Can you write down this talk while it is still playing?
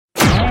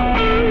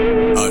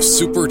a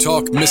Super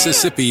Talk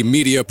Mississippi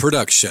media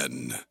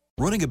production.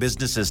 Running a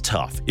business is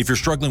tough. If you're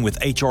struggling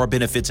with HR,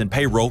 benefits, and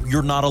payroll,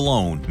 you're not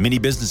alone. Many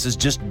businesses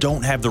just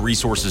don't have the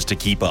resources to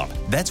keep up.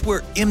 That's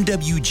where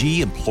MWG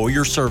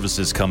Employer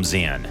Services comes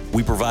in.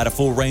 We provide a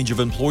full range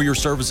of employer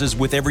services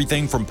with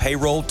everything from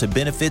payroll to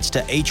benefits to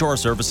HR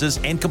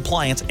services and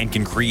compliance, and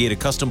can create a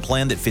custom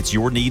plan that fits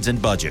your needs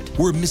and budget.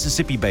 We're a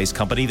Mississippi-based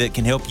company that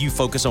can help you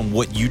focus on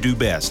what you do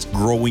best,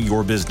 growing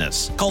your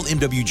business. Call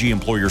MWG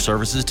Employer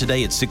Services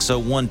today at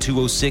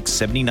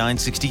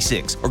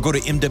 601-206-7966 or go to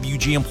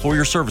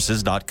MWGEmployerServices.com.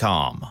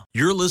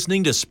 You're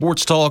listening to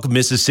Sports Talk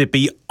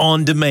Mississippi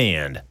On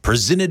Demand,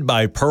 presented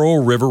by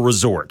Pearl River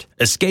Resort.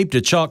 Escape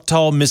to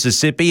Choctaw,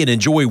 Mississippi and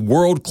enjoy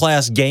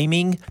world-class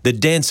gaming, the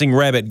Dancing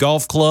Rabbit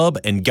Golf Club,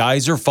 and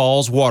Geyser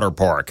Falls Water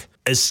Park.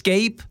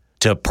 Escape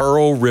to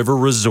Pearl River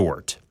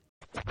Resort.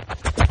 To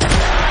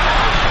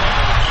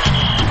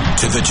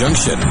the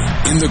junction,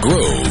 in the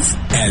Grove,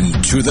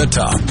 and to the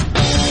top.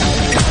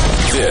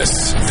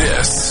 This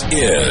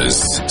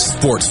is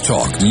Sports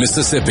Talk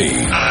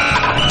Mississippi.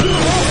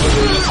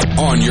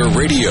 On your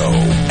radio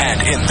and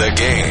in the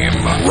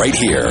game. Right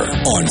here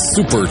on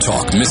Super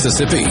Talk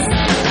Mississippi.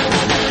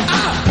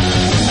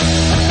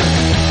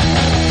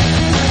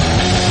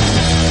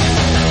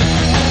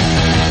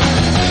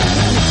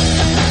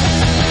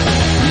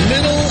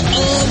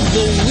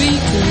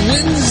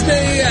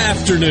 Wednesday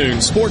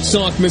afternoon, Sports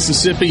Talk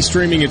Mississippi,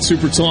 streaming at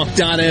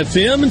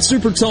supertalk.fm and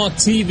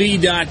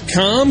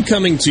supertalktv.com,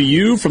 coming to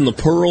you from the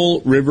Pearl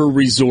River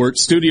Resort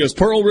studios.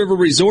 Pearl River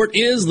Resort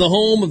is the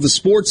home of the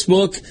sports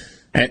book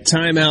at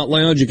Timeout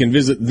Lounge. You can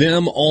visit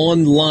them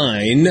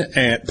online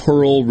at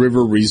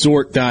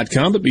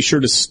pearlriverresort.com, but be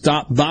sure to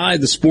stop by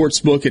the sports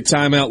book at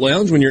Timeout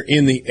Lounge when you're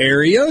in the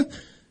area.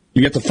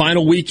 You got the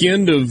final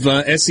weekend of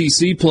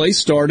SEC play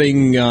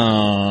starting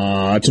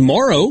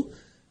tomorrow.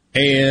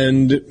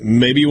 And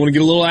maybe you want to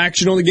get a little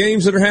action on the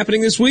games that are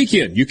happening this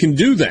weekend. You can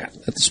do that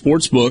at the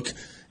Sportsbook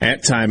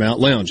at Timeout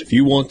Lounge. If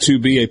you want to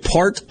be a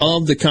part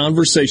of the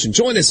conversation,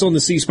 join us on the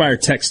C Spire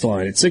text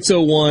line at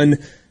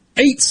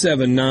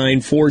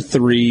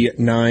 601-879-4395.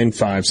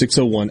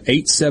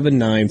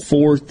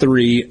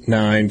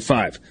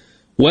 601-879-4395.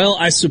 Well,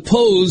 I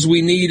suppose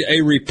we need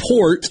a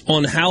report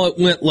on how it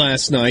went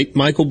last night.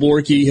 Michael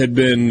Borky had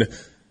been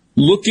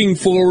looking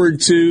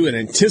forward to and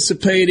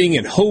anticipating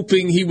and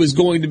hoping he was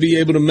going to be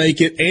able to make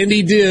it, and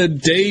he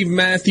did. Dave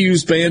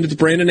Matthews Band at the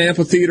Brandon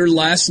Amphitheater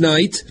last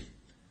night.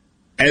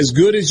 As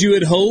good as you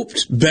had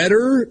hoped?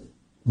 Better?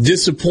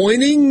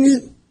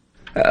 Disappointing?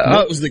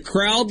 What was the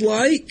crowd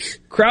like?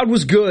 Crowd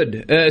was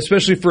good,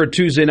 especially for a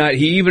Tuesday night.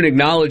 He even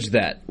acknowledged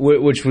that,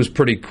 which was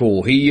pretty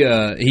cool.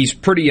 He's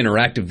pretty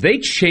interactive. They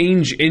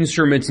change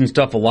instruments and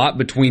stuff a lot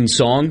between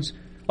songs.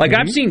 Like,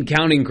 I've seen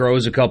Counting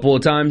Crows a couple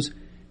of times,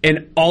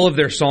 and all of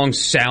their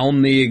songs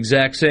sound the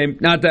exact same.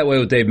 Not that way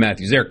with Dave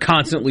Matthews. They're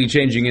constantly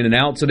changing in and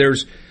out, so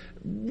there's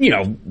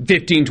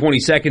 15, 20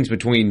 seconds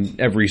between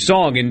every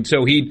song, and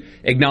so he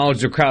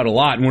acknowledged the crowd a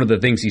lot, and one of the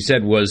things he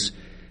said was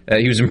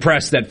he was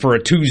impressed that for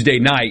a Tuesday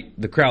night,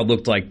 the crowd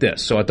looked like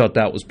this, so I thought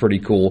that was pretty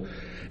cool.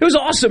 It was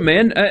awesome,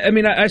 man.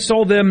 I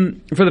saw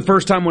them for the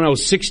first time when I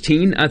was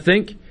 16, I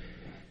think,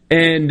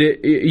 and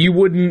you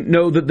wouldn't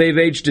know that they've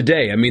aged a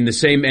day. I mean, the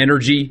same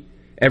energy,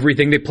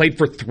 everything. They played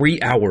for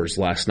 3 hours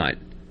last night.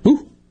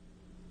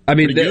 I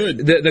mean,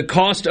 the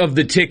cost of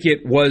the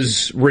ticket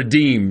was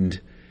redeemed,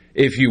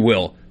 if you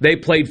will. They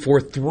played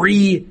for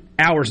 3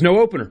 hours, no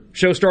opener.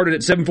 Show started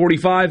at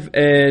 7:45,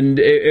 and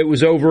it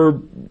was over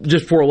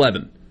just before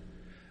 11.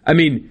 I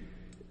mean,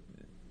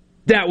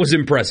 that was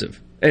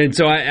impressive. And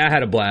so I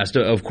had a blast,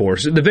 of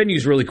course. The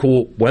venue's really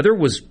cool. Weather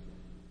was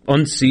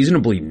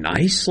unseasonably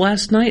nice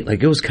last night.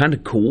 Like, it was kind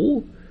of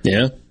cool.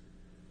 Yeah.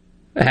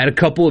 I had a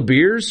couple of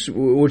beers,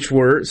 which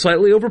were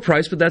slightly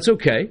overpriced, but that's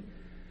okay.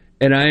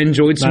 And I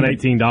enjoyed some... Not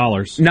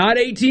 $18. Not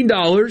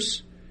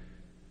 $18.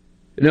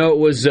 No, it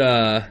was...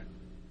 they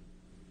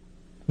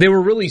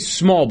were really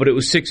small, but it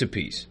was 6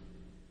 apiece.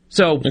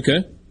 So...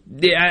 Okay.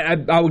 Yeah,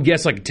 I would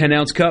guess like a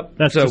 10-ounce cup.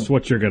 That's just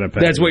what you're going to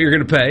pay. That's what you're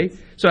going to pay.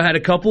 So I had a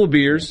couple of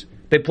beers.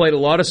 They played a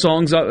lot of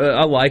songs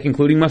I like,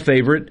 including my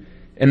favorite.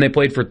 And they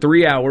played for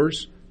 3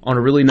 hours on a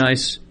really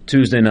nice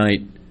Tuesday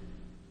night.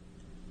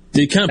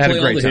 Did you kind of play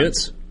all the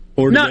hits?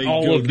 Or not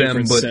all of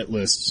them, but... set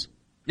lists?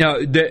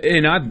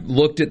 And I've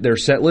looked at their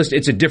set list.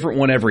 It's a different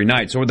one every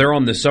night. So they're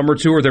on the summer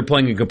tour. They're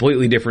playing a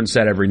completely different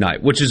set every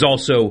night, which is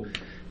also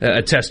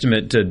a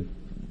testament to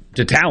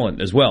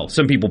talent as well.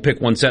 Some people pick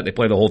one set. They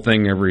play the whole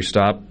thing every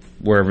stop,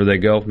 wherever they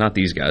go. Not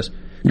these guys.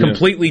 Yeah.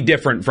 Completely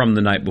different from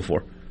the night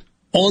before.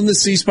 On the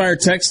C Spire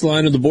text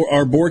line,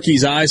 are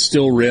Borky's eyes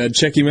still red?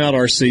 Check him out,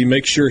 RC.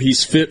 Make sure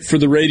he's fit for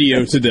the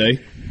radio today.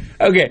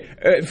 Okay.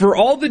 For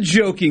all the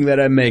joking that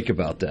I make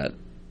about that,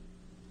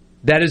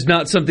 that is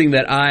not something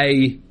that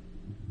I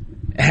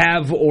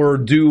have or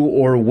do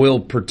or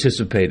will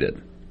participate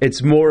in.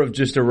 It's more of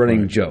just a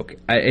running joke.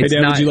 It's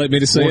Dad, not, would you like me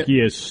to say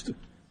Borky it?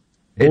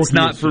 It's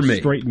not for me.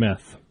 Straight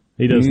meth.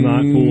 He does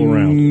not fool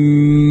around.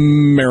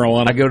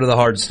 Marijuana. I go to the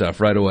hard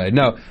stuff right away.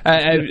 No,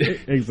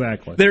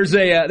 Exactly. There's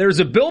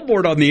a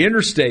billboard on the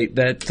interstate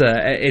that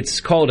it's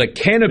called a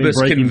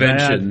cannabis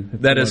convention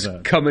that is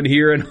coming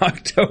here in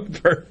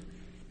October.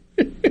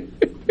 There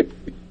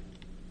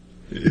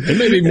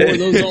may be more of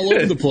those all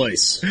over the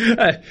place.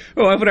 My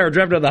wife and I were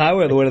driving down the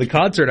highway on the way to the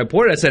concert. I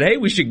pointed. I said, "Hey,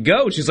 we should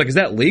go." She's like, "Is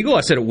that legal?"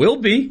 I said, "It will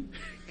be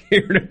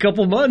here in a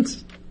couple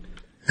months."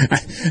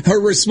 Her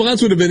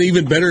response would have been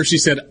even better if she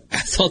said, "I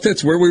thought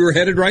that's where we were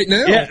headed right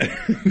now." Yeah.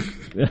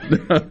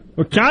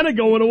 We're kind of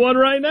going to one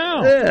right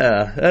now.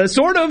 Yeah,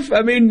 sort of.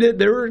 I mean,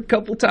 there were a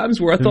couple times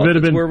where I thought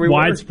that's where we were. If it had been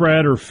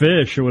widespread or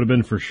fish, it would have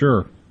been for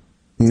sure.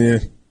 Yeah.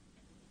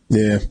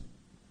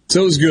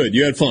 So it was good.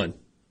 You had fun.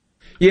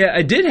 Yeah,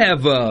 I did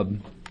have. So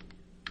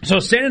I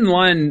was standing in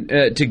line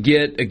to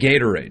get a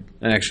Gatorade,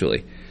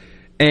 actually.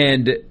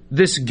 And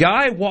this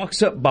guy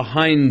walks up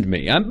behind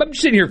me. I'm just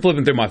sitting here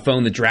flipping through my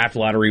phone. The draft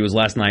lottery was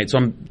last night, so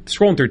I'm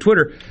scrolling through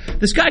Twitter.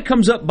 This guy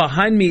comes up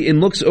behind me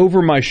and looks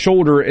over my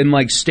shoulder and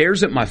like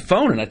stares at my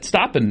phone. And I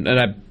stop and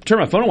I turn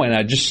my phone away and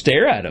I just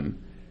stare at him.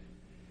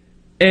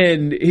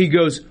 And he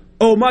goes,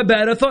 "Oh, my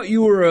bad. I thought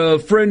you were a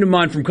friend of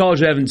mine from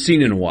college I haven't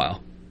seen in a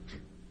while."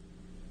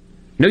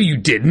 No, you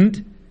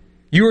didn't.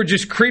 You were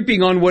just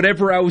creeping on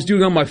whatever I was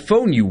doing on my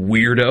phone, you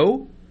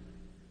weirdo.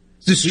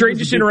 It's the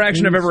strangest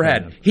interaction I've ever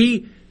had.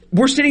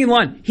 We're sitting in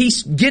line. He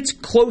gets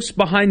close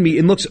behind me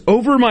and looks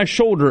over my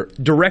shoulder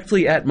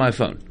directly at my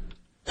phone.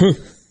 The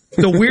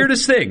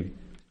weirdest thing.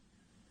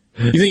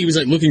 You think he was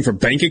like looking for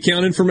bank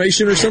account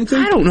information or something?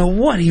 I don't know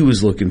what he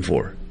was looking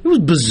for. It was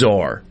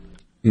bizarre.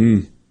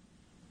 All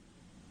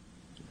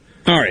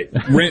right,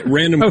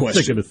 random question. I was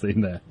thinking of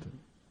seeing that.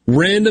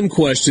 Random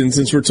question,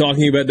 since we're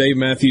talking about Dave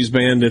Matthews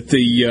Band at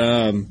the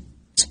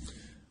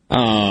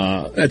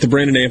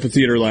Brandon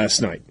Amphitheater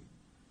last night.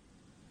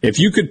 If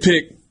you could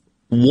pick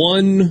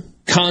one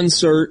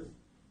concert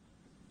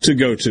to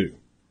go to,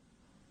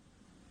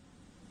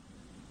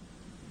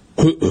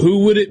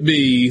 who would it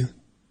be,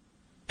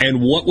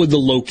 and what would the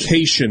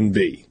location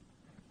be?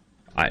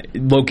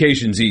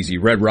 Location's easy.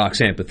 Red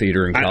Rocks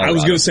Amphitheater in Colorado. I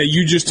was going to say,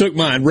 you just took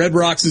mine. Red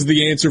Rocks is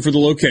the answer for the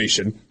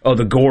location. Oh,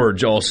 the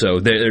Gorge also.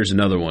 There's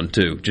another one,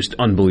 too. Just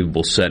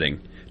unbelievable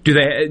setting.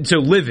 So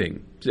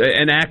living,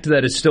 an act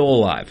that is still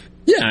alive.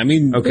 Yeah, I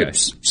mean, okay.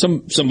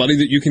 Somebody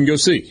that you can go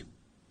see.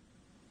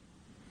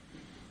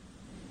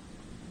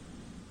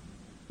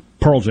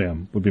 Pearl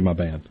Jam would be my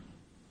band.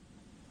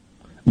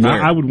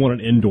 I would want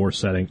an indoor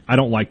setting. I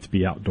don't like to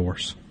be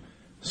outdoors.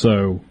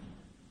 So,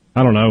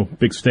 I don't know,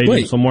 big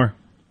stadium somewhere.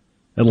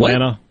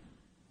 Atlanta,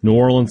 New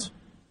Orleans,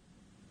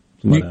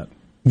 something like that.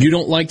 You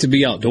don't like to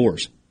be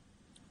outdoors?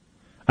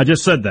 I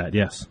just said that,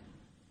 yes.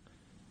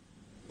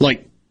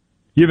 Like,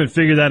 you haven't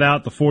figured that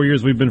out the 4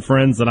 years we've been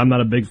friends, that I'm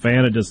not a big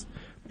fan of just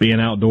being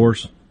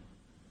outdoors?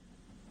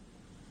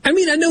 I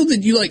mean, I know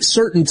that you like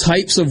certain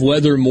types of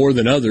weather more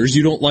than others.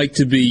 You don't like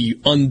to be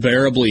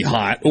unbearably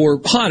hot or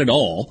hot at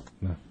all.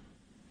 No.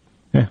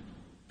 Yeah.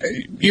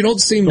 You don't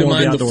seem to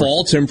mind the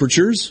fall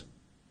temperatures.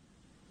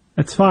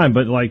 That's fine,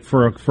 but like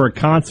for a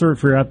concert,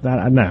 for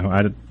that, no,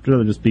 I'd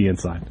rather just be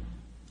inside.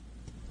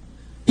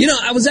 You know,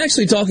 I was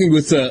actually talking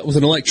with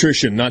an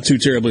electrician not too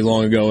terribly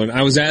long ago, and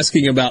I was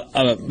asking about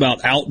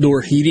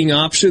outdoor heating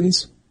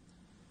options,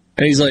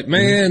 and he's like,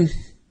 "Man,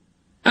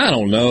 I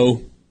don't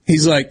know."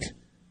 He's like,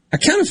 "I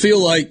kind of feel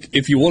like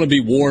if you want to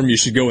be warm, you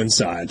should go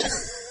inside."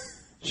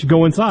 Should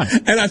go inside.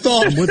 And I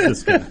thought, I'm with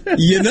this guy.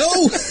 You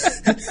know,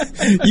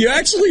 you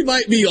actually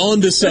might be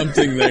onto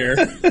something there.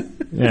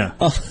 Yeah.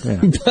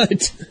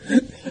 But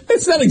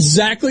that's not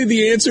exactly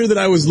the answer that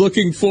I was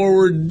looking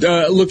for,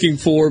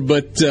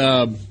 but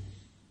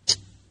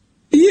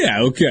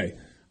yeah, okay.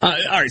 All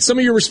right, some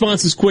of your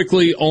responses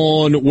quickly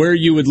on where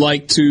you would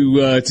like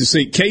to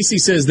see. Casey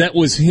says that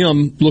was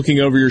him looking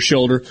over your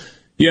shoulder.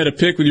 You had a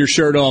pic with your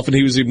shirt off, and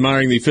he was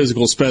admiring the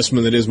physical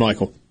specimen that is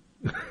Michael.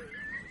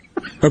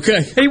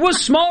 Okay. He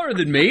was smaller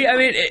than me. I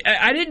mean,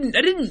 I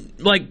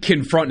didn't like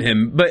confront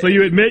him, but so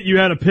you admit you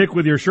had a pic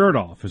with your shirt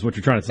off, is what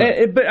you're trying to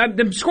say. But I'm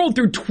scrolling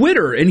through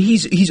Twitter, and he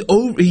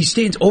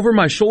stands over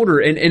my shoulder,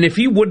 and if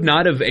he would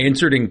not have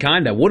answered in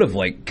kind, I would have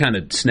like kind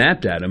of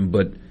snapped at him.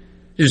 But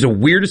it's the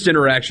weirdest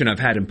interaction I've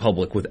had in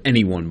public with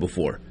anyone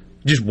before.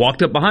 He just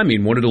walked up behind me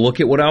and wanted to look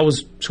at what I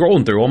was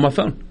scrolling through on my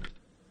phone.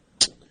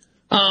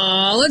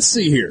 Let's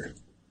see here.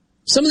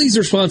 Some of these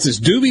responses: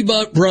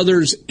 Doobie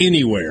Brothers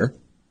anywhere.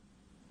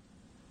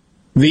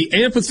 The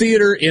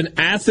Amphitheater in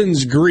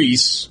Athens,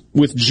 Greece,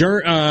 with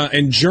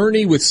and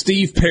Journey with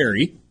Steve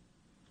Perry.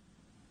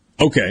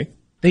 Okay.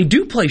 They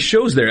do play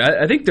shows there.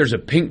 I think there's a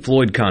Pink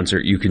Floyd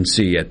concert you can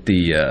see at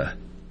the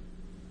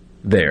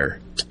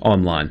there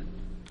online.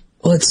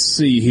 Let's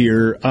see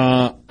here.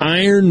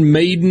 Iron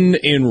Maiden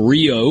in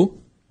Rio.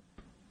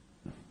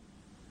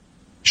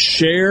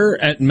 Cher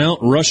at Mount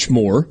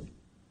Rushmore.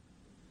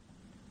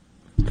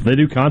 Do they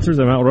do concerts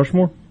at Mount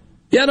Rushmore?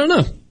 Yeah, I don't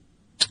know.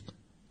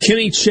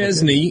 Kenny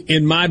Chesney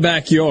in my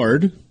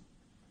backyard.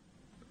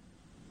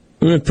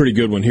 A pretty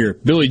good one here.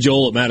 Billy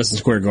Joel at Madison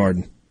Square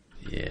Garden.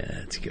 Yeah,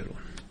 that's a good one.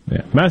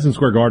 Yeah, Madison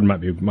Square Garden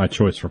might be my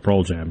choice for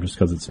Pearl Jam just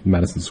because it's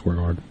Madison Square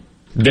Garden.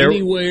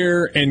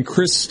 Anywhere and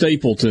Chris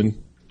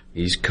Stapleton.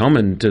 He's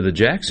coming to the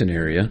Jackson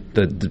area,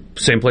 the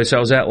same place I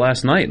was at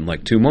last night in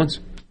like 2 months.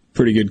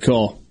 Pretty good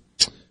call.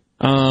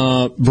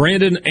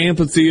 Brandon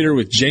Amphitheater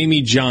with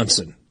Jamie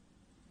Johnson.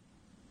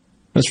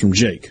 That's from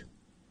Jake.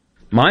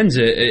 Mine's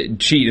a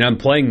cheat, and I'm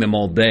playing them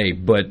all day,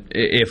 but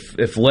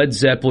if Led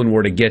Zeppelin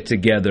were to get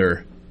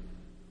together,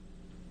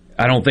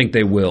 I don't think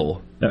they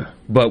will. Yeah.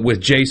 But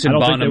with Jason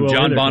Bonham,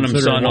 John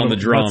Bonham's son on the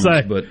drums.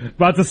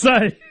 About to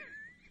say.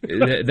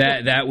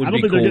 That would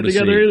be cool to see. I don't think they'll get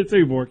together either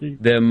too, Borky.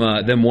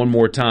 Them one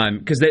more time.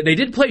 Because they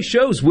did play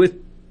shows with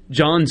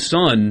John's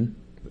son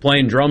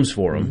playing drums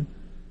for him. Mm-hmm.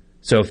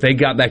 So if they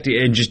got back to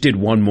and just did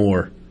one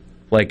more,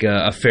 like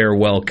a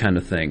farewell kind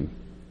of thing,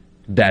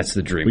 that's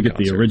the dream. We get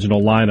concert. The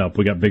original lineup.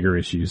 We got bigger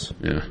issues.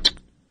 Yeah.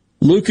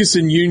 Lucas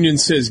in Union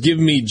says, give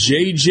me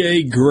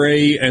J.J.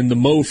 Gray and the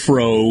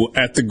Mofro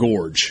at the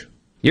Gorge.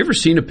 You ever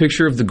seen a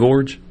picture of the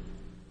Gorge?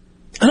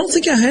 I don't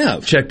think I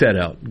have. Check that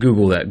out.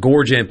 Google that.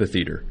 Gorge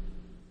Amphitheater.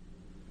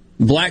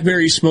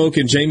 Blackberry Smoke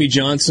and Jamie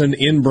Johnson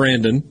in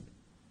Brandon.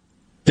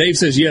 Dave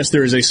says, yes,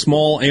 there is a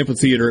small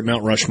amphitheater at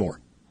Mount Rushmore.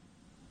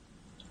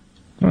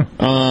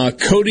 Huh.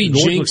 Cody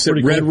Jinks at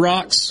Red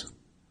Rocks.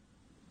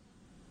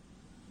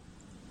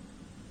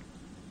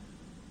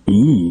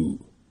 Ooh.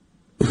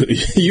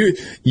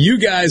 You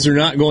guys are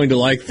not going to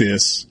like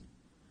this.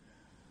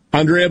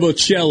 Andrea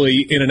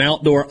Bocelli in an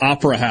outdoor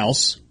opera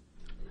house.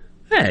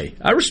 Hey,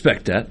 I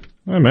respect that.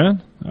 Hey,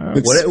 man.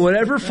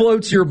 Whatever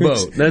floats your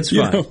boat, that's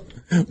fine.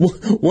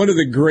 One of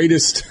the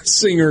greatest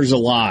singers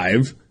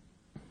alive.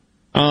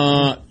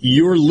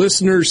 Your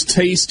listeners'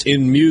 taste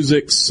in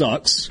music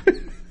sucks.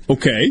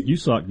 Okay. You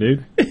suck,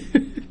 dude.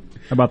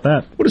 How about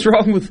that? What is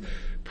wrong with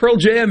Pearl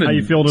Jam and How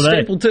you feel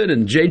today? Stapleton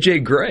and J.J.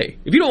 Gray?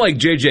 If you don't like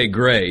J.J.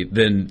 Gray,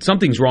 then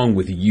something's wrong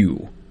with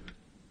you.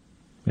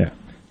 Yeah.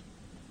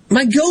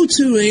 My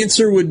go-to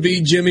answer would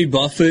be Jimmy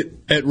Buffett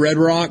at Red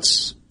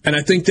Rocks, and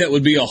I think that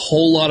would be a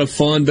whole lot of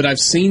fun, but I've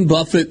seen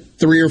Buffett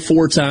 3 or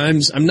 4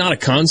 times. I'm not a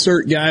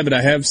concert guy, but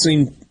I have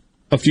seen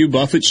a few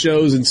Buffett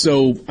shows, and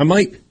so I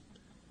might...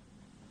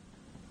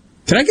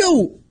 Can I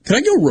go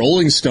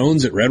Rolling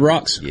Stones at Red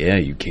Rocks? Yeah,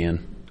 you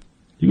can.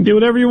 You can do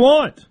whatever you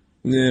want.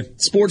 Yeah.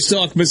 Sports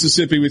Talk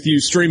Mississippi with you,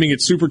 streaming at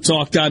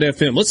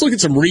supertalk.fm. Let's look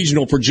at some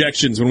regional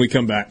projections when we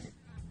come back.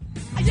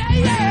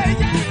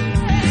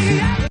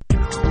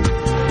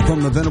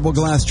 From the Venable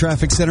Glass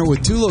Traffic Center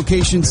with 2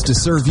 locations to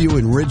serve you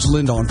in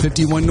Ridgeland on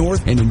 51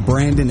 North and in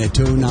Brandon at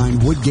 209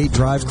 Woodgate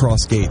Drive,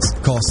 Crossgates.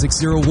 Call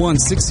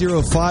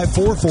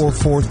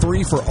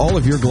 601-605-4443 for all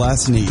of your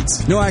glass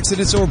needs. No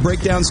accidents or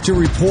breakdowns to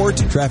report.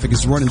 Traffic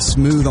is running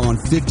smooth on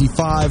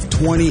 55,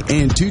 20,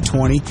 and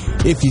 220.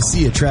 If you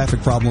see a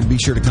traffic problem, be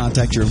sure to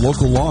contact your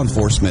local law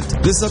enforcement.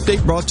 This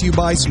update brought to you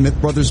by Smith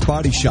Brothers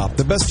Body Shop,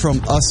 the best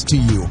from us to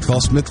you.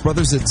 Call Smith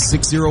Brothers at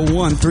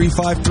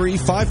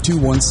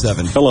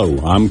 601-353-5217. Hello,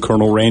 I'm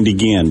Colonel Randy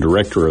Ginn,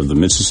 Director of the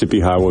Mississippi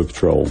Highway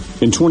Patrol.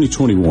 In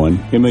 2021,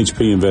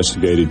 MHP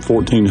investigated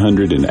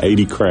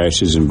 1,480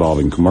 crashes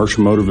involving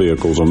commercial motor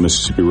vehicles on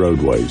Mississippi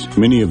roadways.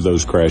 Many of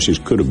those crashes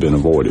could have been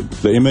avoided.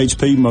 The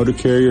MHP Motor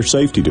Carrier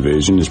Safety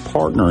Division is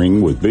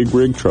partnering with Big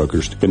Rig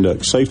Truckers to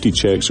conduct safety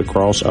checks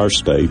across our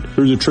state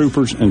through the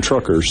Troopers and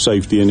Truckers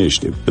Safety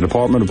Initiative. The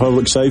Department of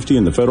Public Safety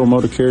and the Federal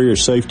Motor Carrier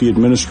Safety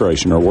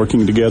Administration are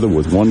working together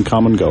with one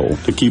common goal: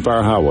 to keep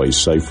our highways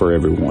safe for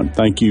everyone.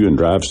 Thank you and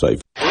drive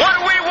safe.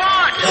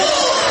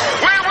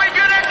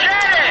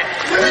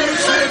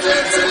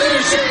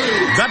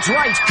 That's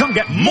right. Come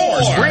get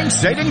more spring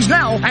savings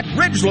now at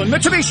Ridgeland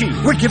Mitsubishi.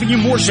 We're giving you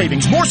more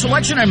savings, more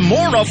selection, and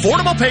more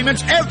affordable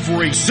payments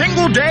every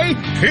single day,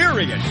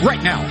 period.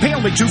 Right now, pay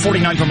only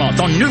 $249 per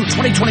month on new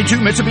 2022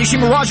 Mitsubishi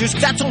Mirages.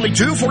 That's only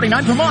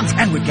 $249 per month.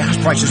 And with gas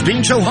prices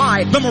being so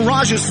high, the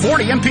Mirage's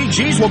 40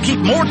 MPGs will keep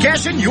more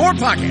cash in your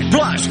pocket.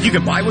 Plus, you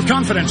can buy with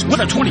confidence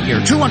with a 20-year,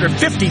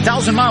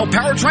 250,000-mile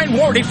powertrain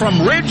warranty from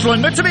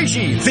Ridgeland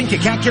Mitsubishi. Think you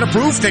can't get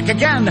approved? Think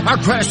again. Our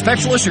credit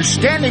specialists are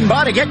standing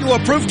by to get you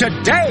approved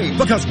today,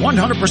 because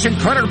 100%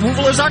 credit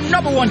approval is our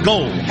 #1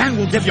 goal. And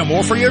we'll give you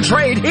more for your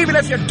trade, even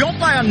if you don't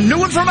buy a new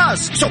one from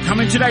us. So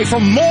come in today for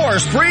more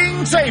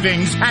spring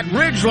savings at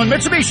Ridgeland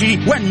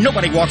Mitsubishi, when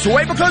nobody walks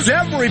away because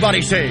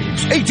everybody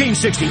saves.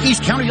 1860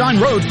 East County Line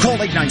Road. Call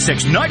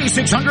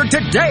 896-9600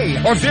 today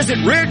or visit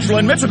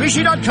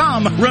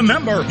RidgelandMitsubishi.com.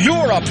 Remember,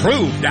 you're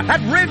approved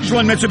at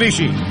Ridgeland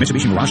Mitsubishi.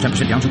 Mitsubishi Mirage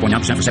 10% down,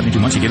 2.9% for 72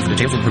 months. You get it for the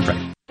details of approved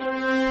credit.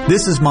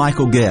 This is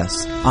Michael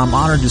Guest. I'm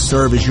honored to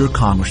serve as your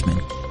congressman.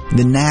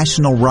 The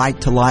National Right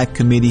to Life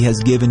Committee has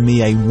given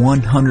me a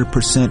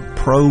 100%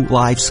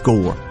 pro-life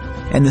score,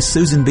 and the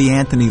Susan B.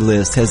 Anthony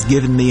list has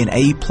given me an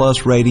A+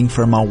 rating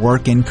for my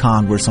work in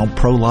Congress on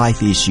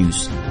pro-life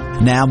issues.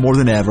 Now more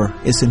than ever,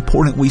 it's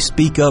important we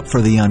speak up for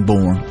the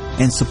unborn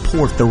and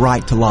support the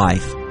right to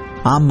life.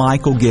 I'm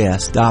Michael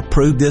Guest. I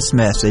approve this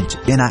message,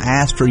 and I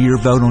ask for your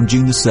vote on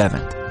June the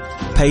 7th.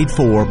 Paid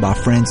for by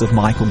Friends of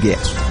Michael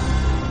Guest.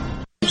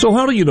 So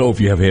how do you know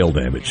if you have hail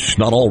damage?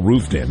 Not all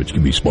roof damage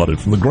can be spotted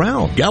from the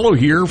ground. Gallo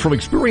here. From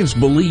experience,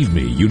 believe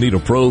me, you need a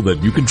pro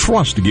that you can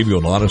trust to give you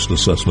an honest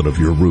assessment of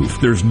your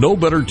roof. There's no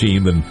better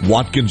team than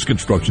Watkins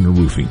Construction and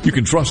Roofing. You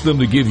can trust them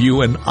to give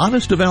you an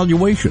honest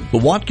evaluation. The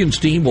Watkins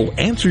team will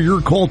answer your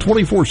call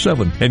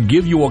 24/7 and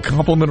give you a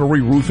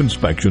complimentary roof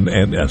inspection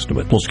and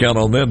estimate. Plus, count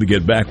on them to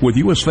get back with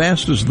you as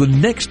fast as the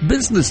next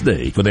business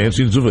day.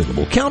 Financing's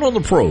available. Count on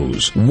the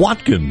pros.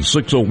 Watkins,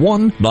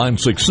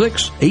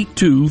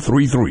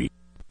 601-966-8233.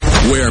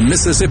 Where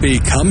Mississippi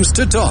comes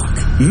to talk.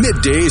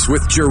 Middays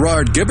with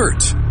Gerard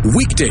Gibbert.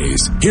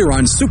 Weekdays here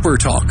on Super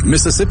Talk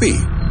Mississippi.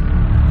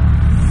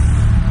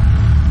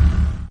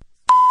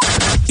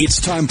 It's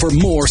time for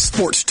more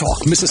Sports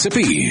Talk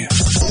Mississippi.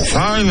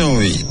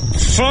 Finally.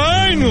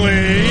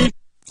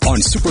 On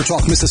Super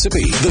Talk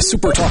Mississippi, the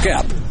Super Talk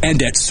app,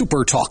 and at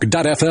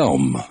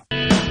supertalk.fm.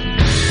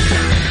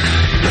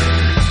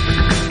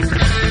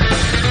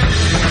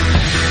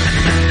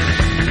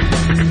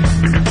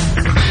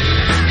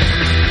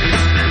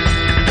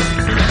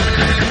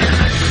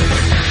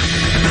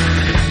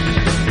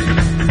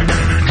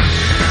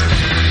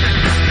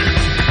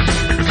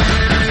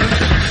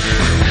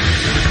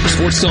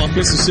 Sports Talk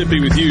Mississippi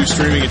with you,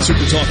 streaming at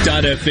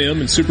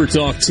supertalk.fm and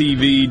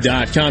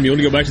supertalktv.com. You want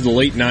to go back to the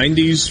late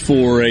 90s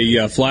for a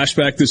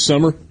flashback this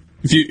summer?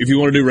 If you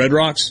want to do Red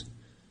Rocks?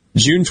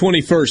 June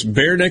 21st,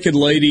 Bare Naked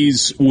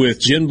Ladies with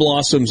Gin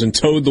Blossoms and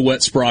Toad the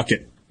Wet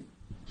Sprocket.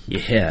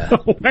 Yeah.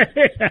 Oh, man.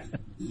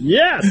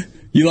 Yes.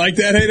 You like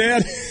that, hey,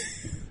 Dad?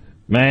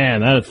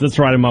 Man, that's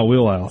right in my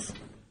wheelhouse.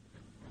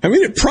 I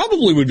mean, it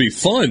probably would be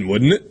fun,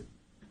 wouldn't it?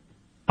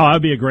 Oh,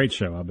 that'd be a great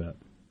show, I bet.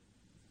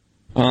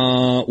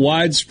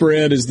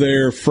 Widespread is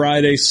there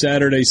Friday,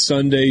 Saturday,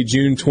 Sunday,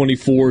 June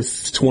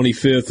 24th,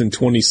 25th, and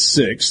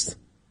 26th.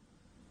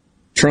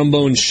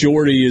 Trombone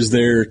Shorty is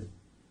there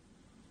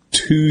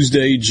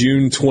Tuesday,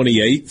 June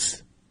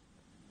 28th.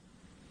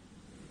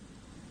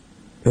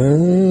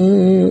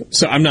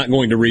 So I'm not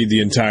going to read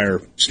the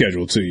entire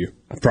schedule to you.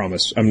 I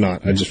promise. I'm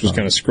not. I just was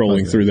kind of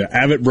scrolling through that.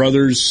 Avett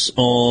Brothers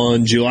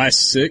on July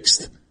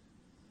 6th.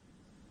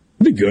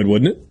 That'd be good,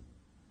 wouldn't it?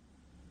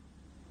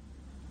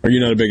 Are you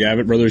not a big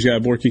Avett Brothers guy,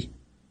 Borky?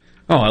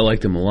 Oh, I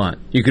like them a lot.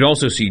 You could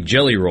also see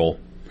Jelly Roll,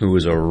 who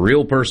is a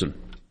real person.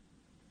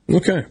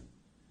 Okay.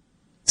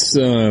 It's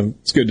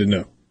good to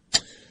know.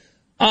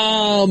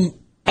 All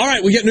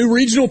right, we got new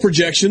regional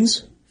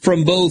projections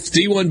from both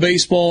D1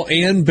 Baseball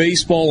and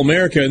Baseball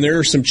America, and there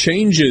are some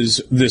changes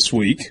this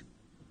week.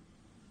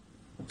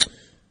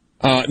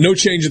 No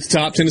change at the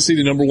top. Tennessee,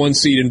 the number 1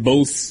 seed in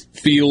both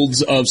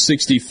fields of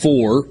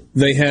 64.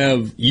 They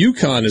have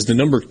UConn as the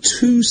number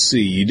 2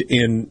 seed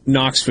in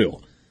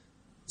Knoxville.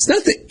 It's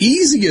not the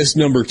easiest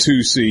number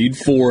 2 seed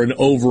for an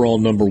overall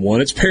number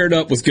 1. It's paired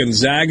up with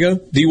Gonzaga.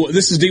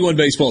 This is D1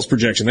 Baseball's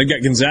projection. They've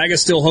got Gonzaga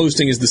still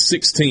hosting as the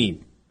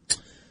 16.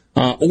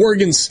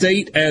 Oregon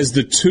State as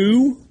the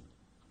 2,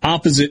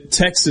 opposite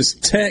Texas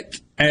Tech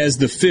as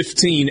the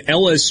 15.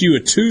 LSU, a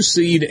 2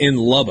 seed in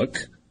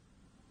Lubbock.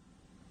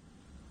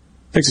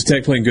 Texas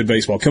Tech playing good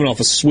baseball, coming off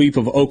a sweep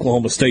of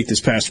Oklahoma State this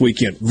past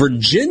weekend.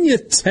 Virginia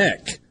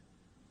Tech,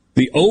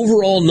 the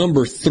overall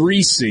number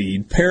 3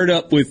 seed, paired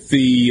up with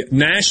the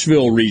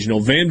Nashville Regional,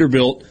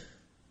 Vanderbilt,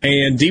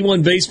 and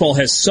D1 Baseball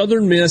has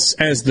Southern Miss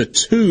as the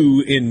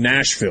 2 in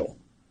Nashville.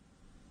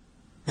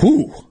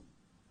 Whew.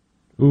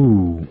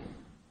 Ooh.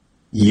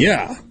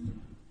 Yeah.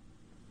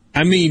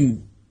 I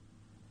mean,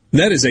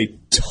 that is a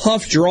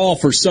tough draw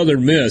for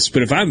Southern Miss,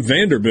 but if I'm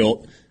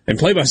Vanderbilt and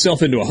play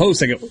myself into a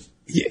host, I go,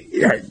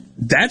 yeah,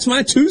 that's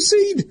my 2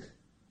 seed?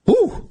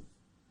 Whew.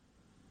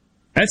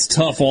 That's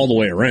tough all the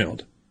way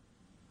around.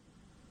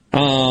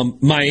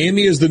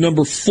 Miami is the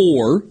number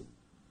 4,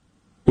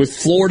 with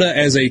Florida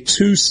as a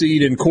 2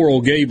 seed in Coral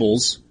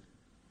Gables,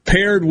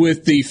 paired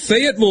with the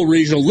Fayetteville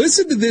Regional.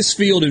 Listen to this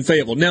field in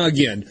Fayetteville. Now,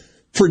 again,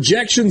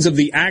 projections of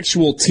the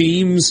actual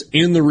teams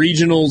in the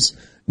regionals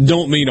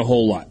don't mean a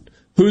whole lot.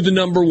 Who the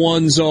number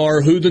 1s are,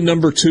 who the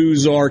number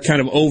 2s are,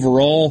 kind of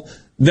overall.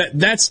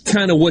 That's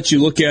kind of what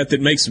you look at that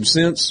makes some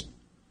sense.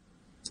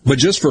 But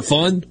just for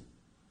fun,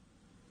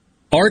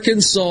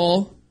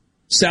 Arkansas,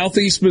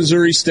 Southeast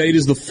Missouri State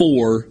is the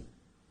 4,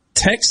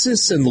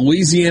 Texas and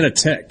Louisiana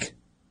Tech.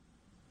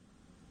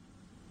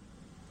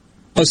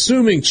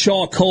 Assuming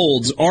chalk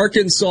holds,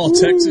 Arkansas,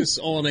 Texas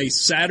on a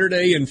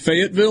Saturday in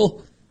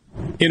Fayetteville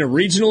in a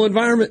regional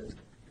environment,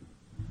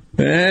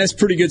 that's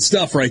pretty good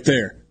stuff right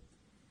there.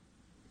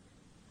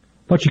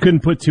 But you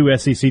couldn't put 2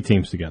 SEC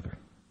teams together.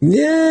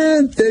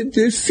 Yeah,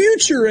 the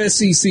future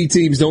SEC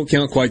teams don't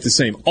count quite the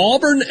same.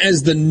 Auburn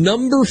as the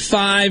number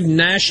 5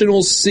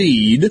 national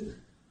seed,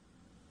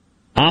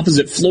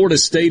 opposite Florida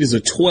State as a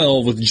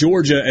 12, with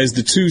Georgia as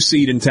the 2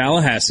 seed in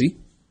Tallahassee.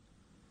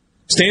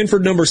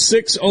 Stanford number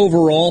 6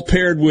 overall,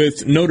 paired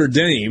with Notre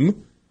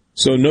Dame.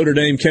 So Notre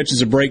Dame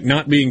catches a break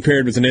not being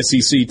paired with an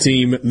SEC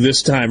team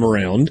this time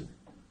around.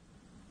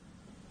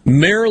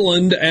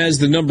 Maryland as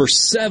the number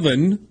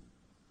 7,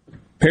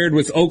 paired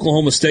with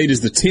Oklahoma State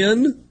as the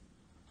 10.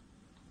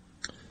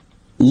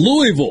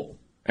 Louisville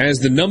as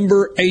the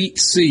number 8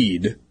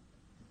 seed,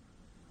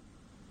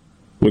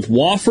 with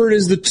Wofford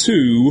as the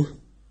 2,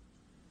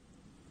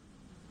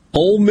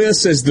 Ole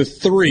Miss as the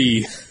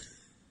 3,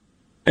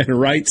 and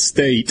Wright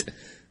State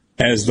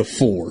as the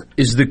 4.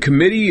 Is the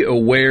committee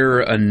aware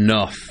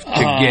enough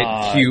to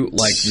get cute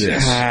like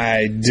this?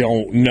 I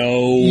don't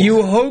know.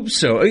 You hope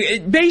so.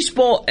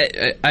 Baseball,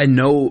 I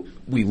know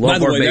we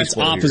love our baseball. By the way, that's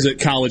opposite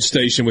here. College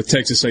Station with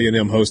Texas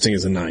A&M hosting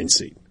as a 9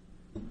 seed.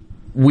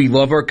 We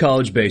love our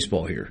college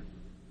baseball here.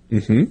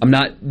 Mm-hmm. I'm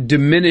not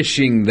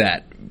diminishing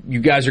that. You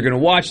guys are going to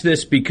watch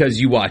this because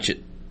you watch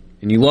it,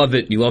 and you love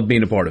it, and you love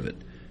being a part of it.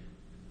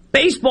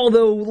 Baseball,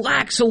 though,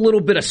 lacks a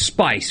little bit of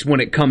spice when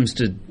it comes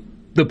to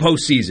the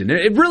postseason.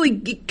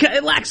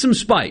 It lacks some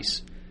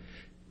spice.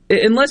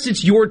 Unless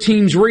it's your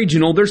team's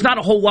regional, there's not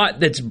a whole lot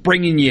that's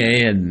bringing you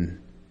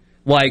in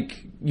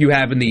like you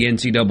have in the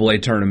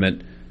NCAA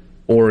tournament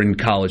or in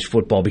college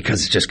football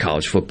because it's just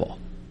college football.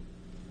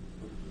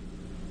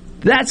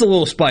 That's a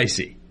little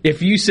spicy.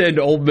 If you send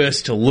Ole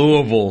Miss to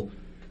Louisville,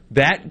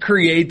 that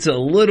creates a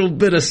little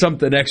bit of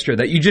something extra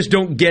that you just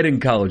don't get in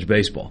college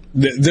baseball.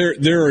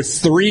 There are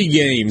 3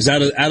 games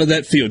out of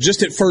that field,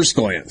 just at first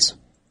glance.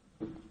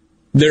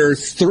 There are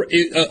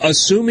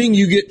assuming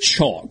you get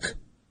chalk,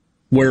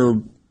 where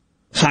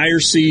higher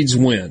seeds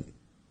win.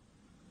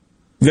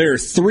 There are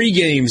 3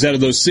 games out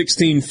of those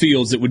 16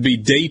 fields that would be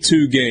day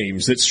 2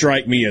 games that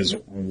strike me as,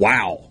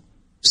 wow,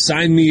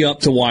 sign me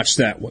up to watch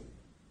that one.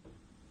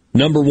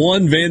 Number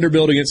 1,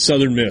 Vanderbilt against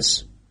Southern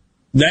Miss.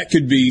 That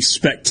could be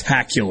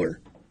spectacular.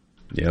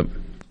 Yep.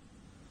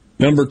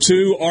 Number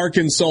 2,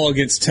 Arkansas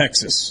against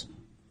Texas.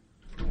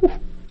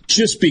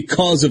 Just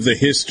because of the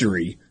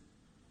history.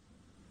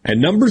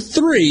 And number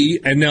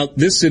 3, and now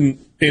this in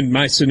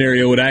my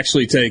scenario would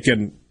actually take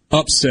an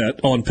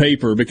upset on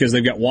paper because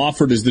they've got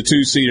Wofford as the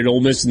 2 seed and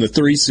Ole Miss in the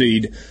 3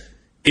 seed.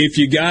 If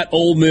you got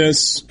Ole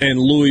Miss and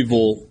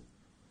Louisville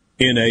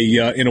in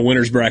a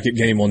winner's bracket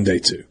game on day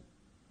 2.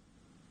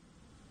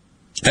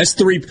 That's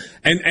 3,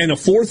 and a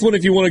 4th one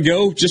if you want to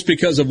go, just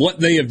because of what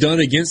they have done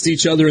against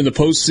each other in the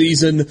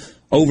postseason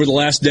over the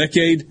last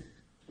decade.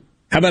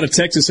 How about a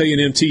Texas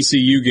A&M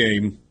TCU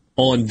game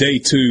on day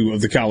 2 of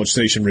the College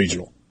Station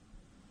Regional?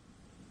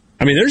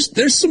 I mean,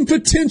 there's some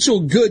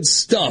potential good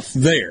stuff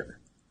there.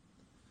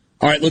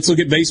 All right, let's look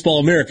at Baseball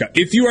America.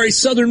 If you are a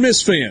Southern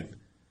Miss fan,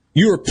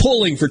 you are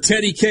pulling for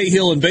Teddy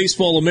Cahill and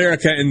Baseball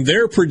America and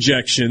their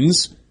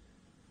projections,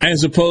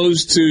 as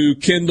opposed to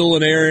Kendall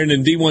and Aaron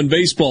and D1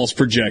 Baseball's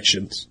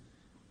projections.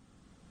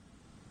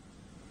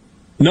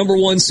 Number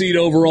 1 seed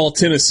overall,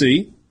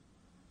 Tennessee,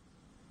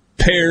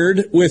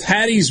 paired with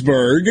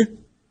Hattiesburg.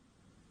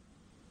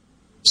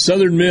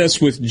 Southern Miss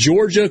with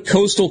Georgia,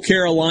 Coastal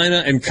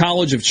Carolina, and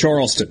College of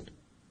Charleston.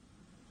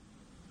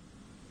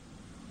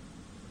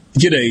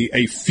 Get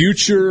a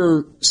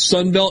future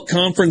Sun Belt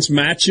Conference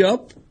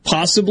matchup,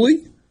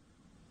 possibly,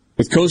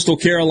 with Coastal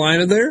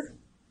Carolina there.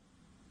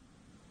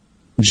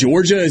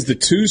 Georgia is the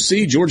 2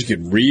 seed. Georgia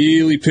can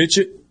really pitch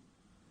it.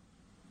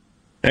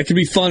 That could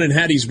be fun in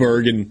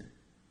Hattiesburg.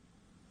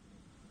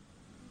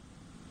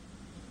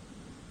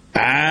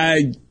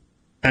 And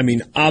I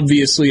mean,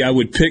 obviously, I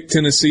would pick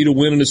Tennessee to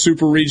win in a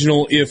super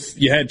regional if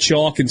you had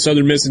chalk and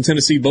Southern Miss and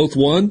Tennessee both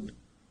won.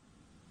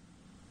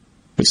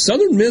 But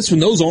Southern Miss, when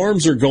those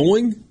arms are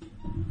going,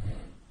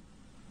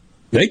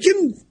 they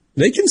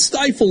can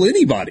stifle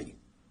anybody.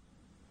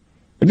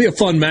 It'd be a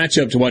fun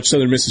matchup to watch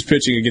Southern Miss's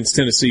pitching against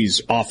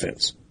Tennessee's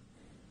offense.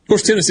 Of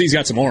course, Tennessee's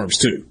got some arms,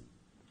 too.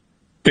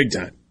 Big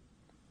time.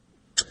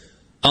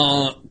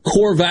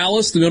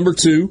 Corvallis, the number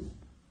 2.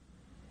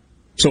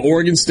 So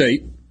Oregon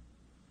State,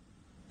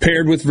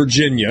 paired with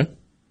Virginia.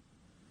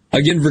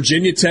 Again,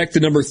 Virginia Tech, the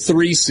number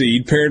 3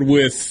 seed, paired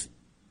with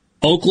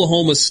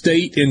Oklahoma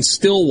State in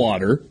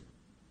Stillwater,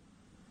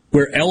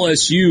 where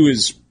LSU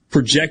is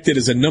projected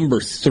as a number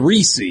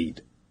 3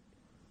 seed.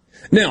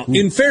 Now,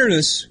 in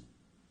fairness,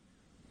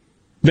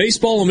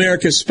 Baseball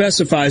America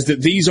specifies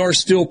that these are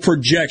still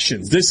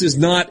projections. This is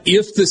not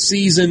if the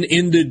season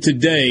ended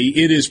today.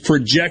 It is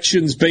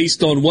projections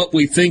based on what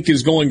we think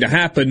is going to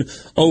happen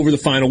over the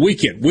final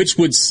weekend, which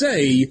would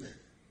say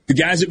the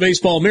guys at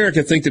Baseball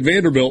America think that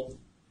Vanderbilt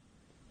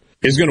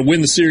is going to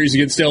win the series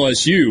against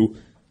LSU,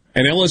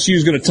 and LSU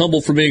is going to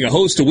tumble from being a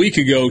host a week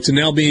ago to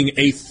now being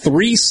a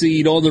 3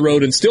 seed on the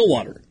road in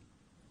Stillwater.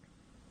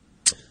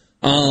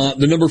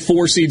 The number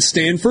 4 seed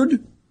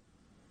Stanford,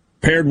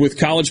 paired with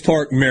College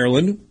Park,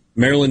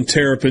 Maryland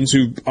Terrapins,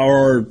 who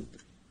are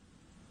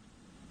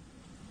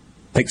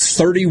like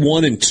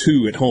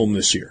 31-2 at home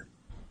this year.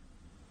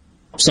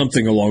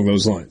 Something along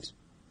those lines.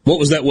 What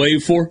was that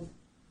wave for?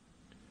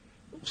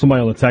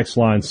 Somebody on the text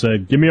line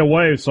said, "Give me a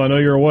wave so I know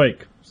you're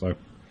awake." So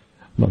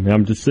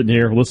I'm just sitting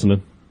here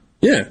listening.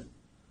 Yeah.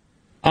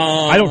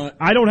 I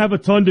don't have a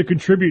ton to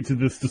contribute to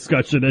this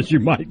discussion, as you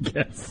might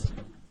guess.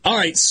 All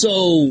right,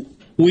 so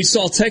we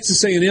saw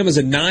Texas A&M as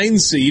a 9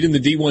 seed in the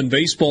D1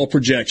 baseball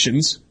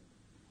projections.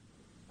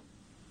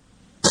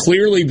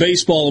 Clearly,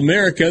 Baseball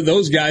America,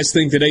 those guys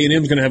think that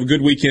A&M is going to have a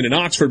good weekend in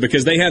Oxford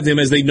because they have them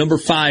as the number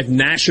 5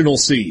 national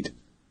seed,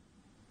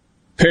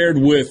 paired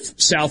with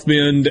South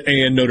Bend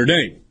and Notre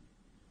Dame.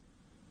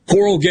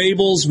 Coral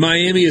Gables,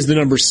 Miami is the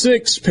number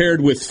 6, paired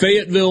with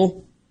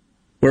Fayetteville,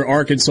 where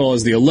Arkansas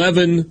is the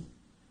 11.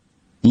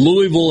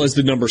 Louisville is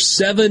the number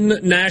 7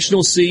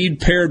 national seed,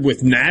 paired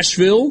with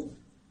Nashville.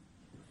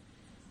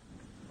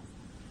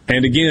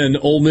 And again,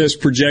 Ole Miss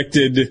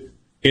projected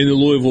in the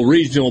Louisville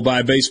Regional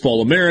by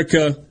Baseball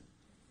America.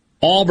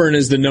 Auburn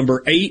is the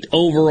number 8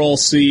 overall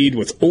seed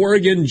with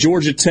Oregon,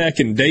 Georgia Tech,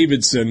 and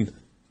Davidson.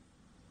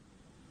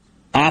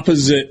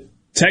 Opposite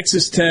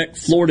Texas Tech,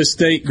 Florida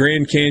State,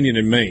 Grand Canyon,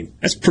 and Maine.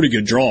 That's a pretty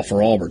good draw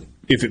for Auburn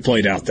if it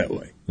played out that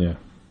way. Yeah.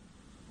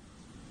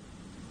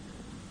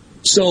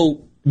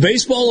 So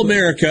Baseball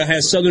America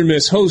has Southern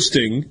Miss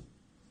hosting,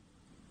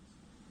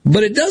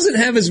 but it doesn't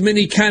have as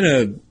many kind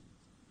of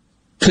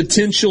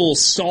potential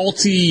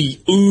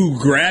salty,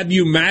 grab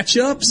you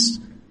matchups.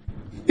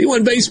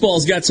 D1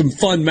 Baseball's got some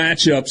fun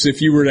matchups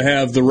if you were to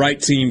have the right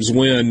teams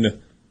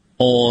win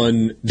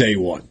on day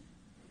one.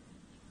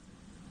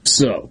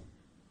 So,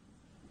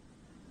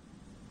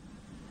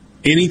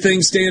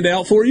 anything stand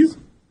out for you?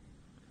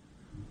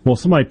 Well,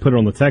 somebody put it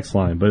on the text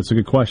line, but it's a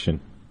good question.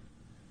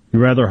 You'd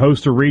rather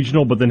host a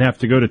regional but then have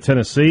to go to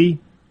Tennessee,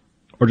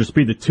 or just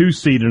be the 2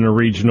 seed in a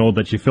regional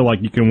that you feel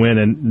like you can win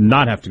and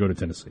not have to go to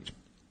Tennessee?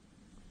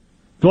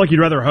 I feel like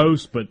you'd rather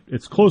host, but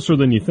it's closer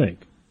than you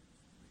think.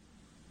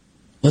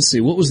 Let's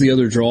see, what was the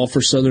other draw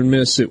for Southern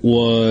Miss? It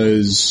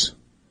was,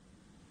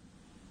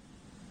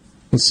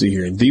 let's see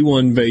here, in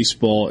D1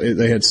 Baseball,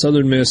 they had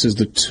Southern Miss as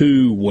the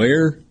 2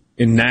 where?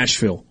 In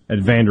Nashville. At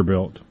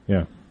Vanderbilt,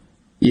 yeah.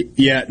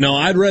 Yeah, no,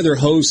 I'd rather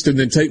host and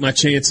then take my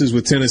chances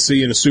with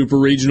Tennessee in a super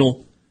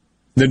regional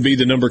than be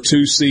the number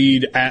 2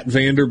 seed at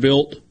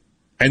Vanderbilt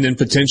and then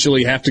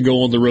potentially have to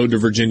go on the road to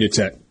Virginia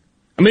Tech.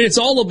 I mean, it's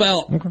all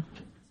about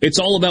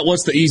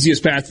what's the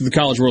easiest path to the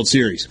College World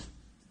Series.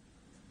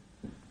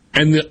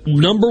 And the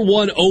number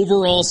 1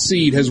 overall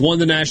seed has won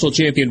the national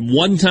championship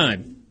one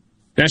time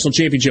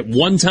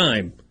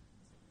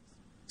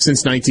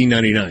since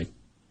 1999.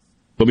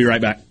 We'll be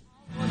right back.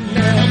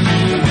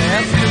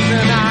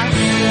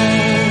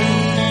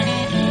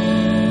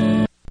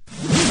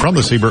 From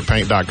the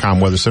SeabrookPaint.com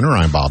Weather Center,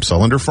 I'm Bob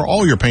Sullender. For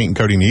all your paint and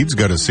coating needs,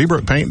 go to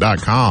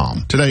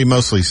SeabrookPaint.com. Today,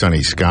 mostly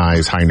sunny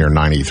skies, high near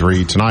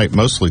 93. Tonight,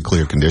 mostly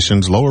clear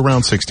conditions, low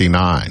around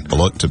 69. A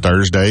look to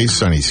Thursday,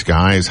 sunny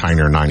skies, high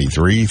near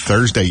 93.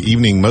 Thursday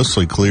evening,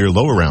 mostly clear,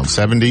 low around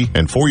 70.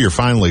 And for your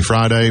finally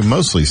Friday,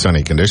 mostly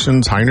sunny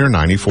conditions, high near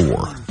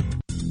 94.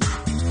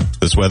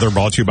 This weather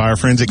brought to you by our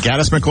friends at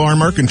Gaddis McLaurin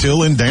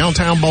Mercantile in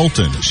downtown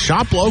Bolton.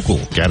 Shop local.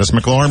 Gaddis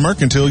McLaurin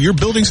Mercantile, your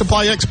building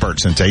supply expert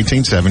since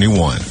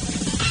 1871.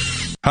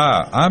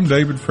 Hi, I'm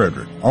David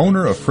Frederick,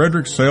 owner of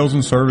Frederick Sales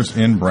and Service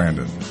in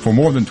Brandon. For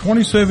more than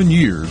 27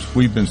 years,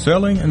 we've been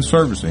selling and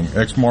servicing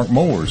Exmark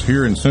mowers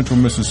here in central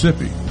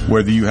Mississippi.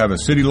 Whether you have a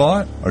city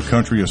lot, a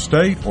country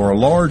estate, or a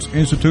large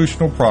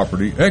institutional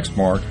property,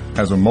 Exmark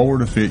has a mower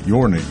to fit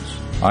your needs.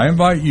 I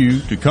invite you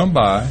to come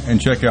by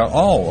and check out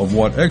all of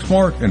what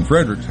Exmark and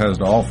Fredericks has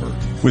to offer.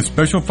 With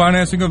special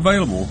financing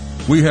available,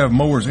 we have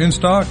mowers in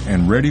stock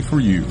and ready for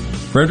you.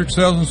 Fredericks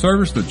Sales and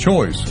Service, the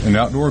choice in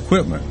outdoor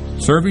equipment,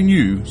 serving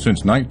you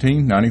since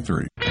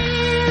 1993.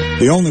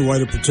 The only way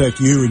to protect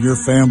you and your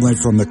family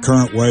from the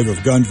current wave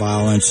of gun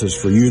violence is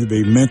for you to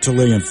be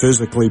mentally and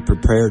physically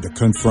prepared to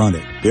confront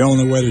it. The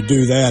only way to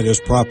do that is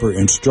proper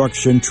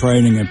instruction,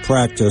 training, and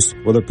practice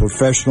with a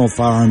professional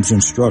firearms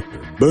instructor.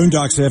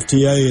 Boondocks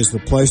FTA is the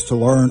place to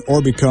learn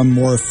or become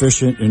more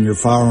efficient in your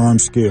firearm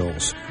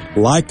skills.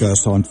 Like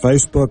us on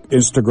Facebook,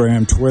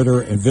 Instagram,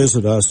 Twitter, and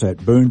visit us at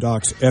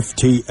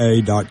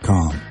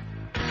boondocksfta.com.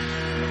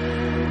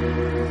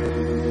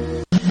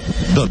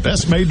 The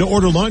best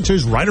made-to-order lunch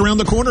is right around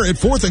the corner at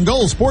 4th and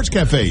Goal Sports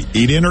Cafe.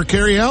 Eat in or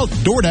carry out,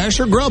 DoorDash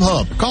or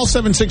Grubhub. Call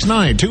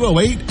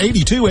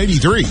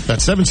 769-208-8283.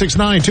 That's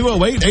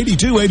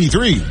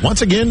 769-208-8283.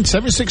 Once again,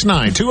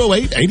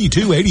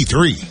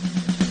 769-208-8283.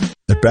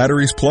 At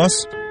Batteries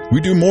Plus,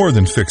 we do more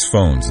than fix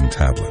phones and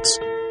tablets.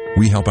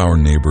 We help our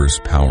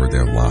neighbors power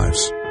their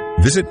lives.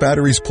 Visit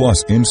Batteries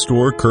Plus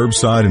in-store,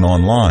 curbside, and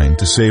online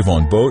to save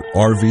on boat,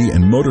 RV,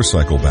 and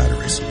motorcycle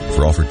batteries.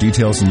 For offer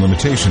details and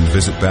limitations,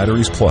 visit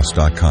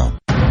batteriesplus.com.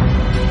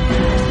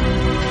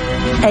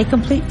 A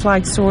Complete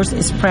Flag Source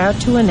is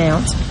proud to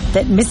announce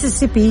that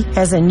Mississippi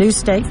has a new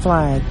state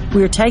flag.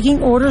 We are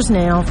taking orders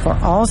now for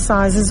all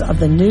sizes of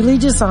the newly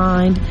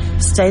designed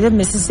State of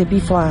Mississippi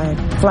flag.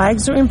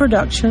 Flags are in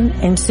production,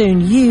 and soon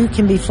you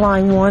can be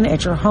flying one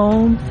at your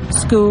home,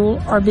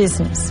 school, or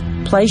business.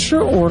 Place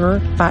your order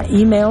by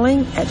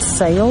emailing at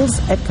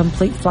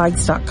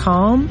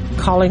sales@completeflags.com,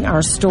 calling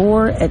our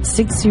store at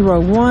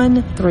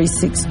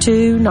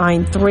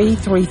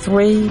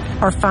 601-362-9333,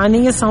 or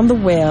finding us on the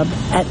web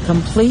at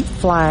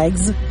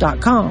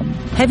completeflags.com.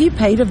 Have you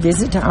paid a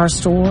visit to our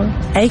store?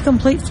 A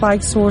Complete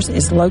Flag Source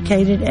is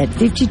located at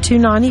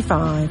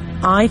 5295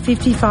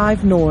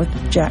 I-55 North,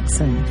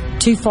 Jackson.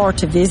 Too far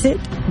to visit?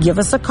 Give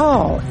us a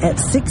call at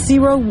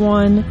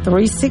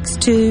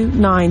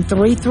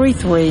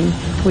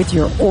 601-362-9333 with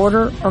your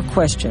order or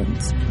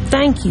questions.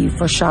 Thank you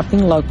for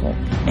shopping local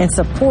and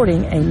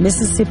supporting a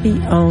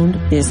Mississippi-owned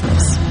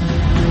business.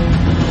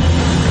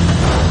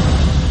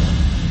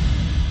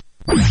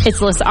 It's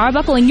Alyssa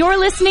Arbuckle, and you're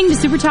listening to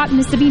Super Talk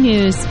Mississippi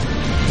News.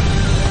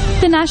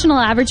 The national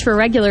average for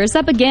regular is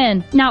up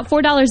again, now at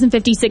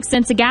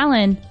 $4.56 a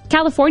gallon.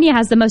 California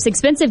has the most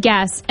expensive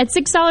gas at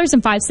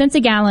 $6.05 a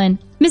gallon.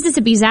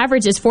 Mississippi's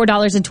average is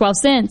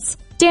 $4.12.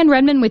 Dan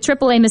Redmond with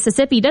AAA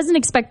Mississippi doesn't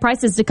expect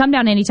prices to come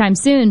down anytime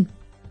soon.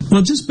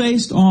 Well, just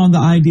based on the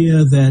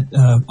idea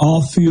that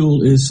all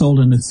fuel is sold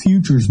in the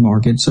futures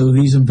market, so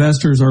these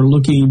investors are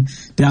looking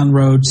down the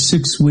road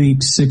 6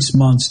 weeks, 6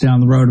 months down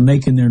the road and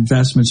making their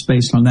investments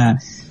based on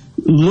that.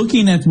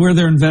 Looking at where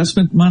their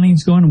investment money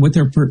is going and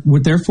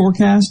what they're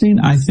forecasting,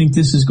 I think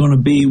this is going to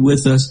be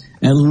with us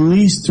at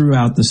least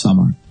throughout the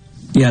summer.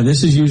 Yeah,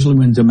 this is usually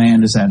when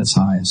demand is at its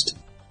highest.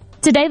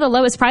 Today, the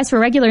lowest price for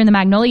regular in the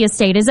Magnolia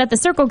State is at the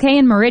Circle K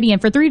in Meridian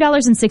for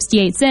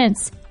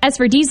 $3.68. As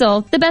for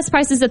diesel, the best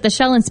price is at the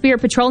Shell and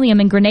Spirit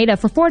Petroleum in Grenada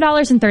for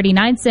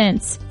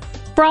 $4.39.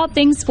 For all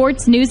things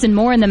sports, news, and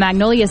more in the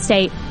Magnolia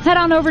State, head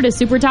on over to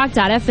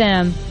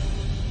supertalk.fm.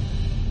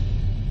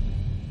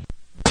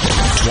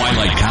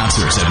 Twilight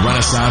Concerts at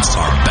Renaissance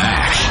are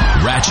back.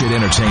 Ratchet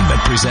Entertainment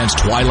presents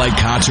Twilight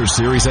Concert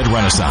Series at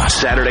Renaissance,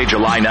 Saturday,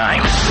 July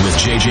 9th, with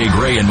J.J.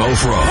 Gray and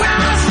Mofro.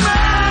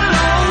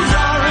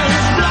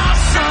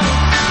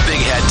 Big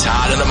Head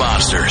Todd and the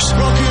Monsters.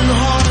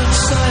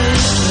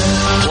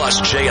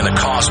 Plus Jay and the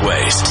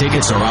Causeways.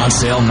 Tickets are on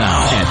sale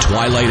now at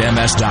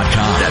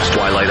twilightms.com. That's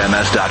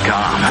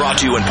twilightms.com. Brought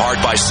to you in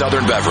part by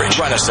Southern Beverage,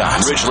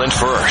 Renaissance, Ridgeland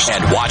First,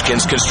 and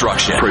Watkins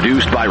Construction.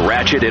 Produced by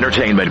Ratchet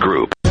Entertainment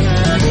Group.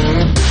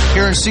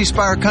 Here in C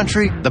Spire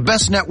country, the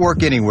best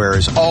network anywhere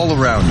is all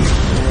around you.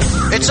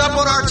 It's up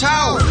on our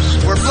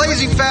towers, where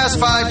blazing fast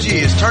 5G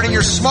is turning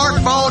your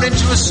smartphone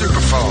into a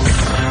superphone.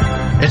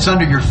 It's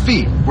under your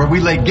feet, where we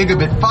lay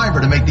gigabit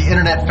fiber to make the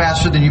internet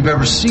faster than you've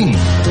ever seen.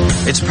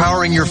 It's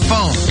powering your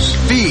phones,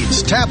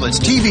 feeds, tablets,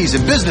 TVs,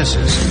 and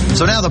businesses.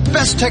 So now the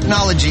best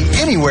technology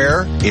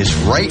anywhere is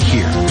right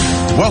here.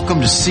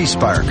 Welcome to C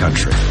Spire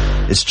country.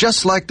 It's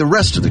just like the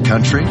rest of the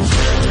country,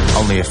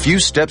 only a few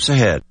steps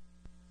ahead.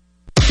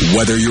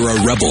 Whether you're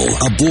a Rebel,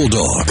 a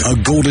Bulldog, a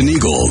Golden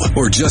Eagle,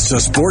 or just a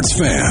sports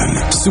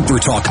fan, Super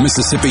Talk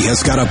Mississippi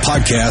has got a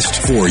podcast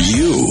for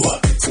you.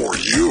 For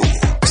you.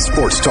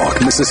 Sports Talk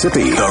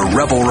Mississippi, the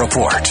Rebel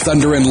Report,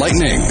 Thunder and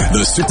Lightning,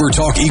 the Super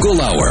Talk Eagle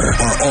Hour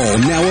are all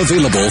now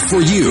available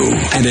for you.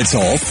 And it's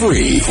all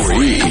free.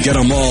 Get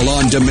them all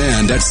on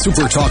demand at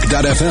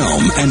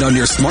supertalk.fm and on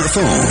your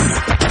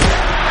smartphone.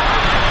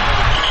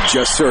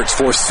 Just search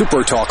for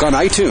Super Talk on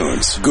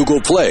iTunes,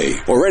 Google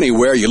Play, or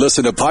anywhere you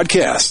listen to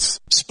podcasts.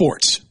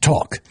 Sports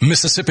Talk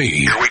Mississippi.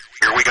 Here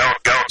we go.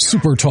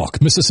 Super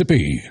Talk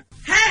Mississippi.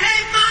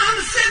 Hey,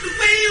 mama said the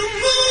way you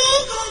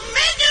move gon'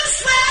 make you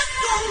sweat,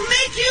 gon'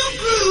 make you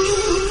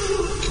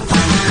groove.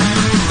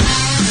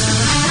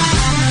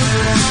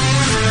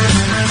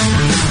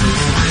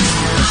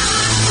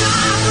 The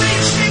way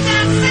you shake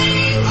that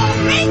thing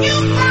gon' make you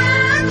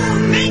burn,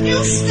 gon' make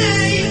you stay.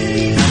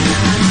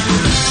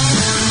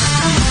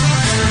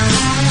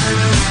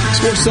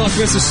 Sports Talk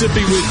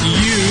Mississippi with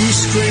you,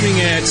 streaming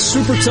at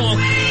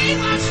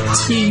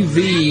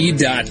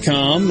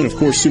supertalktv.com and, of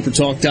course,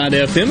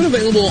 supertalk.fm, and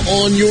available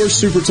on your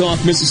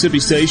Supertalk Mississippi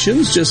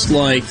stations, just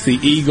like the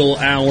Eagle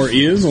Hour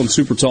is on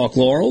Supertalk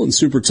Laurel and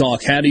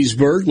Supertalk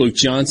Hattiesburg. Luke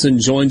Johnson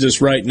joins us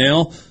right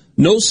now.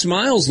 No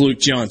smiles, Luke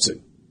Johnson.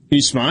 Can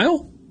you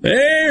smile?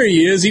 There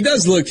he is. He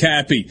does look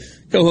happy.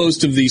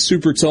 Co-host of the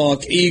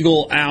Supertalk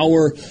Eagle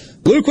Hour.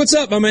 Luke, what's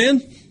up, my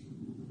man?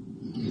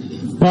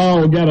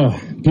 Oh, we got a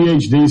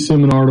PhD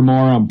seminar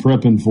tomorrow I'm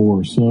prepping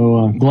for,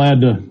 so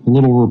glad to a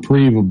little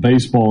reprieve of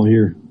baseball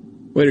here.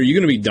 Wait, are you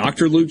going to be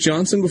Dr. Luke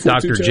Johnson before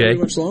Dr. J?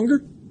 Much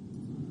longer?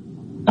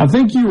 I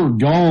think you were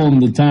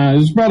gone the time. It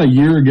was about a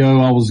year ago.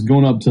 I was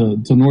going up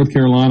to North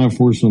Carolina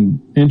for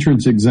some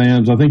entrance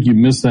exams. I think you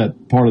missed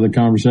that part of the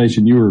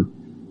conversation. You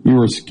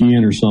were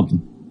skiing or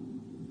something.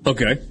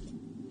 Okay.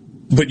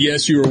 But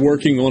yes, you were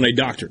working on a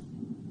doctorate.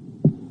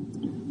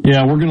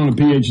 Yeah, working on a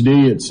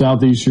PhD at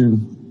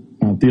Southeastern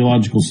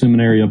Theological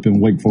Seminary up in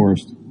Wake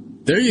Forest.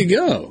 There you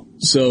go.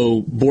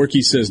 So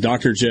Borky says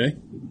Dr. J?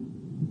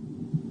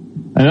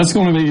 And that's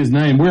going to be his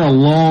name. We're a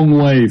long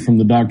way from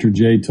the Dr.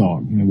 J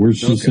talk. We're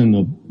just in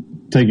the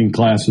taking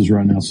classes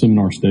right now,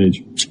 seminar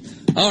stage.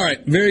 All right,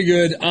 very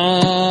good.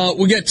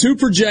 We got two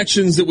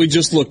projections that we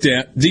just looked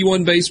at.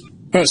 D1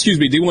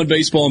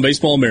 Baseball and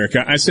Baseball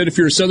America. I said if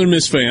you're a Southern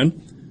Miss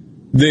fan,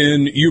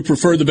 then you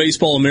prefer the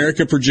Baseball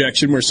America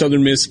projection where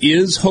Southern Miss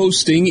is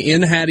hosting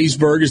in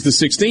Hattiesburg as the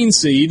 16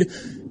 seed.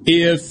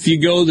 If you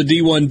go the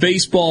D1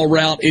 baseball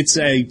route, it's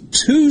a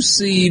 2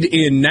 seed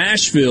in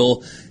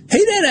Nashville.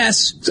 Hey, Dad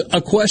asked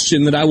a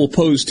question that I will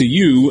pose to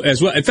you as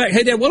well. In fact,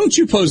 hey, Dad, why don't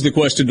you pose the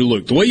question to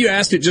Luke? The way you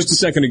asked it just a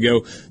second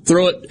ago,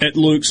 throw it at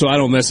Luke so I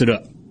don't mess it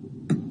up.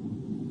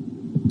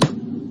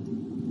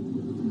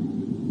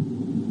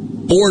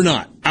 Or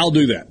not. I'll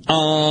do that.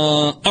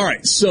 All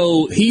right.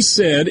 So he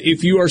said,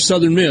 if you are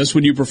Southern Miss,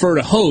 would you prefer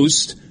to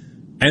host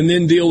and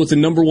then deal with the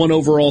number 1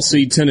 overall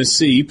seed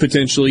Tennessee,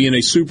 potentially in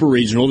a super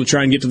regional to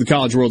try and get to the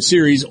College World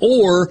Series,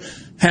 or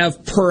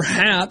have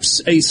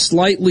perhaps a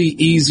slightly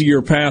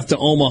easier path to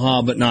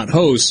Omaha but not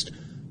host.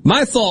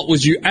 My thought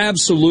was you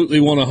absolutely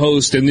want to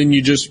host, and then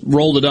you just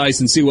roll the dice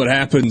and see what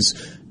happens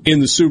in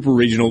the super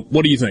regional.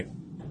 What do you think?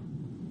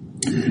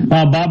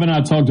 Bob and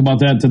I talked about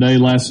that today,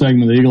 last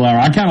segment of the Eagle Hour.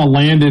 I kind of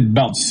landed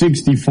about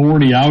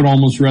 60-40. I would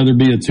almost rather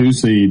be a 2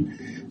 seed.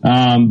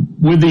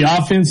 With the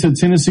offense that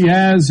Tennessee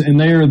has, and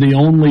they are the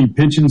only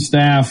pitching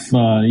staff,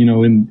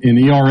 in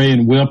ERA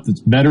and WHIP that's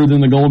better than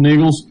the Golden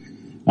Eagles.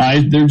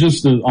 They're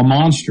just a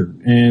monster.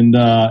 And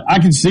I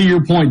can see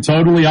your point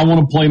totally. I want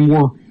to play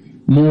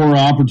more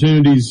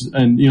opportunities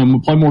and,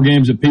 play more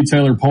games at Pete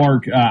Taylor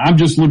Park. I'm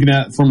just looking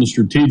at it from the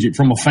strategic.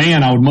 From a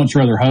fan, I would much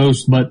rather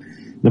host, but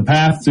the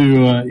path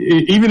to,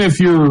 even if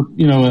you're,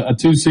 a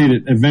 2 seed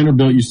at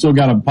Vanderbilt, you still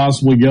got to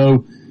possibly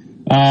go.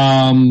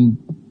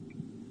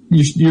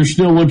 You're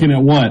still looking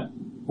at what?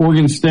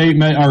 Oregon State,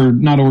 or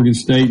not Oregon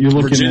State. You're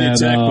looking Virginia at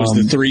Tech was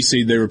the 3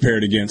 seed they were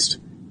paired against.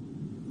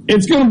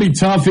 It's going to be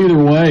tough either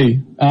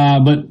way,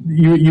 but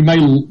you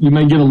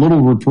may get a little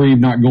reprieve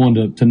not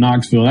going to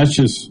Knoxville. That's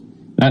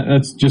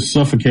just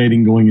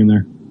suffocating going in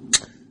there.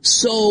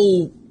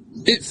 So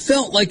it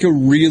felt like a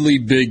really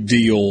big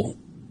deal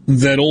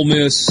that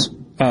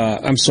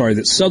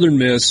that Southern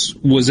Miss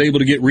was able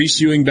to get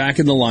Reese Ewing back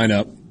in the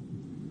lineup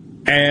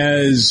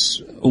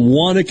as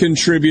a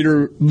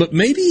contributor, but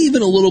maybe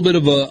even a little bit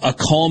of a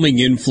calming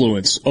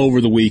influence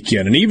over the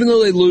weekend. And even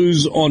though they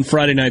lose on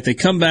Friday night, they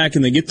come back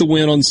and they get the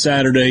win on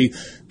Saturday.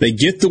 They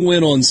get the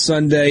win on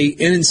Sunday,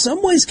 and in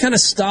some ways kind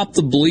of stopped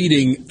the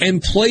bleeding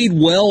and played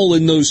well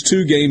in those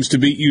 2 games to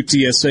beat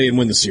UTSA and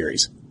win the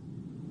series.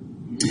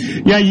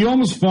 Yeah, you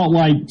almost felt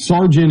like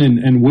Sargent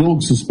and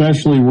Wilkes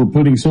especially were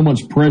putting so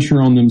much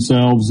pressure on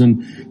themselves,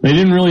 and they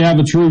didn't really have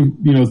a true,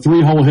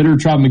 3-hole hitter.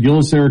 Tried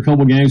McGillis there a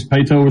couple games.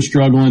 Pato was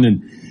struggling,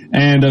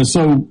 and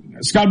so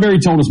Scott Berry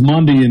told us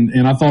Monday,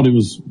 and I thought it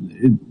was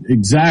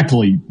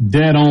exactly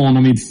dead on. I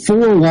mean,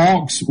 4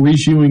 walks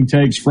Reese Ewing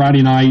takes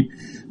Friday night.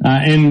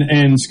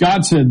 And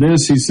Scott said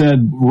this, he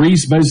said,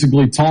 Reese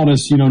basically taught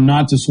us,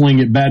 not to swing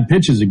at bad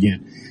pitches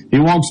again. He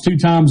walks 2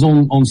 times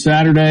on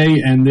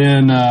Saturday and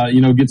then,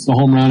 gets the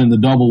home run and the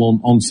double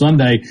on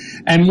Sunday.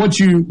 And what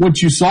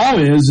you saw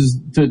is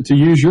to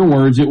use your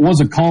words, it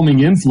was a calming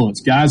influence.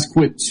 Guys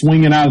quit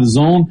swinging out of the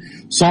zone.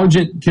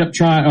 Sargent quit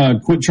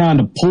trying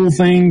to pull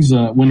things,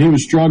 when he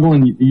was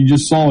struggling. You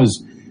just saw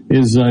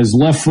his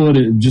left foot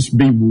just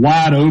be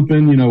wide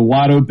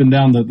open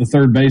down the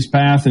third base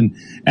path. And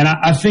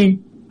I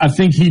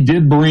think he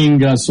did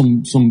bring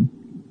some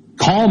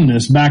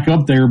calmness back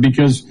up there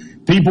because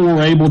people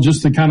were able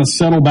just to kind of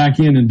settle back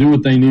in and do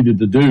what they needed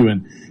to do.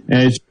 And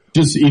it's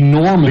just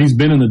enormous. He's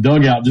been in the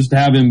dugout just to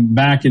have him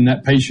back in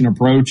that patient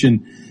approach.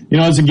 And,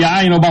 as a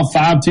guy, about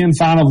 5'10",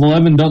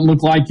 5'11", doesn't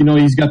look like,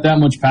 he's got that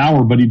much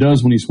power, but he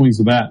does when he swings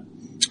the bat.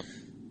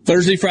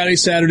 Thursday, Friday,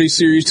 Saturday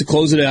series to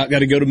close it out. Got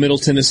to go to Middle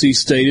Tennessee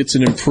State. It's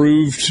an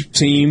improved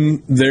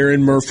team there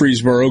in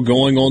Murfreesboro.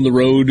 Going on the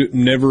road,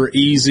 never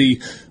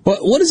easy. But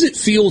what does it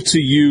feel to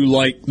you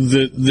like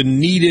the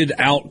needed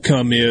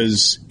outcome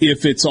is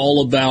if it's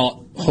all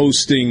about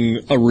hosting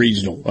a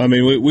regional? I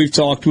mean, we've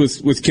talked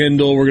with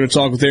Kendall. We're going to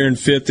talk with Aaron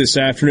Fitt this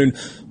afternoon.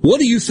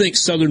 What do you think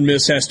Southern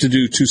Miss has to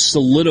do to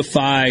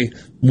solidify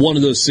one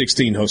of those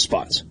 16 host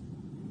spots?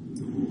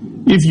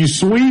 If you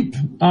sweep,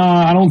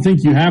 I don't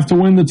think you have to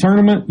win the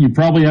tournament. You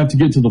probably have to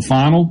get to the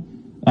final.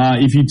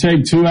 If you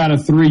take 2 out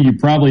of 3, you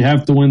probably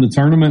have to win the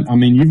tournament. I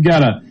mean, you've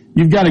got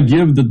to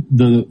give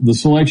the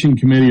selection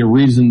committee a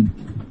reason,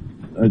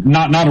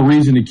 not a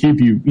reason to keep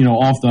you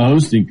off the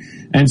hosting.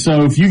 And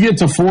so if you get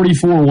to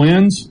 44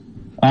 wins,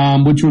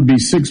 which would be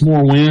 6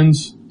 more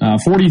wins,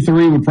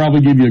 43 would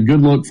probably give you a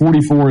good look.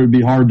 44 would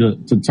be hard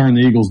to turn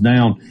the Eagles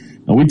down.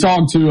 We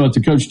talked to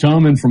Coach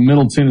Toman from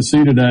Middle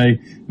Tennessee today.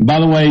 And by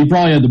the way, he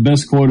probably had the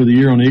best quote of the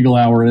year on Eagle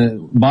Hour.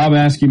 Bob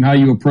asked him how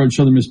you approach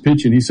Southern Miss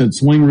pitching. He said,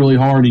 swing really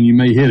hard and you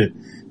may hit it,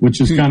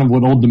 which is kind of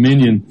what Old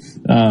Dominion,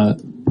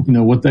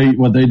 what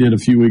they did a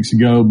few weeks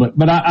ago.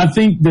 But I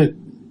think that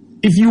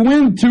if you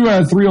win 2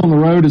 out of 3 on the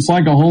road, it's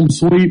like a home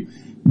sweep,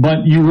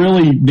 but you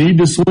really need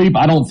to sweep.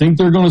 I don't think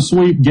they're going to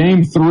sweep.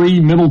 Game 3,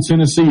 Middle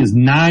Tennessee is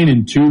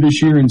 9-2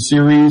 this year in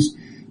series.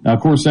 Of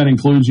course, that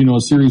includes, a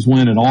series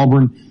win at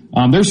Auburn.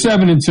 They're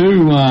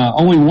 7-2,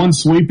 only 1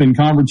 sweep in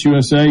Conference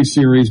USA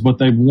series, but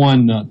they've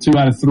won 2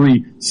 out of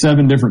 3,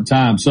 7 different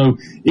times. So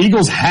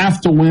Eagles have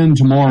to win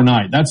tomorrow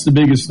night. That's the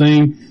biggest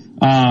thing.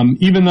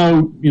 Even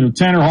though,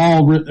 Tanner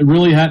Hall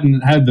really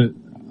hadn't had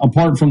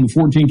apart from the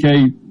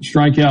 14K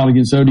strikeout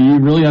against ODU,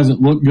 really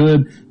hasn't looked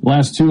good. The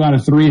last 2 out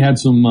of 3 had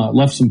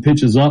left some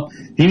pitches up.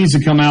 He needs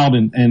to come out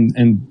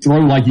and throw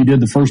like he did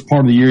the first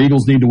part of the year.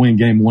 Eagles need to win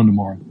game 1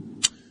 tomorrow.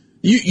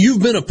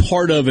 You've been a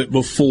part of it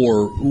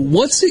before.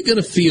 What's it going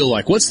to feel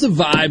like? What's the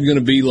vibe going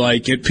to be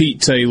like at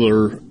Pete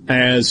Taylor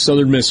as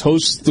Southern Miss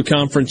hosts the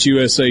Conference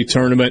USA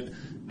tournament?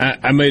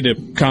 I made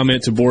a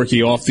comment to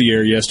Borky off the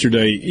air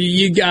yesterday.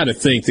 You got to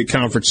think that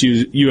Conference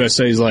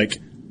USA is like,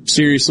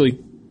 seriously?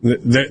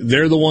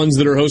 They're the ones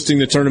that are hosting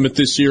the tournament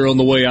this year on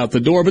the way out the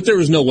door, but there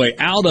was no way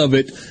out of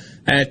it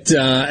at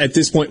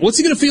this point. What's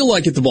it going to feel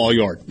like at the Ball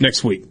Yard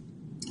next week?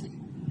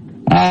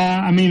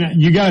 I mean,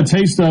 you got a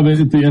taste of it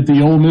at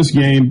the Ole Miss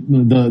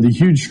game. The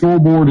huge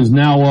scoreboard is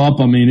now up.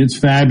 I mean, it's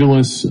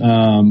fabulous.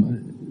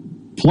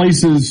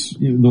 Places,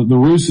 the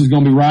Roost is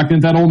going to be rocking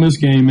at that Ole Miss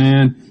game,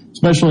 man.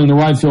 Especially in the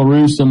right field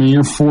Roost. I mean,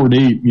 you're 4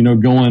 deep,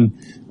 going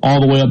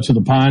all the way up to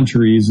the pine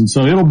trees, and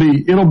so it'll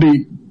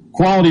be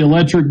quality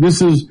electric.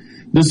 This is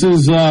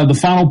the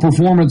final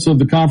performance of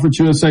the Conference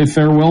USA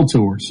farewell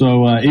tour.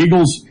 So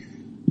Eagles,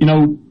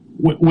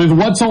 with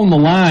what's on the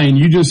line,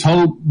 you just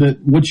hope that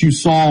what you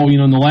saw,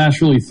 in the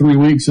last really 3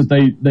 weeks, that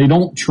they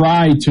don't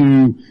try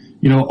to,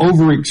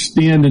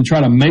 overextend and try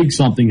to make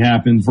something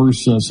happen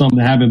versus something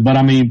to happen. But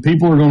I mean,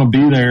 people are going to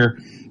be there.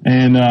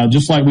 And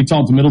just like we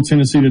talked to Middle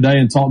Tennessee today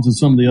and talked to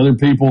some of the other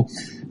people,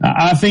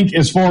 I think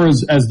as far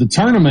as the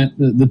tournament,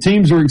 the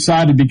teams are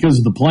excited because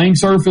of the playing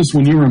surface.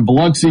 When you were in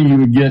Biloxi, you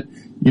would get,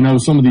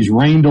 some of these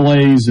rain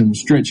delays and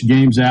stretch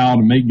games out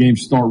and make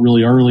games start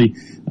really early.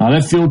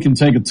 That field can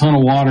take a ton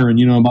of water, and,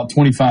 about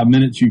 25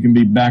 minutes you can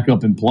be back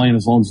up and playing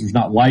as long as there's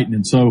not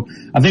lightning. So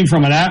I think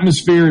from an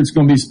atmosphere, it's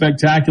going to be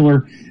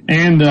spectacular.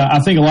 And I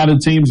think a lot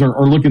of teams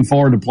are looking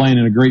forward to playing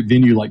in a great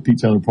venue like Pete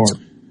Taylor Park.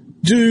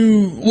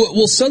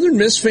 Will Southern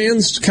Miss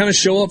fans kind of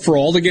show up for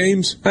all the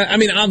games? I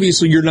mean,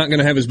 obviously you're not going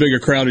to have as big a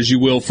crowd as you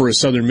will for a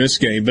Southern Miss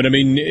game, but I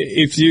mean,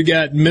 if you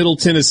got Middle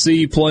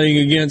Tennessee playing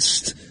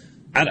against,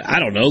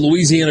 I don't know,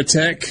 Louisiana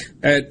Tech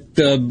at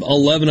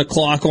 11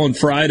 o'clock on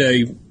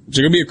Friday, is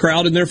there going to be a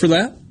crowd in there for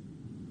that?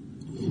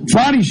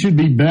 Friday should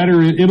be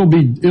better. It'll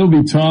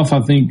be tough,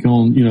 I think,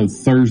 on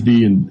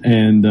Thursday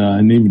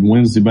and even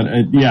Wednesday.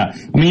 But yeah,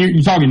 I mean,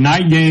 you're talking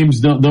night games.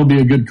 There'll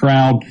be a good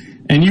crowd.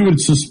 And you would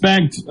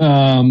suspect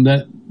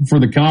that for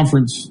the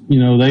conference,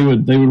 they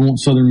would want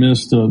Southern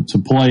Miss to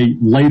play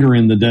later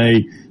in the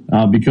day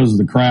because of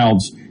the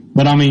crowds.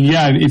 But I mean,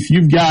 yeah, if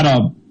you've got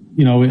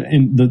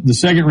in the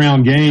second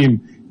round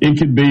game, it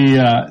could be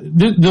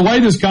the way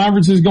this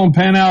conference is going to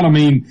pan out. I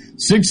mean,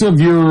 6 of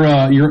your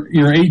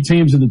 8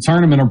 teams in the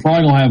tournament are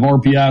probably going to have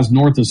RPIs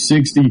north of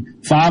 60.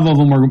 5 of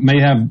them may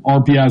have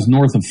RPIs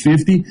north of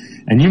 50,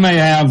 and you may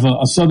have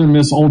a Southern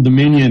Miss Old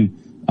Dominion,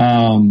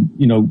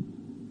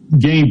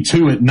 game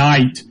 2 at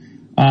night.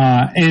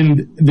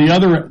 And the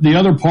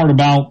other part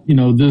about,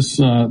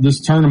 this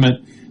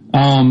tournament,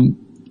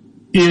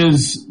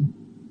 is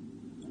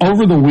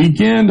over the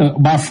weekend,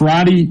 by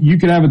Friday, you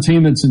could have a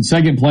team that's in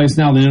second place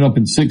now that end up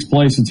in 6th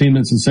place, a team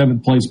that's in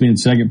 7th place being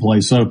second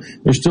place. So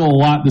there's still a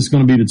lot that's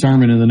going to be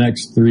determined in the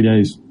next 3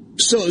 days.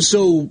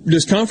 So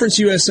does Conference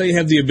USA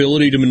have the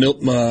ability to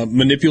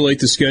manipulate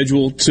the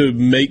schedule to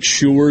make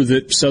sure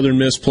that Southern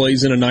Miss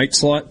plays in a night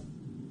slot?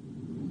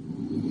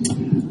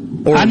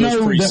 I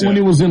know that when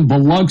it was in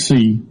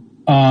Biloxi,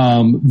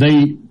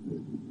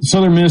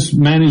 Southern Miss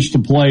managed to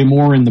play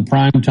more in the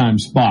primetime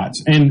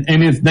spots. And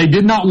if they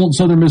did not want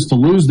Southern Miss to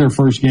lose their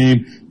first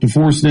game, to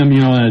force them,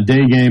 in a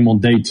day game on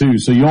day 2.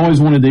 So you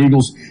always wanted the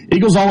Eagles.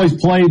 Eagles always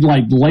played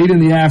like late in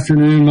the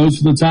afternoon most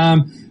of the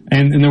time,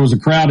 and there was a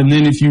crowd. And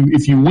then if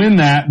you win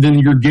that, then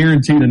you're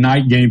guaranteed a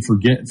night game for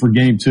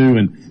game 2.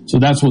 And so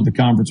that's what the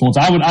conference wants.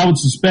 I would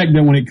suspect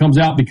that when it comes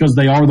out, because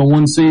they are the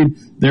 1 seed,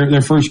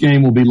 their first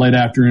game will be late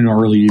afternoon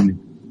or early evening.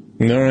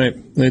 All right.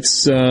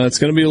 It's going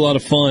to be a lot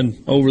of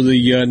fun over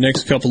the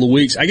next couple of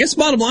weeks. I guess the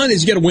bottom line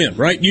is you got to win,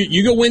 right?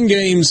 You go win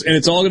games, and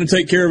it's all going to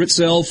take care of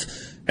itself.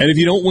 And if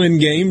you don't win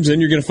games, then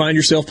you're going to find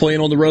yourself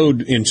playing on the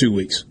road in 2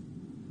 weeks.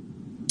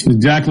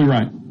 Exactly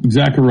right.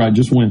 Exactly right.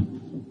 Just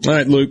win. All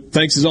right, Luke.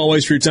 Thanks as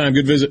always for your time.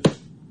 Good visit. All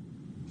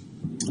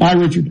right,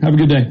 Richard. Have a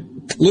good day.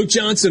 Luke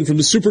Johnson from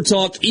the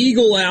SuperTalk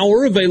Eagle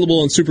Hour,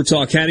 available on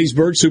SuperTalk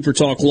Hattiesburg,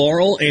 SuperTalk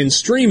Laurel, and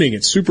streaming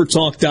at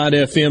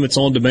supertalk.fm. It's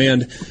on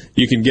demand.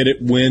 You can get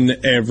it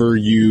whenever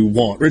you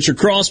want. Richard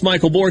Cross,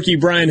 Michael Borky,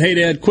 Brian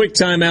Haydad. Quick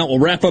timeout. We'll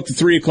wrap up the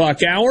 3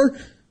 o'clock hour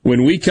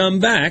when we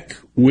come back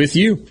with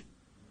you.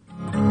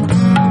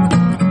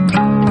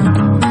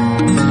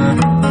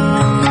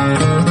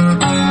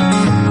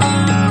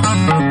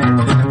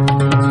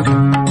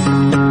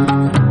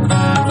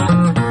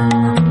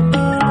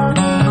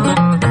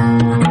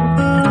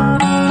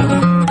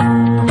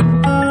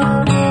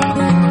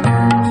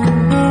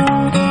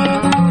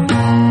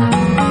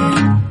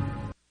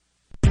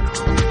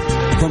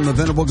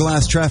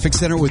 Glass Traffic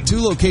Center with 2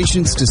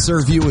 locations to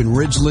serve you in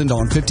Ridgeland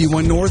on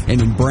 51 North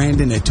and in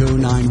Brandon at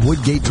 209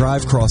 Woodgate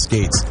Drive,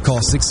 Crossgates. Call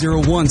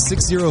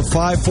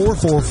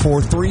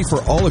 601-605-4443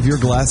 for all of your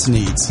glass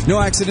needs. No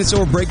accidents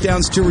or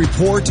breakdowns to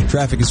report.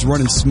 Traffic is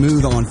running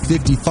smooth on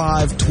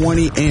 55,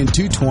 20, and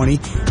 220.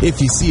 If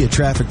you see a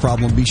traffic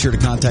problem, be sure to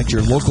contact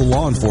your local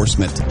law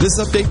enforcement. This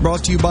update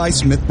brought to you by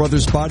Smith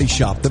Brothers Body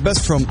Shop, the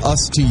best from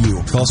us to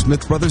you. Call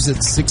Smith Brothers at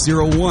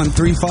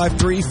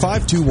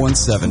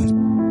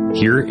 601-353-5217.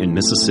 Here in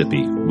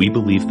Mississippi, we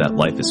believe that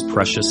life is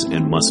precious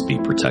and must be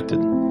protected.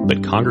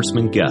 But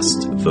Congressman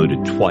Guest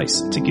voted twice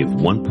to give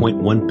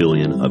 $1.1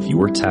 billion of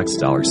your tax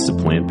dollars to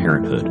Planned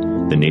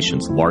Parenthood, the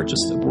nation's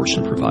largest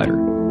abortion provider.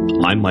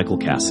 I'm Michael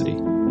Cassidy.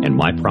 And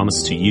my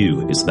promise to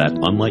you is that,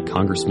 unlike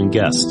Congressman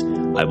Guest,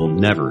 I will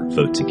never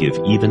vote to give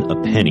even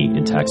a penny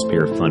in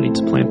taxpayer funding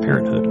to Planned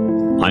Parenthood.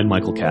 I'm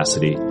Michael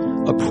Cassidy,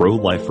 a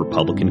pro-life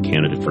Republican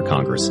candidate for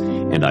Congress,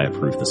 and I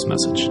approve this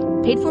message.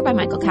 Paid for by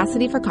Michael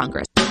Cassidy for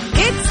Congress.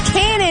 It's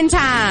Cannon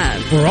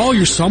time! For all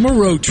your summer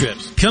road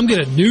trips, come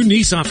get a new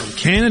Nissan from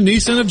Cannon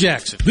Nissan of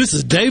Jackson. This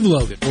is Dave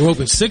Logan. We're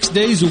open 6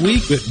 days a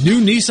week with new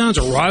Nissans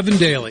arriving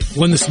daily.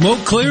 When the smoke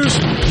clears,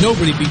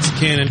 nobody beats a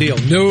Cannon deal.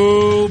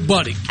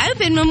 Nobody.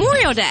 Open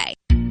Memorial Day.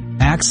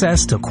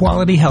 Access to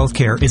quality health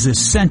care is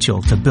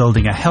essential to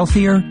building a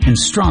healthier and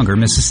stronger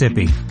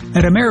Mississippi.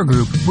 At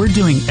AmeriGroup, we're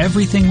doing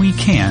everything we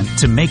can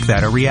to make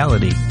that a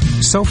reality.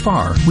 So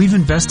far, we've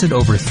invested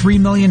over $3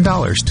 million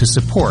to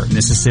support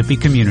Mississippi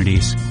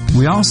communities.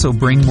 We also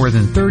bring more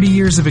than 30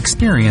 years of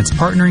experience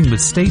partnering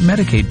with state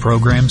Medicaid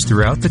programs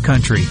throughout the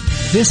country.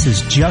 This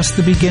is just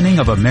the beginning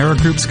of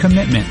AmeriGroup's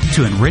commitment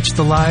to enrich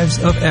the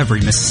lives of every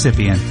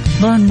Mississippian.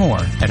 Learn more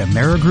at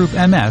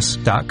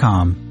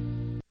AmeriGroupMS.com.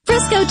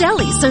 Frisco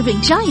Deli,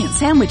 serving giant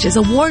sandwiches,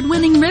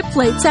 award-winning rib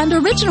plates, and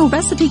original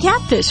recipe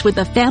catfish with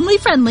a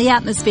family-friendly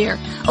atmosphere.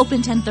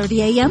 Open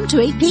 10:30 a.m. to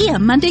 8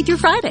 p.m. Monday through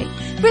Friday.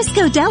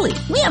 Frisco Deli,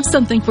 we have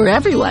something for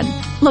everyone.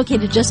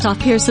 Located just off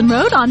Pearson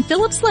Road on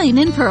Phillips Lane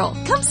in Pearl.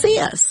 Come see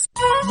us.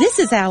 This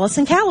is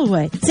Allison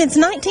Callaway. Since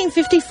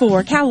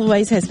 1954,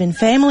 Callaway's has been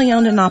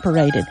family-owned and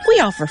operated. We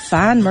offer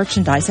fine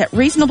merchandise at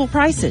reasonable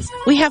prices.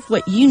 We have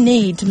what you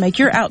need to make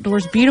your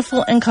outdoors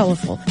beautiful and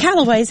colorful.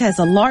 Callaway's has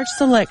a large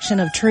selection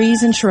of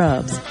trees and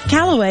shrubs.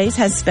 Callaway's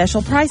has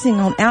special pricing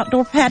on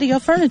outdoor patio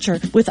furniture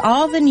with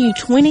all the new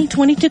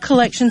 2022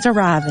 collections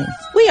arriving.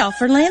 We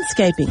offer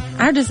landscaping.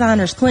 Our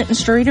designers Clinton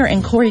Streeter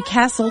and Corey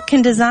Castle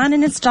can design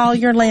and install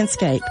your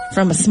landscape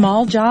from a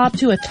small job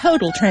to a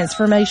total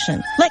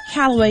transformation. Let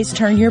Callaway's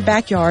turn your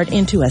backyard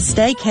into a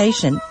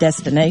staycation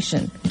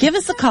destination. Give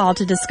us a call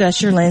to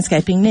discuss your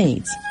landscaping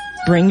needs.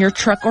 Bring your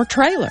truck or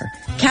trailer.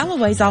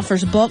 Callaway's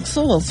offers bulk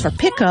soils for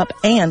pickup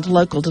and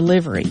local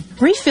delivery.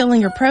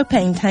 Refilling your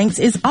propane tanks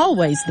is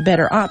always the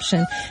better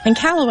option, and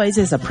Callaway's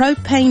is a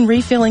propane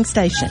refilling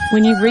station.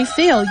 When you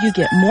refill, you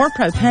get more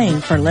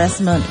propane for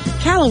less money.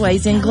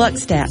 Callaway's in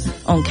Gluckstadt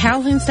on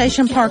Calhoun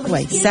Station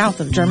Parkway, south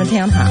of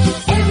Germantown High.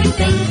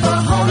 Everything for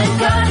home and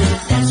garden,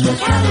 that's what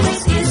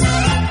Callaway's is.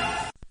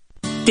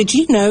 Did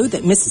you know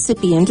that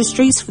Mississippi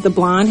Industries for the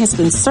Blind has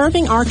been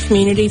serving our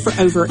community for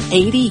over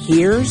 80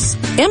 years?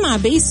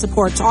 MIB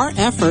supports our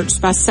efforts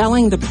by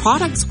selling the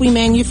products we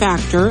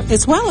manufacture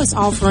as well as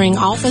offering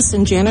office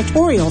and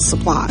janitorial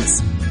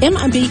supplies.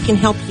 MIB can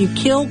help you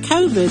kill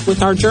COVID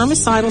with our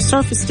germicidal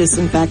surface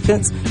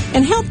disinfectants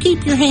and help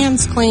keep your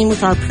hands clean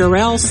with our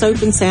Purell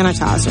soap and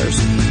sanitizers.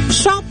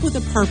 Shop with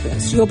a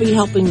purpose. You'll be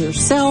helping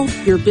yourself,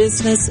 your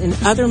business, and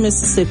other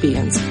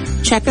Mississippians.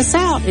 Check us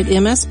out at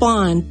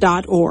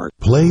msblind.org.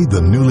 Play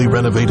the newly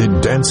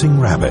renovated Dancing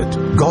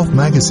Rabbit. Golf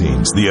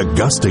Magazine's The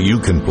Augusta You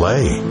Can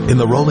Play. In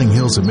the rolling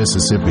hills of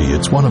Mississippi,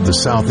 it's one of the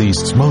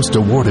Southeast's most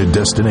awarded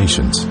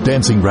destinations.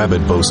 Dancing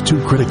Rabbit boasts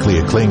 2 critically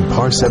acclaimed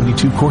par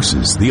 72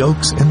 courses, the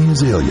Oaks and the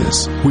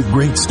Azaleas. With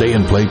great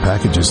stay-and-play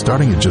packages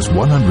starting at just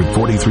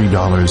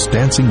 $143,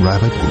 Dancing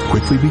Rabbit will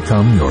quickly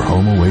become your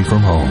home away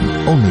from home.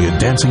 Only at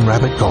Dancing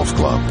Rabbit Golf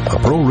Club, a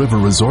Pearl River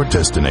resort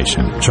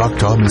destination,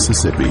 Choctaw,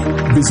 Mississippi.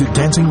 Visit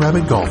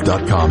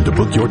DancingRabbitGolf.com to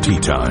book your tee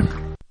time.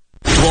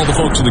 To all the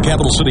folks in the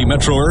Capital City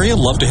metro area,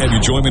 love to have you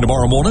join me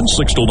tomorrow morning,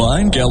 6 to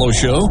 9, Gallo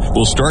Show.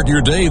 We'll start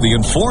your day the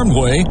informed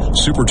way.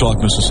 Super Talk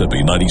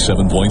Mississippi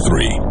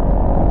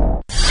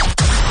 97.3.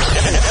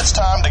 It's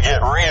time to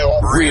get real.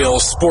 Real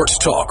sports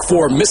talk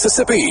for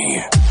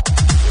Mississippi.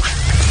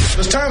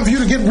 It's time for you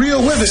to get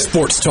real with it.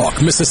 Sports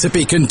Talk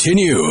Mississippi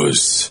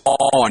continues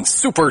on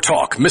Super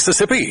Talk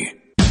Mississippi.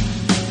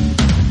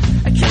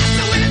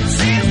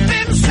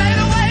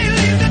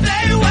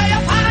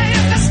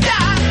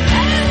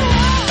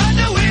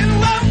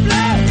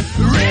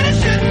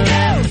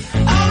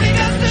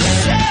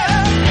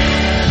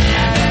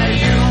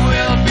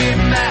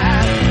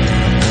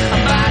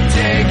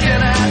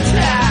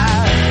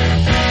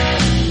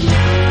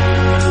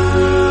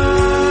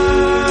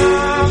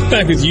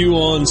 Back with you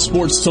on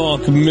Sports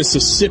Talk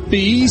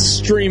Mississippi,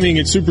 streaming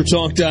at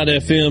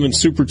supertalk.fm and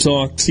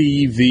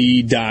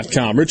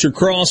supertalktv.com. Richard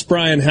Cross,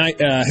 Brian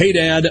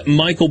Haydad,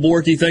 Michael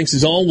Borky, thanks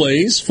as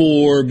always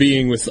for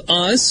being with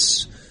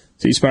us.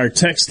 C Spire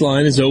text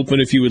line is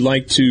open if you would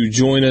like to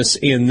join us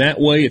in that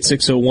way at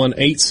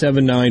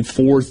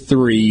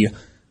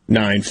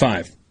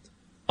 601-879-4395.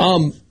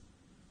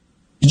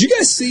 Did you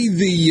guys see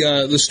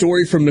the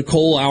story from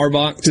Nicole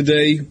Auerbach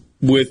today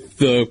with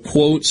the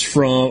quotes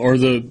from, or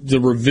the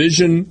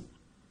revision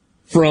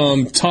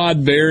from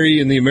Todd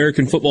Berry and the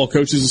American Football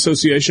Coaches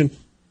Association?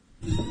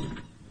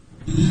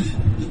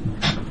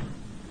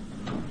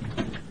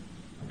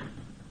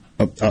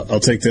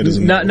 I'll take that as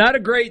a not a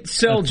great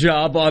sell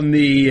job on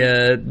the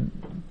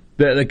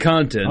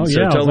content. Oh, so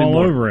yeah, tell me all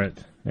more. over it.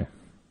 Yeah.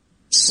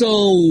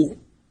 So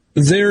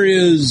there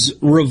is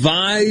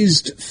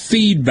revised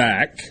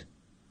feedback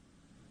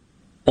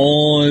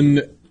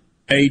on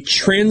a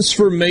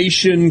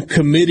transformation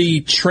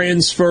committee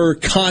transfer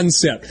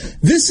concept.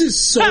 This is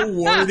so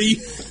wordy.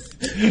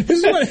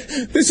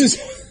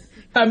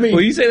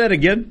 Will you say that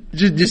again?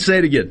 Just say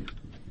it again.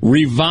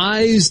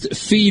 Revised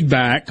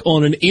feedback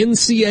on an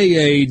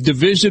NCAA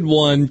Division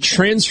I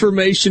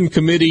transformation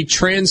committee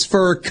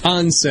transfer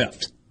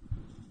concept.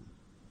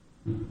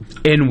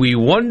 And we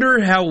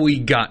wonder how we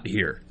got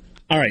here.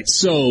 All right,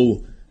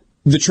 so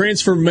the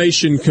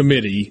transformation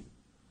committee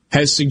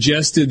has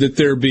suggested that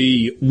there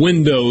be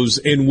windows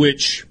in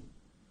which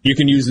you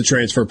can use the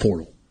transfer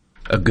portal.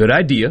 A good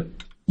idea.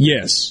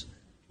 Yes.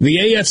 The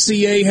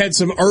AFCA had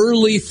some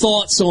early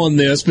thoughts on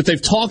this, but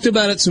they've talked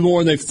about it some more,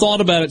 and they've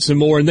thought about it some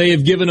more, and they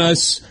have given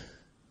us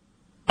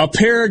a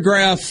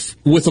paragraph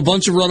with a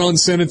bunch of run-on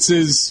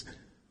sentences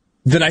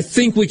that I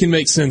think we can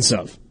make sense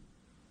of.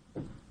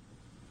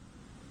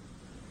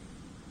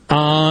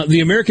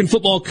 The American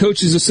Football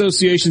Coaches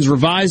Association's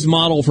revised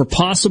model for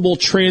possible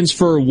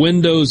transfer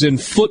windows in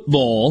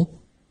football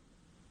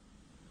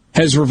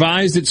has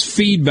revised its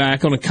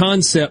feedback on a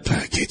concept.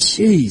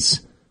 Jeez.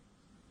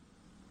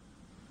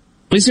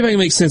 Let me see if I can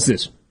make sense of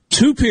this.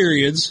 2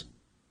 periods.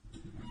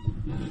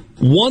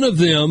 One of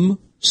them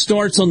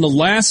starts on the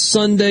last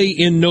Sunday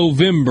in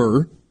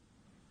November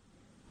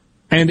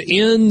and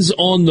ends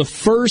on the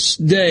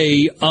first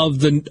day of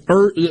the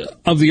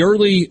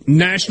early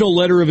National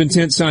Letter of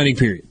Intent signing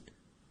period.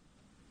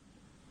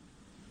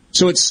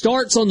 So it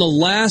starts on the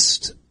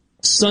last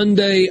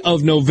Sunday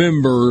of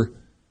November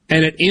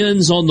and it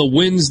ends on the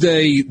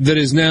Wednesday that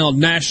is now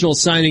National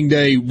Signing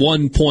Day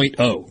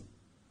 1.0.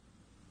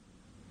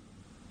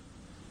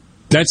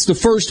 That's the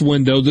first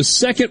window. The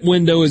second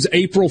window is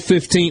April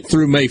 15th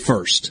through May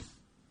 1st.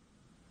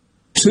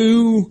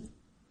 2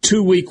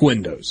 2-week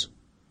windows.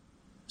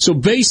 So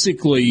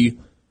basically,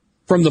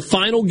 from the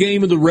final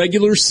game of the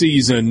regular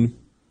season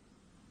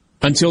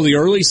until the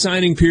early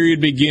signing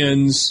period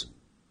begins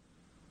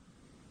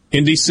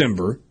in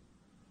December,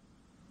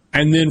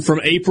 and then from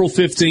April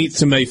 15th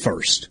to May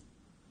 1st.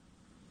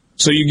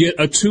 So you get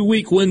a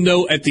 2-week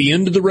window at the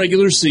end of the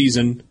regular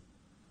season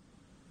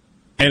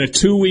and a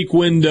 2-week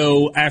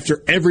window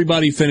after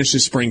everybody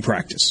finishes spring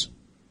practice.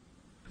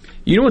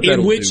 You know what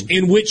that'll do?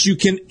 In which you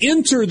can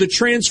enter the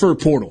transfer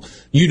portal.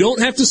 You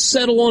don't have to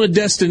settle on a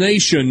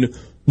destination,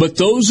 but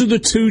those are the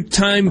 2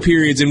 time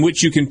periods in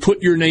which you can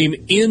put your name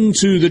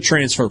into the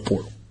transfer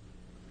portal.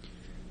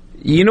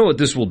 You know what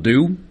this will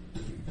do?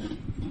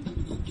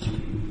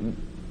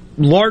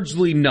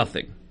 Largely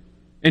nothing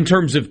in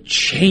terms of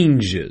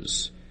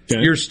changes.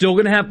 Okay. You're still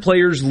going to have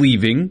players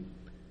leaving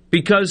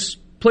because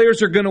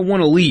players are going to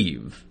want to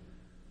leave.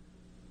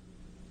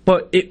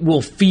 But it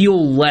will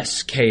feel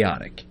less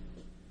chaotic.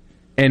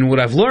 And what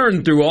I've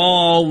learned through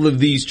all of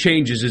these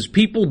changes is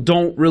people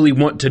don't really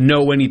want to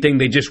know anything.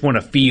 They just want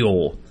to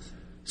feel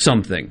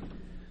something.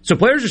 So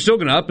players are still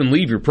going to up and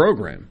leave your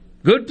program.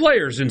 Good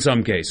players in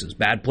some cases.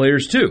 Bad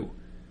players too.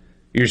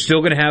 You're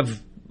still going to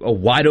have a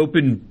wide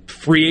open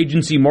free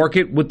agency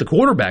market with the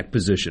quarterback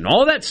position.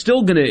 All that's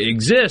still going to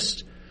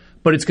exist,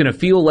 but it's going to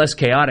feel less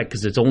chaotic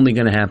because it's only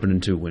going to happen in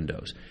 2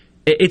 windows.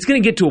 It's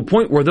going to get to a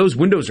point where those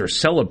windows are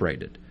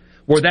celebrated,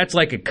 where that's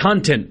like a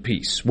content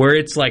piece, where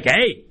it's like,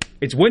 hey,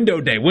 it's window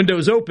day,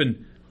 window's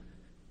open,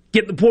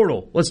 get in the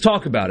portal, let's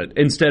talk about it,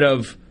 instead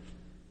of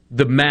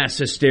the mass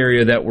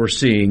hysteria that we're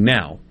seeing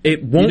now.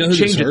 It won't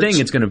change a thing.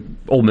 It's going to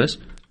Ole Miss.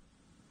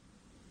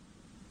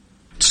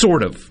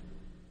 Sort of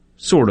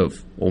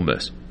Ole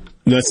Miss.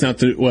 That's not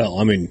the, well,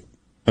 I mean,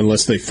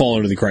 unless they fall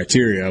under the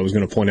criteria, I was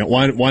going to point out.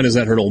 Why does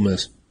that hurt Ole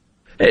Miss?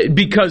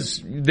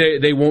 Because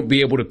they won't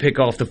be able to pick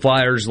off the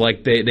Flyers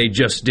like they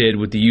just did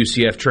with the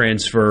UCF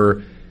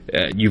transfer.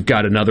 You've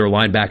got another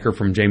linebacker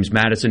from James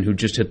Madison who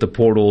just hit the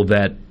portal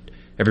that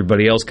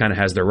everybody else kind of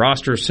has their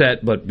roster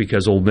set, but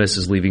because Ole Miss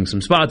is leaving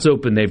some spots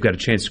open, they've got a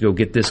chance to go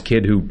get this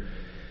kid who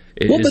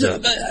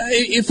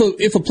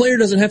if a player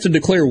doesn't have to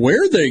declare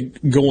where they're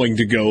going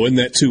to go in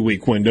that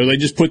 2-week window, they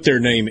just put their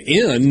name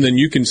in, then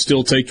you can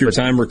still take your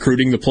time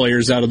recruiting the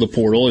players out of the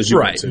portal as you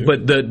want to.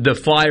 But the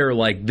fire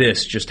like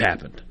this just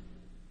happened.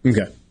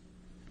 Okay.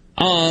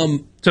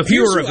 So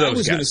fewer of those I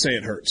was going to say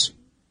it hurts.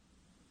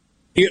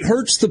 It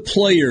hurts the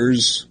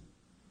players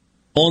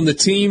on the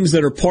teams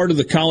that are part of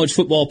the college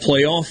football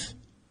playoff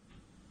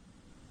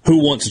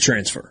who want to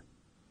transfer.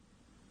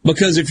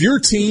 Because if your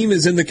team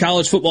is in the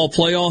college football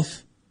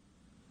playoff,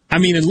 I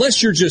mean,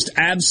 unless you're just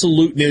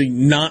absolutely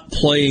not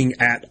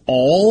playing at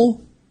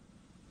all,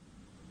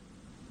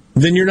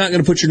 then you're not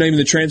going to put your name in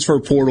the transfer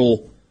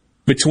portal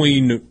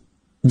between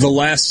the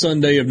last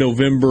Sunday of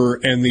November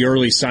and the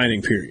early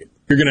signing period.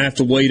 You're going to have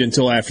to wait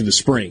until after the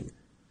spring.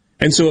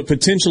 And so it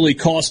potentially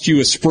costs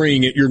you a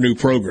spring at your new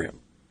program.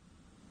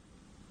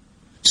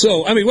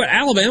 So, I mean,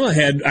 Alabama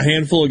had a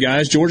handful of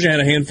guys, Georgia had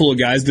a handful of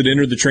guys that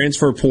entered the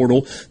transfer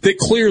portal that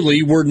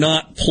clearly were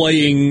not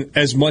playing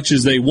as much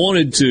as they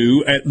wanted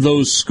to at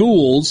those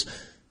schools.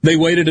 They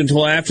waited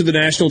until after the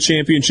national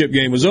championship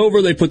game was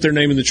over. They put their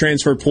name in the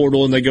transfer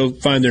portal and they go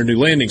find their new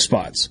landing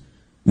spots.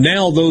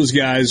 Now those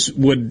guys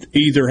would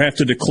either have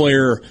to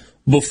declare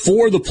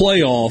before the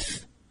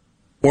playoff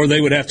or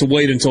they would have to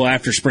wait until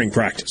after spring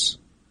practice.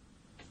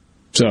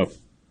 So,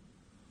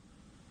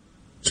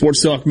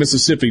 Sports Talk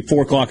Mississippi,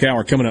 4 o'clock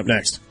hour coming up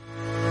next.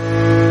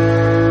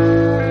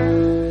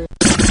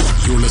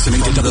 You're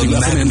listening to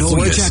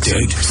WFMN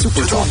State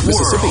Super Talk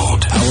Mississippi,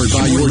 powered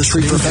by your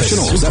tree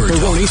professionals at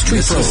Baroni's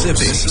Tree Pros.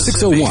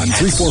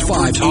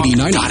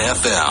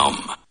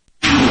 601-345-8090.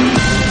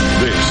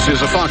 This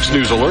is a Fox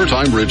News alert.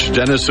 I'm Rich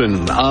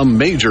Dennison. A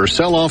major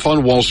sell-off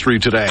on Wall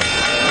Street today.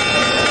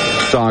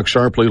 Stock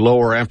sharply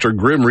lower after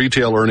grim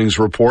retail earnings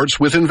reports,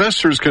 with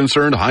investors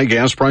concerned high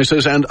gas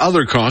prices and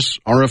other costs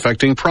are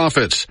affecting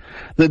profits.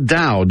 The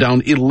Dow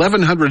down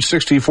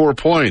 1,164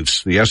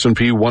 points. The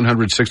S&P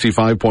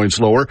 165 points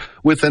lower,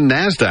 with the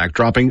NASDAQ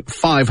dropping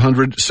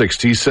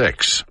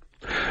 566.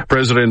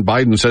 President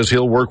Biden says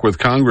he'll work with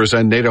Congress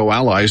and NATO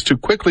allies to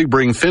quickly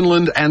bring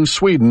Finland and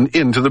Sweden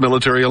into the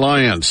military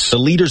alliance. The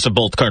leaders of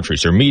both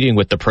countries are meeting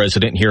with the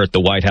president here at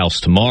the White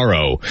House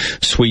tomorrow.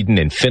 Sweden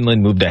and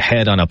Finland moved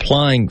ahead on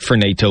applying for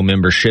NATO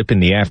membership in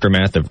the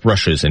aftermath of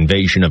Russia's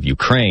invasion of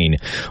Ukraine.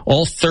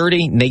 All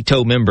 30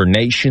 NATO member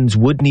nations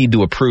would need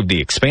to approve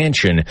the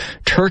expansion.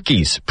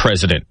 Turkey's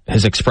president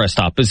has expressed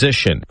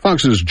opposition.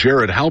 Fox's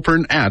Jared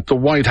Halpern at the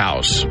White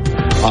House.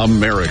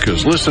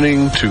 America's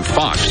listening to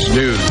Fox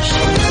News.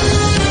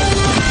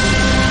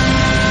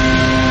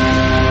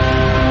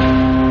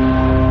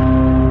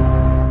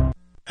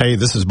 Hey,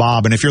 this is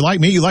Bob, and if you're like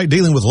me, you like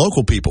dealing with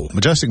local people.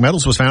 Majestic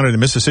Metals was founded in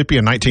Mississippi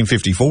in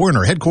 1954 and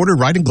are headquartered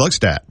right in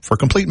Gluckstadt. For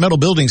complete metal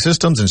building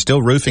systems and steel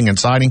roofing and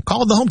siding,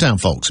 call the hometown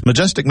folks.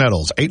 Majestic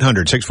Metals,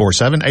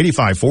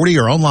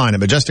 800-647-8540 or online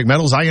at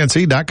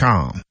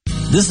majesticmetalsinc.com.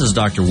 This is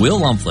Dr.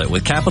 Will Umflett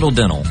with Capital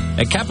Dental.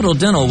 At Capital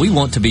Dental, we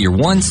want to be your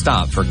one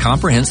stop for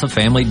comprehensive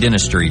family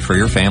dentistry for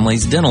your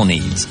family's dental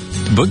needs.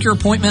 Book your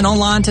appointment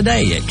online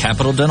today at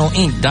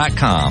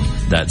CapitalDentalInc.com.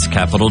 That's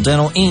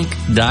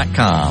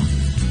CapitalDentalInc.com.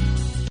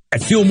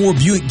 At Fillmore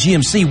Buick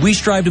GMC, we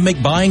strive to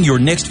make buying your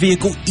next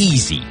vehicle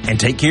easy and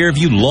take care of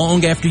you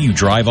long after you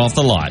drive off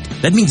the lot.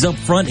 That means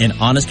upfront and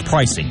honest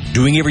pricing,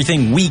 doing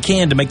everything we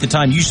can to make the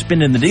time you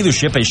spend in the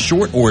dealership as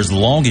short or as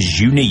long as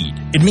you need.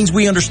 It means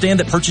we understand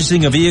that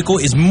purchasing a vehicle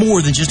is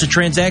more than just a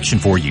transaction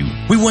for you.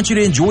 We want you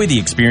to enjoy the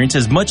experience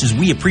as much as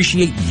we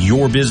appreciate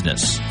your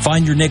business.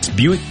 Find your next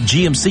Buick,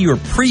 GMC, or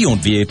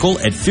pre-owned vehicle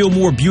at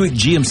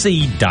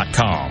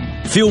FillmoreBuickGMC.com.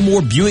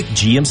 Fillmore Buick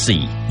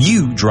GMC.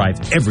 You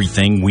drive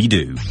everything we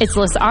do. It's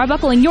Alyssa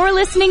Arbuckle, and you're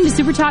listening to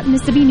Super Talk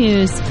Mississippi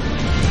News.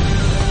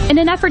 In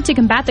an effort to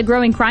combat the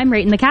growing crime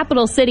rate in the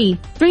capital city,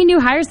 3 new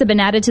hires have been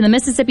added to the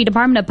Mississippi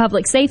Department of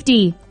Public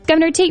Safety.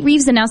 Governor Tate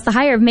Reeves announced the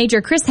hire of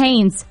Major Chris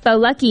Haynes, Bo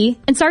Lucky,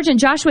 and Sergeant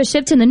Joshua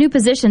Shipp to the new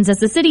positions as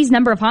the city's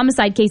number of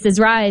homicide cases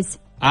rise.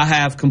 I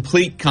have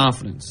complete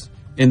confidence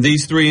in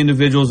these 3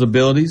 individuals'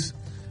 abilities,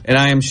 and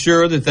I am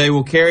sure that they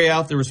will carry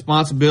out the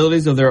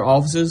responsibilities of their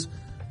offices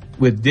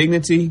with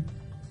dignity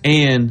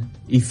and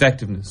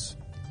effectiveness.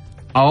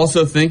 I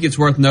also think it's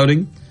worth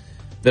noting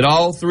that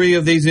all 3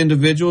 of these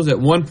individuals at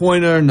one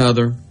point or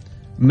another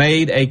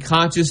made a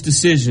conscious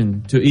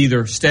decision to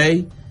either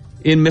stay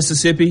in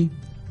Mississippi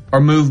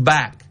or move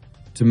back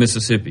to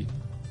Mississippi.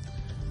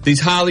 These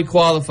highly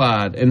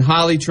qualified and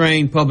highly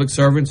trained public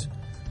servants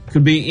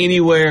could be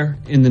anywhere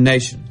in the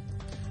nation,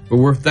 but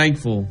we're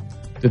thankful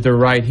that they're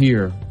right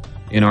here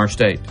in our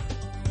state.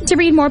 To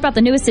read more about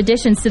the newest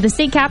additions to the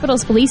state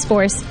capitol's police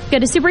force, go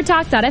to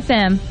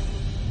supertalk.fm.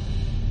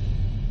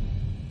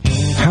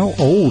 How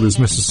old is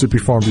Mississippi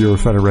Farm Bureau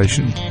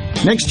Federation?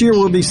 Next year,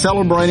 we'll be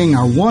celebrating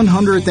our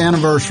 100th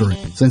anniversary.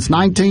 Since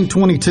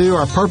 1922,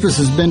 our purpose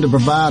has been to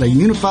provide a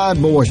unified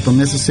voice for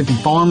Mississippi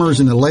farmers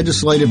in the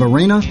legislative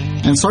arena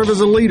and serve as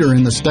a leader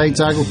in the state's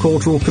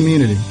agricultural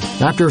community.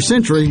 After a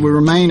century, we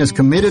remain as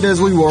committed as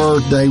we were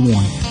day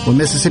one. When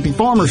Mississippi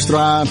farmers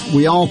thrive,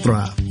 we all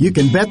thrive. You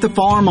can bet the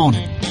farm on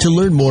it. To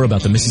learn more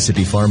about the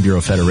Mississippi Farm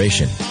Bureau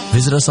Federation,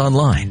 visit us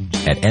online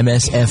at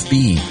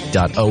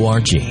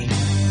msfb.org.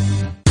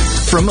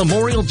 From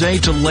Memorial Day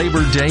to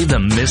Labor Day, the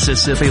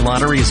Mississippi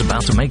Lottery is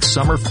about to make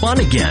summer fun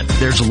again.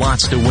 There's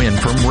lots to win,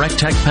 from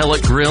RecTech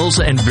pellet grills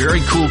and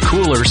very cool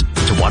coolers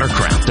to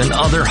watercraft and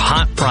other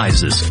hot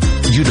prizes.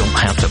 You don't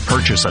have to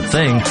purchase a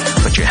thing,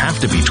 but you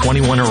have to be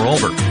 21 or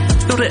older.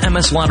 Go to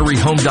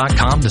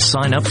mslotteryhome.com to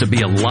sign up to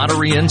be a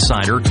lottery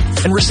insider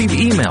and receive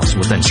emails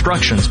with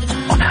instructions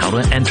on how to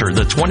enter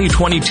the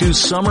 2022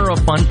 Summer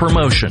of Fun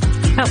promotion.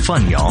 Have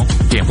fun, y'all.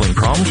 Gambling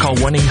problem? Call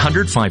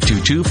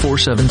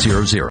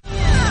 1-800-522-4700.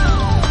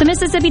 The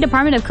Mississippi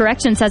Department of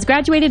Corrections has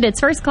graduated its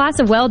first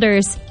class of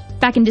welders.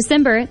 Back in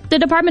December, the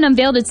department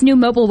unveiled its new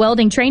mobile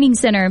welding training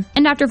center,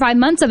 and after 5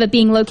 months of it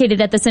being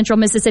located at the Central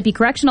Mississippi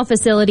Correctional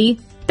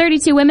Facility,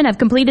 32 women have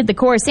completed the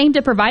course aimed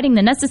at providing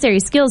the necessary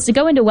skills to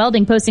go into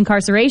welding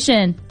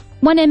post-incarceration.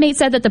 One inmate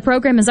said that the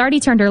program has already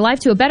turned her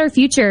life to a better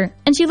future,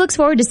 and she looks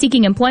forward to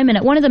seeking employment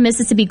at one of the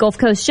Mississippi Gulf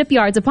Coast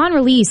shipyards upon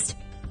release.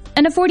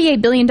 And a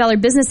 $48 billion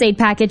business aid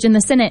package in the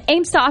Senate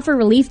aims to offer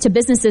relief to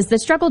businesses that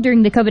struggled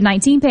during the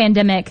COVID-19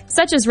 pandemic,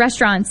 such as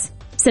restaurants.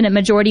 Senate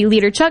Majority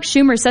Leader Chuck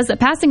Schumer says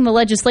that passing the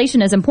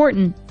legislation is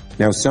important.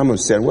 Now, some have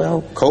said,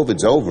 well,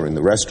 COVID's over and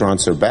the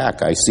restaurants are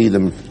back. I see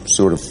them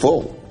sort of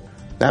full.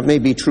 That may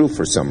be true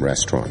for some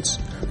restaurants,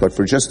 but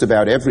for just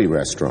about every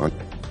restaurant,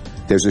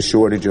 there's a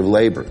shortage of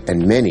labor,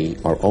 and many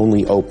are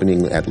only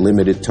opening at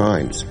limited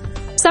times.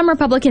 Some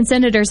Republican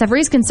senators have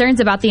raised concerns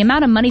about the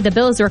amount of money the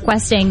bill is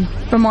requesting.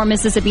 For more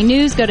Mississippi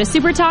news, go to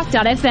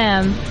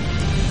supertalk.fm.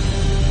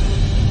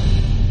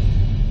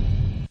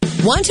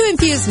 Want to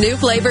infuse new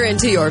flavor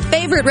into your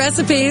favorite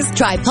recipes?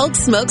 Try Polk's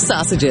smoked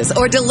sausages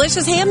or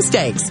delicious ham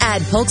steaks.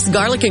 Add Polk's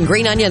garlic and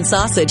green onion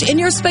sausage in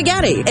your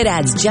spaghetti. It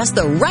adds just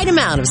the right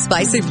amount of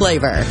spicy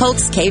flavor.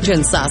 Polk's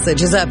Cajun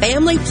sausage is a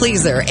family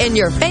pleaser in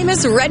your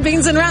famous red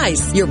beans and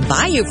rice. Your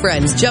Bayou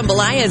Friends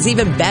jambalaya is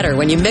even better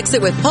when you mix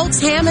it with Polk's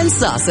ham and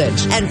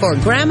sausage. And for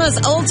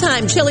Grandma's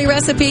old-time chili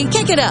recipe,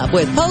 kick it up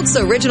with Polk's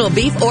original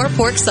beef or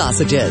pork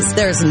sausages.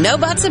 There's no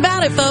buts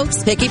about it,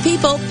 folks. Picky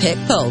people pick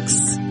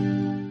Polk's.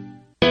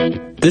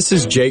 This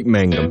is Jake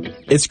Mangum.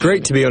 It's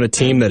great to be on a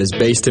team that is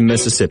based in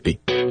Mississippi.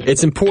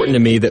 It's important to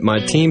me that my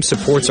team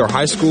supports our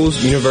high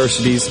schools,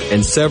 universities,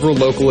 and several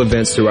local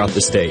events throughout the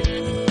state.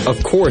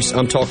 Of course,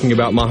 I'm talking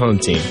about my home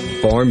team,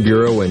 Farm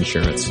Bureau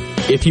Insurance.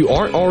 If you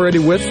aren't already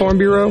with Farm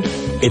Bureau,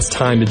 it's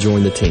time to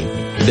join the team.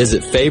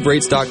 Visit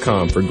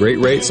favrates.com for great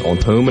rates on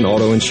home and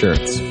auto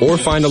insurance, or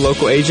find a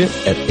local agent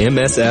at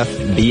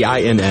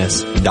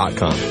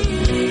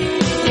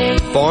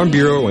msfbins.com. Farm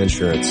Bureau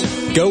Insurance.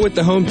 Go with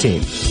the home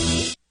team.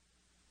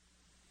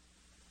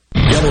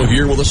 Gallo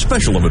here with a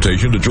special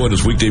invitation to join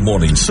us weekday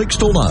morning, 6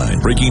 to 9.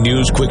 Breaking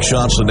news, quick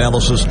shots,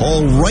 analysis,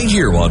 all right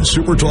here on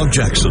Super Talk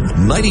Jackson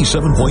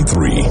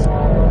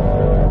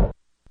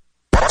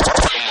 97.3.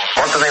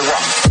 What do they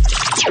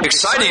want?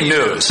 Exciting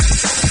news.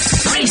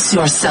 Brace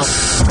yourself.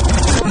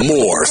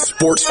 More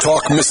Sports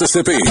Talk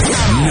Mississippi.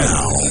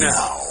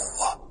 Now.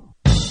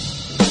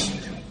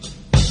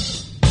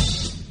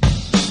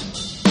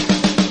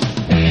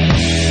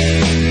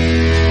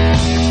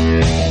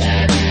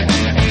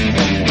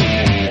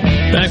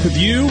 Back with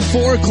you,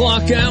 4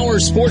 o'clock hour,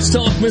 Sports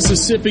Talk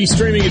Mississippi,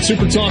 streaming at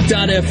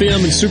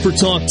supertalk.fm and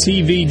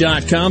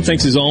supertalktv.com.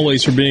 Thanks as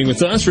always for being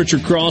with us.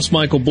 Richard Cross,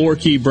 Michael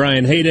Borky,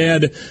 Brian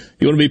Haydad. If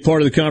you want to be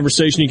part of the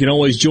conversation, you can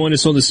always join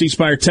us on the C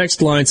Spire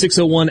text line,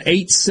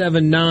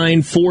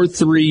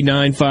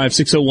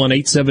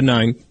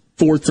 601-879-4395,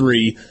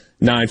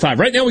 601-879-4395.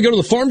 Right now we go to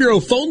the Farm Bureau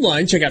phone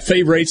line. Check out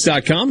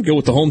favrates.com. Go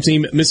with the home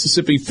team,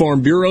 Mississippi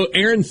Farm Bureau.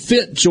 Aaron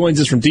Fitt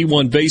joins us from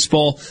D1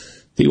 Baseball.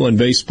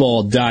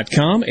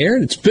 D1Baseball.com.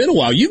 Aaron, it's been a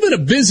while. You've been a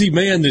busy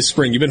man this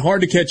spring. You've been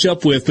hard to catch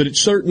up with, but it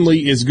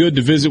certainly is good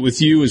to visit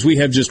with you as we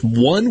have just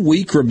 1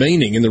 week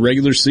remaining in the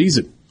regular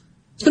season.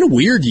 It's been a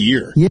weird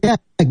year. Yeah,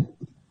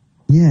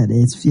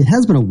 it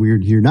has been a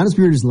weird year. Not as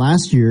weird as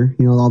last year,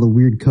 all the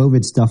weird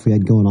COVID stuff we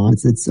had going on.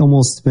 It's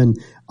almost been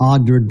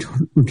odd to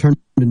return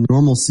to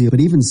normalcy, but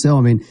even so,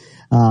 some of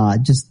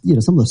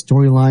the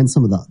storylines,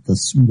 some of the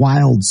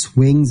wild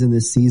swings in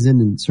this season,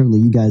 and certainly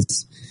you guys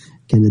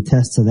can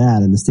attest to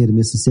that in the state of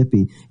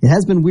Mississippi. It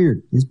has been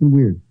weird. It's been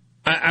weird.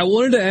 I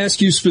wanted to ask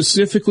you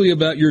specifically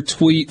about your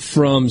tweet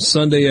from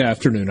Sunday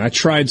afternoon. I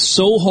tried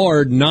so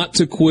hard not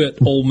to quit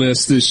Ole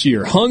Miss this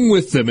year. Hung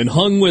with them,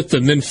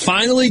 then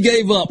finally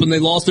gave up, and they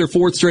lost their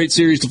 4th straight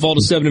series to fall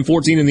to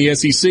 7-14 in the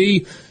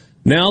SEC.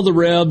 Now the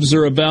Rebs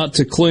are about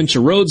to clinch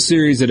a road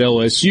series at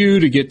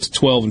LSU to get to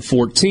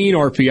 12-14.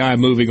 RPI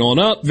moving on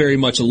up, very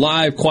much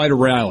alive, quite a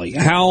rally.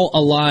 How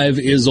alive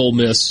is Ole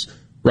Miss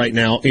right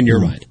now in your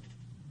mind?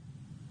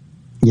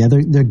 Yeah,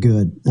 they're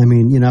good.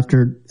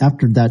 After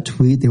that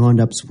tweet, they wound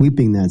up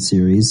sweeping that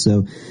series.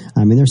 So,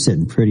 they're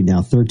sitting pretty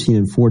now,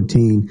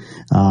 13-14,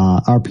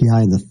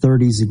 RPI in the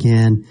 30s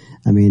again.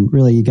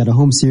 Really, you got a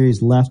home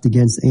series left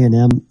against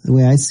A&M. The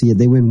way I see it,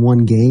 they win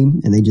 1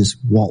 game and they just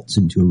waltz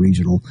into a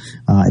regional.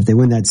 If they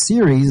win that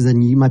series,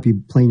 then you might be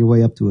playing your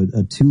way up to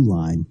a 2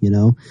 line,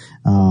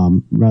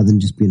 rather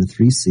than just being a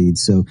 3 seed.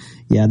 So,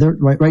 yeah, they're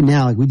right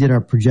now. Like we did our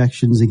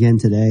projections again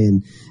today,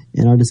 and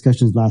in our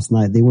discussions last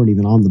night, they weren't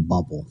even on the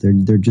bubble.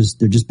 They're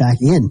just back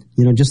in,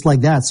 just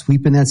like that.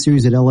 Sweeping that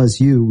series at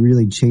LSU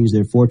really changed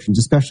their fortunes,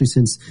 especially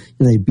since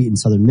they'd beaten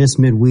Southern Miss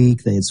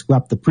midweek. They had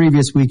swept the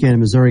previous weekend in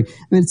Missouri.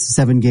 It's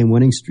a 7-game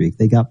winning streak.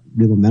 They got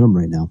real momentum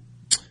right now.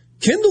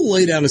 Kendall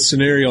laid out a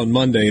scenario on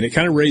Monday, and it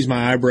kind of raised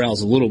my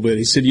eyebrows a little bit.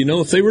 He said,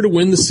 if they were to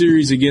win the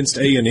series against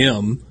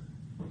A&M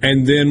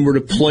and then were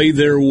to play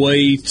their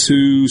way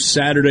to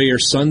Saturday or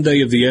Sunday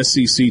of the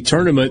SEC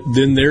tournament,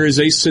 then there is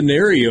a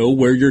scenario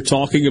where you're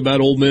talking about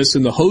Ole Miss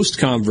in the host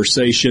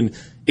conversation.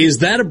 Is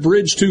that a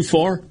bridge too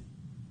far?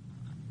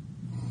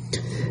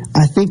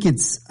 I think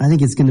it's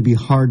going to be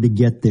hard to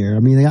get there.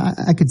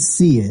 I could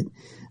see it.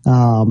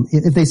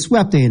 if they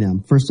swept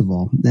A&M, first of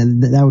all,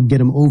 then that would get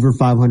them over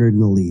 500 in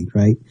the league,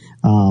 right?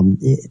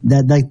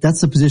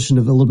 That's a position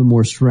of a little bit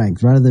more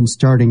strength rather than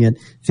starting at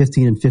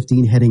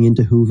 15-15 heading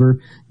into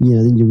Hoover.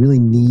 Then you really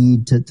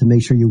need to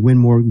make sure you win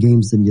more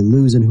games than you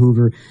lose in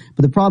Hoover.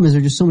 But the problem is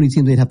there are just so many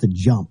teams they'd have to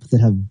jump that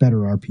have better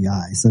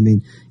RPIs. I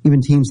mean,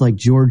 even teams like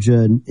Georgia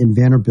and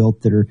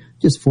Vanderbilt that are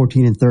just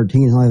 14-13,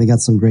 it's not like they got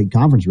some great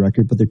conference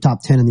record, but they're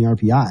top 10 in the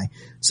RPI.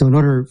 So in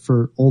order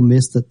for Ole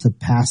Miss to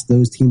pass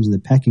those teams in the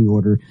pecking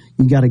order,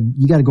 you got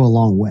to go a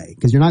long way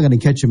because you're not going to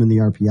catch them in the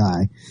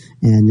RPI,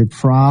 and you're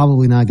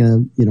probably not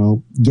going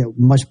to get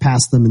much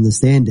past them in the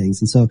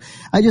standings. And so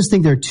I just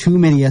think there are too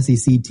many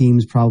SEC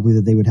teams probably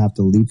that they would have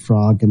to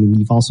leapfrog. I mean,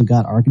 you've also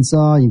got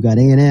Arkansas, you've got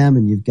A&M,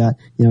 and you've got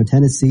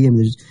Tennessee. I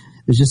mean,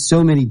 there's just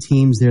so many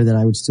teams there that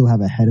I would still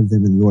have ahead of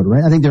them in the order,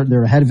 right? I think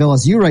they're ahead of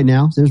LSU right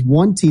now. So there's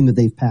one team that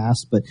they've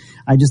passed, but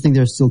I just think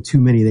there's still too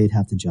many they'd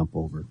have to jump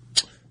over.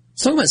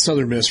 Let's talk about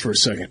Southern Miss for a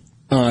second.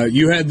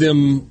 You had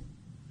them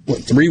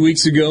 3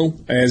 weeks ago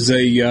as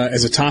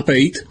a top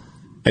 8,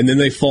 and then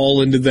they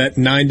fall into that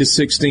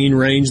 9-16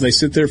 range. They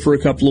sit there for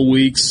a couple of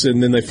weeks,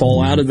 and then they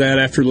fall out of that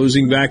after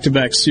losing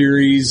back-to-back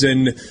series.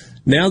 And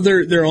now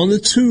they're on the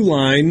 2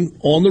 line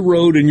on the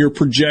road in your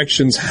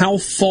projections. How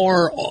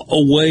far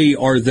away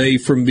are they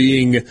from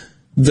being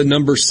the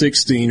number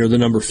 16 or the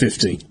number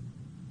 15?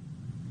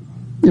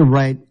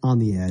 Right on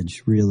the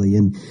edge, really.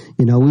 And,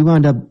 we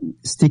wound up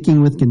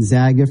sticking with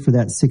Gonzaga for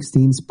that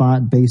 16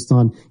 spot based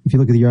on, if you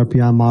look at the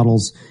RPI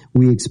models,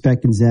 we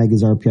expect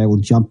Gonzaga's RPI will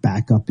jump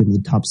back up into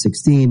the top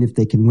 16 if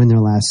they can win their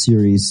last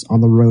series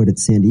on the road at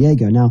San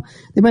Diego. Now,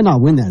 they might not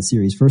win that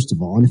series, first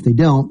of all, and if they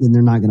don't, then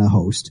they're not going to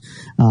host.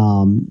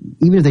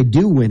 Even if they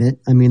do win it,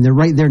 I mean, they're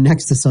right there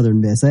next to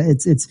Southern Miss.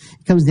 It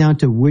comes down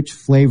to which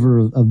flavor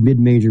of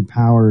mid-major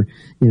power,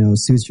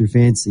 suits your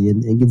fancy.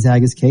 In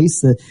Gonzaga's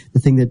case, the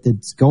thing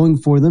that's going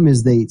for them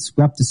is they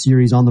swept the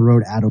series on the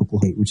road at Oklahoma,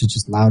 which is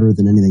just louder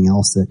than anything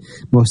else that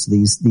most of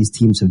these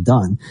teams have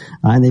done.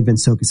 And they've been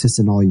so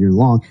consistent all year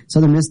long.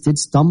 Southern Miss did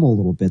stumble a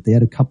little bit. They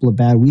had a couple of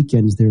bad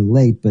weekends there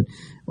late, but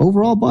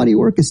overall body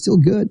work is still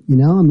good.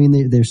 I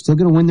mean, they're still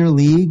going to win their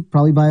league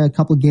probably by a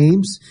couple of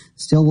games,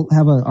 still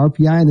have an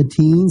RPI in the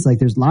teens. Like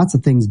there's lots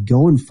of things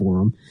going for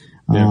them.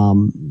 Yeah.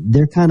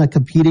 They're kind of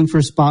competing for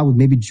a spot with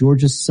maybe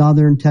Georgia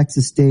Southern,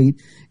 Texas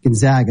State,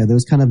 Gonzaga,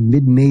 those kind of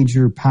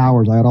mid-major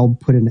powers. I'd all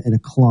put in a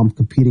clump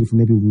competing for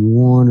maybe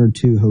 1 or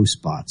 2 host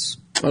spots.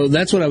 Oh,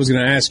 that's what I was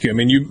going to ask you. I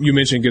mean, you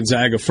mentioned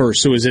Gonzaga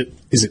first. So is it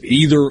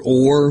either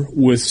or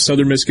with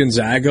Southern Miss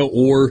Gonzaga,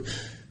 or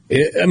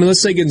I mean,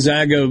 let's say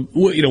Gonzaga,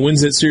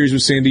 wins that series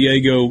with San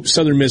Diego,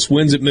 Southern Miss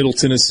wins at Middle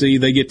Tennessee,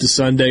 they get to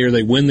Sunday, or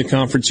they win the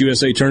Conference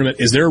USA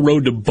tournament. Is there a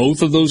road to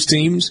both of those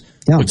teams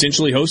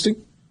potentially hosting?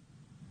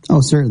 Oh,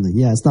 certainly.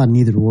 Yeah, it's not an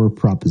either-or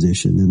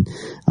proposition. And,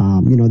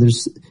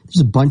 there's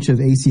a bunch of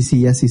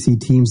ACC, SEC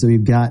teams that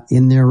we've got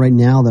in there right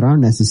now that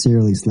aren't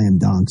necessarily slam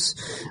dunks.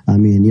 I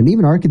mean,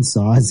 even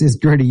Arkansas, as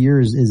great a year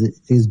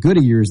as good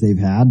a year as they've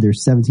had, they're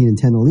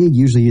 17-10 in the league.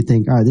 Usually you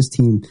think, all right, this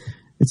team,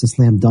 it's a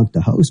slam dunk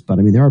to host. But,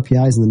 I mean, their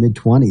RPI is in the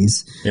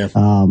mid-20s. Yeah.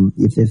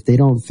 If they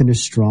don't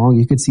finish strong,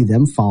 you could see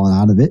them falling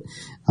out of it.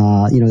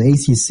 The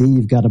ACC,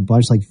 you've got a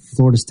bunch like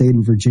Florida State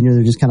and Virginia.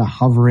 They're just kind of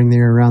hovering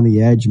there around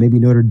the edge. Maybe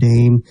Notre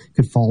Dame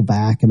could fall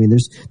back. I mean,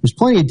 there's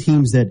plenty of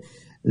teams that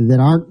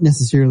aren't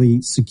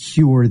necessarily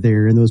secure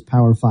there in those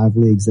Power 5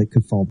 leagues that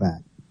could fall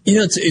back.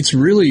 It's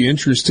really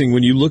interesting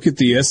when you look at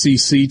the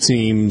SEC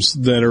teams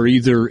that are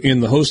either in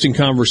the hosting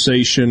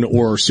conversation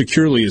or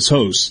securely as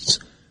hosts.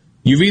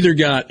 You've either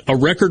got a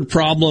record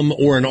problem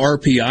or an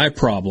RPI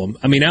problem.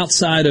 I mean,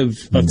 outside of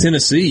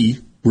Tennessee,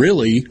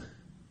 really,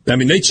 I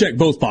mean, they check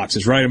both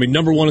boxes, right? I mean,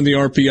 number 1 in the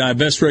RPI,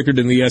 best record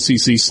in the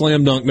SEC,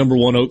 slam dunk, number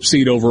 1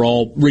 seed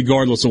overall,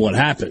 regardless of what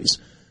happens.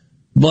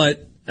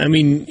 But, I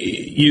mean,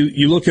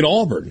 you look at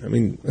Auburn. I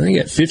mean, they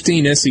got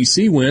 15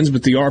 SEC wins,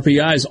 but the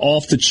RPI is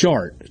off the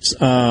chart.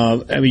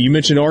 I mean, you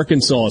mentioned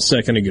Arkansas a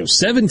second ago,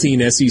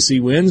 17 SEC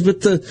wins,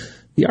 but the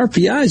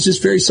RPI is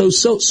just very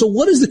so-so. So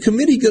what is the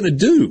committee going to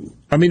do?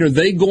 I mean, are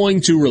they going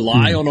to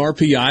rely on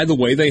RPI the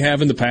way they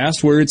have in the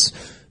past, where it's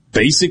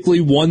basically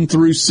 1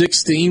 through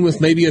 16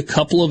 with maybe a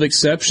couple of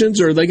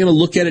exceptions, or are they going to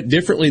look at it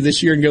differently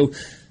this year and go,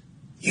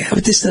 yeah,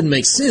 but this doesn't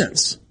make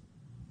sense?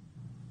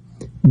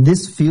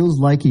 This feels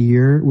like a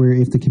year where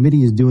if the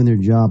committee is doing their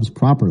jobs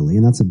properly,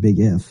 and that's a big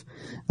if,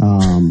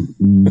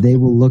 they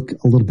will look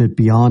a little bit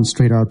beyond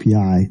straight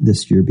RPI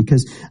this year,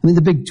 because, I mean,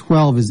 the Big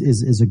 12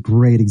 is a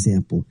great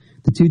example.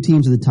 The 2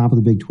 teams at the top of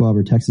the Big 12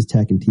 are Texas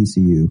Tech and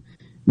TCU.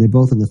 They're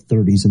both in the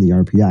 30s in the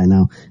RPI.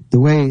 Now, the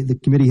way the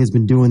committee has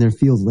been doing their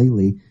fields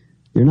lately,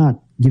 they're not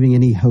giving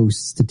any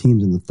hosts to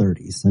teams in the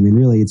 30s. I mean,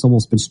 really, it's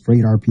almost been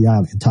straight RPI,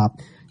 like the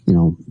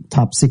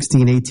top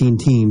 16, 18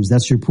 teams.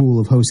 That's your pool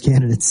of host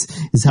candidates,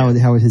 is how it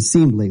has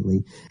seemed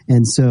lately.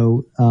 And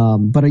so,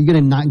 but are you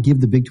going to not give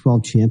the Big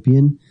 12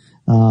 champion?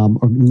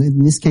 Or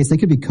in this case, they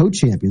could be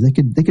co-champions.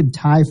 They could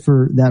tie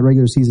for that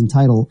regular season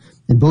title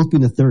and both be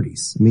in the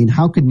 30s. I mean,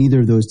 how could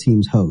neither of those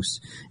teams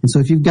host? And so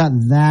if you've got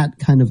that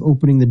kind of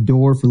opening the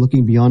door for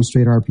looking beyond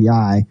straight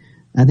RPI,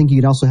 I think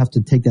you'd also have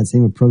to take that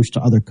same approach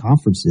to other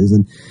conferences.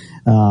 And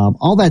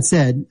all that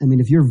said, I mean,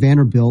 if you're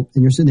Vanderbilt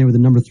and you're sitting there with a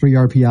number 3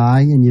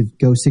 RPI and you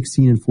go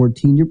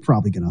 16-14, you're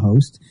probably going to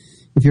host.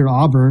 If you're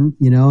Auburn,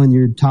 and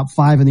you're top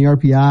 5 in the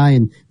RPI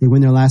and they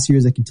win their last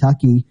years at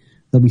Kentucky,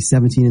 they'll be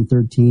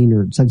 17-13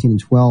 or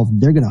 17-12.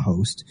 They're going to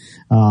host.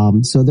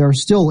 So there are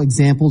still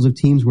examples of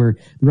teams where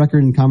the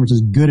record in conference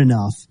is good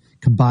enough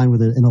combined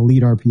with an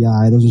elite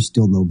RPI. Those are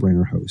still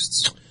no-brainer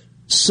hosts.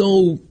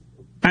 So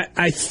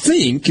I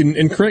think,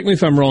 and correct me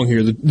if I'm wrong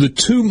here, the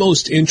 2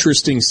 most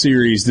interesting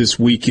series this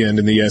weekend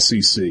in the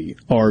SEC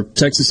are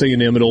Texas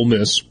A&M at Ole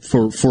Miss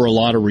for a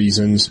lot of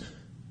reasons,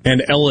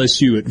 and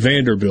LSU at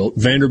Vanderbilt.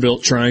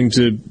 Vanderbilt trying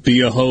to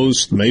be a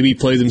host, maybe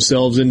play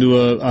themselves into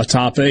a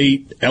top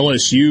 8.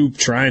 LSU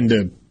trying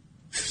to,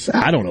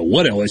 I don't know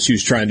what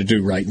LSU's trying to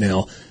do right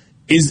now.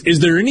 Is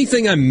there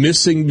anything I'm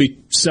missing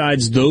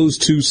besides those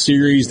 2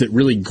 series that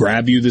really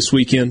grab you this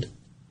weekend?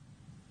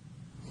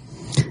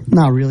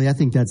 Not really. I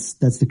think that's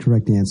the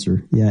correct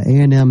answer. Yeah,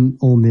 A&M,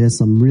 Ole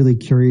Miss. I'm really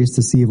curious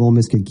to see if Ole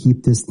Miss can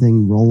keep this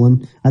thing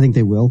rolling. I think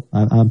they will.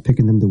 I'm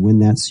picking them to win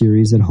that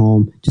series at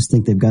home. Just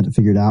think they've got it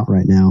figured out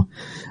right now.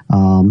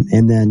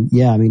 And then,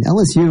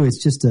 LSU is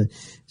just a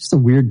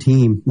weird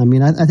team. I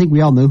mean, I think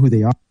we all know who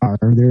they are.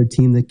 They're a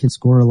team that can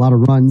score a lot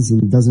of runs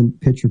and doesn't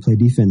pitch or play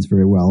defense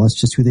very well. That's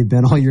just who they've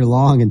been all year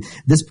long. And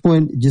at this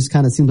point, it just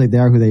kind of seems like they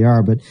are who they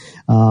are. But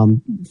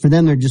for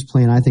them, they're just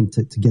playing, I think,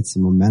 to get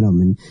some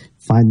momentum and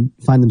find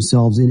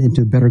themselves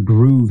into a better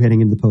groove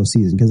heading into the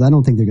postseason, because I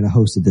don't think they're going to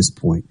host at this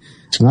point.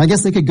 And I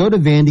guess they could go to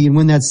Vandy and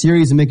win that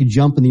series and make a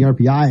jump in the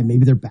RPI, and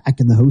maybe they're back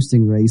in the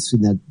hosting race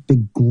in that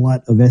big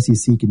glut of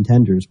SEC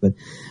contenders, but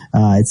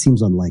it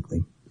seems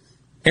unlikely.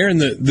 Aaron,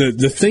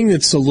 the thing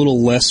that's a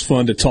little less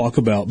fun to talk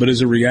about, but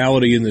is a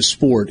reality in this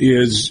sport,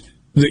 is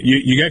that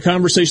you got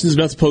conversations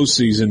about the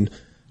postseason,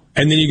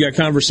 and then you got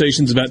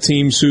conversations about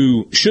teams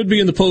who should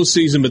be in the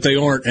postseason, but they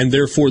aren't, and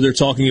therefore they're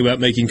talking about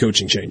making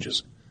coaching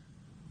changes.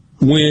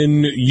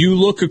 When you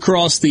look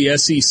across the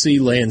SEC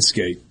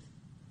landscape,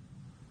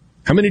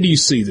 how many do you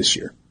see this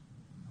year?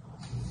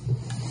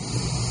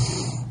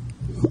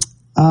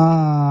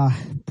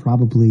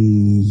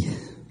 Probably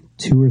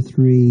 2 or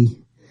 3.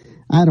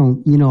 I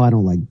don't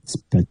like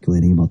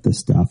speculating about this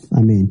stuff.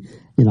 I mean,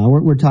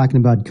 we're talking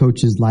about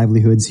coaches'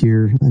 livelihoods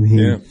here. I mean,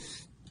 yeah.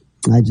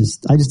 I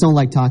just don't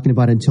like talking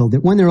about it until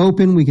when they're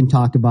open. We can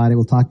talk about it.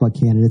 We'll talk about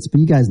candidates, but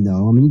you guys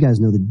know. I mean, you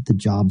guys know the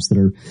jobs that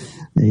are,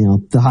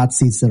 the hot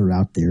seats that are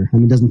out there. I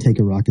mean, it doesn't take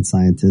a rocket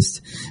scientist.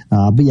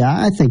 But yeah,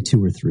 I think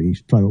 2 or 3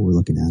 is probably what we're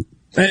looking at.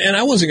 And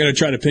I wasn't going to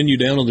try to pin you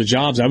down on the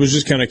jobs. I was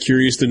just kind of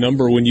curious the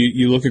number when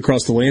you look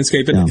across the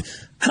landscape. And yeah.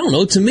 I don't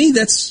know. To me,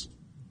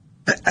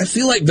 I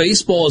feel like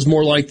baseball is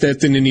more like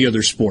that than any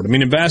other sport. I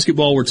mean, in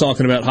basketball, we're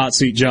talking about hot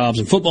seat jobs.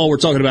 In football, we're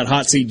talking about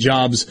hot seat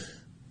jobs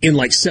in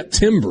like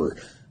September.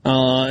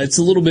 It's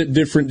a little bit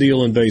different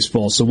deal in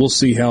baseball, so we'll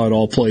see how it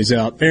all plays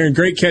out. Aaron,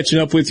 great catching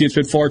up with you. It's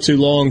been far too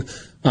long.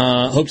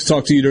 Hope to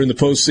talk to you during the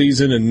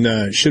postseason,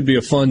 and should be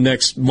a fun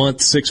next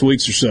month, 6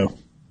 weeks or so.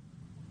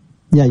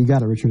 Yeah, you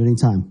got it, Richard,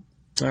 anytime.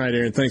 All right,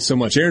 Aaron, thanks so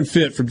much. Aaron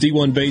Fitt from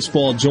D1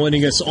 Baseball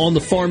joining us on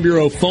the Farm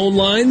Bureau phone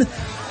line.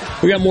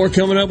 We got more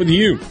coming up with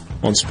you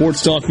on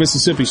Sports Talk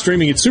Mississippi,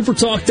 streaming at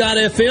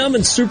supertalk.fm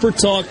and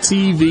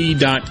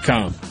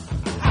supertalktv.com.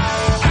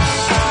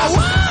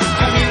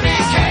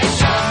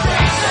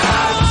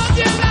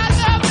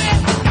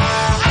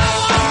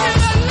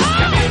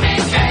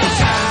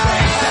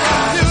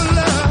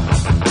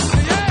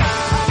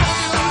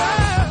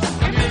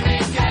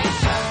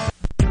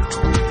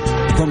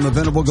 From the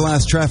Venable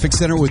Glass Traffic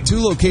Center with 2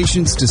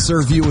 locations to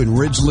serve you in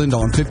Ridgeland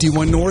on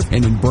 51 North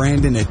and in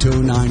Brandon at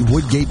 209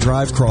 Woodgate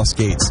Drive,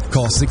 Crossgates.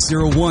 Call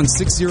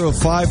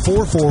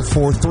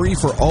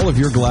 601-605-4443 for all of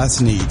your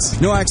glass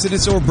needs. No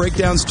accidents or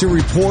breakdowns to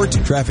report.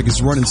 Traffic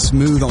is running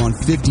smooth on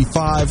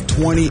 55,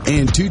 20,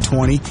 and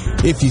 220.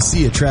 If you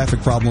see a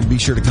traffic problem, be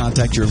sure to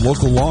contact your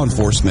local law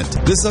enforcement.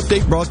 This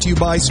update brought to you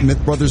by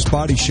Smith Brothers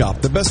Body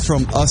Shop, the best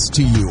from us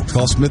to you.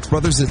 Call Smith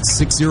Brothers at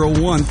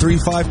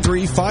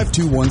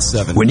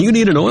 601-353-5217. When you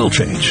need an oil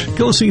change,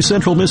 go see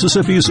Central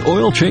Mississippi's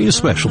oil change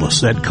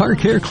specialists at Car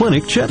Care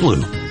Clinic Chetloo.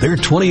 Their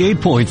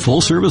 28-point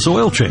full-service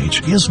oil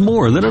change is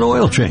more than an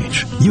oil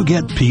change. You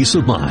get peace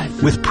of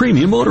mind with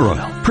premium motor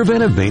oil,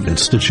 preventive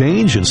maintenance to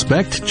change,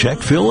 inspect, check,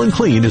 fill, and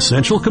clean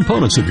essential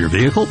components of your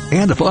vehicle,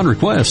 and upon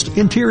request,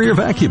 interior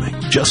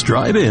vacuuming. Just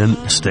drive in,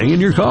 stay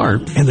in your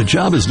car, and the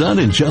job is done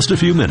in just a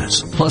few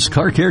minutes. Plus,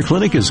 Car Care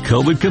Clinic is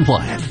COVID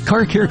compliant.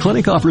 Car Care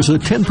Clinic offers a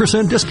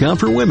 10% discount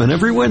for women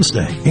every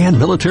Wednesday, and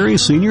military,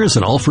 seniors,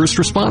 and all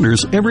first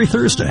responders every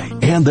Thursday.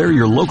 And they're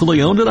your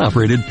locally owned and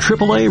operated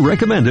AAA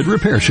recommended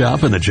repair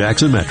shop in the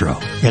Jackson Metro.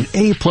 An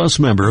A-plus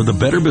member of the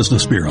Better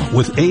Business Bureau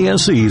with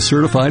ASE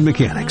certified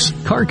mechanics.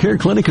 Car Care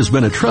Clinic has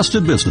been a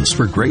trusted business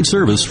for great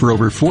service for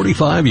over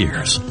 45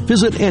 years.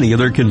 Visit any of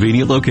their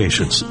convenient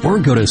locations or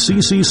go to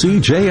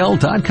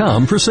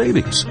cccjl.com for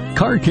savings.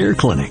 Car Care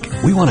Clinic.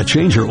 We want to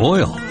change your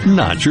oil,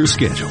 not your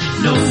schedule.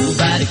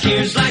 Nobody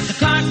cares like the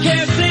Car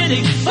Care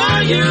Clinic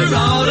for your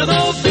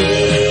automobile.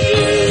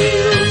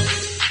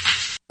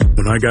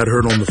 When I got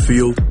hurt on the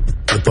field,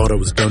 I thought I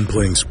was done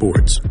playing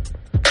sports.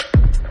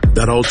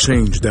 That all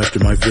changed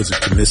after my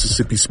visit to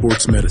Mississippi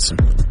Sports Medicine.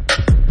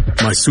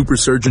 My super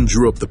surgeon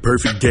drew up the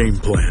perfect game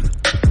plan.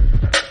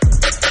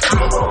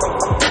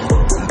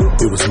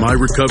 It was my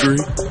recovery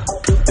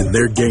and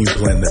their game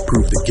plan that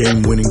proved the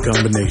game-winning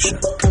combination.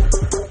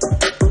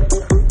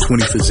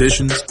 20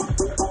 physicians,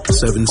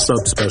 7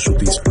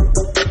 subspecialties,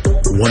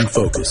 one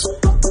focus.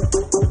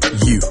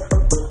 You.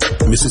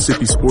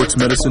 Mississippi Sports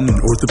Medicine and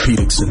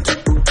Orthopedic Center.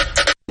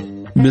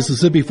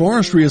 Mississippi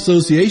Forestry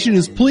Association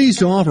is pleased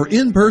to offer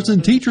in-person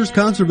teachers'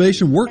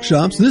 conservation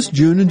workshops this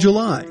June and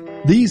July.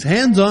 These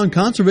hands-on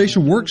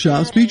conservation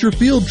workshops feature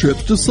field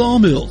trips to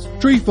sawmills,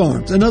 tree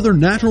farms, and other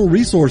natural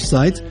resource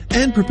sites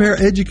and prepare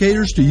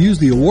educators to use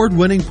the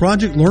award-winning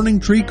Project Learning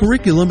Tree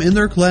curriculum in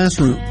their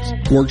classrooms.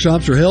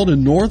 Workshops are held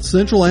in North,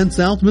 Central, and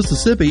South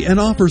Mississippi and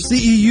offer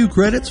CEU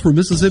credits for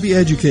Mississippi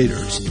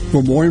educators.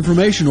 For more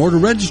information or to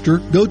register,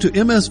 go to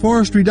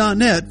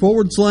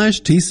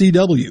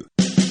msforestry.net/TCW.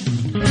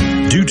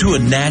 Due to a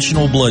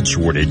national blood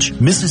shortage,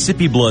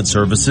 Mississippi Blood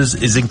Services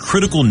is in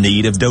critical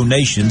need of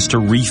donations to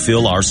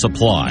refill our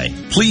supply.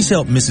 Please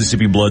help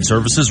Mississippi Blood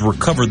Services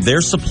recover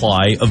their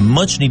supply of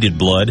much-needed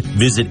blood.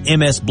 Visit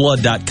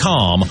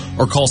msblood.com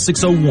or call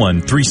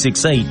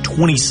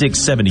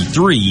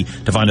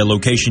 601-368-2673 to find a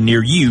location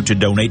near you to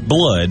donate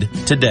blood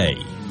today.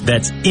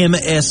 That's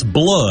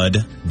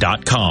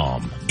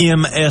msblood.com.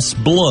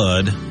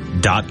 msblood.com.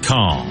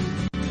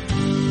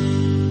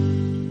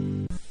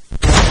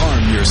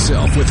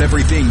 Yourself with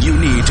everything you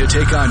need to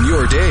take on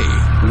your day.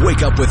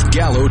 Wake up with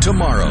Gallo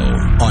tomorrow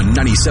on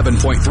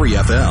 97.3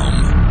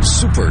 FM.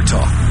 Super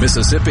Talk,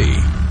 Mississippi.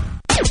 Here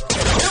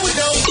we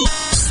go.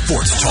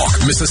 Sports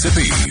Talk,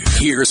 Mississippi.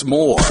 Here's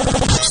more.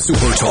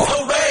 Super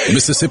Talk,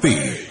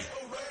 Mississippi.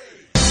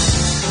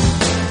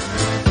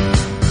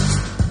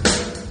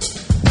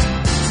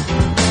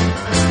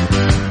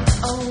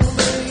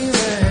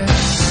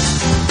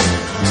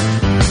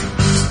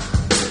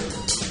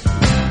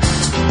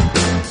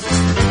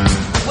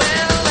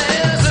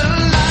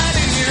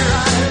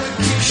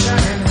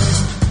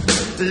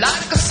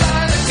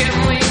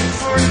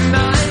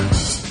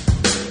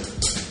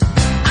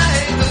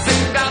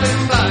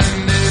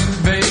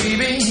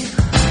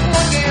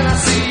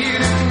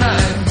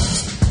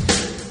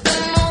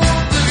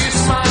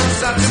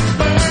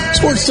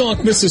 Sports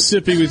Talk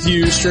Mississippi with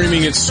you,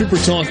 streaming at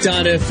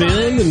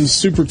supertalk.fm and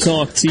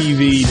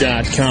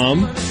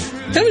supertalktv.com.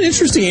 Kind of an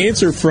interesting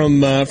answer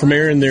from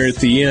Aaron there at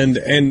the end.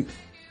 And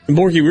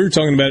Borky, we were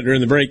talking about it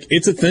during the break.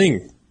 It's a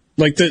thing.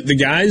 Like the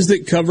guys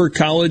that cover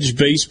college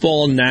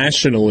baseball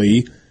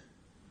nationally,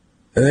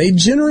 they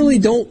generally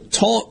don't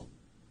talk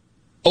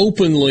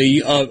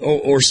openly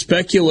or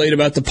speculate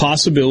about the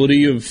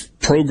possibility of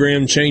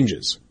program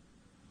changes.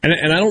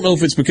 And I don't know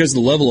if it's because of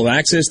the level of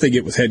access they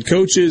get with head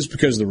coaches,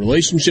 because of the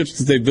relationships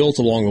that they've built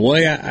along the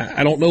way.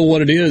 I don't know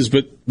what it is,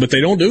 but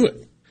they don't do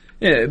it.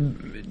 Yeah,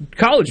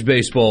 college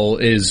baseball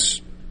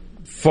is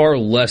far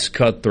less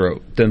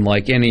cutthroat than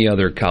like any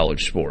other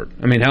college sport.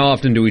 I mean, how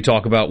often do we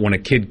talk about when a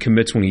kid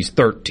commits when he's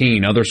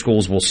 13, other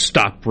schools will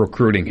stop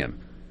recruiting him?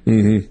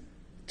 Mm-hmm.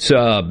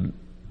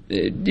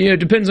 It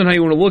depends on how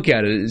you want to look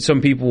at it.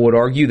 Some people would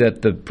argue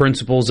that the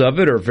principles of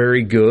it are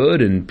very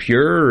good and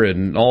pure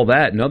and all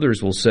that, and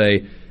others will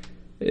say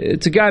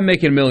it's a guy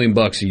making $1 million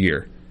a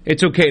year.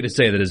 It's okay to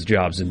say that his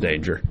job's in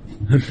danger.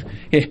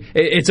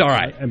 It's all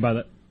right. And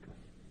by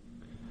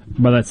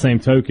that same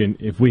token,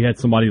 if we had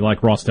somebody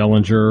like Ross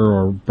Dellinger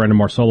or Brandon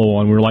Marcello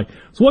on, we were like,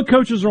 so what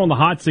coaches are on the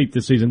hot seat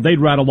this season?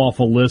 They'd rattle off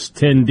a list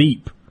 10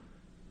 deep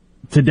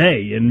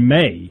today in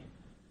May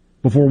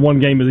before one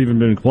game has even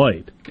been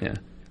played. Yeah.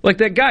 Like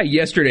that guy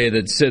yesterday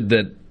that said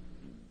that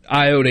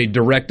I owed a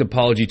direct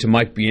apology to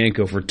Mike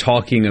Bianco for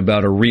talking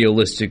about a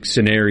realistic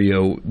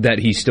scenario that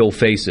he still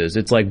faces.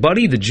 It's like,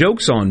 buddy, the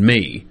joke's on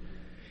me.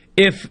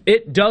 If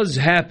it does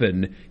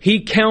happen, he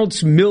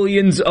counts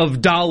millions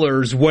of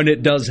dollars when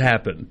it does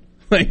happen.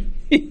 Like,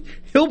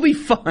 he'll be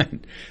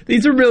fine.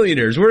 These are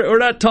millionaires. We're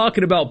not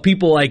talking about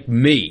people like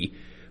me,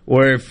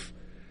 where if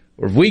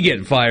we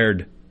get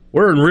fired,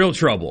 we're in real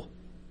trouble.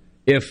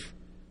 If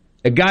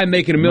a guy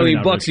making $1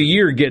 million a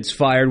year gets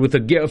fired with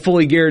a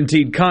fully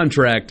guaranteed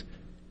contract,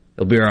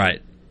 he'll be all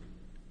right.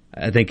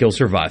 I think he'll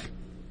survive.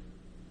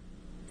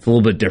 It's a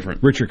little bit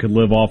different. Richard could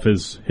live off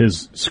his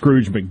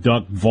Scrooge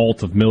McDuck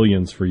vault of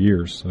millions for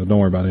years, so don't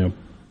worry about him.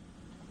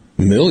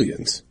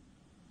 Millions?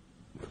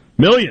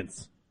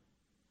 Millions!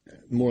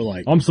 More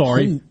like... I'm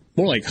sorry.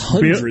 More like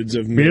hundreds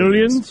of millions.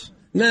 Billions?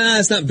 Nah,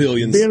 it's not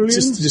billions.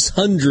 Billions? Just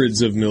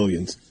hundreds of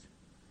millions.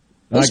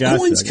 Those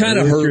coins kind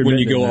of hurt when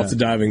you go off the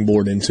diving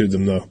board into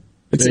them, though.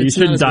 You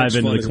shouldn't dive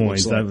into the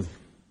coins.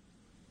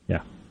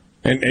 Yeah.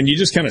 And you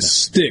just kind of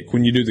stick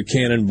when you do the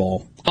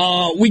cannonball.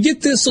 We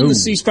get this on the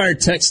C Spire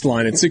text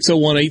line at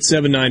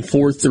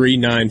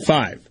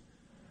 601-879-4395.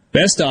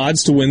 Best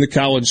odds to win the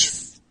College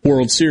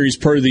World Series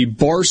per the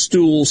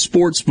Barstool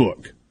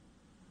Sportsbook.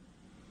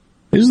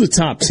 Here's the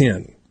top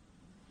 10.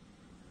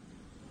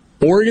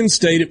 Oregon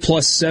State at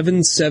plus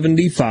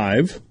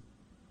 775.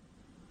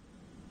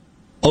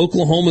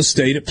 Oklahoma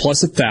State at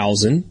plus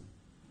 1,000.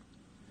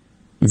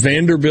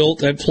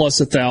 Vanderbilt at plus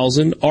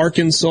 1,000.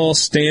 Arkansas,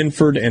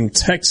 Stanford, and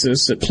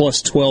Texas at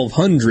plus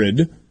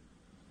 1,200.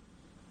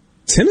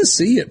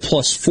 Tennessee at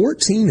plus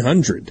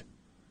 1,400.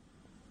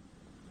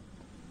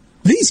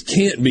 These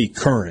can't be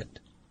current.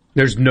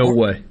 There's no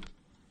way.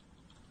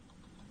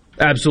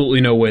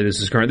 Absolutely no way this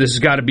is current. This has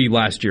got to be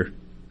last year.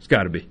 It's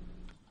got to be.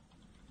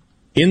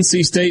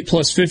 NC State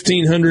plus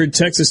 1,500,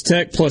 Texas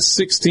Tech plus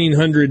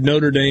 1,600,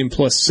 Notre Dame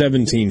plus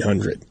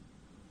 1,700.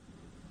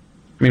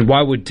 I mean,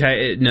 why would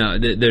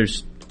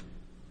there's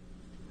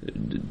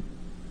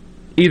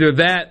either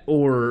that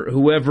or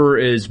whoever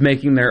is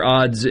making their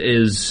odds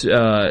is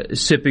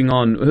sipping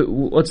on,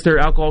 what's their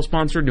alcohol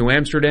sponsor? New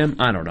Amsterdam?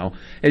 I don't know.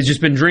 It's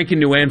just been drinking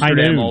New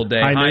Amsterdam all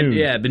day.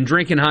 Been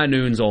drinking High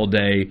Noons all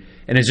day,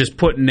 and it's just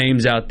putting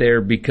names out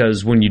there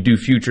because when you do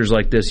futures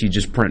like this, you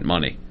just print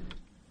money.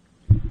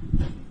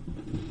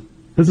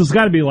 This has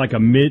got to be like a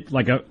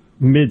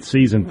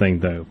mid-season thing,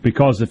 though,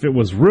 because if it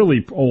was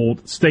really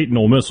old, State and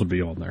Ole Miss would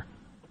be on there.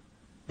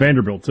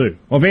 Vanderbilt too.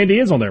 Well,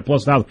 Vandy is on there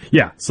plus 1,000.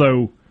 Yeah,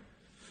 so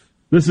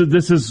this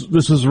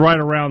is right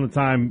around the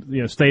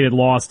time State had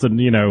lost, and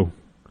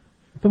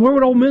but where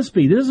would Ole Miss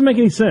be? This doesn't make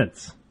any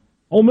sense.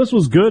 Ole Miss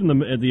was good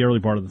at the early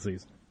part of the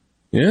season.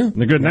 Yeah, and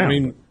they're good now. I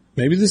mean,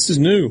 maybe this is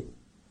new.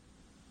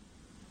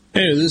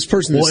 Hey, this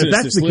person. Well, if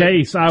that's the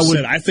case,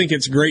 I think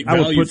it's great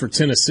value for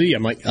Tennessee.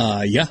 I'm like,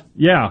 yeah.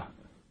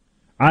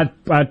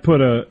 I'd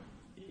put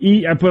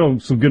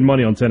some good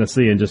money on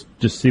Tennessee and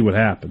just see what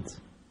happens.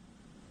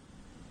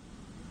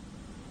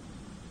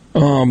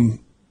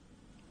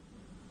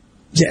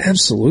 Yeah,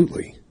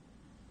 absolutely.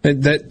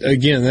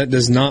 That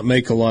does not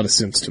make a lot of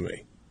sense to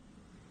me.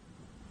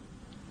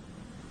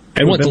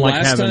 And what the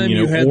last time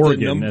you had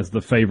Oregon as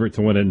the favorite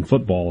to win it in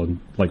football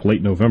in like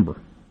late November.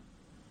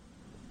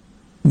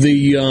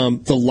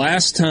 The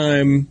last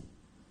time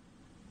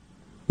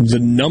the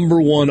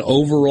number one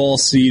overall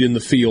seed in the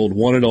field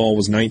won it all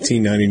was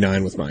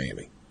 1999 with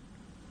Miami.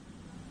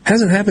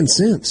 Hasn't happened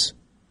since,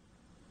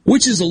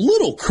 which is a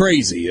little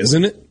crazy,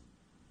 isn't it?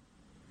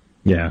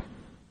 Yeah.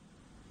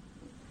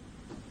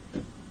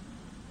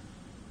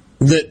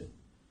 That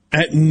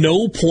at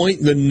no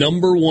point the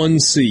number one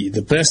seed,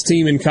 the best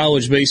team in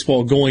college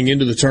baseball going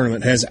into the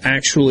tournament, has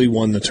actually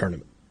won the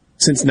tournament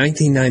since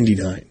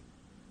 1999.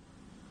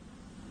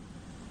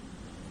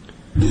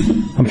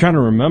 I'm trying to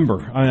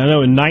remember. I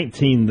know in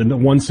 19, the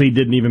one seed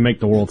didn't even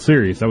make the World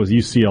Series. That was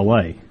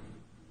UCLA.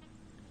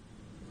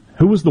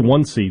 Who was the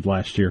one seed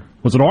last year?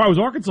 It was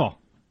Arkansas.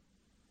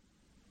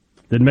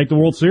 Didn't make the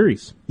World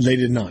Series. They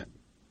did not.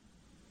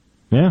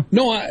 Yeah.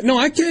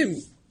 I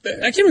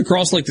came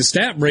across like the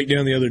stat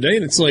breakdown the other day,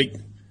 and it's like,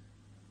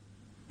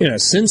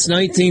 since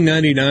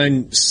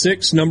 1999,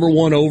 6 number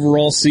one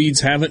overall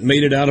seeds haven't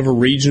made it out of a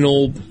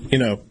regional.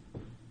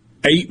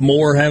 8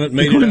 more haven't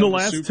made it out of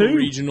a super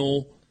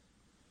regional.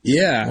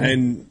 Yeah,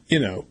 and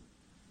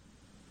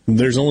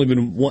there's only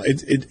been one.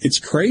 It's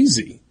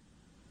crazy.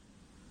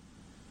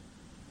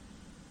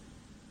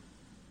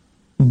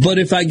 But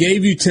if I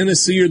gave you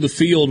Tennessee or the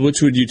field,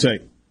 which would you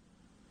take?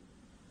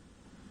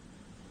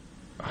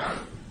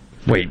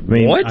 Wait,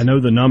 what? I know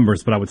the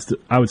numbers, but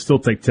I would still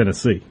take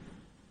Tennessee.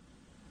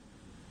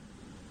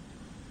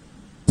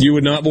 You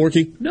would not,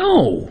 Borky?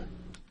 No.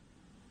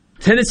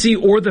 Tennessee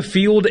or the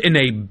field in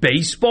a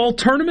baseball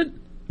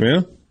tournament?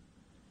 Yeah.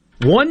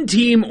 One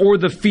team or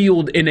the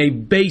field in a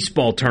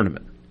baseball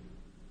tournament.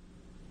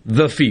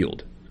 The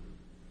field.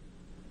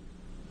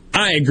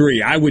 I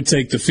agree. I would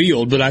take the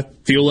field, but I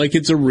feel like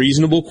it's a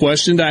reasonable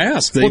question to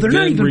ask. They're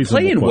not even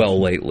playing well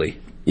lately.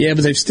 Yeah,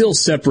 but they've still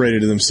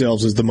separated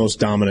themselves as the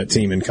most dominant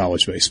team in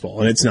college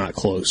baseball, and it's not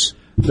close.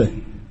 They're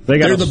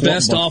the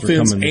best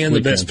offense and the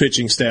best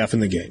pitching staff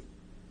in the game.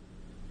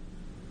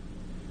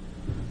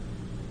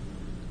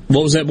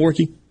 What was that,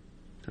 Borky?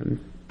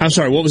 I'm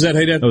sorry, what was that,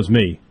 Hey Dad? That was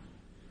me.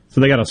 So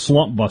they got a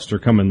slump buster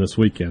coming this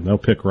weekend. They'll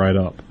pick right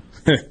up.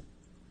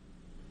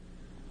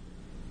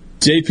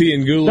 JP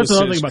and Goulas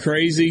says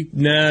crazy.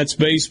 Nah, it's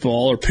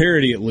baseball, or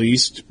parody at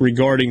least,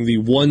 regarding the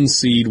one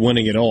seed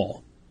winning it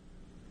all.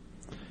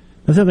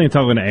 That's the thing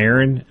talking to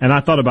Aaron, and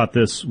I thought about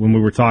this when we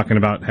were talking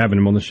about having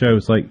him on the show.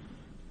 It's like,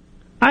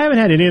 I haven't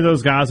had any of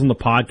those guys on the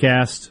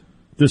podcast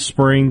this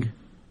spring.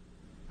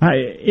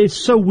 It's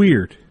so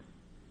weird.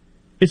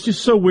 It's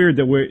just so weird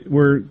that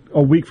we're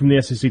a week from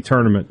the SEC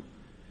tournament.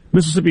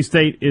 Mississippi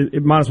State,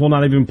 it might as well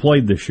not even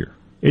played this year.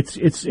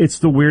 It's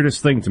the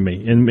weirdest thing to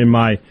me in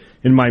my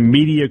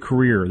media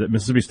career that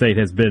Mississippi State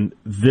has been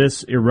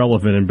this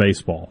irrelevant in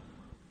baseball.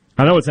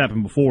 I know it's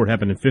happened before. It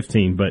happened in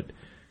 2015, but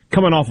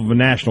coming off of a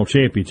national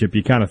championship,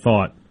 you kind of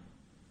thought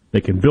they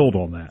can build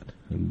on that,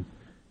 and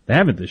they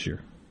haven't this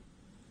year.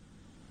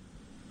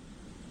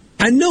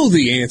 I know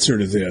the answer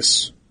to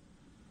this,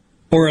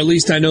 or at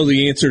least I know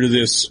the answer to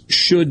this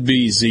should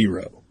be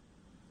 0.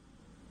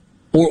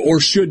 Or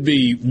should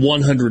be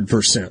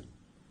 100%.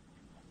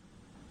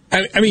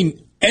 I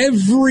mean,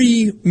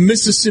 every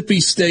Mississippi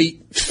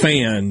State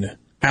fan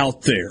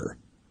out there,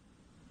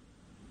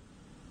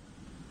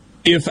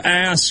 if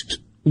asked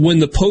when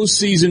the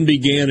postseason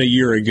began a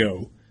year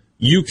ago,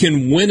 you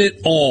can win it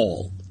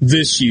all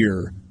this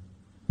year,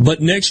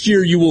 but next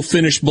year you will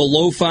finish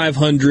below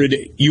 500.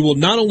 You will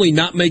not only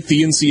not make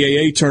the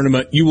NCAA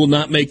tournament, you will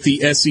not make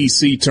the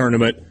SEC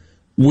tournament.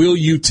 Will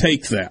you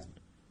take that?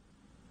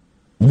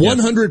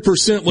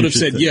 100% would have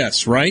said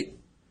yes, right?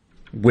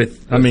 I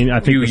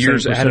think the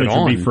years added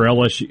on would be for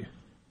LSU.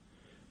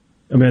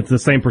 I mean, it's the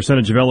same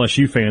percentage of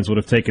LSU fans would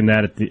have taken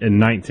that in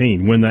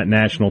 19, win that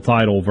national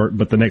title,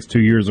 but the next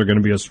 2 years are going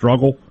to be a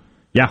struggle.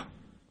 Yeah,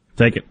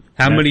 take it.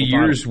 How many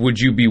years would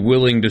you be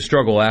willing to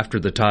struggle after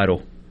the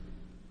title?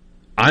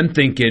 I'm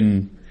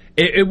thinking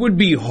it would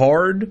be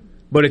hard,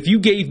 but if you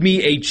gave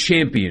me a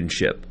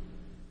championship,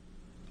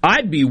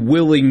 I'd be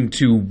willing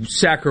to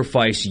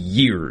sacrifice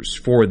years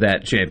for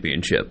that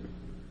championship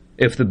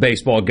if the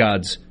baseball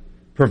gods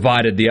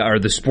provided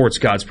the sports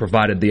gods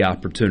provided the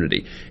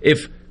opportunity.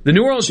 If the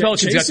New Orleans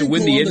Pelicans got to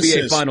win the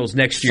NBA Finals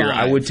next year,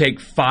 I would take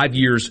 5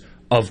 years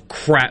of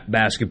crap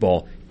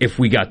basketball if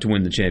we got to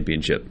win the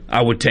championship.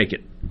 I would take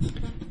it.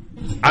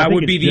 I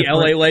would be the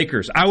LA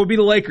Lakers. I would be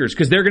the Lakers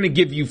because they're going to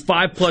give you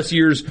 5+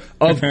 years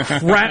of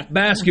crap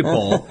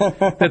basketball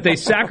that they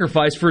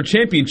sacrificed for a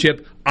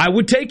championship. I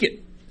would take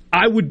it.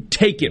 I would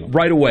take it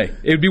right away.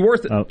 It would be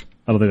worth it. I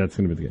don't think that's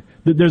going to be the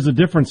case. There's a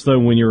difference, though,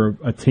 when you're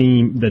a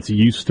team that's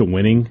used to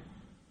winning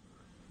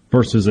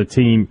versus a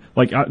team,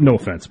 like, no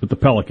offense, but the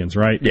Pelicans,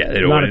 right? Yeah,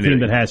 they don't not a team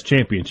that has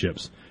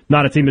championships.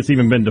 Not a team that's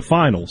even been to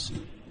finals.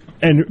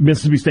 And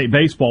Mississippi State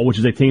baseball, which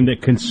is a team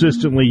that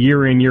consistently,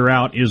 year in, year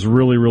out, is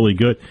really, really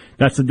good.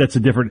 That's a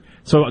different.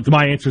 So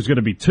my answer is going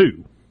to be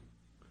 2.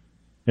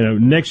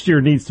 Next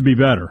year needs to be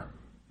better.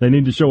 They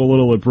need to show a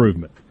little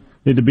improvement.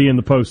 Need to be in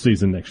the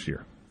postseason next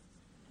year.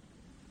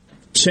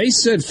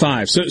 Chase said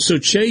 5. So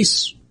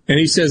Chase, and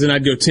he says, and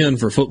I'd go 10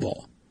 for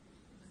football.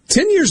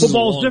 10 years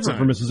football is different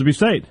for Mississippi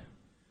State,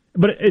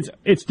 but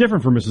it's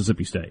different for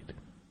Mississippi State.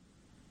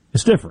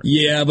 It's different.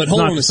 Yeah, but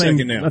hold on a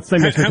second now.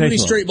 How many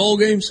straight bowl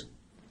games?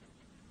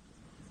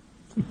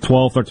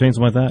 12, 13,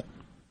 something like that.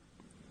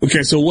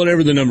 Okay, so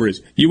whatever the number is.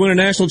 You win a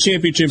national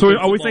championship. So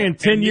are we saying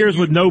 10 years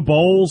with no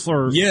bowls?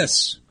 Or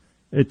yes.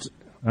 That's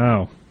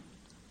a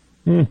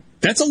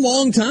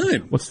long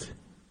time. What's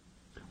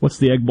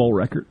the Egg Bowl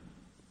record?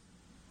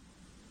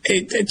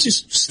 It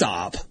just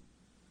stop.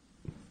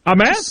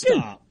 I'm asking.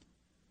 Stop.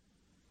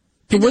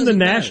 To win the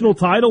national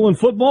title in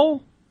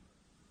football?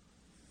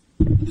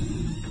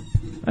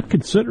 I'd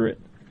consider it.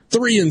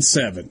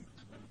 3-7.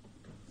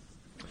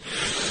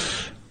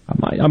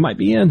 I might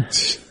be in.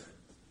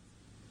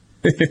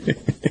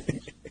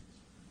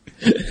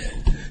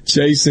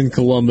 Jason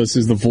Columbus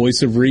is the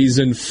voice of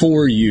reason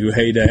for you.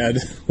 Hey, Dad.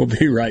 We'll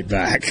be right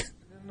back.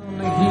 On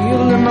the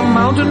hill in the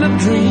mountain of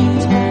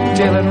dreams,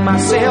 telling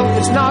myself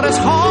it's not as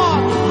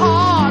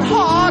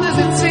hard as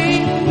it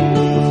seems.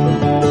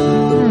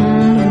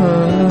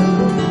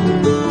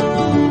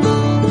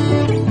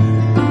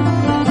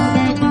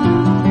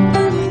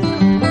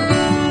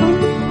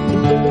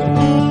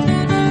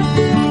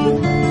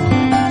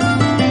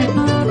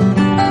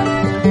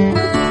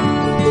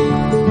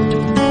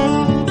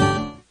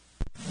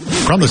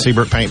 From the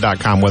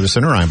SeabrookPaint.com Weather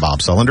Center, I'm Bob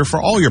Sullender.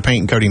 For all your paint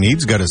and coating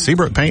needs, go to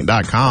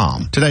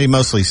SeabrookPaint.com. Today,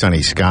 mostly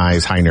sunny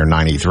skies, high near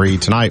 93.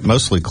 Tonight,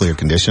 mostly clear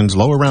conditions,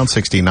 low around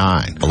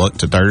 69. A look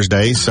to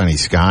Thursday, sunny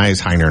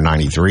skies, high near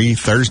 93.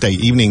 Thursday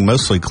evening,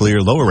 mostly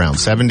clear, low around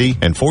 70.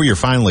 And for your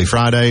finally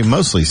Friday,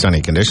 mostly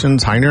sunny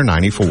conditions, high near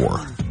 94.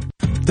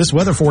 This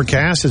weather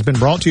forecast has been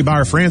brought to you by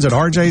our friends at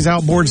RJ's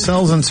Outboard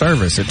Sales and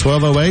Service at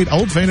 1208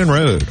 Old Fannin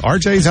Road.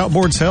 RJ's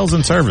Outboard Sales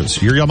and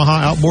Service, your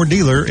Yamaha outboard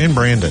dealer in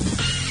Brandon.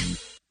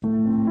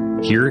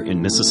 Here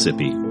in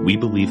Mississippi, we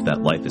believe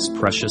that life is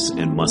precious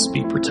and must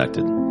be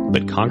protected.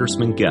 But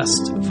Congressman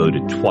Guest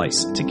voted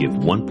twice to give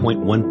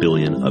 $1.1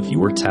 billion of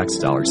your tax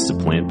dollars to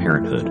Planned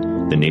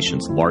Parenthood, the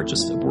nation's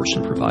largest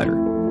abortion provider.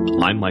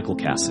 I'm Michael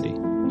Cassidy,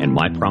 and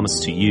my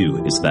promise to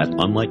you is that,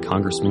 unlike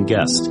Congressman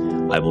Guest,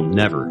 I will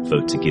never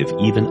vote to give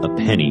even a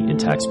penny in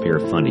taxpayer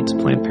funding to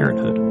Planned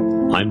Parenthood.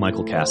 I'm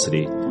Michael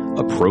Cassidy,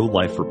 a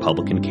pro-life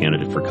Republican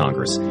candidate for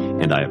Congress,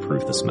 and I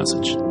approve this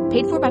message.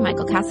 Paid for by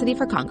Michael Cassidy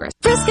for Congress.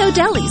 Frisco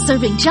Deli,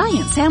 serving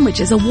giant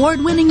sandwiches,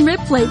 award-winning rib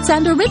plates,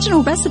 and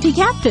original recipe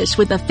catfish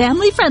with a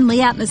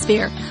family-friendly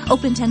atmosphere.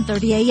 Open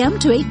 10:30 a.m.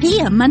 to 8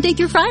 p.m. Monday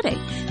through Friday.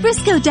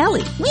 Frisco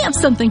Deli, we have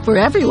something for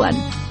everyone.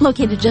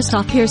 Located just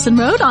off Pearson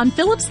Road on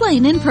Phillips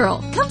Lane in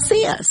Pearl. Come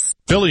see us.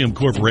 Phylium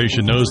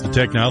Corporation knows the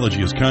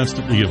technology is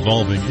constantly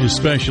evolving,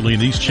 especially in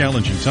these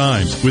challenging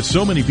times. With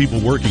so many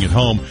people working at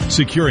home,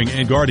 securing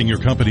and guarding your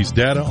company's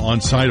data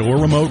on-site or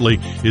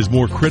remotely is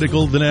more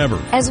critical than ever.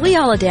 As we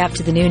all adapt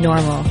to the new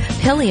normal,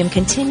 Phylium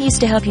continues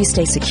to help you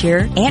stay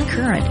secure and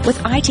current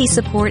with IT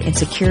support in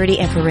security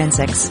and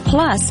forensics,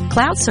 plus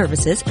cloud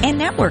services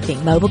and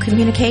networking, mobile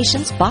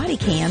communications, body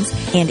cams,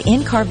 and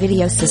in-car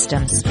video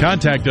systems.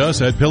 Contact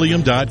us at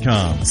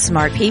Phylium.com.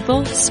 Smart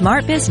people,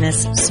 smart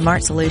business,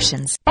 smart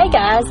solutions. Hey guys.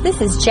 guys, this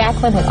is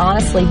Jacqueline with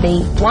Honestly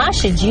Beef. Why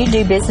should you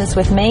do business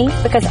with me?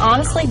 Because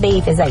Honestly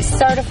Beef is a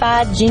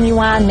certified,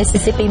 genuine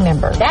Mississippi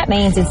member. That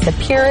means it's the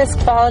purest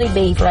quality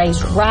beef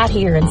raised right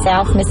here in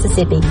South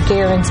Mississippi,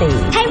 guaranteed.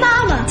 Hey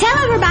Mama, tell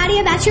everybody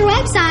about your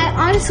website,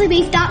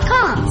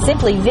 honestlybeef.com.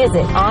 Simply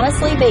visit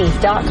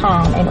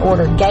honestlybeef.com and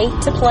order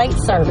gate-to-plate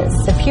service.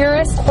 The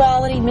purest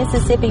quality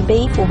Mississippi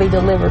beef will be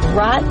delivered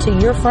right to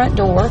your front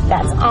door.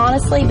 That's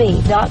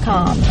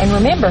honestlybeef.com. And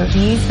remember,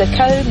 use the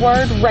code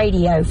word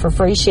radio for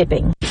free shipping.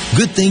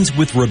 Good Things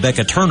with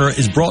Rebecca Turner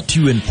is brought to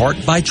you in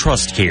part by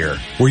TrustCare,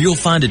 where you'll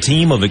find a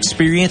team of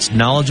experienced,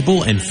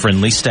 knowledgeable, and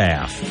friendly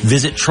staff.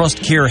 Visit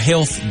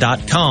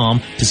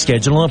TrustCareHealth.com to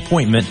schedule an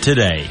appointment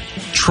today.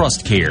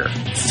 TrustCare.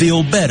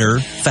 Feel better,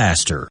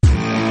 faster.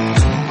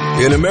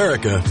 In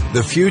America,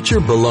 the future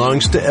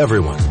belongs to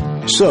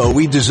everyone. So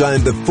we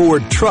designed the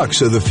Ford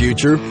trucks of the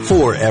future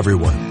for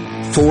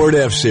everyone. Ford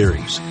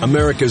F-Series,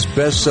 America's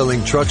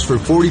best-selling trucks for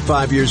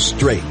 45 years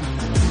straight.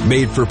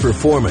 Made for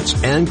performance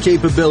and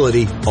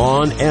capability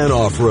on and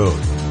off-road.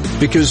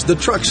 Because the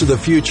trucks of the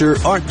future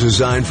aren't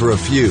designed for a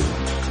few.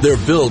 They're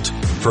built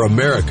for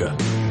America.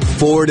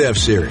 Ford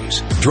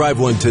F-Series. Drive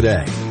one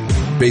today.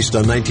 Based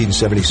on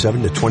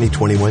 1977 to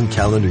 2021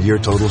 calendar year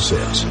total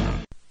sales.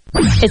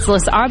 It's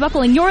Alyssa Arbuckle,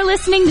 and you're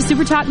listening to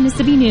Super Talk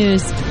Mississippi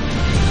News.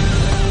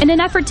 In an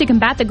effort to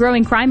combat the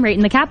growing crime rate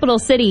in the capital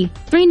city,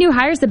 3 new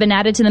hires have been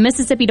added to the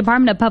Mississippi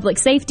Department of Public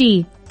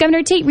Safety.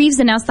 Governor Tate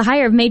Reeves announced the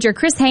hire of Major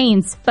Chris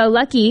Haynes, Bo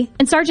Lucky,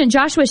 and Sergeant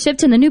Joshua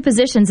Shift in the new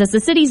positions as the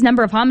city's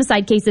number of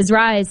homicide cases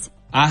rise.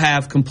 I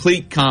have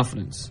complete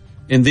confidence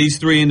in these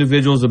 3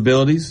 individuals'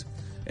 abilities,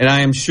 and I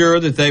am sure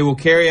that they will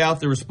carry out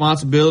the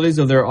responsibilities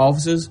of their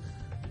offices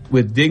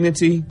with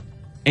dignity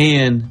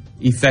and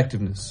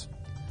effectiveness.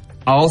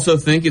 I also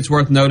think it's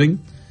worth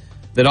noting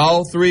that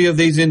all 3 of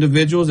these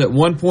individuals at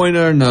one point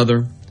or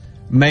another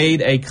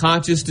made a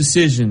conscious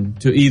decision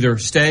to either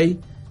stay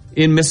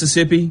in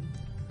Mississippi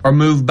or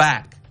move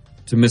back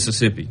to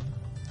Mississippi.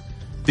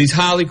 These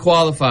highly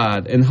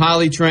qualified and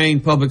highly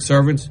trained public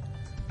servants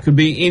could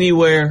be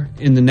anywhere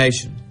in the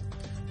nation,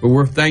 but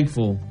we're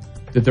thankful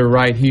that they're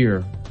right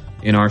here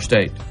in our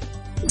state.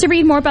 To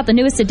read more about the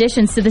newest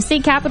additions to the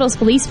state capitol's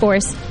police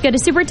force, go to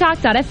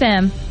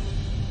supertalk.fm.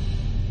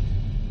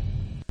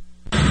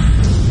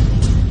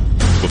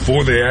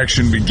 Before the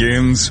action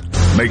begins,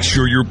 make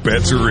sure your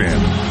bets are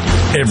in.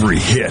 Every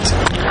hit.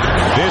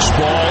 This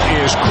ball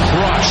is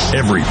crushed.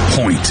 Every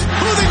point.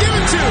 Who they give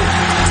it to?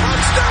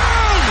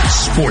 Touchdown!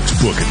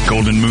 Sportsbook at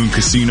Golden Moon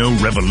Casino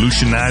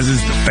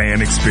revolutionizes the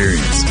fan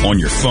experience. On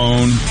your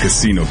phone,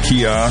 casino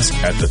kiosk,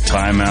 at the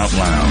Timeout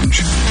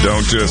Lounge.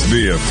 Don't just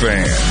be a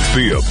fan.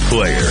 Be a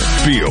player.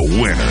 Be a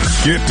winner.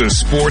 Get to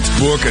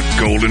Sportsbook at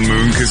Golden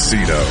Moon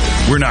Casino.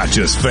 We're not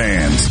just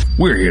fans.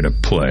 We're here to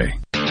play.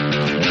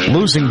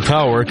 Losing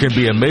power can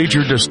be a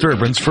major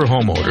disturbance for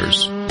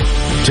homeowners.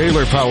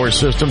 Taylor Power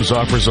Systems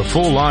offers a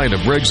full line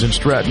of Briggs &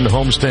 Stratton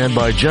home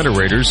standby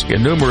generators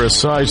in numerous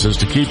sizes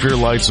to keep your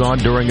lights on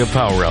during a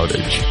power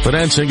outage.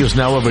 Financing is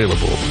now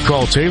available.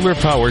 Call Taylor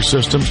Power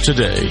Systems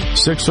today,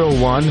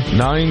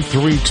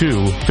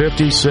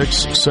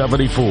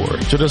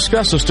 601-932-5674, to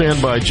discuss a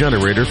standby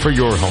generator for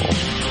your home.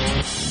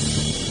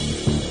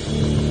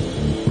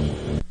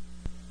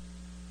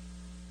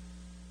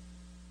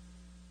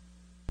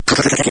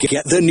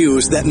 Get the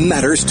news that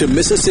matters to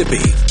Mississippi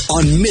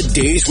on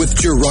Middays with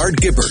Gerard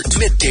Gibbert.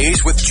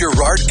 Middays with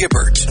Gerard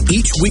Gibbert.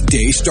 Each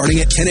weekday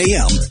starting at 10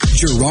 a.m.,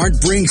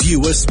 Gerard brings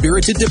you a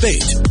spirited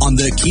debate on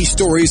the key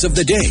stories of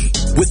the day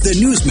with the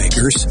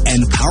newsmakers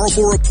and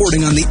powerful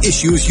reporting on the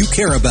issues you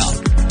care about.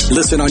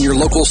 Listen on your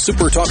local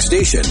Super Talk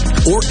station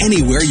or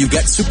anywhere you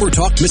get Super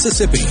Talk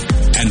Mississippi.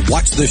 And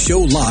watch the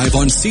show live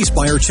on C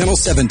Spire Channel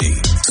 70,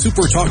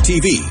 Super Talk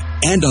TV,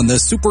 and on the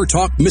Super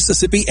Talk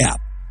Mississippi app.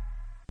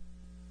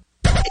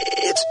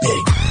 It's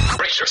big.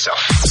 Brace yourself.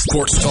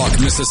 Sports Talk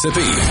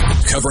Mississippi,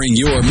 covering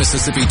your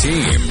Mississippi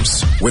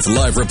teams with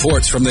live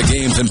reports from the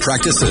games and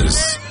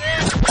practices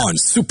on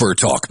Super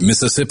Talk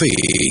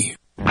Mississippi.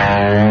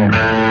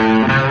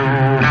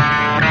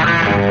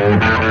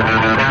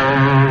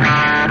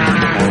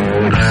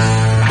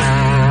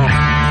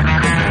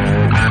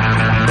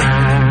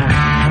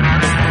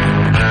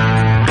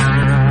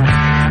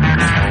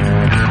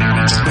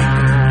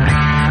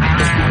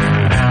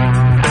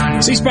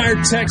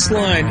 C-Spire text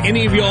line.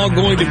 Any of y'all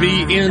going to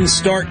be in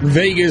Stark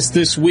Vegas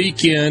this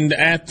weekend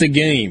at the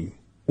game?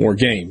 Or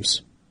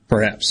games,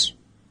 perhaps.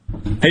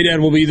 Hey, Dad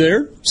will be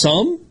there.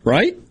 Some,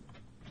 right?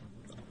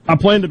 I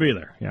plan to be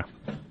there, yeah.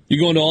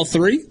 You going to all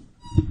 3?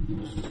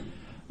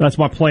 That's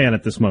my plan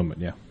at this moment,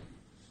 yeah.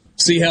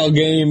 See how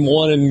game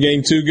 1 and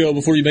game 2 go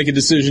before you make a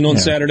decision on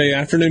Saturday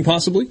afternoon,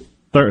 possibly?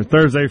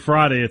 Thursday,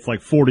 Friday, it's like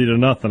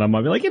 40-0. I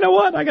might be like, you know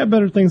what? I got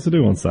better things to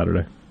do on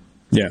Saturday.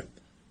 Yeah.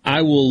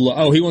 I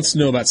will. He wants to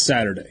know about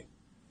Saturday.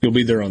 You'll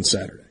be there on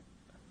Saturday.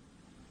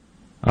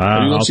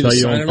 I'll tell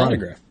you on Friday.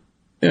 Autograph.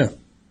 Yeah.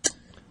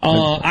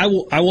 I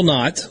will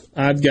not.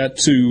 I've got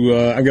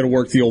to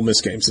work the Ole Miss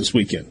games this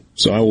weekend,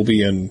 so I will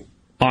be in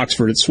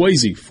Oxford at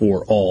Swayze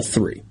for all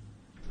 3.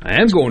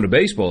 I am going to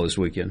baseball this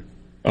weekend.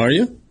 Are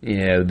you?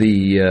 Yeah,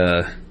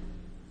 the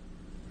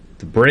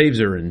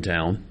Braves are in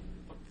town,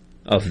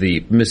 of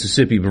the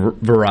Mississippi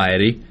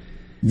variety.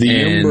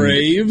 The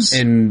Braves.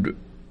 And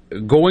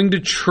going to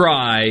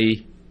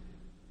try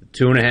the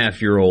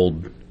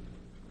 2.5-year-old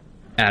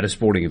at a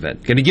sporting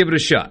event. Going to give it a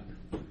shot.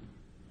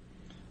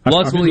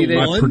 Luckily,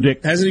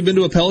 hasn't he been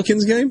to a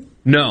Pelicans game?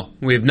 No,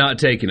 we have not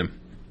taken him.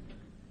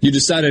 You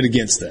decided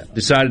against that?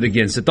 Decided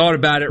against it. Thought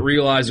about it,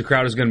 realized the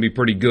crowd is going to be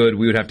pretty good.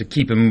 We would have to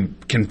keep him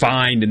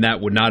confined, and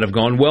that would not have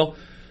gone well.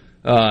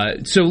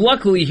 So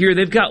luckily here,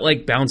 they've got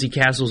like bouncy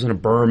castles and a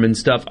berm and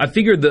stuff. I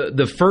figured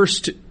the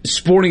first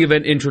sporting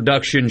event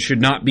introduction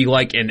should not be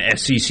like an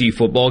SEC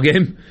football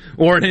game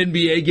or an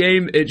NBA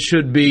game. It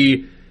should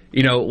be,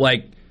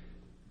 like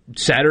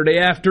Saturday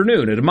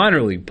afternoon at a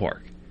minor league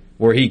park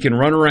where he can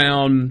run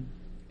around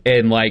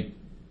and like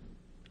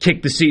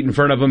kick the seat in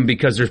front of him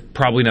because there's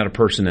probably not a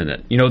person in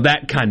it.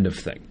 That kind of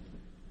thing.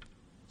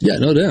 Yeah,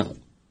 no doubt.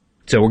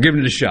 So we're giving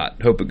it a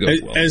shot. Hope it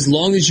goes well. As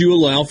long as you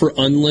allow for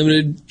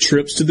unlimited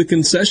trips to the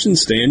concession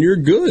stand, you're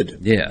good.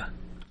 Yeah.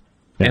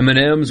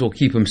 M&Ms will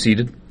keep them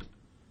seated.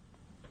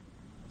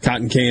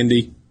 Cotton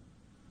candy,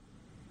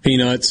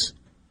 peanuts,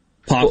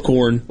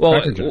 popcorn.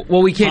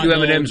 Well, we can't do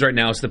M&Ms right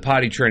now. It's the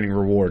potty training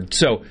reward.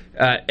 So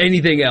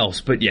anything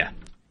else, but yeah.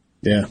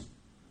 Yeah.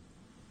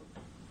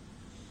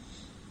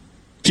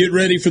 Get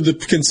ready for the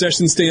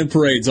concession stand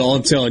parades. All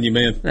I'm telling you,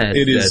 man.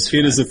 It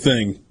is a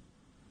thing.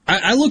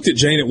 I looked at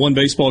Jane at one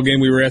baseball game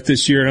we were at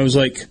this year, and I was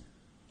like,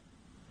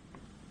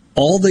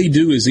 all they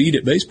do is eat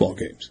at baseball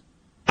games.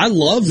 I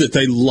love that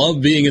they love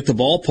being at the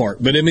ballpark,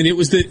 but I mean, it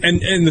was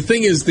and the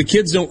thing is, the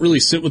kids don't really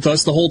sit with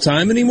us the whole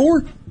time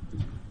anymore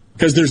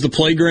because there's the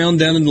playground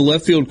down in the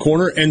left field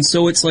corner, and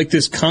so it's like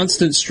this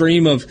constant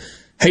stream of,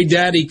 hey,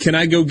 Daddy, can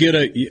I go get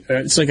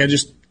it's like I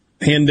just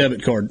hand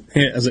debit card.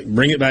 I was like,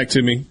 bring it back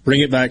to me,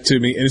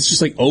 and it's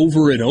just like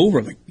over and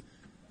over. Like,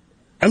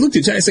 I looked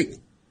at Jane, I was like,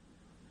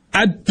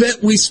 I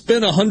bet we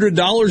spent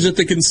 $100 at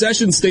the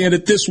concession stand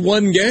at this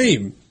one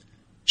game.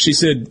 She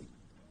said,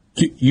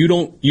 you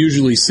don't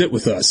usually sit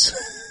with us.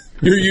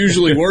 You're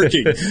usually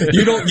working.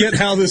 You don't get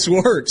how this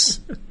works.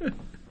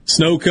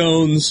 Snow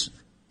cones,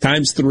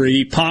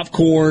 ×3,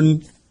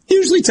 popcorn,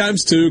 usually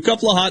 ×2, a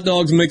couple of hot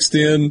dogs mixed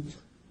in,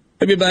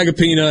 maybe a bag of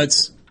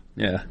peanuts.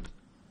 Yeah.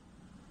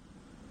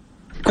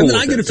 And then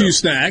I get a few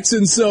snacks,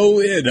 and so,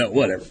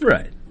 whatever.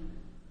 Right.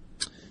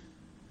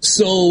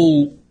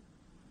 So,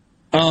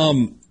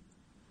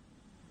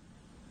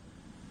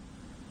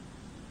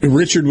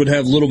 Richard would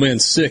have little man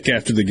sick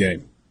after the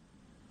game.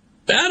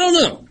 I don't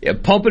know. Yeah,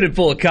 pumping it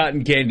full of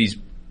cotton candy's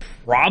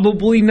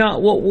probably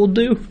not what we'll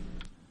do.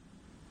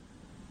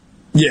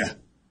 Yeah.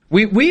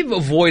 We've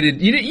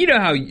avoided, you know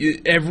how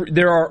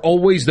there are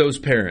always those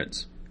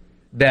parents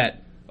that,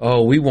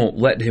 we won't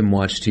let him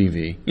watch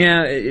TV.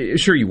 Yeah,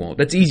 sure you won't.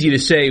 That's easy to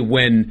say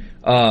when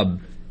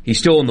he's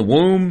still in the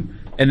womb,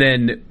 and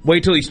then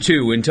wait till he's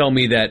 2 and tell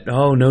me that,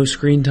 no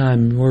screen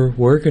time,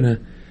 we're going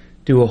to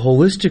do a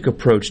holistic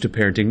approach to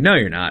parenting. No,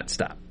 you're not.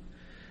 Stop.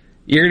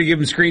 You're going to give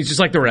him screens just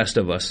like the rest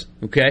of us,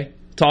 okay?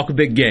 Talk a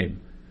big game.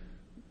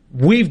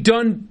 We've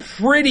done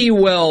pretty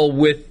well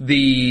with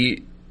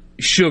the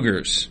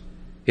sugars.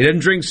 He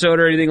doesn't drink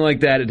soda or anything like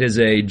that at his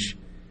age.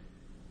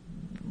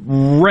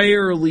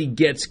 Rarely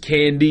gets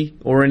candy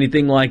or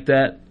anything like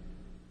that.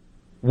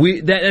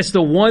 That's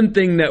the one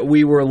thing that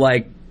we were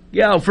like,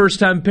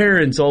 first-time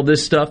parents, all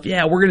this stuff.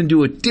 Yeah, we're going to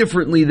do it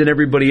differently than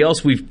everybody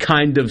else. We've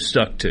kind of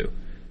stuck to.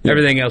 Yeah.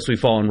 Everything else we've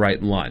fallen right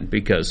in line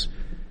because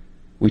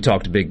we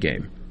talked a big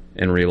game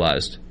and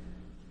realized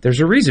there's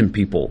a reason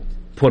people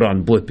put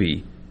on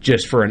Blippi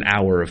just for an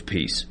hour of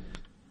peace.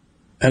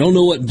 I don't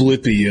know what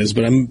Blippi is,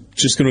 but I'm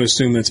just going to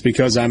assume that's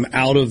because I'm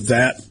out of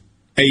that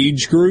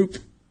age group.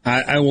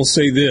 I will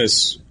say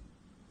this.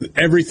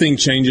 Everything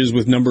changes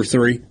with number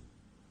 3.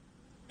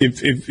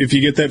 If you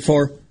get that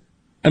far.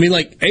 I mean,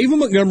 like, Ava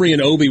Montgomery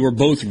and Obi were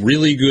both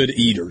really good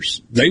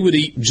eaters. They would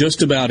eat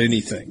just about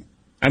anything.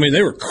 I mean,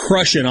 they were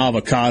crushing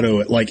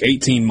avocado at like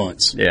 18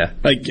 months. Yeah.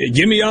 Like,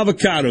 give me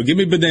avocado, give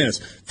me bananas.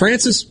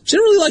 Frances, she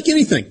didn't really like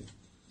anything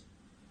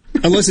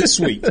unless it's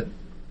sweet.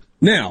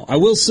 Now, I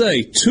will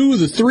say, 2 of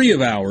the 3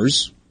 of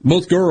ours,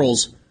 both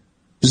girls,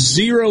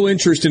 0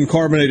 interest in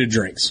carbonated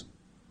drinks.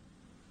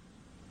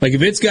 Like,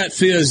 if it's got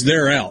fizz,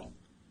 they're out.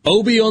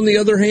 Obi, on the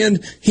other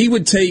hand, he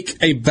would take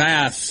a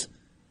bath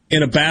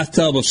in a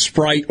bathtub of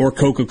Sprite or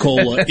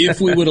Coca-Cola if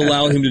we would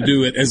allow him to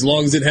do it, as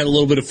long as it had a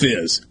little bit of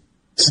fizz.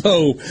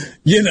 So,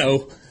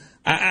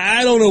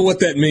 I don't know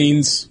what that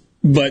means,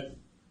 but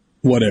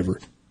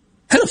whatever.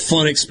 Had a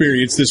fun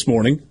experience this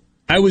morning.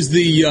 I was call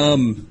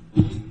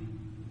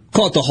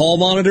it the hall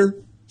monitor,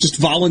 just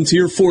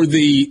volunteer for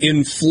the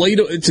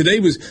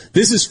inflatable.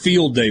 This is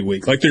field day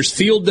week. Like, there's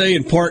field day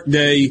and park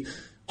day.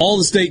 All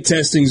the state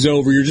testing's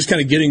over. You're just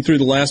kind of getting through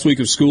the last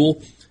week of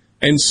school.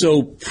 And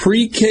so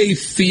pre-K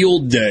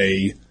field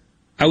day,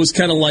 I was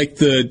kind of like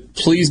the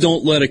please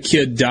don't let a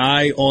kid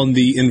die on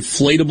the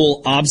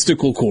inflatable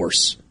obstacle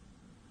course.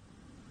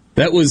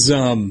 That was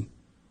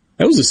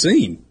a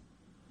scene.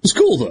 It was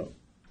cool, though.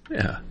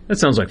 Yeah, that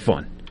sounds like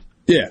fun.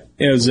 Yeah,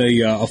 it was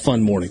a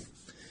fun morning.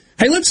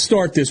 Hey, let's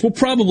start this. We'll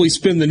probably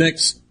spend the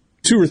next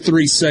 2 or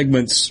 3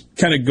 segments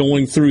kind of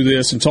going through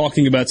this and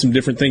talking about some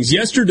different things.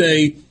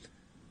 Yesterday,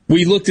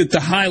 we looked at the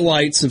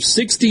highlights of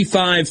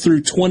 65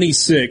 through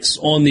 26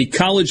 on the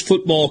college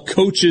football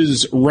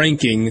coaches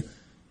ranking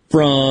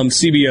from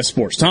CBS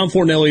Sports. Tom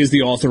Fornelli is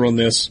the author on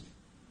this.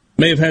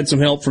 May have had some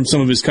help from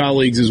some of his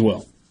colleagues as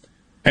well.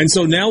 And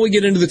so now we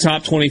get into the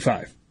top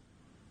 25.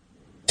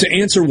 To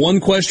answer one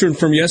question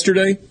from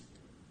yesterday,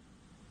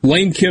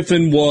 Lane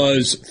Kiffin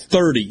was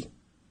 30.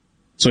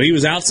 So he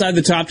was outside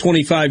the top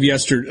 25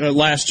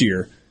 last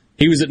year.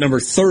 He was at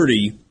number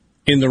 30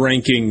 in the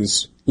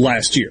rankings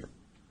last year.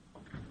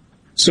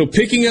 So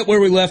picking up where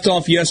we left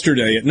off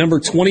yesterday at number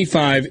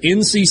 25,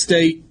 NC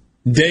State,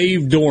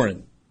 Dave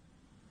Doeren.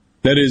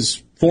 That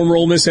is former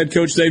Ole Miss head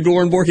coach Dave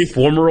Doeren, Borky?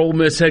 Former Ole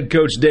Miss head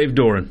coach Dave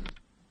Doeren.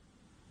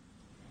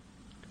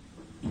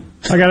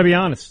 I got to be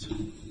honest.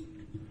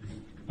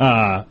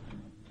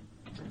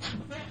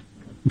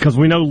 Because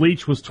we know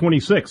Leach was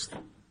 26th.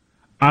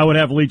 I would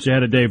have Leach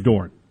ahead of Dave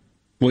Doeren.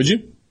 Would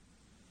you?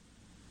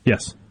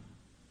 Yes.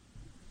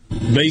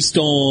 Based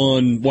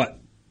on what?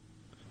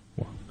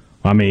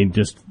 I mean,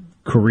 just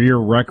career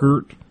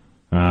record,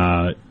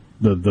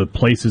 the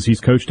places he's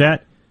coached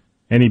at,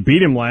 and he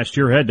beat him last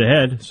year head to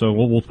head. So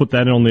we'll put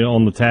that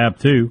on the tab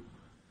too.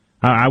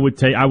 I would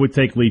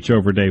take Leach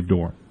over Dave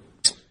Doeren.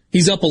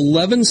 He's up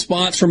 11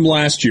 spots from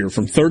last year,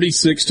 from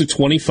 36 to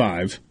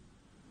 25.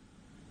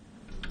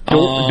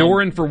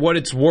 Doeren, for what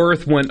it's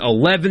worth, went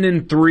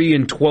 11-3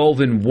 and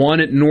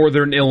 12-1 at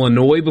Northern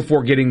Illinois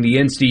before getting the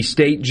NC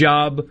State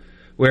job,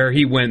 where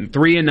he went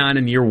 3-9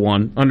 in year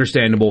one.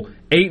 Understandable.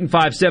 8-5,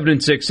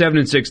 7-6,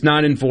 7-6,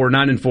 9-4,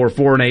 9-4,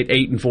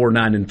 4-8,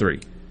 8-4,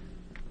 9-3.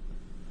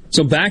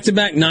 So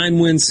back-to-back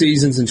 9-win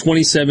seasons in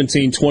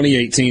 2017,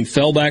 2018,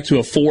 fell back to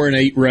a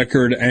 4-8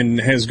 record and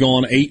has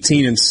gone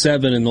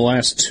 18-7 in the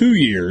last 2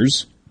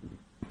 years.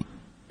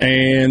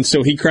 And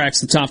so he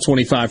cracks the top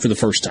 25 for the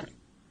first time.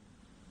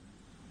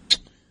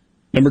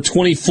 Number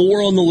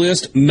 24 on the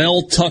list,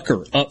 Mel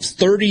Tucker, up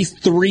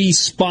 33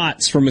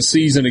 spots from a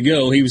season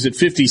ago. He was at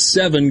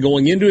 57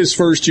 going into his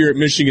first year at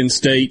Michigan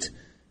State.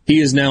 He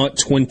is now at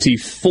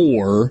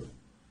 24,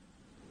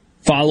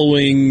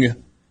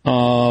 following,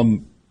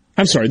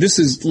 last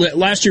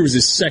year was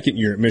his second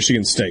year at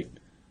Michigan State.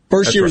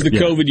 First year was the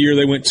COVID year.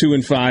 They went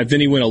 2-5.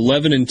 Then he went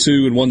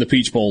 11-2 and won the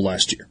Peach Bowl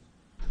last year.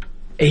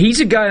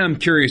 He's a guy I'm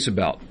curious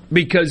about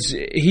because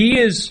he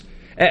is,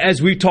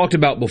 as we've talked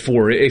about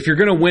before, if you're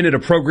going to win at a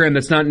program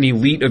that's not an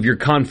elite of your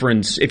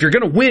conference, if you're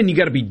going to win, you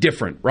got to be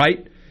different,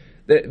 right?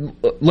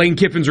 Lane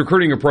Kiffin's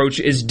recruiting approach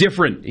is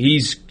different.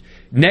 He's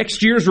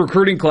next year's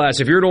recruiting class,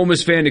 if you're an Ole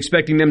Miss fan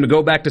expecting them to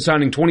go back to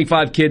signing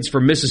 25 kids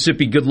from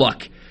Mississippi, good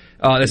luck.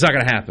 That's not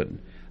going to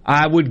happen.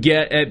 I would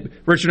get,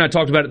 Richard and I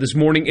talked about it this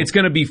morning, it's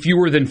going to be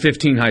fewer than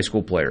 15 high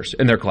school players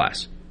in their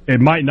class. It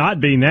might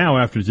not be now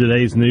after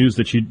today's news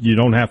that you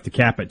don't have to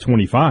cap at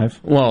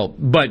 25. Well,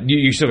 but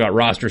you still got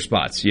roster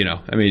spots, you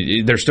know. I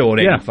mean, they're still at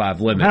 85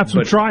 limit. Have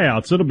some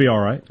tryouts. It'll be all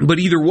right. But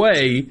either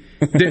way,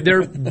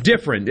 they're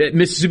different.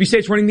 Mississippi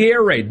State's running the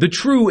air raid, the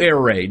true air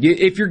raid.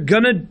 If you're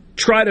going to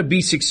try to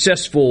be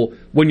successful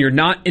when you're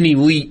not an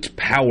elite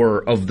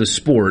power of the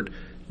sport,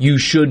 you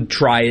should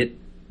try it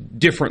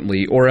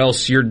differently, or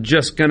else you're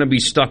just going to be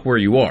stuck where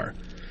you are.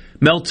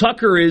 Mel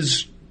Tucker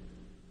is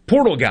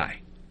portal guy.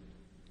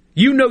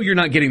 You know you're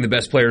not getting the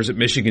best players at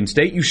Michigan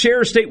State. You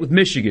share a state with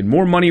Michigan.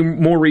 More money,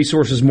 more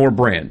resources, more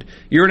brand.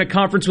 You're in a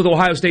conference with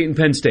Ohio State and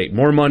Penn State.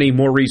 More money,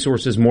 more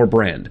resources, more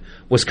brand.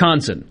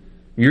 Wisconsin,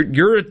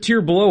 you're a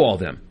tier below all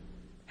them.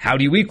 How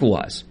do you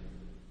equalize?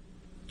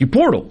 You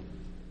portal.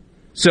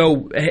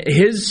 So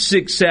his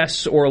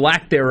success or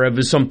lack thereof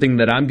is something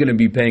that I'm going to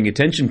be paying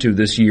attention to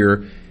this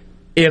year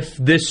if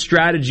this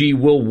strategy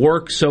will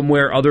work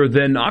somewhere other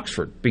than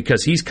Oxford,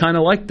 because he's kind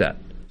of like that.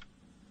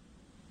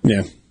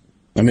 Yeah.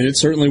 I mean, it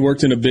certainly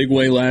worked in a big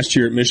way last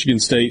year at Michigan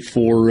State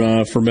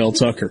for Mel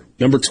Tucker.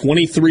 Number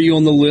 23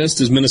 on the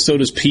list is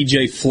Minnesota's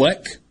P.J.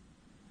 Fleck.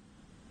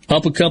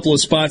 Up a couple of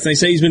spots. They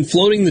say he's been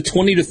floating the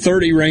 20 to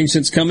 30 range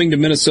since coming to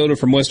Minnesota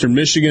from Western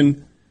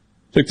Michigan.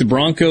 Took the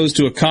Broncos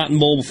to a Cotton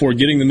Bowl before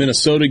getting the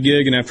Minnesota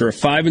gig, and after a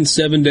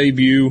 5-7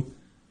 debut,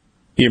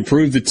 he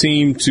improved the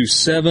team to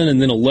 7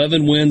 and then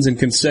 11 wins in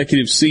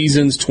consecutive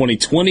seasons.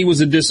 2020 was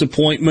a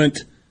disappointment.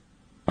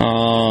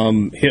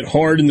 Hit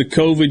hard in the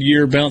COVID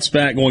year, bounced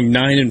back going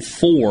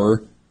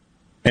 9-4.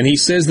 And he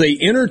says they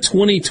enter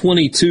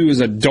 2022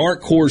 as a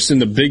dark horse in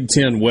the Big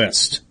Ten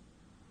West.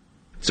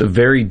 It's a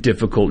very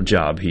difficult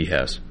job he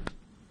has.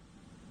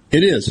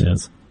 It is.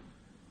 Yes.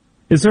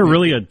 Is there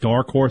really a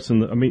dark horse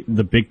in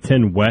the Big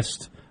Ten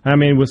West? I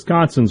mean,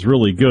 Wisconsin's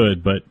really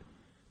good, but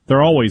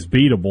they're always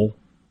beatable.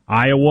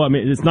 Iowa, I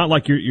mean, it's not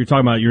like you're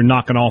talking about you're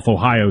knocking off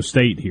Ohio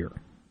State here.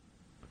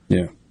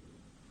 Yeah.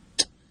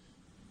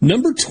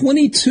 Number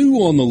 22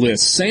 on the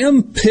list,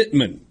 Sam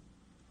Pittman,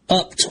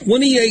 up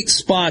 28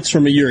 spots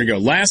from a year ago.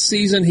 Last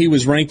season, he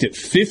was ranked at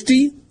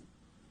 50.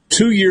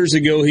 2 years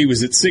ago, he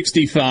was at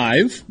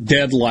 65,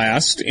 dead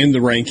last in the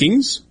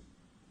rankings.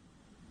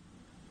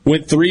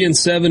 Went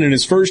 3-7 in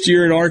his first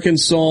year at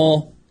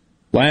Arkansas.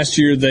 Last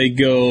year they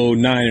go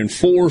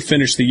 9-4,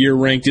 finished the year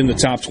ranked in the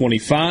top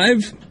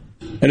 25.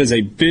 That is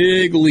a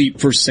big leap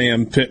for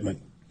Sam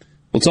Pittman.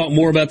 We'll talk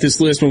more about this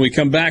list when we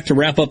come back to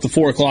wrap up the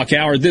 4 o'clock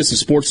hour. This is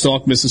Sports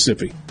Talk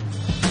Mississippi.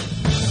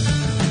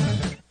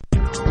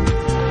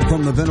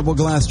 From the Venable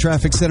Glass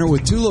Traffic Center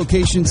with 2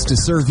 locations to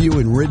serve you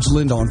in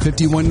Ridgeland on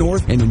 51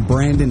 North and in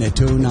Brandon at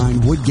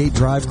 209 Woodgate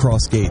Drive,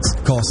 Cross Gates.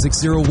 Call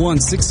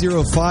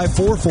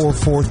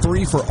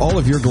 601-605-4443 for all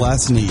of your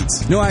glass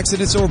needs. No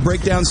accidents or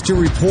breakdowns to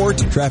report.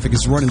 Traffic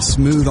is running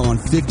smooth on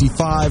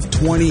 55,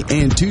 20,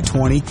 and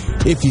 220.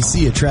 If you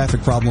see a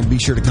traffic problem, be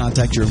sure to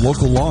contact your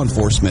local law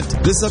enforcement.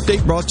 This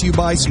update brought to you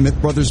by Smith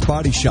Brothers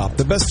Body Shop.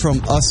 The best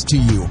from us to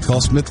you.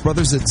 Call Smith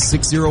Brothers at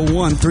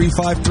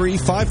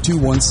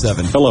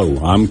 601-353-5217. Hello,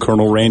 I'm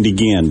Colonel Randy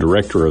Ginn,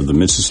 Director of the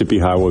Mississippi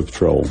Highway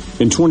Patrol.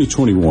 In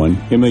 2021,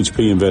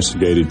 MHP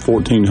investigated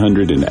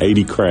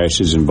 1,480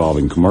 crashes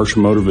involving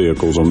commercial motor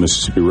vehicles on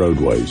Mississippi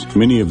roadways.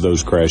 Many of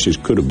those crashes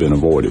could have been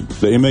avoided.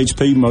 The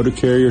MHP Motor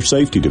Carrier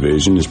Safety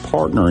Division is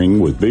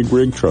partnering with big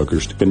rig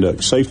truckers to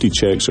conduct safety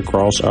checks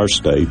across our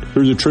state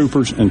through the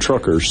Troopers and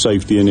Truckers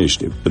Safety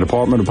Initiative. The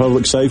Department of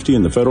Public Safety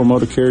and the Federal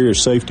Motor Carrier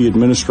Safety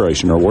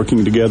Administration are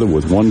working together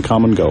with one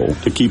common goal: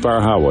 to keep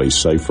our highways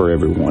safe for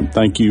everyone.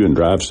 Thank you and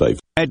drive safe.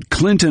 At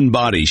Clinton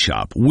Body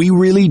Shop, we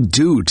really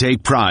do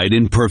take pride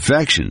in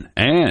perfection,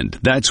 and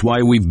that's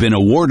why we've been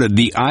awarded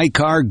the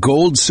ICAR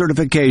Gold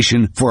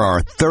certification for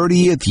our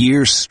 30th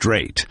year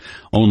straight.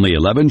 Only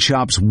 11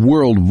 shops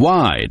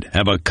worldwide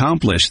have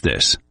accomplished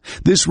this.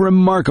 This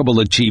remarkable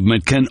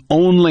achievement can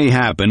only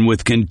happen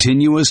with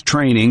continuous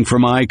training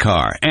from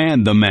ICAR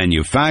and the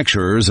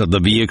manufacturers of the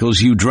vehicles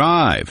you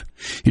drive.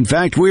 In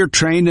fact, we're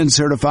trained and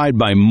certified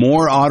by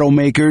more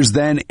automakers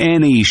than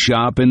any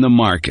shop in the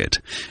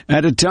market.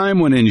 At a time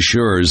when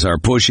insurers are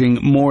pushing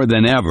more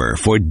than ever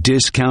for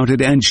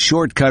discounted and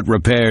shortcut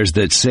repairs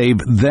that save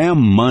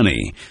them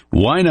money,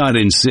 why not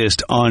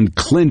insist on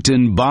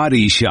Clinton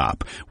Body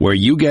Shop, where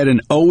you get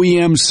an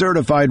OEM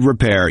certified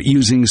repair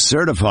using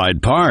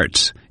certified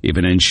parts? If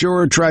an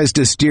insurer tries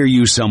to steer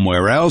you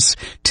somewhere else,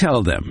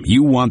 tell them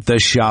you want the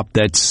shop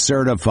that's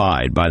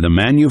certified by the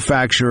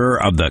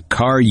manufacturer of the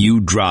car you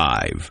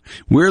drive.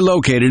 We're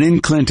located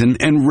in Clinton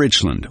and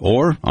Richland,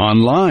 or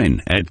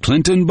online at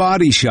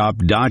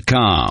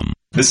ClintonBodyShop.com.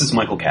 This is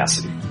Michael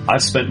Cassidy.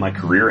 I've spent my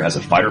career as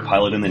a fighter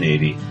pilot in the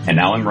Navy, and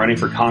now I'm running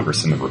for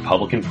Congress in the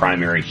Republican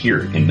primary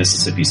here in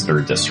Mississippi's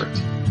 3rd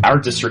District. Our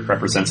district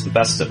represents the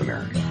best of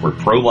America. We're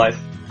pro-life,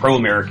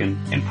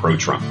 pro-American, and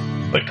pro-Trump.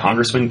 But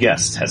Congressman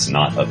Guest has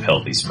not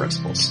upheld these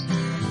principles.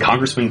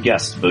 Congressman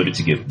Guest voted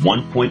to give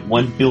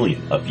 $1.1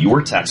 billion of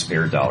your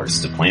taxpayer dollars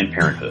to Planned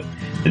Parenthood,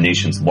 the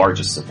nation's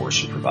largest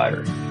abortion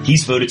provider.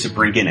 He's voted to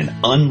bring in an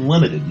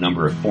unlimited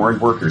number of foreign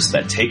workers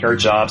that take our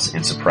jobs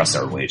and suppress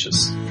our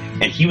wages.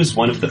 And he was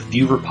one of the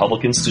few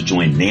Republicans to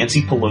join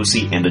Nancy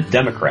Pelosi and the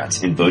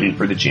Democrats in voting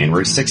for the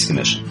January 6th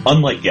Commission.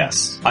 Unlike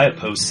Guest, I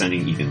oppose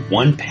sending even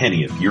 1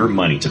 penny of your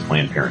money to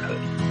Planned Parenthood.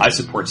 I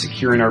support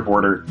securing our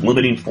border,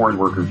 limiting foreign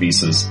worker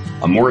visas,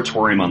 a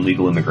moratorium on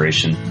legal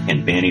immigration,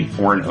 and banning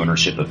foreign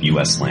ownership of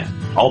U.S. land.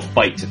 I'll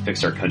fight to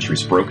fix our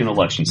country's broken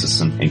election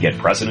system and get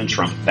President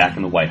Trump back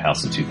in the White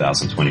House in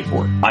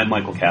 2024. I'm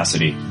Michael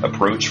Cassidy, a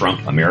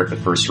pro-Trump, America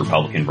First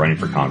Republican running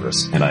for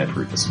Congress, and I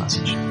approve this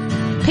message.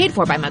 Paid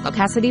for by Michael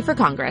Cassidy for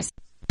Congress.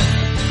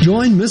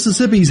 Join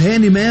Mississippi's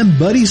handyman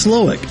Buddy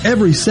Slowick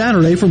every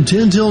Saturday from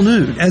 10 till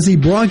noon as he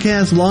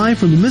broadcasts live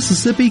from the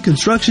Mississippi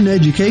Construction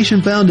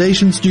Education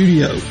Foundation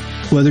studio.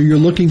 Whether you're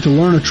looking to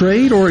learn a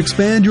trade or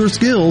expand your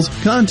skills,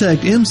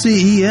 contact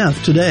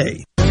MCEF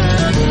today.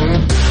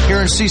 Here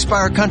in C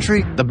Spire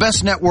country, the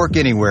best network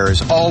anywhere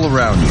is all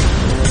around you.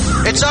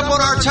 It's up on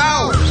our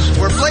towers,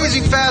 where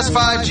blazing fast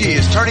 5G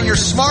is turning your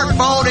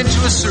smartphone into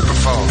a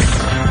superphone.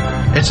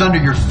 It's under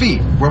your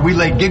feet, where we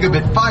lay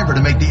gigabit fiber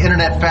to make the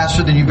internet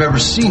faster than you've ever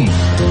seen.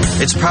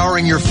 It's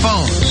powering your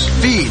phones,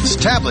 feeds,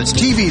 tablets,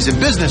 TVs, and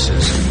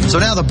businesses. So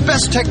now the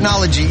best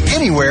technology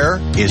anywhere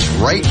is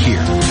right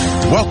here.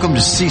 Welcome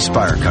to C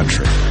Spire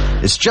country.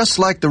 It's just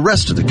like the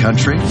rest of the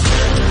country,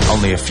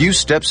 only a few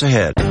steps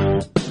ahead.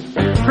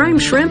 Prime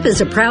Shrimp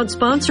is a proud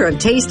sponsor of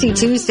Tasty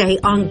Tuesday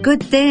on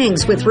Good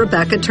Things with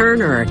Rebecca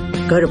Turner.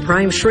 Go to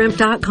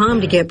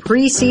primeshrimp.com to get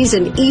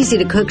pre-seasoned,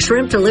 easy-to-cook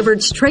shrimp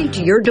delivered straight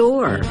to your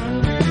door.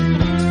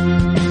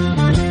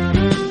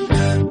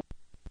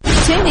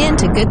 Tune in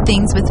to Good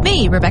Things with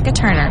me, Rebecca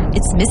Turner.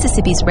 It's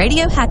Mississippi's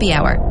Radio Happy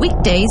Hour,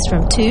 weekdays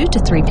from 2 to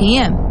 3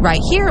 p.m.,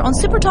 right here on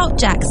Super Talk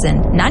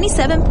Jackson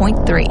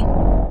 97.3.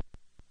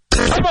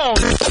 Come on!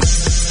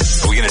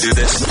 Are we going to do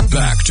this?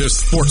 Back to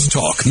Sports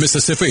Talk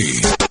Mississippi.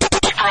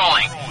 Keep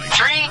rolling.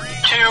 3,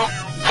 2,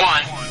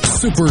 1.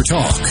 Super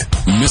Talk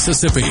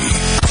Mississippi.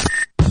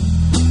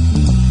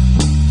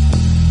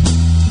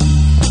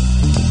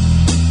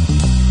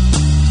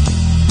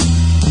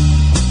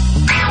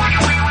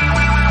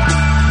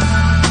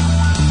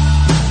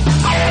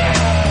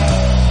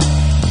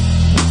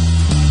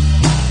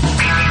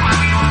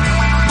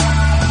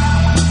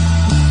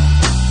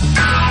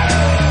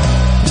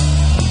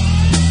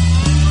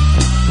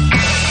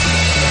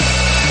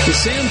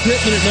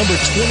 Pittman at number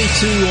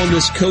 22 on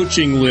this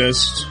coaching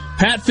list.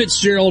 Pat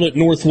Fitzgerald at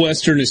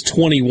Northwestern is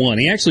 21.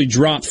 He actually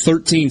dropped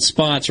 13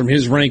 spots from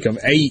his rank of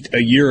 8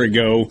 a year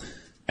ago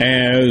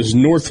as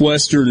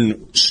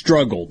Northwestern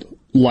struggled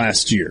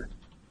last year.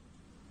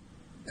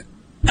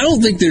 I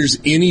don't think there's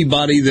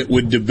anybody that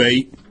would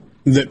debate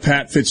that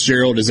Pat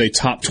Fitzgerald is a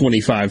top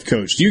 25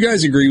 coach. Do you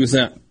guys agree with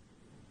that?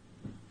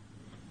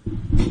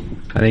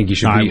 I think he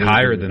should be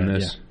higher than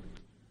this. Yeah.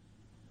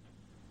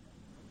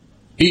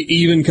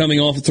 Even coming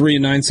off a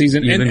 3-9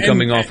 season?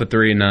 Coming off a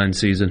 3-9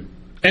 season.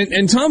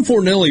 And Tom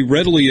Fornelli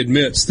readily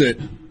admits that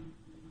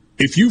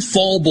if you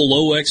fall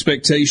below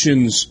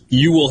expectations,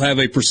 you will have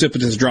a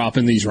precipitous drop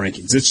in these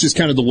rankings. It's just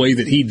kind of the way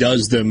that he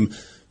does them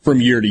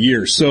from year to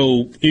year.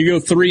 So you go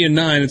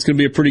 3-9, it's going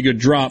to be a pretty good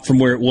drop from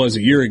where it was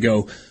a year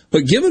ago.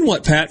 But given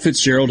what Pat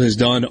Fitzgerald has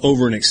done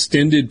over an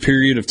extended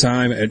period of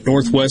time at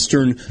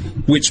Northwestern,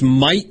 which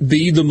might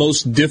be the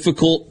most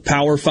difficult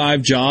Power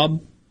 5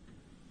 job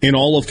in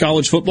all of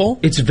college football.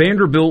 It's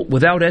Vanderbilt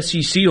without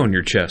SEC on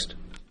your chest.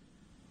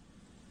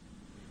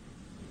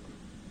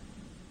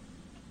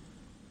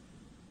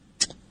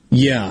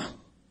 Yeah.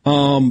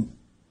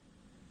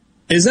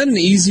 Is that an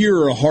easier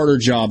or a harder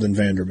job than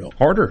Vanderbilt?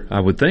 Harder,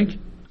 I would think.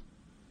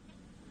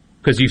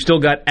 Because you've still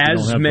got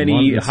as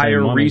many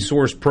higher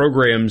resource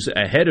programs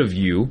ahead of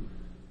you,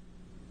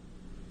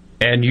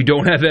 and you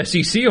don't have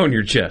SEC on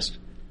your chest.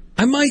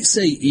 I might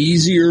say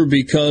easier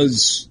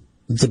because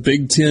the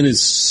Big Ten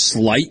is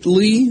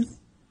slightly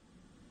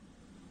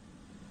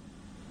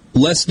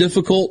less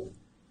difficult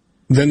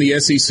than the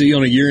SEC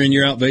on a year-in,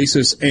 year-out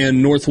basis,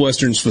 and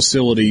Northwestern's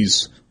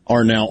facilities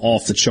are now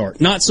off the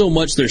chart. Not so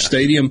much their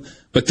stadium,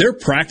 but their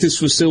practice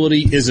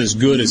facility is as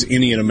good as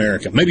any in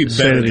America. Maybe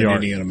better than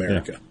any in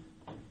America.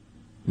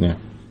 Yeah.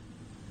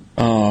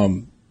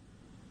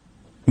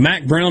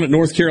 Mack Brown at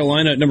North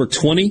Carolina at number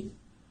 20.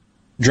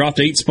 Dropped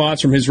 8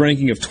 spots from his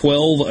ranking of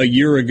 12 a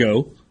year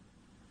ago.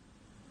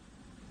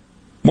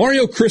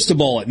 Mario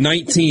Cristobal at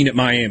 19 at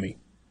Miami.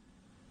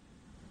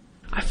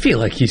 I feel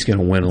like he's going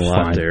to win a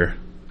lot there.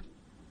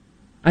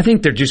 I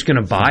think they're just going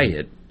to buy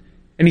it.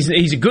 And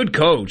he's a good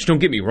coach, don't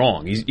get me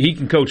wrong. He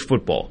can coach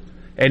football.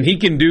 And he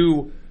can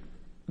do...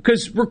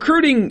 Because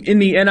recruiting in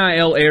the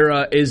NIL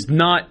era is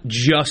not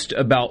just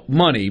about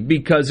money.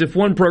 Because if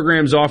one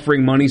program's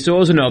offering money, so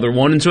is another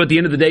one. And so at the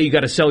end of the day, you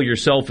got to sell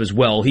yourself as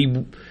well. He's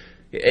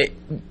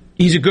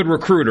a good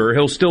recruiter.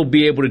 He'll still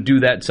be able to do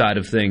that side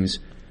of things.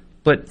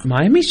 But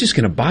Miami's just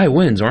going to buy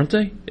wins, aren't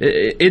they?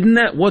 Isn't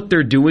that what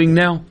they're doing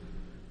now?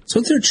 That's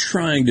what they're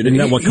trying to do. Isn't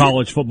that what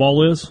college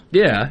football is?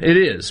 Yeah, it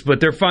is. But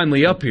they're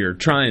finally up here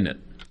trying it.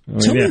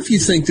 Tell me if you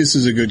think this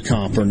is a good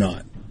comp or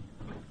not.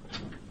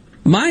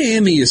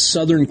 Miami is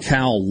Southern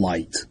Cal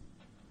light.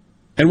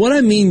 And what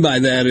I mean by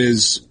that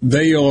is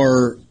they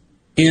are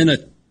in a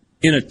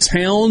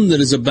town that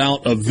is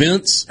about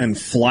events and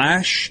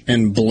flash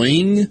and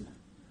bling.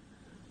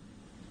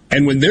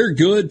 And when they're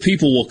good,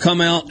 people will come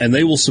out and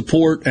they will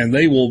support and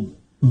they will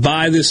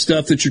buy this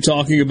stuff that you're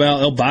talking about.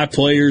 They'll buy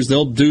players.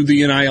 They'll do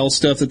the NIL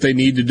stuff that they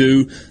need to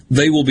do.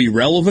 They will be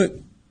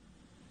relevant.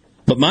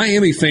 But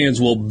Miami fans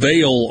will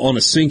bail on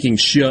a sinking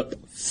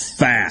ship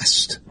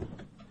fast,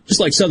 just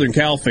like Southern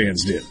Cal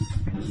fans did.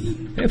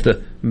 They have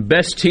the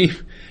best team.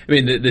 I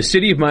mean, the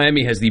city of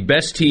Miami has the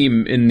best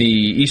team in the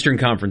Eastern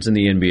Conference in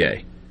the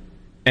NBA.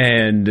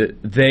 And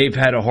they've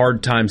had a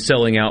hard time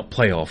selling out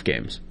playoff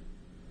games.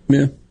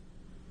 Yeah.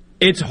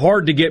 It's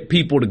hard to get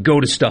people to go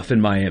to stuff in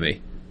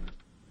Miami.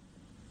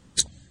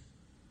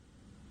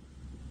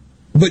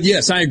 But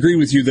yes, I agree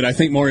with you that I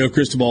think Mario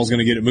Cristobal is going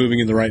to get it moving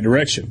in the right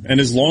direction. And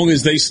as long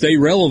as they stay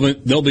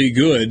relevant, they'll be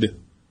good.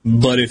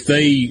 But if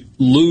they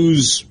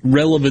lose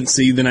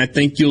relevancy, then I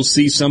think you'll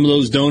see some of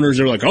those donors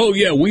that are like, oh,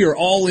 yeah, we are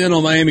all in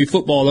on Miami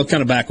football. They'll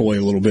kind of back away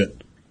a little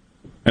bit.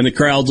 And the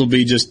crowds will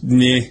be just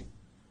meh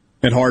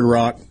at Hard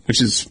Rock,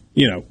 which is,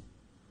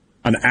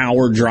 an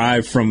hour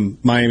drive from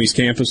Miami's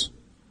campus,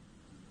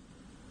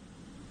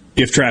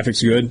 if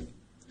traffic's good.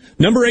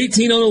 Number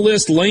 18 on the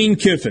list, Lane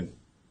Kiffin.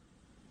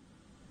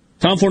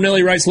 Tom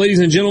Fornelli writes, ladies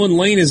and gentlemen,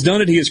 Lane has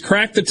done it. He has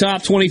cracked the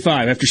top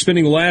 25 after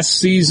spending last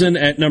season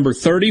at number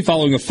 30,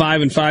 following a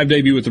 5-5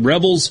 debut with the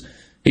Rebels.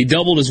 He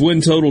doubled his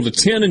win total to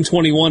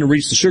 10-21 and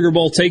reached the Sugar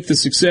Bowl. Take the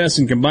success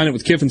and combine it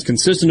with Kiffin's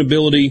consistent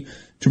ability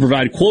to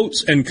provide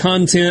quotes and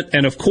content.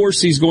 And, of course,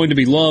 he's going to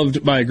be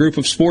loved by a group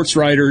of sports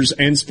writers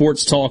and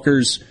sports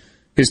talkers.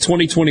 His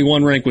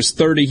 2021 rank was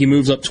 30. He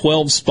moves up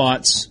 12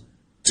 spots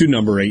to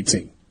number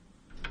 18.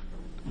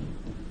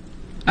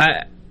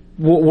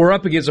 We're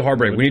up against a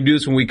heartbreak. We need to do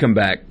this when we come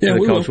back to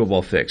the College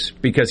Football Fix.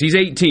 Because he's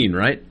 18,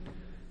 right?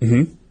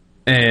 Mm-hmm.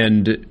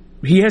 And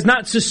he has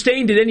not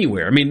sustained it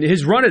anywhere. I mean,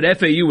 his run at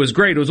FAU was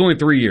great. It was only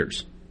 3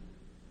 years.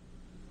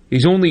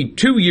 He's only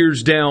 2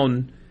 years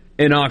down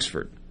in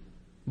Oxford.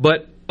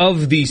 But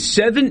of the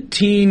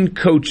 17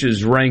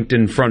 coaches ranked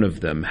in front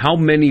of them, how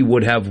many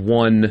would have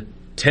won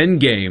 10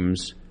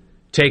 games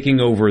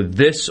taking over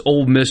this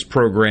Ole Miss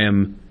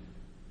program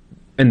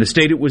and the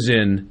state it was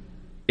in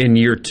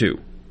year 2?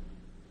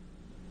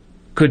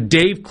 Could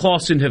Dave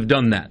Clawson have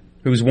done that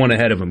who's one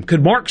ahead of him.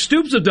 Could Mark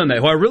Stoops have done that,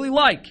 who I really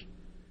like?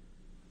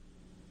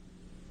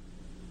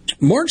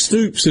 Mark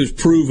Stoops has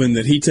proven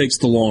that he takes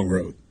the long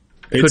road.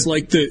 It's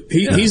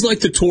he's like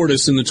the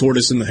tortoise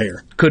and the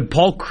hare. Could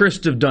Paul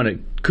Christ have done it?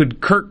 Could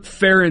Kirk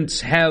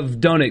Ferentz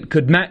have done it?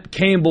 Could Matt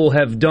Campbell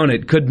have done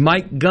it? Could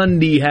Mike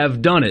Gundy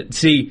have done it?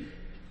 See,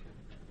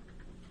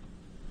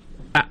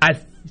 I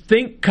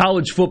think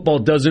college football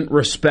doesn't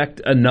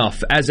respect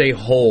enough as a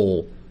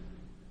whole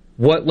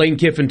what Lane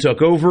Kiffin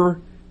took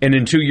over, and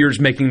in 2 years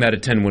making that a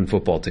 10-win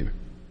football team.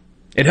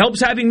 It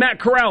helps having Matt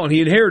Corral, and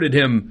he inherited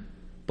him,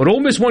 but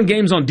Ole Miss won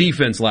games on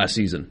defense last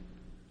season.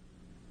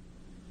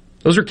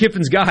 Those are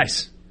Kiffin's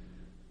guys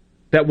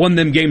that won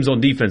them games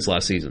on defense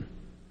last season.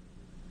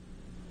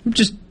 I'm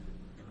just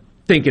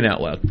thinking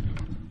out loud.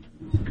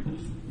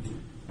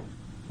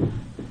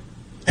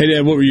 Hey,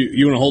 Dad, what were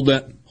you want to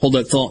hold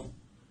that thought?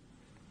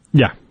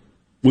 Yeah.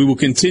 We will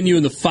continue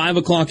in the 5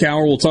 o'clock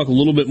hour. We'll talk a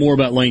little bit more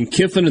about Lane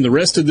Kiffin and the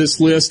rest of this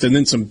list, and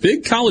then some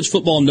big college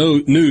football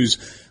news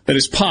that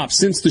has popped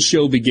since the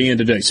show began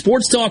today.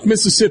 Sports Talk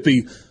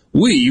Mississippi.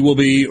 We will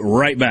be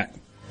right back.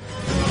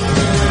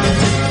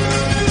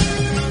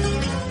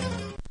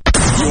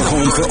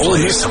 For Ole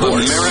Miss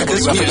sports,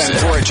 America's music.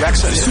 Tori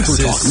Jackson.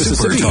 Super Talk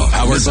Mississippi.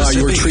 Powered by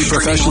your tree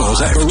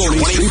professionals at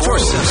Baroni Tree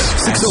Pros.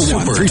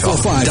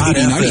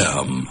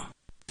 601-345-8090.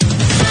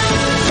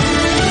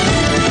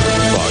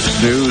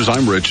 News,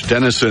 I'm Rich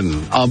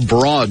Dennison. A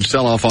broad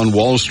sell-off on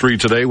Wall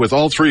Street today with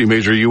all three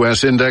major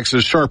U.S.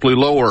 indexes sharply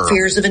lower.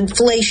 Fears of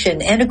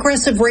inflation and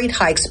aggressive rate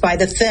hikes by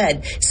the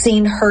Fed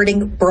seen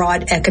hurting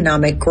broad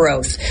economic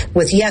growth.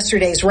 With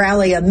yesterday's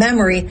rally of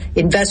memory,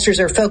 investors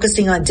are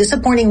focusing on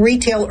disappointing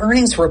retail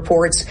earnings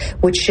reports,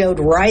 which showed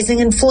rising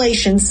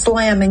inflation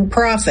slamming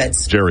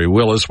profits. Jerry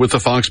Willis with the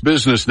Fox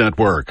Business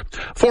Network.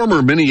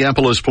 Former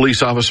Minneapolis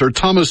police officer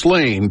Thomas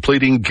Lane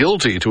pleading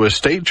guilty to a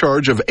state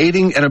charge of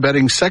aiding and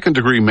abetting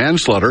second-degree manslaughter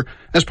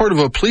as part of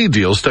a plea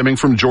deal stemming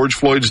from George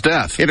Floyd's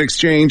death. In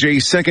exchange, a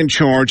second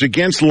charge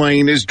against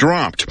Lane is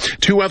dropped.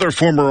 Two other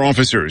former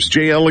officers,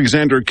 J.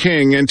 Alexander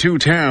King and Tu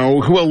Tao,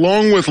 who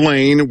along with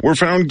Lane were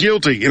found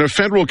guilty in a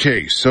federal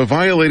case of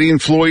violating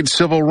Floyd's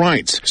civil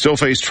rights, still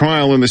face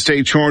trial in the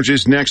state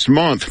charges next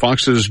month.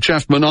 Fox's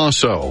Jeff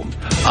Manasso.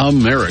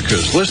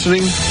 America's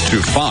listening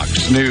to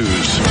Fox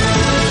News.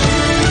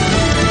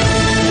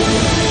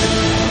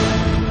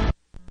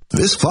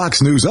 This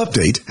Fox News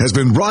update has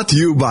been brought to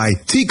you by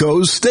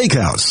Tico's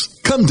Steakhouse.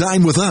 Come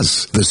dine with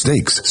us. The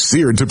steaks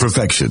seared to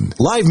perfection.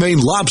 Live Maine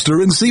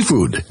lobster and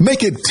seafood.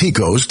 Make it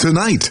Tico's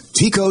tonight.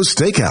 Tico's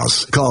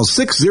Steakhouse. Call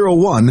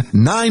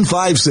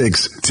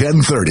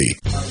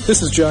 601-956-1030.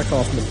 This is Jack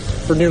Hoffman.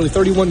 For nearly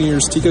 31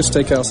 years, Tico's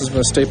Steakhouse has been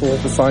a staple of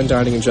fine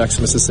dining in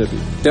Jackson, Mississippi.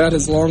 Dad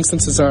has long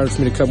since desired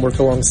for me to come work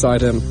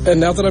alongside him.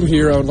 And now that I'm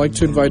here, I would like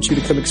to invite you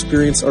to come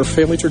experience our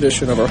family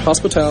tradition of our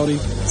hospitality,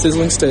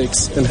 sizzling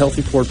steaks, and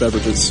healthy poured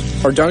beverages.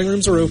 Our dining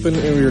rooms are open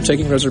and we are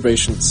taking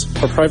reservations.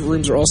 Our private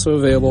rooms are also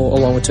available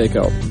along with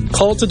takeout.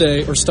 Call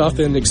today or stop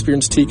in to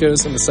experience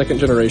Tico's in the second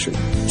generation.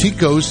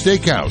 Tico's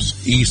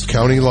Steakhouse, East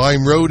County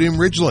Line Road in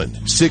Ridgeland,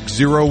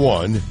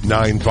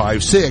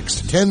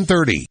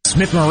 601-956-1030.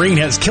 Smith Marine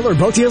has killer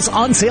boat deals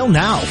on sale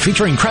now,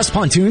 featuring Crest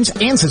pontoons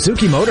and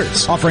Suzuki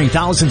motors, offering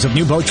thousands of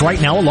new boats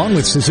right now along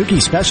with Suzuki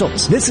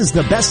specials. This is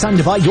the best time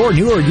to buy your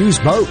new or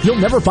used boat. You'll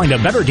never find a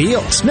better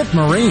deal. Smith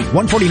Marine,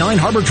 149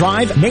 Harbor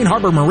Drive, Main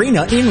Harbor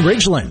Marina in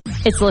Ridgeland.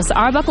 It's Alyssa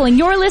Arbuckle, and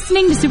you're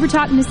listening to Super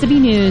Talk Mississippi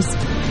News.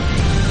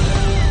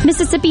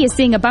 Mississippi is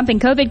seeing a bump in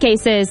COVID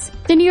cases.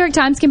 The New York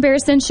Times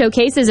comparisons show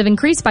cases have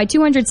increased by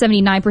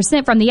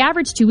 279% from the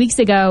average 2 weeks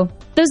ago.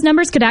 Those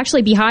numbers could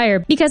actually be higher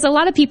because a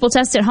lot of people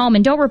test at home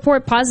and don't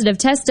report positive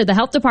tests to the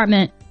health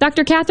department.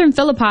 Dr. Catherine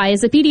Philippi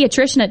is a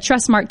pediatrician at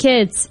Trustmark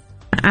Kids.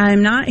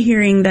 I'm not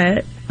hearing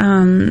that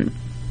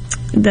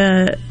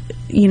the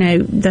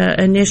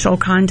initial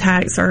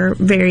contacts are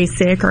very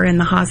sick or in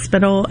the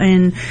hospital,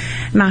 and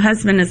my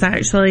husband is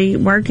actually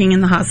working in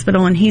the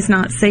hospital and he's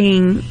not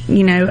seeing,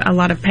 a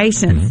lot of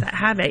patients that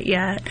have it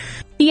yet.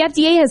 The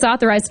FDA has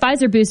authorized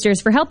Pfizer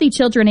boosters for healthy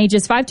children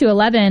ages 5 to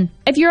 11.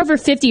 If you're over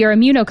 50 or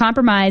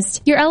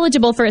immunocompromised, you're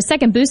eligible for a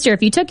second booster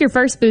if you took your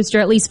first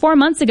booster at least 4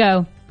 months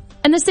ago.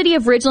 And the city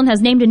of Ridgeland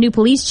has named a new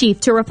police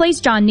chief to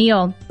replace John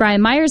Neal.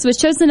 Brian Myers was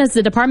chosen as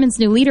the department's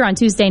new leader on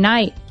Tuesday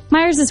night.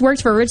 Myers has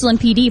worked for Ridgeland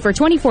PD for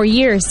 24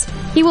 years.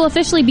 He will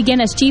officially begin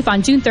as chief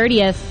on June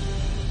 30th.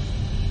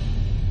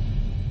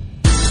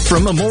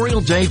 From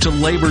Memorial Day to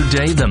Labor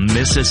Day, the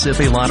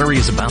Mississippi Lottery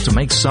is about to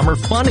make summer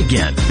fun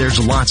again.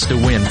 There's lots to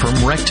win, from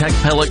RecTech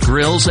pellet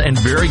grills and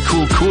very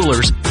cool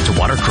coolers to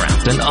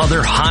watercraft and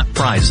other hot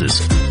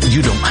prizes.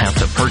 You don't have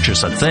to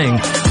purchase a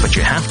thing, but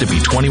you have to be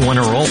 21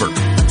 or older.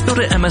 Go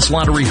to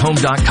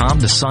mslotteryhome.com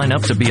to sign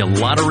up to be a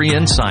lottery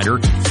insider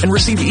and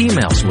receive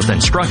emails with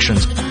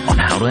instructions on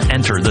how to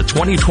enter the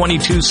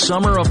 2022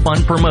 Summer of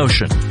Fun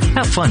promotion.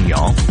 Have fun,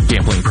 y'all.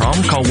 Gambling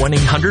problem? Call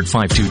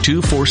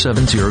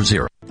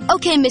 1-800-522-4700.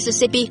 Okay,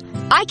 Mississippi,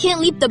 I can't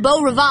leap the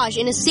Beau Rivage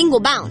in a single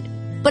bound.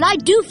 but I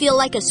do feel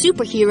like a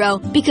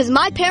superhero because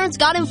my parents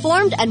got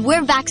informed and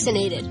we're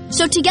vaccinated.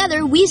 So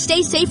together, we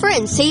stay safer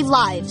and save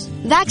lives.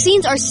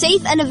 Vaccines are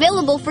safe and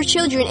available for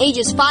children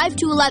ages 5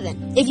 to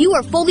 11. If you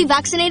were fully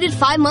vaccinated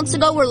 5 months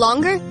ago or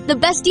longer, the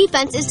best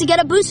defense is to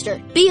get a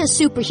booster. Be a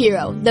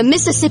superhero, the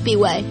Mississippi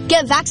way.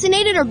 Get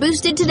vaccinated or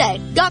boosted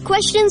today. Got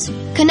questions?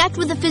 Connect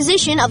with a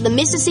physician of the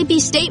Mississippi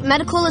State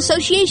Medical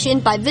Association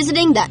by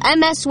visiting the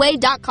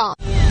msway.com.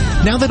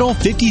 Now that all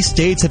 50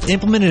 states have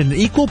implemented an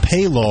equal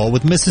pay law,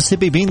 with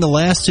Mississippi being the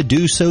last to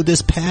do so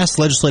this past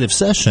legislative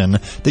session,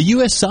 the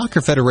U.S.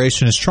 Soccer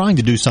Federation is trying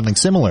to do something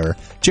similar.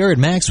 Jared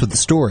Max with the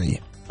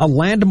story. A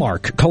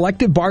landmark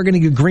collective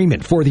bargaining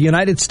agreement for the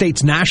United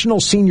States national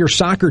senior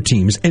soccer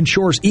teams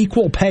ensures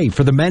equal pay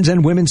for the men's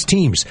and women's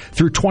teams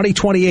through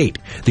 2028.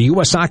 The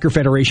U.S. Soccer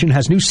Federation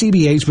has new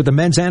CBAs with the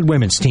men's and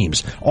women's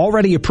teams,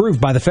 already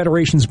approved by the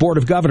Federation's Board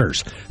of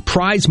Governors.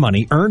 Prize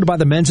money earned by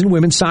the men's and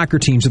women's soccer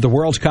teams at the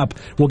World Cup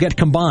will get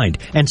combined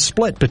and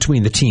split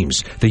between the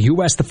teams. The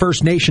U.S., the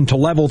first nation to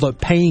level the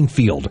paying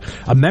field.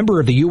 A member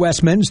of the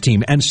U.S. men's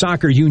team and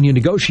soccer union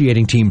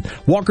negotiating team,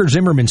 Walker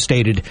Zimmerman,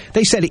 stated,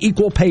 "They said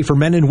equal pay for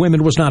men and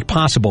women was not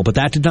possible, but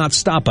that did not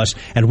stop us,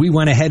 and we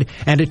went ahead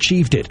and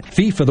achieved it."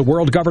 FIFA, the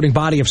world governing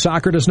body of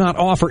soccer, does not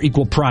offer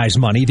equal prize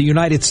money. The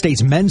United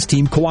States men's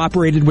team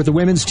cooperated with the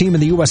women's team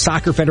and the U.S.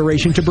 Soccer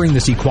Federation to bring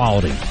this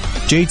equality.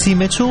 JT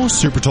Mitchell,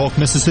 Super Talk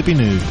Mississippi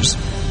News.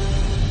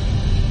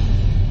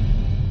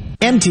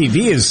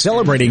 MTV is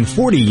celebrating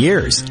 40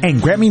 years,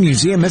 and Grammy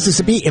Museum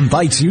Mississippi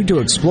invites you to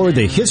explore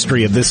the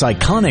history of this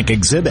iconic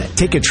exhibit.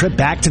 Take a trip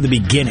back to the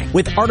beginning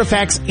with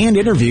artifacts and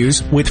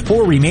interviews with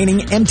 4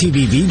 remaining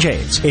MTV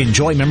VJs.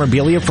 Enjoy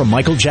memorabilia from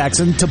Michael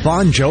Jackson to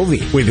Bon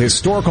Jovi, with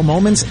historical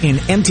moments in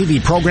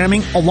MTV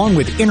programming along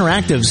with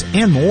interactives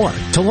and more.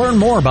 To learn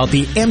more about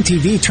the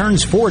MTV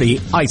Turns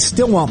 40, I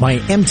Still Want My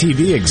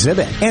MTV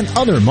exhibit, and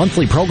other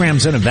monthly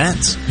programs and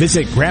events,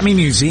 visit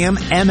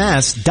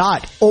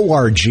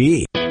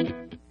GrammyMuseumMS.org.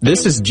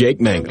 This is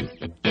Jake Mangum,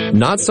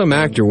 not some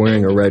actor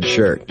wearing a red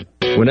shirt.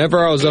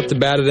 Whenever I was up to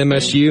bat at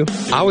MSU,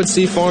 I would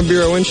see Farm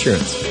Bureau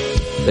Insurance.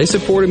 They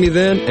supported me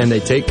then, and they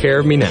take care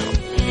of me now.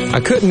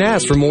 I couldn't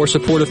ask for more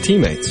supportive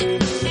teammates.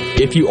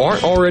 If you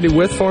aren't already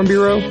with Farm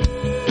Bureau,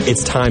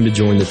 it's time to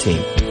join the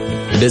team.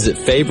 Visit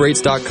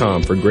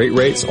favrates.com for great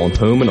rates on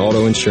home and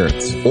auto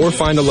insurance, or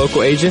find a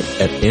local agent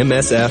at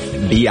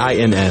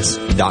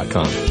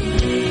msfbins.com.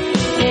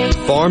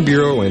 Farm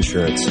Bureau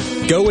Insurance.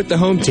 Go with the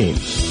home team.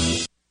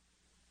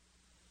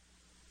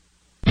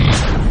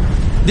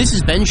 This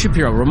is Ben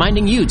Shapiro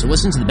reminding you to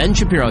listen to The Ben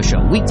Shapiro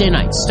Show weekday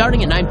nights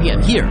starting at 9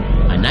 p.m. here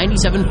on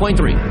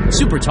 97.3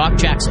 Super Talk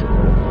Jackson.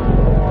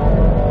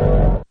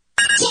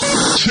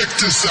 Check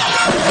this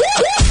out.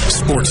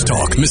 Sports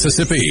Talk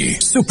Mississippi.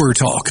 Super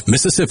Talk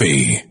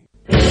Mississippi.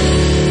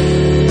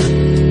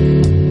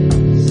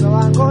 So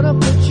I'm gonna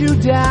put you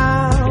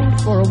down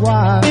for a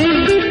while.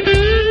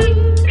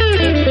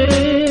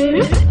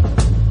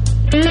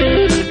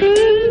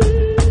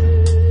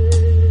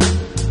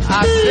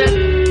 I said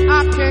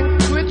I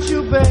can't quit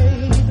you,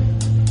 babe.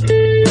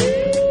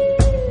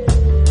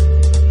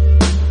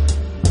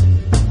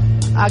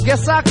 I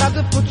guess I got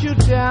to put you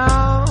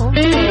down for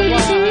a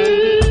while.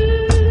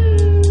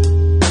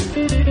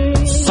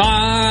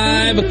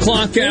 5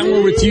 o'clock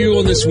hour with you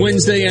on this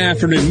Wednesday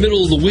afternoon,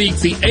 middle of the week,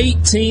 the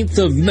 18th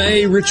of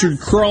May. Richard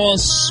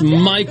Cross,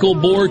 Michael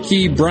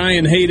Borky,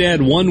 Brian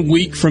Haydad. 1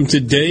 week from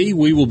today,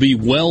 we will be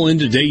well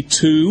into day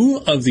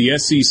 2 of the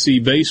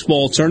SEC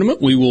baseball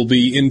tournament. We will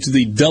be into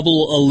the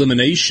double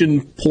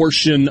elimination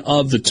portion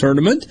of the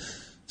tournament.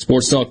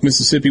 Sports Talk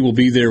Mississippi will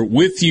be there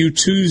with you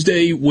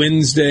Tuesday,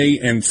 Wednesday,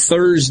 and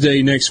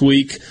Thursday next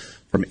week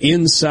from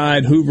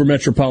inside Hoover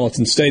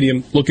Metropolitan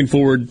Stadium. Looking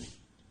forward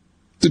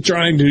to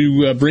trying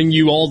to bring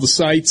you all the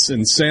sights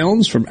and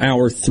sounds from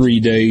our 3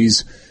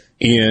 days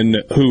in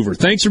Hoover.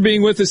 Thanks for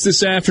being with us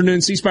this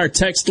afternoon. C Spire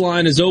text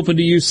line is open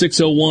to you,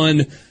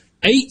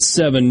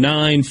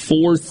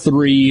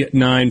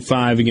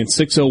 601-879-4395. Again,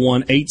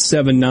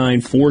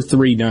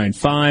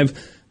 601-879-4395.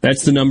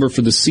 That's the number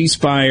for the C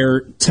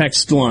Spire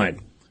text line.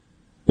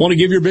 Want to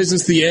give your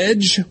business the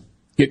edge?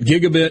 Get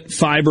gigabit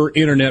fiber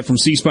internet from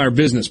C Spire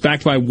Business,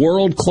 backed by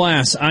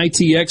world-class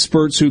IT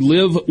experts who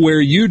live where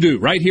you do,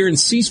 right here in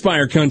C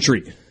Spire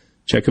country.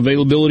 Check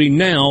availability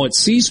now at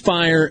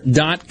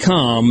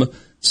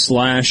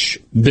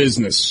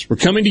cspire.com/business. We're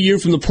coming to you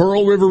from the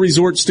Pearl River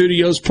Resort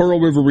Studios.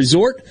 Pearl River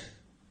Resort,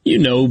 you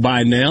know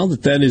by now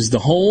that is the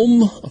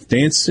home of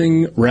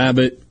Dancing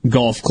Rabbit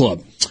Golf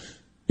Club.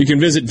 You can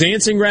visit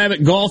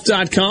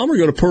DancingRabbitGolf.com or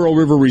go to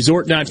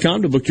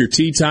PearlRiverResort.com to book your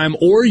tee time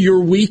or your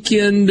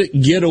weekend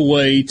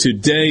getaway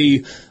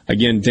today.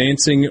 Again,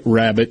 Dancing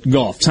Rabbit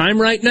Golf. Time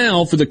right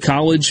now for the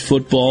College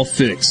Football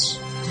Fix.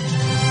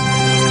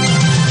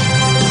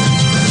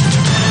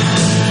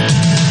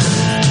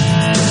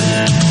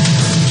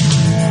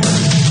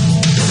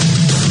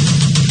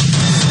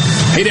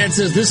 Hey, Dad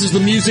says this is the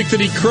music that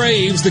he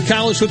craves. The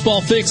College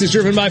Football Fix is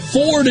driven by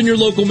Ford and your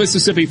local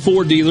Mississippi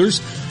Ford dealers.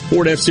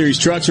 Ford F-Series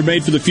trucks are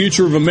made for the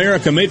future of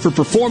America, made for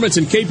performance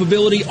and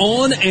capability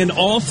on and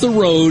off the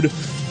road.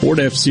 Ford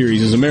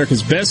F-Series is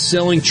America's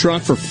best-selling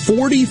truck for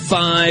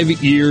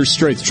 45 years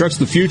straight. The trucks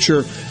of the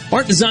future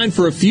aren't designed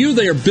for a few.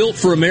 They are built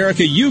for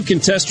America. You can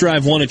test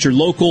drive one at your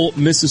local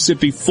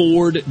Mississippi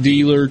Ford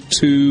dealer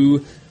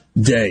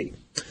today.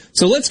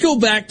 So let's go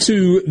back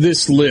to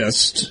this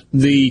list,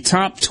 the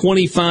top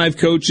 25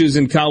 coaches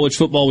in college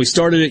football. We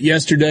started it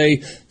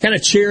yesterday, kind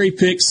of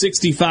cherry-picked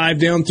 65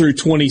 down through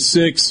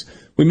 26.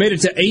 We made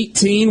it to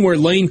 18, where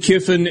Lane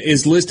Kiffin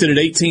is listed at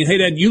 18. Hey,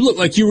 Dad, you look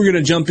like you were going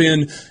to jump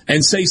in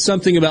and say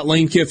something about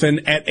Lane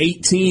Kiffin at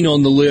 18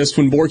 on the list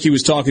when Borky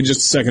was talking just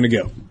a second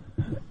ago.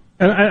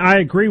 And I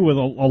agree with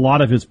a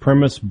lot of his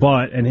premise,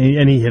 but, and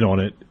he hit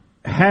on it,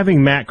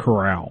 having Matt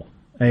Corral,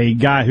 a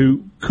guy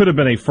who could have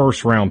been a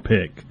first-round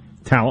pick,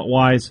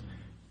 talent-wise,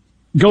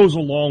 goes a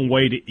long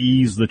way to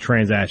ease the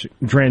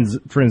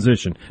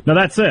transition. Now,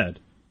 that said,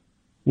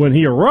 when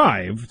he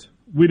arrived,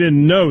 we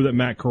didn't know that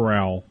Matt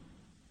Corral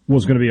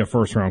was going to be a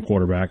first-round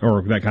quarterback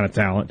or that kind of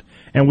talent.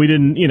 And we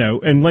didn't,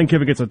 and Lane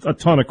Kiffin gets a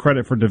ton of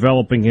credit for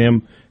developing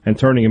him and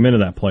turning him into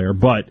that player.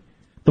 But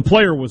the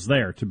player was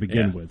there to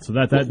begin with. So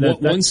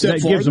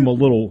that gives him a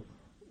little...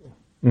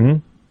 Mm-hmm.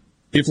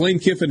 If Lane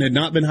Kiffin had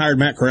not been hired,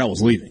 Matt Corral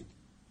was leaving.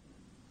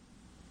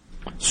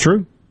 It's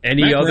true.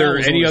 Any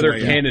other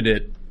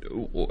candidate,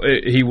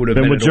 he would have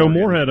been with Joe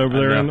Moorhead over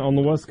there on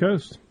the West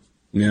Coast.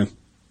 Yeah.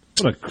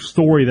 What a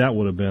story that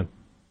would have been.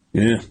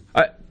 Yeah.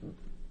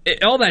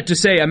 All that to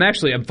say,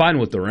 I'm fine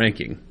with the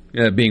ranking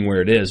being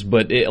where it is.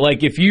 But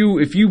if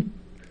you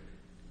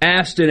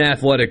asked an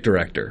athletic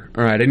director,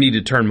 all right, I need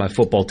to turn my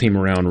football team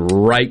around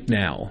right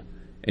now,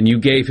 and you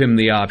gave him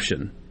the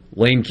option,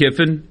 Lane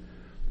Kiffin,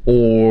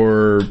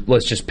 or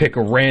let's just pick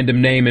a random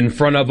name in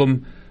front of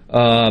him,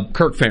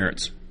 Kirk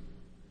Ferentz.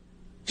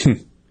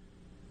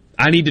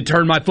 I need to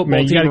turn my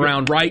football team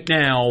around right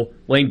now.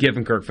 Lane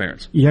Kiffin, Kirk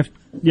Ferentz. You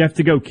have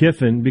to go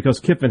Kiffin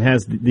because Kiffin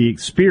has the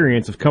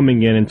experience of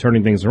coming in and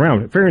turning things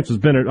around. Ferentz has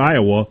been at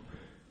Iowa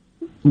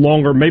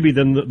longer, maybe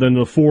than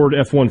the Ford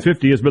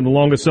F-150 has been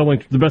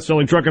the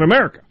best-selling truck in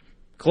America.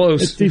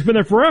 Close. He's been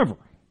there forever.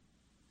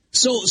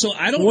 So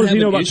I don't. What does have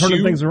he know an about issue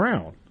turning things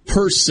around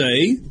per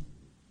se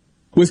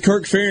with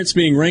Kirk Ferentz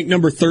being ranked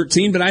number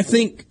 13? But I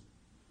think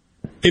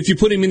if you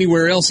put him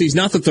anywhere else, he's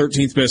not the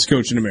 13th best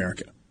coach in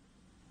America.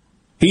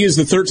 He is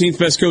the 13th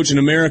best coach in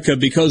America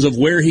because of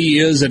where he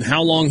is and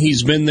how long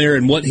he's been there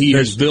and what he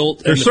has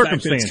built and the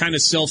fact that it's kind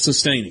of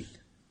self-sustaining.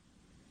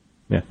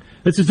 Yeah.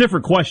 It's a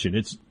different question.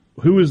 It's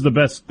who is the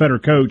better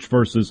coach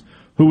versus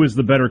who is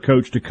the better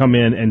coach to come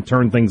in and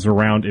turn things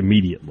around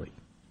immediately.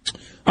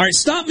 All right,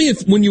 stop me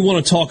when you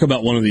want to talk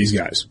about one of these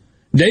guys.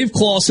 Dave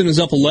Clawson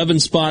is up 11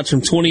 spots from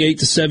 28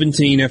 to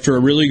 17 after a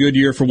really good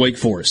year for Wake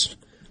Forest.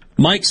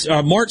 Mark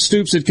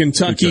Stoops at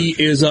Kentucky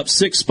is up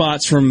 6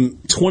 spots from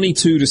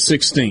 22 to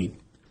 16.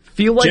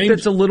 Feel like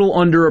that's a little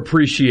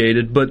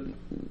underappreciated, but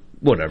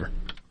whatever.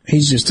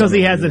 He's just because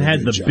he hasn't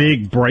had the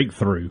big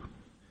breakthrough.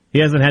 He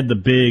hasn't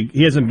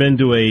been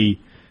to a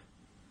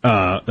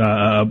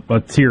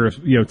tier,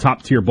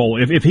 top tier bowl.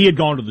 If he had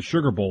gone to the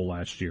Sugar Bowl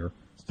last year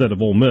instead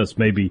of Ole Miss,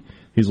 maybe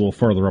he's a little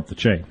further up the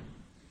chain.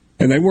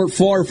 And they weren't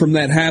far from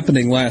that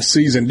happening last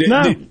season.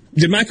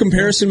 Did my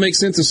comparison make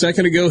sense a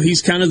second ago?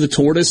 He's kind of the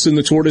tortoise in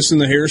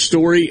the hare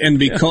story, and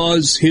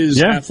because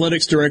his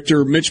athletics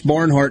director, Mitch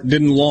Barnhart,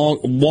 didn't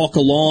walk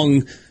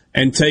along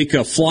and take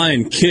a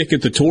flying kick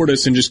at the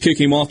tortoise and just kick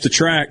him off the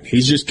track,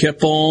 he's just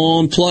kept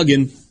on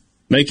plugging,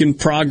 making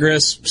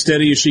progress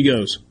steady as she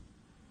goes.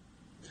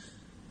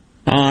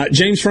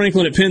 James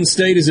Franklin at Penn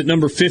State is at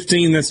number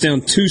 15. That's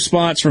down 2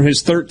 spots from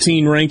his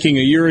 13 ranking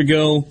a year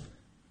ago.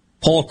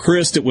 Paul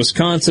Chryst at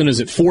Wisconsin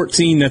is at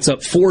 14. That's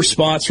up 4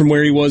 spots from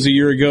where he was a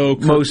year ago.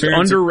 Most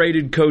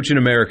underrated coach in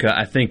America,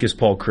 I think, is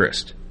Paul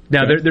Chryst.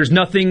 Now, there's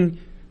nothing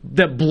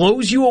that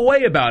blows you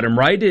away about him,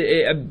 right?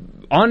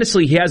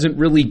 Honestly, he hasn't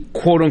really,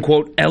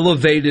 quote-unquote,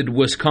 elevated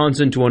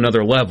Wisconsin to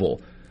another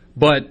level.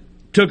 But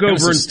took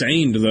over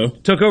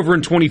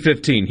in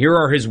 2015. Here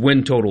are his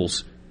win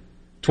totals.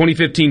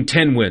 2015,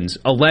 10 wins.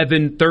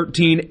 11,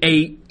 13,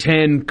 8,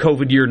 10,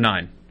 COVID year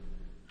 9.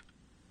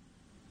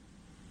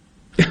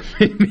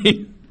 I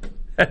mean,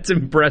 that's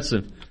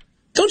impressive.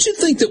 Don't you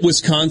think that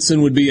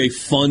Wisconsin would be a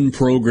fun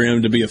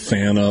program to be a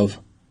fan of?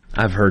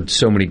 I've heard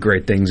so many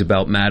great things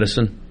about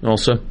Madison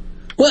also.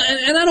 Well,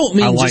 and I don't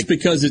mean just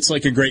because it's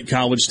like a great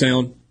college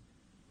town.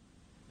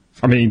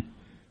 I mean,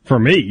 for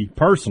me,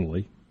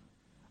 personally,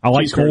 I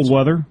like cold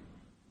weather.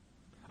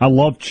 I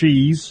love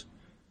cheese.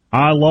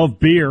 I love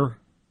beer.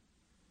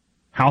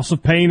 House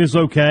of Pain is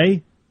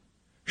okay.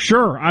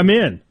 Sure, I'm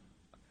in.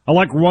 I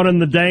like running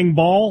the dang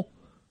ball.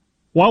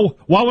 Why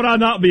would I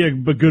not be a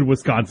good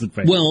Wisconsin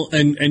fan? Well,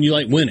 and you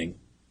like winning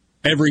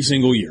every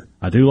single year.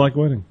 I do like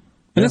winning.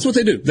 And that's what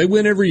they do. They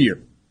win every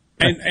year.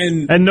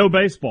 And no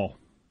baseball.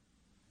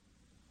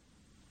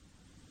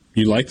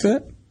 You like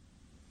that?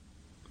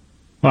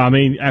 Well, I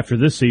mean, after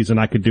this season,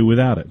 I could do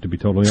without it, to be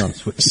totally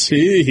honest with you.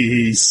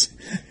 Jeez.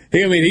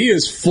 I mean, he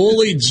has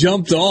fully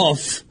jumped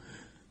off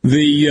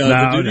the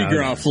Duty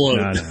Gras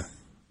float.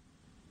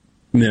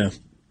 No.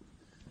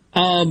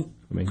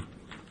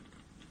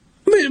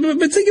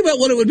 But think about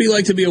what it would be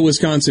like to be a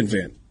Wisconsin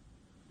fan.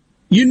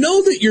 You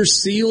know that your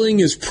ceiling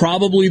is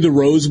probably the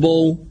Rose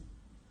Bowl,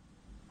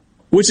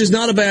 which is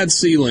not a bad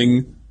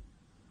ceiling,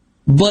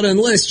 but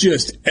unless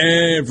just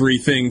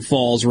everything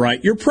falls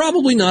right, you're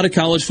probably not a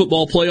college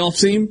football playoff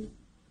team.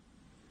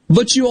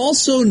 But you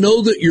also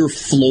know that your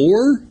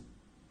floor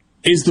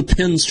is the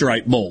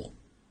Pinstripe Bowl.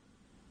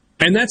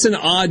 And that's an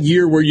odd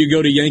year where you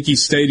go to Yankee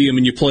Stadium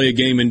and you play a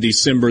game in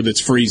December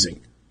that's freezing.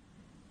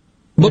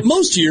 But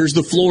most years,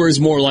 the floor is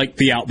more like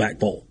the Outback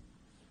Bowl.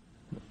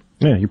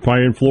 Yeah, you're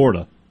playing in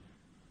Florida.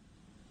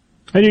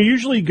 And you're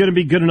usually going to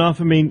be good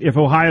enough, if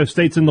Ohio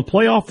State's in the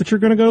playoff, that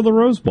you're going to go to the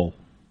Rose Bowl.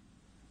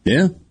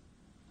 Yeah.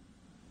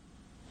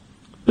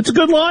 It's a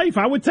good life.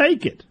 I would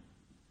take it.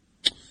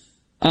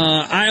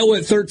 Iowa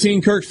at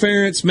 13, Kirk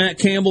Ferentz. Matt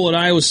Campbell at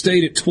Iowa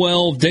State at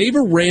 12. Dave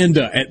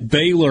Aranda at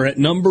Baylor at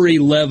number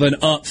 11,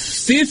 up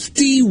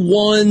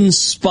 51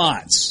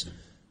 spots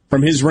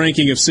from his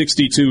ranking of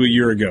 62 a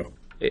year ago.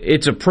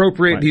 It's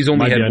appropriate. He's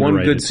only had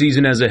one good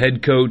season as a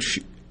head coach.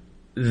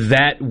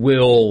 That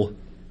will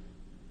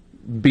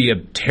be a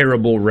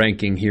terrible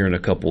ranking here in a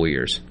couple of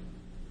years.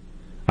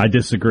 I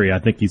disagree. I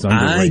think he's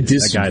underrated. I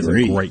disagree. That guy's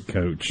a great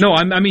coach. No,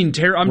 I'm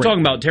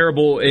talking about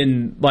terrible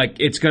in,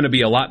 it's going to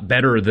be a lot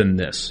better than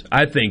this.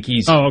 I think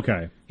he's got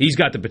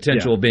the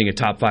potential of being a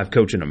top 5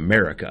 coach in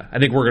America. I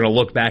think we're going to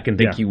look back and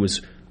think he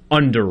was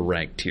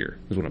underranked here,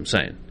 is what I'm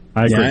saying.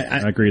 I agree.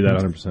 I agree with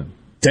that 100%.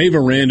 Dave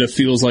Aranda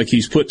feels like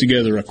he's put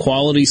together a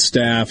quality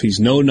staff. He's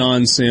no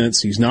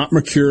nonsense. He's not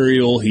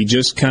mercurial. He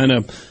just kind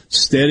of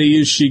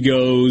steady as she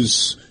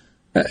goes.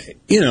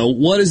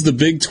 What is the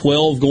Big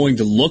 12 going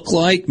to look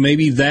like?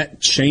 Maybe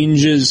that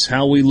changes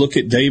how we look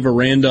at Dave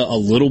Aranda a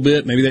little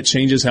bit. Maybe that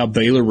changes how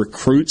Baylor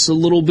recruits a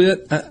little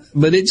bit.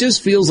 But it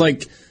just feels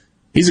like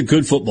he's a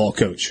good football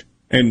coach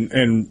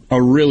and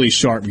a really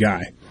sharp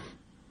guy.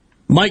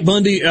 Mike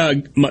Gundy,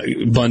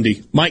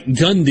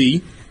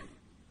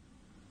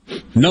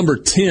 number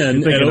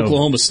 10 at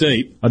Oklahoma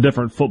State. A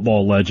different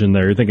football legend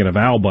there. You're thinking of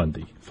Al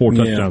Bundy. 4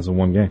 touchdowns in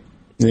one game.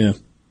 Yeah.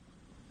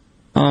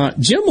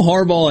 Jim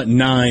Harbaugh at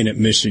 9 at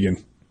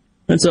Michigan.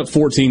 That's up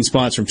 14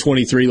 spots from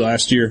 23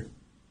 last year.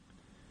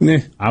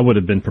 I would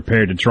have been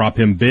prepared to drop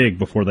him big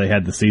before they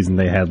had the season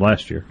they had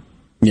last year.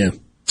 Yeah.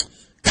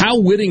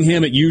 Kyle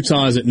Whittingham at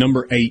Utah is at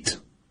number 8.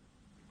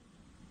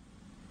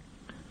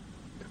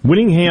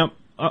 Whittingham,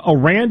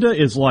 Aranda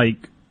is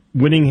like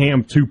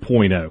Whittingham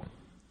 2.0.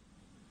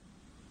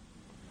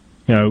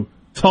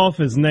 Tough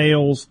as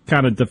nails,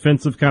 kind of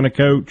defensive kind of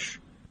coach,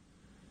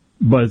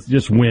 but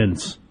just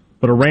wins.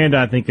 But Aranda,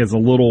 I think, is got a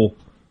little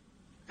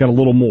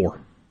more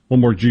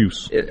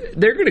juice.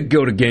 They're going to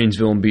go to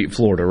Gainesville and beat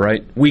Florida,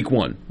 right? Week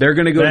 1. They're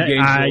going to go to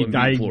Gainesville and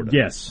beat Florida.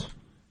 Yes.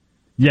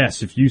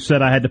 Yes, if you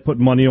said I had to put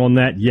money on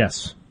that,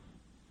 yes.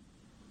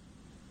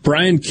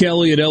 Brian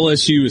Kelly at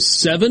LSU is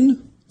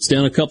 7. It's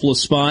down a couple of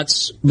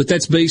spots, but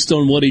that's based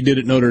on what he did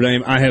at Notre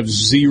Dame. I have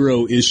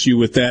zero issue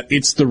with that.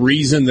 It's the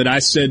reason that I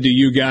said to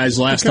you guys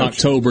last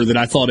October that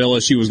I thought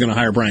LSU was going to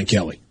hire Brian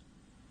Kelly.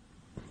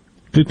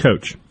 Good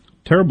coach.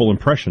 Terrible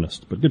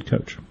impressionist, but good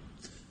coach.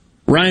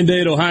 Ryan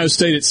Day at Ohio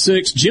State at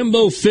 6.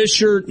 Jimbo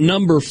Fisher,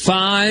 number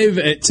 5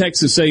 at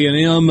Texas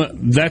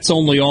A&M. That's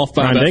only off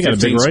by about 15 spots. Ryan Day got a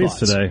big raise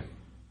today.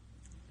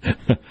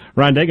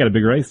 Ryan Day got a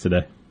big raise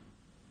today.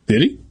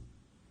 Did he?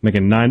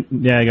 Making 9.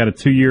 Yeah, he got a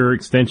 2-year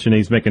extension.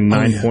 He's making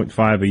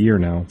 9.5 a year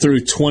now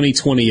through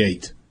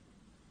 2028.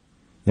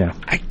 Yeah,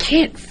 I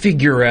can't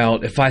figure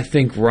out if I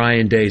think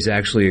Ryan Day's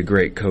actually a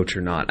great coach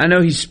or not. I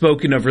know he's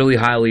spoken of really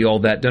highly, all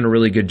that, done a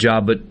really good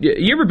job. But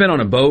you ever been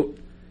on a boat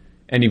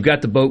and you've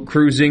got the boat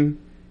cruising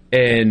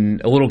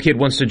and a little kid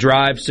wants to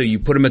drive, so you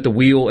put them at the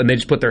wheel and they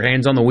just put their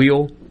hands on the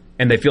wheel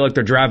and they feel like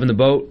they're driving the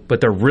boat, but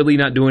they're really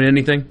not doing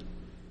anything?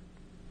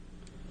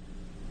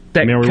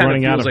 That we're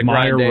running out of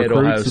Meyer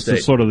recruits. This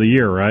is sort of the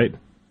year, right?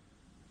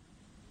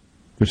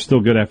 They're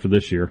still good after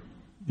this year.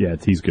 Yeah,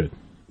 he's good.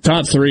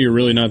 Top 3 are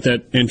really not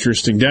that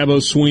interesting. Dabo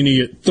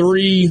Swinney at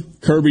 3,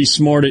 Kirby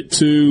Smart at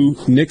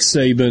 2, Nick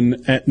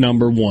Saban at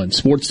number 1.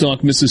 Sports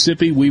Talk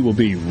Mississippi, we will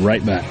be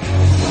right back.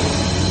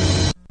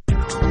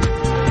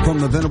 From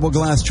the Venable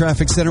Glass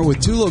Traffic Center with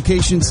 2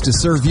 locations to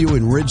serve you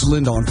in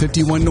Ridgeland on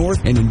 51 North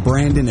and in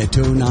Brandon at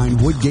 209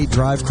 Woodgate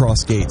Drive,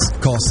 Cross Gates.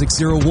 Call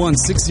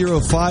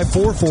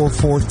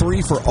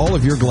 601-605-4443 for all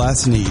of your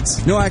glass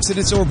needs. No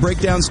accidents or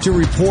breakdowns to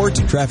report.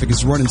 Traffic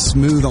is running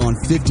smooth on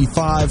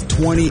 55,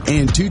 20,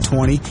 and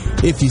 220.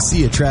 If you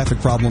see a traffic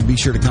problem, be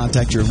sure to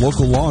contact your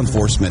local law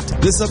enforcement.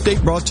 This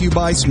update brought to you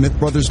by Smith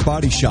Brothers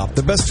Body Shop.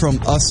 The best from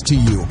us to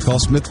you. Call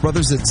Smith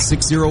Brothers at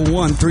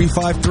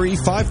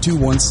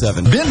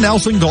 601-353-5217. Ben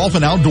Nelson Golf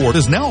and Outdoor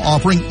is now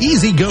offering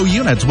Easy Go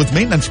units with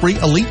maintenance-free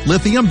Elite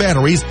lithium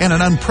batteries and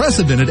an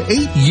unprecedented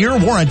 8-year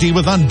warranty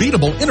with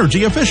unbeatable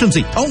energy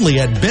efficiency. Only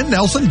at Ben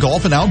Nelson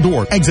Golf and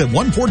Outdoor, exit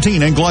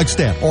 114 in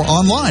Gluckstadt, or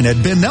online at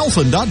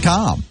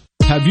bennelson.com.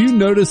 Have you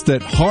noticed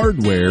that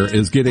hardware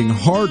is getting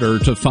harder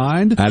to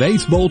find? At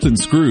Ace Bolt &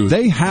 Screw,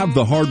 they have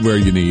the hardware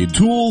you need.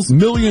 Tools,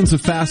 millions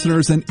of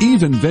fasteners, and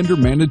even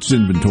vendor-managed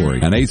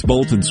inventory. And Ace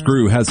Bolt &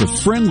 Screw has a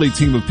friendly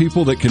team of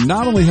people that can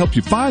not only help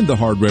you find the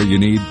hardware you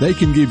need, they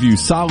can give you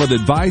solid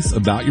advice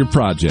about your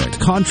project.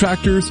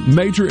 Contractors,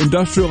 major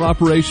industrial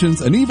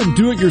operations, and even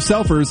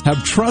do-it-yourselfers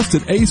have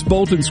trusted Ace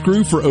Bolt &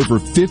 Screw for over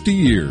 50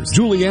 years.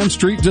 Julianne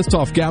Street, just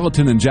off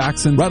Gallatin and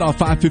Jackson, right off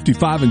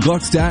 555 in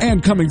Gluckstadt,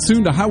 and coming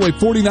soon to Highway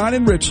 49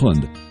 in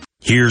Richland.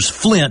 Here's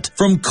Flint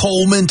from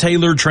Coleman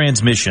Taylor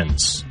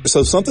Transmissions.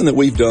 So something that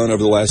we've done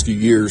over the last few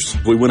years,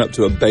 we went up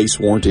to a base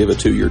warranty of a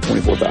 2-year,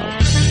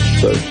 24,000.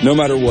 So no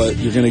matter what,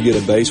 you're going to get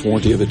a base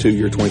warranty of a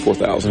 2-year,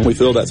 24,000. We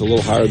feel that's a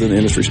little higher than the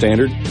industry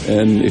standard.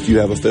 And if you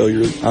have a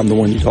failure, I'm the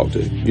one you talk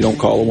to. You don't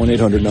call a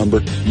 1-800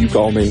 number. You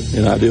call me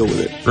and I deal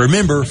with it.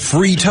 Remember,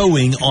 free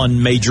towing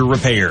on major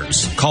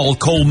repairs. Call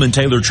Coleman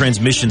Taylor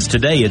Transmissions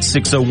today at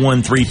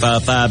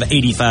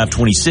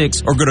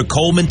 601-355-8526 or go to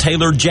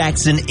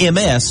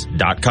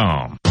ColemanTaylorJacksonMS.com.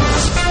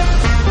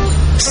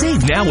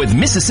 Save now with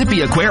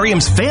Mississippi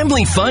Aquarium's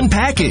Family Fun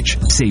Package.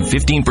 Save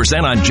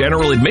 15% on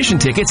general admission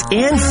tickets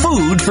and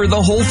food for the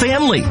whole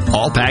family.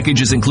 All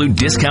packages include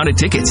discounted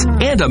tickets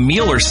and a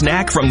meal or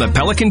snack from the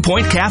Pelican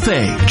Point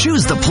Cafe.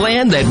 Choose the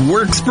plan that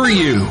works for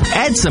you.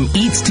 Add some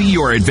eats to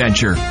your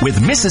adventure with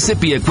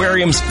Mississippi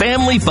Aquarium's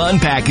Family Fun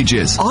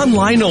Packages.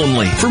 Online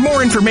only. For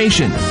more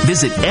information,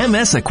 visit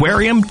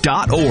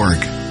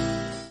msaquarium.org.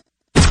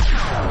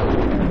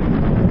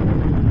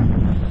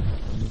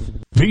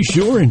 Be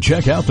sure and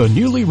check out the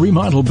newly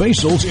remodeled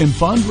Basil's in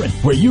Fondren,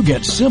 where you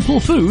get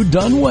simple food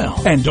done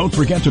well. And don't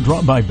forget to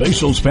drop by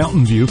Basil's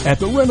Fountain View at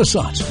the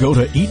Renaissance. Go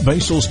to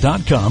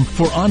eatbasils.com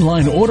for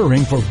online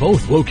ordering for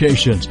both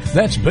locations.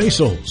 That's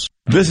Basil's.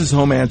 This is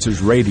Home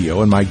Answers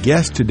Radio, and my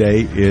guest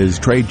today is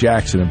Trey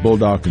Jackson of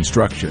Bulldog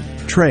Construction.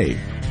 Trey,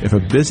 if a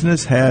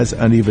business has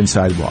uneven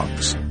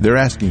sidewalks, they're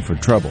asking for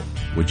trouble.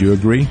 Would you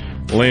agree?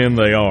 Lynn,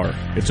 they are.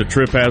 It's a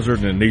trip hazard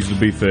and it needs to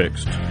be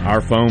fixed. Our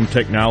foam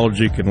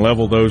technology can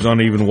level those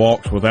uneven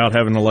walks without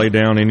having to lay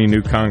down any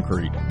new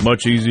concrete.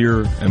 Much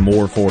easier and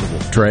more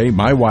affordable. Trey,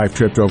 my wife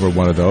tripped over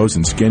one of those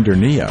and skinned her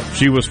knee up.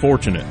 She was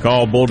fortunate.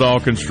 Call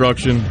Bulldog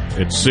Construction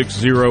at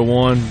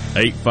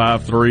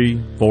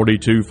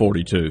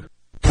 601-853-4242.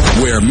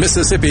 Where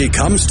Mississippi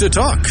comes to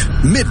talk.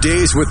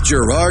 Middays with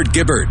Gerard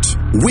Gibbert.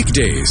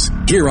 Weekdays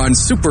here on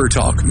Super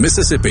Talk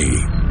Mississippi.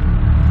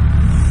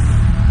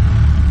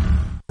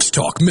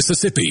 Talk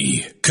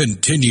Mississippi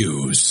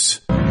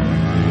continues.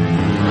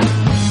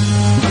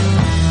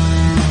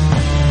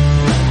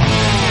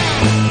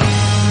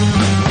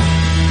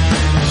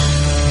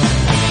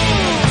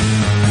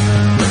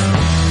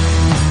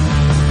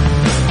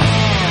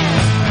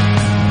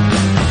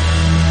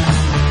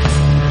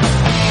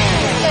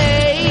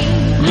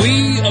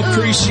 We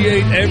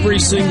appreciate every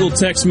single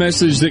text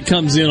message that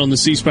comes in on the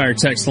C Spire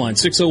text line,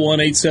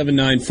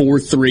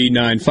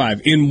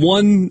 601-879-4395. In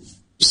one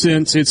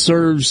sense, it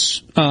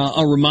serves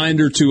a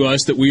reminder to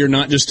us that we are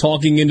not just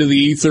talking into the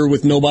ether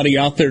with nobody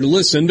out there to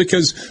listen,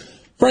 because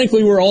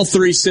frankly, we're all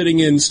three sitting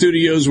in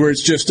studios where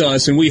it's just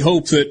us, and we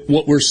hope that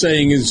what we're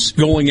saying is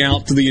going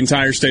out to the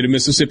entire state of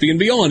Mississippi and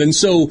beyond. And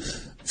so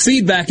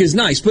feedback is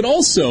nice, but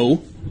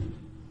also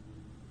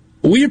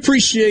we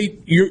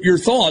appreciate your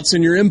thoughts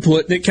and your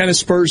input, and it kind of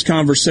spurs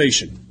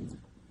conversation.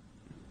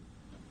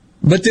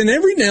 But then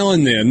every now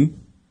and then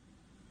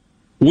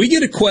we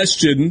get a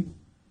question.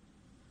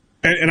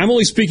 And I'm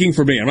only speaking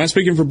for me. I'm not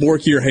speaking for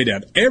Borky or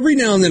Haydab. Every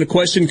now and then a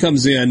question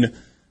comes in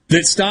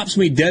that stops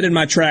me dead in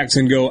my tracks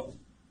and go,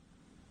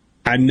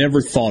 I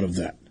never thought of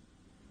that.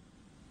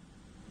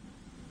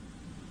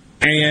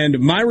 And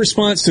my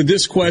response to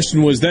this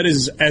question was, that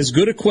is as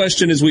good a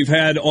question as we've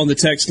had on the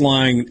text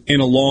line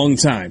in a long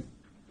time.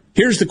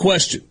 Here's the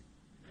question.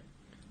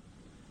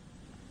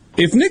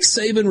 If Nick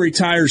Saban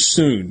retires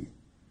soon,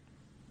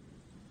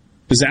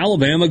 does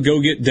Alabama go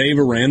get Dave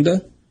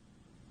Aranda?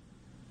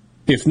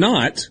 If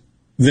not,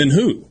 then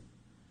who?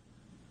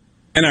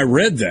 And I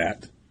read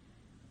that.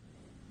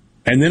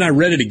 And then I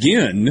read it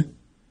again.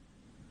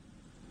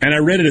 And I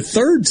read it a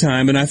third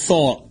time, and I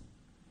thought,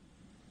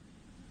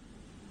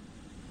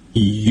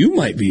 you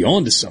might be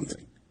onto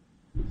something.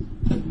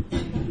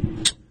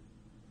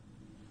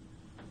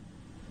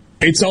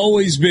 It's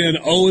always been,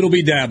 it'll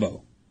be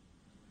Dabo.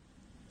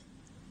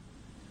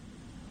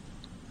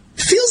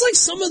 Feels like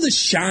some of the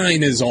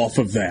shine is off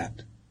of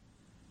that.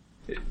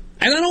 And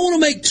I don't want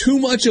to make too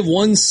much of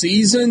one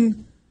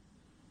season,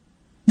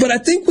 but I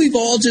think we've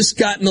all just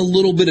gotten a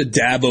little bit of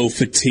Dabo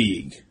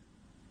fatigue.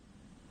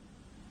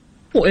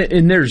 Well,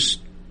 and there's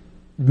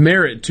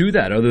merit to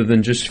that other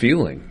than just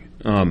feeling.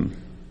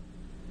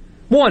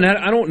 One,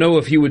 I don't know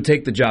if he would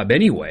take the job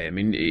anyway. I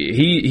mean,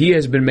 he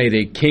has been made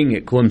a king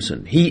at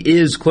Clemson. He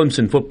is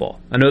Clemson football.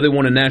 I know they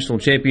won a national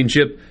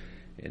championship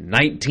in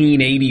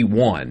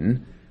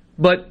 1981,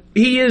 but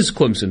he is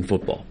Clemson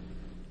football.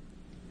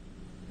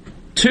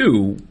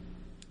 Two,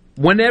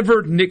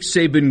 whenever Nick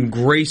Saban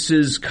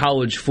graces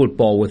college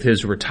football with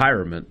his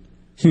retirement,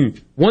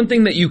 one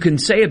thing that you can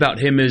say about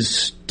him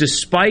is,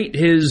 despite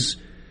his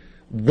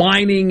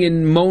whining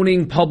and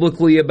moaning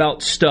publicly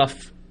about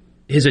stuff,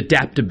 his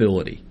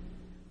adaptability.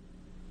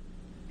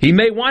 He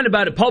may whine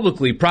about it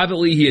publicly.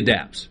 Privately, he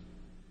adapts.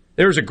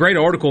 There was a great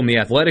article in The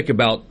Athletic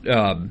about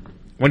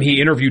when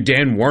he interviewed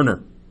Dan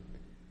Werner.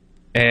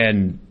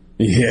 And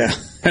yeah,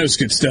 that was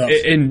good stuff.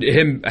 And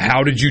him,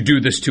 how did you do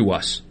this to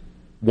us?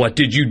 What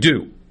did you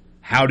do?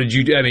 How did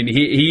you do? I mean,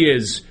 he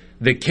is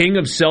the king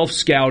of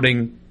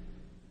self-scouting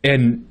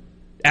and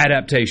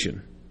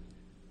adaptation.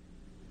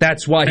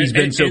 That's why he's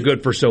been so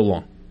good for so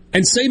long.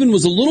 And Saban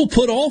was a little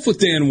put off with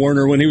Dan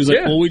Werner when he was like,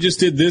 well, we just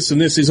did this and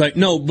this. He's like,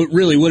 no, but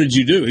really, what did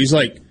you do? He's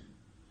like,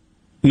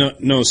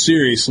 no,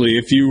 seriously,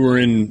 if you were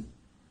in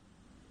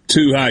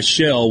too high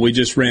shell, we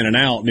just ran an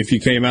out, and if you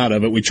came out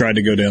of it, we tried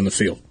to go down the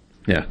field.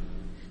 Yeah.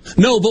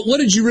 No, but what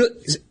did you really...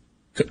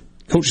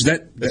 Coach,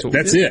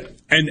 that's it.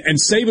 And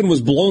Saban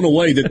was blown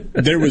away that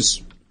there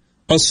was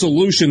a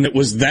solution that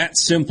was that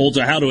simple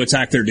to how to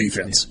attack their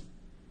defense.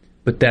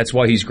 But that's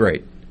why he's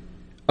great.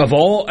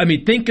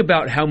 Think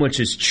about how much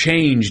has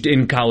changed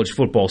in college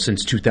football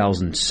since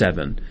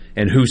 2007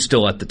 and who's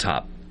still at the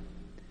top.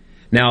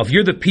 Now, if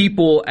you're the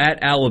people at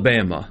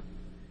Alabama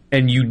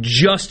and you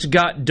just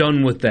got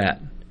done with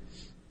that,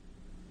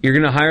 you're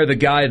going to hire the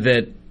guy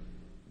that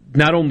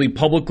not only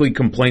publicly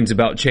complains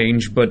about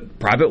change, but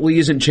privately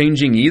isn't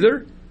changing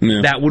either?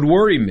 Yeah. That would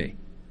worry me.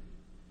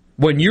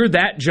 When you're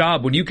that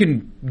job, when you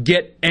can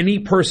get any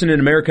person in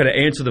America to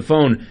answer the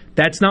phone,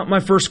 that's not my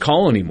first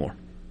call anymore.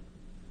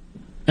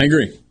 I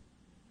agree.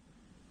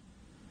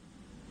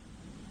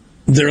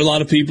 There are a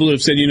lot of people who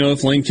have said,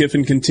 if Lane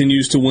Kiffin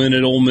continues to win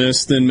at Ole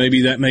Miss, then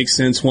maybe that makes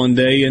sense one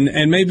day.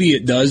 And maybe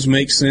it does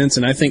make sense.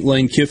 And I think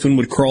Lane Kiffin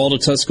would crawl to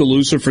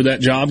Tuscaloosa for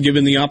that job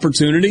given the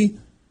opportunity.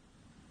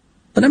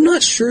 But I'm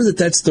not sure that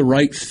that's the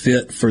right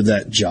fit for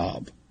that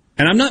job.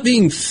 And I'm not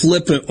being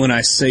flippant when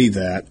I say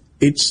that.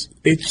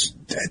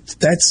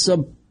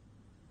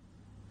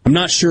 I'm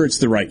not sure it's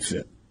the right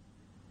fit.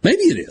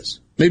 Maybe it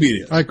is.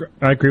 I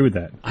agree with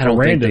that. I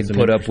don't think they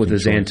put up with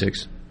his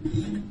antics.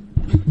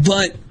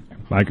 But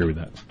I agree with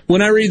that.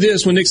 When I read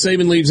this, when Nick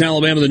Saban leaves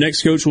Alabama, the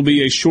next coach will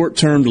be a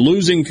short-term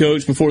losing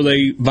coach before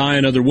they buy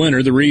another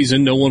winner. The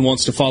reason no one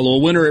wants to follow a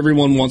winner,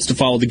 everyone wants to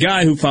follow the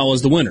guy who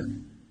follows the winner.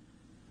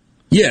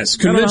 Yes,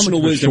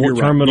 conventional wisdom, you're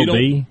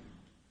right.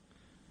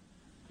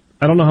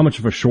 I don't know how much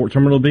of a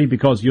short-term it'll be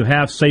because you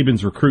have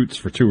Saban's recruits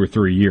for 2 or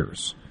 3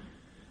 years.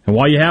 And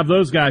while you have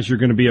those guys, you're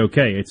going to be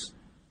okay. It's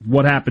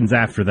what happens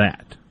after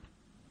that.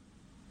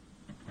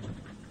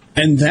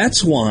 And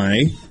that's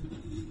why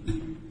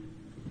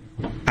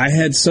I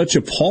had such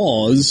a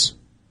pause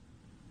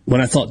when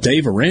I thought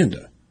Dave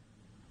Aranda.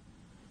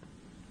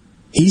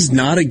 He's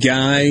not a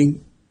guy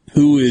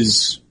who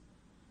is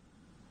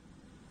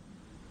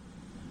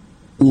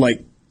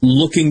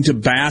looking to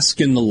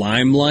bask in the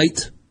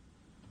limelight.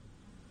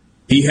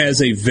 He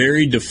has a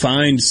very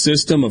defined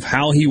system of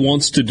how he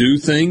wants to do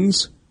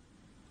things.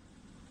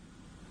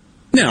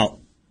 Now,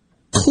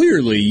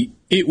 clearly,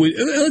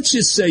 let's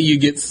just say you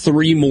get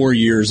 3 more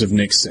years of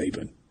Nick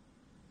Saban.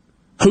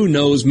 Who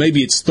knows?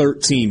 Maybe it's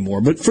 13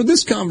 more. But for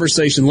this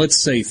conversation, let's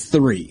say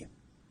 3.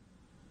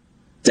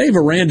 Dave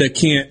Aranda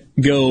can't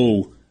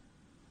go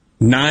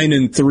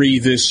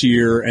 9-3 this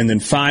year and then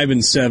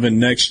 5-7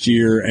 next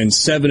year and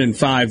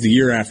 7-5 the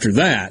year after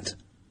that.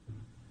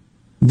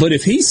 But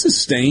if he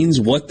sustains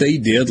what they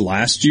did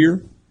last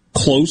year,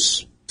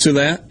 close to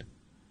that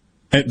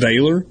at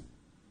Baylor,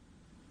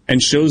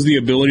 and shows the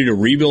ability to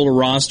rebuild a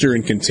roster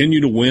and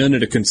continue to win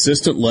at a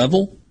consistent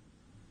level,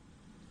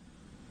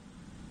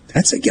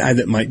 that's a guy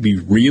that might be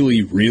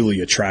really,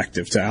 really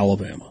attractive to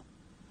Alabama.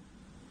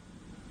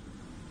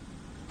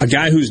 A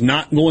guy who's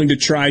not going to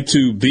try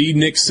to be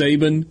Nick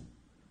Saban.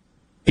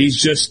 He's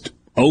just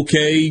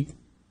okay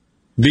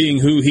being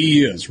who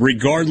he is,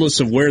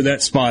 regardless of where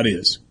that spot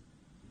is.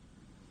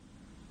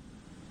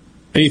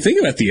 And you think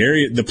about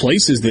the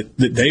places that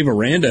Dave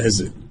Aranda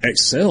has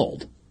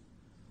excelled.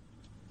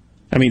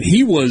 I mean,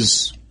 he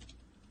was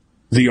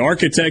the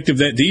architect of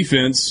that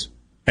defense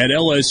at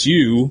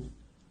LSU,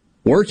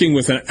 working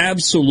with an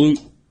absolute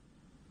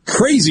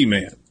crazy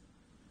man.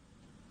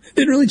 It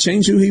didn't really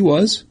change who he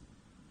was.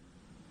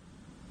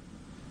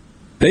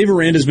 Dave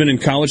Aranda's been in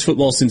college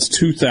football since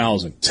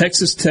 2000.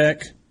 Texas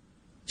Tech,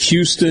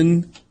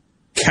 Houston,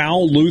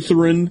 Cal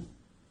Lutheran,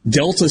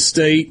 Delta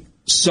State,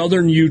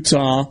 Southern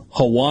Utah,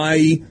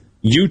 Hawaii,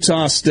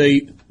 Utah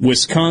State,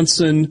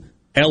 Wisconsin,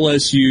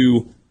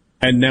 LSU,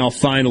 and now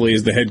finally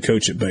is the head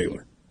coach at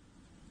Baylor.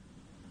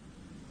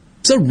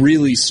 It's a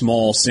really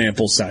small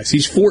sample size.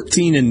 He's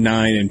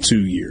 14-9 in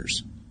 2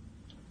 years.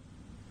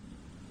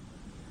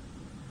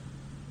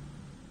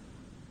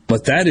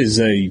 But that is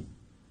a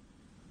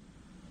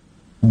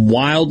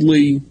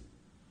wildly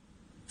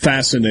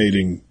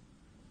fascinating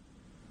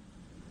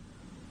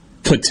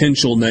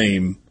potential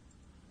name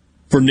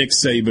for Nick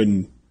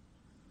Saban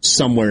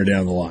somewhere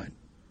down the line.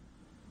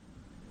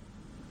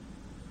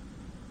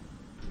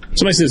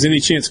 Somebody says, any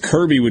chance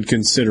Kirby would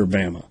consider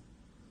Bama?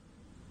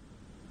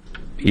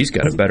 He's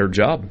got a better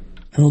job.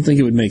 I don't think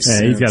it would make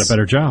sense. He's got a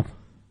better job.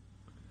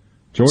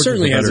 George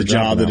certainly has a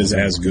job that is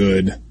as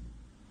good.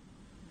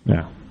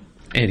 Yeah.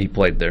 And he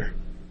played there.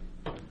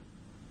 Yeah,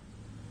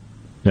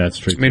 that's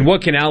true. I mean,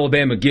 what can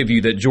Alabama give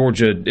you that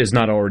Georgia is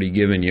not already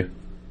giving you?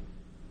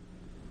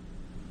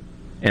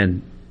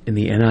 And in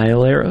the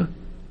NIL era,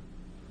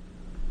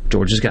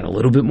 Georgia's got a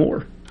little bit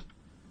more.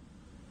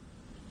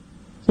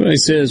 Somebody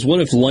says, what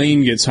if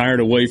Lane gets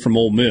hired away from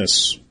Ole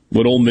Miss?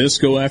 Would Ole Miss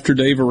go after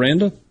Dave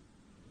Aranda?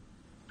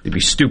 It'd be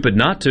stupid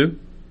not to.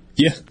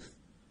 Yeah.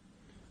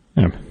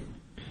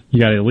 You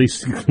got to at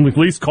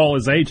least call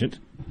his agent.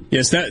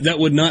 Yes, that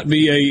would not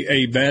be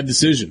a bad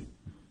decision.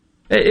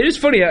 It is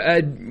funny.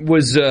 I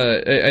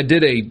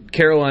did a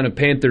Carolina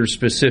Panthers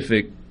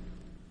specific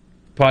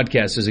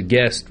podcast as a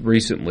guest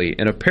recently,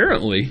 and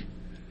apparently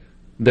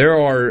there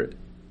are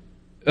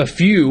a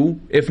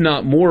few, if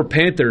not more,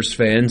 Panthers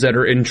fans that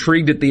are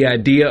intrigued at the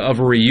idea of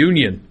a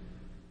reunion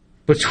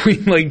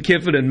between Lane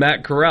Kiffin and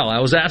Matt Corral. I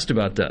was asked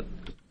about that.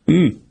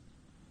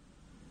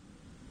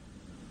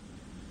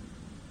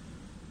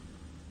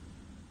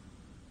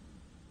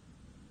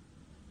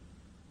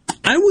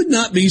 I would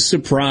not be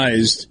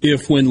surprised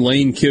if when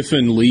Lane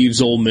Kiffin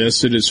leaves Ole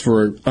Miss, it is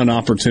for an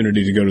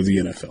opportunity to go to the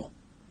NFL.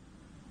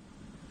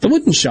 That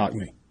wouldn't shock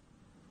me.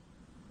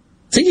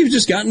 I think you've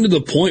just gotten to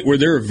the point where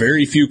there are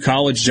very few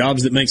college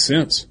jobs that make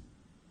sense.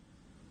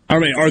 I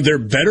mean, are there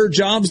better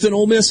jobs than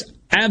Ole Miss?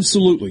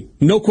 Absolutely.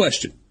 No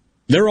question.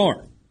 There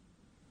are.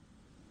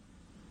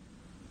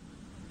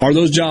 Are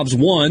those jobs,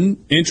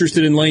 one,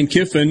 interested in Lane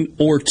Kiffin,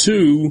 or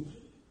two,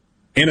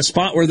 in a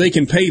spot where they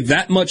can pay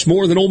that much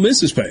more than Ole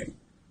Miss is paying?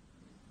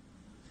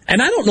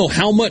 And I don't know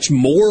how much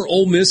more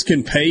Ole Miss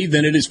can pay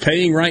than it is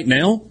paying right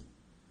now,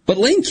 but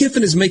Lane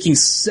Kiffin is making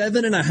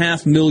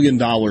 $7.5 million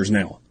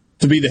now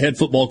to be the head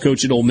football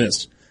coach at Ole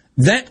Miss.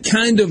 That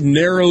kind of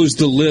narrows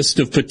the list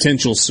of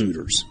potential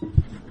suitors.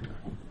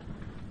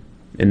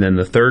 And then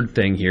the third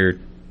thing here,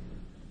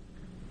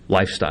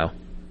 lifestyle.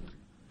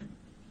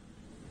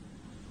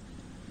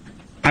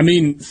 I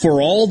mean,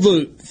 for all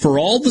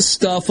the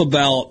stuff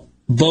about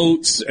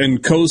boats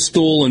and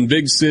coastal and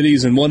big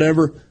cities and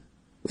whatever,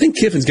 I think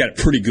Kiffin's got it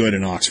pretty good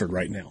in Oxford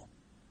right now.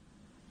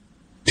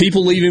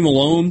 People leave him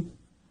alone,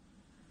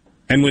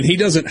 and when he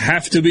doesn't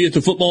have to be at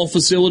the football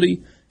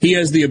facility, he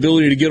has the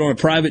ability to get on a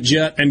private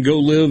jet and go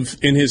live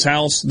in his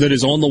house that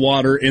is on the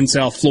water in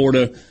South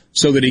Florida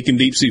so that he can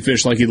deep sea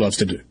fish like he loves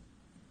to do.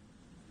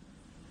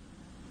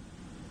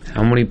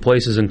 How many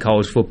places in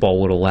college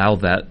football would allow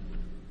that?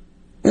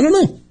 I don't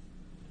know.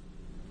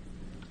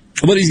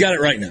 But he's got it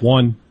right now.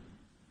 One.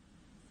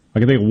 I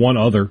can think of one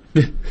other.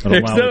 There's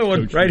another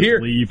one right here.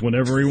 Leave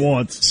whenever he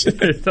wants.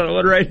 There's another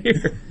one right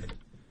here.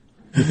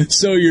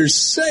 So you're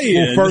saying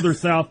a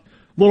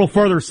little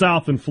further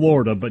south in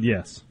Florida, but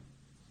yes.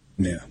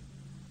 Yeah.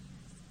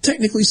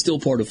 Technically still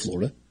part of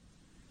Florida.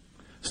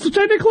 Still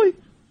technically?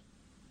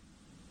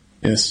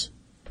 Yes.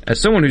 As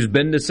someone who's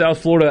been to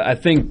South Florida, I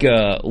think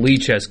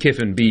Leach has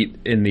Kiffin beat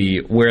in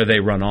the where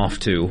they run off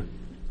to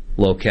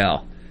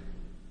locale.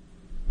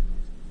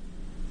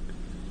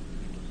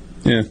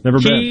 Yeah, never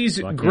been. He's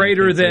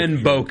greater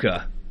than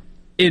Boca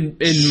in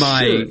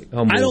my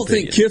humble I don't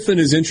opinion. think Kiffin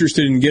is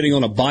interested in getting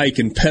on a bike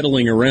and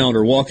pedaling around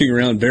or walking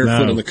around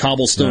barefoot on the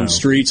cobblestone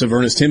streets of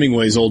Ernest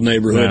Hemingway's old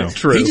neighborhood. No.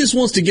 True. He just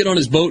wants to get on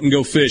his boat and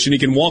go fish, and he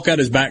can walk out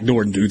his back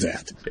door and do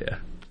that. Yeah.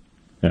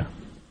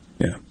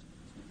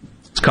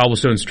 These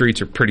cobblestone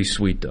streets are pretty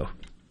sweet, though.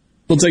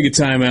 We'll take a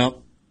timeout.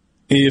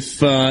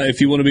 If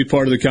you want to be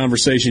part of the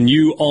conversation,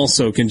 you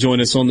also can join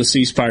us on the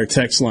C Spire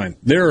text line.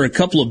 There are a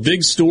couple of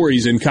big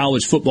stories in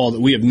college football that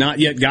we have not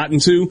yet gotten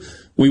to.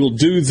 We will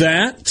do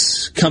that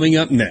coming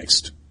up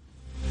next.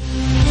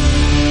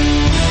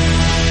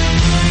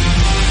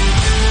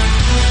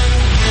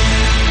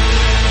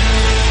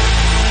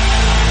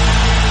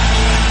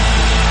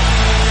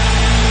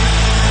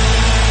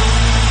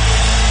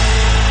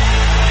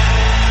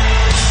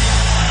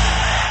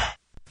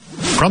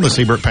 From the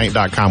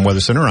SeabrookPaint.com Weather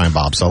Center, I'm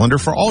Bob Sullender.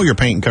 For all your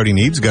paint and coating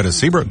needs, go to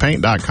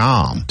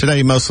SeabrookPaint.com.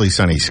 Today, mostly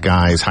sunny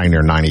skies, high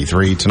near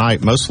 93.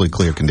 Tonight, mostly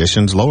clear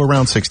conditions, low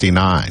around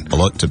 69. A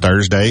look to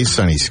Thursday,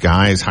 sunny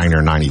skies, high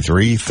near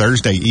 93.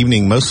 Thursday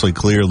evening, mostly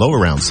clear, low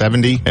around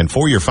 70. And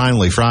for your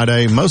finally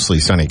Friday, mostly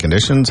sunny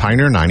conditions, high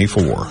near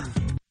 94.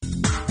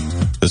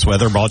 This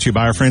weather brought to you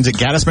by our friends at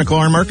Gaddis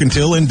McLaurin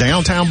Mercantile in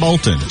downtown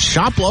Bolton.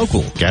 Shop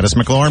local. Gaddis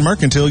McLaurin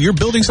Mercantile, your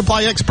building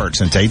supply expert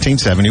since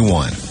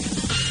 1871.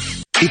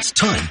 It's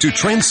time to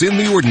transcend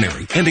the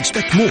ordinary and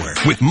expect more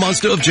with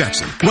Mazda of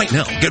Jackson. Right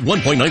now, get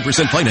 1.9%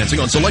 financing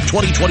on select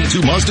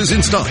 2022 Mazdas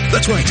in stock.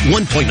 That's right,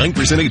 1.9%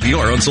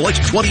 APR on select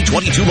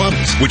 2022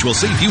 models, which will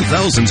save you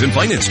thousands in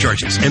finance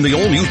charges. And the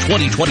all-new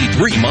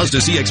 2023 Mazda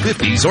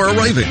CX-50s are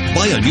arriving.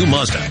 Buy a new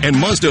Mazda, and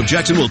Mazda of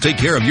Jackson will take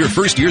care of your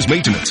first year's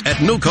maintenance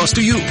at no cost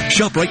to you.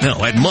 Shop right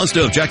now at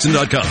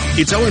MazdaofJackson.com.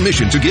 It's our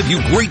mission to give you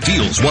great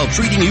deals while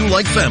treating you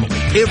like family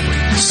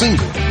every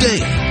single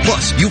day.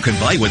 Plus, you can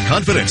buy with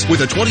confidence with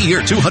a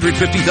 20-year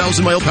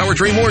 250,000-mile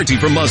powertrain warranty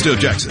from Mazda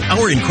of Jackson.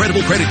 Our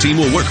incredible credit team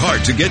will work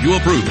hard to get you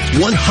approved.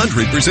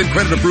 100%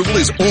 credit approval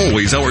is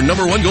always our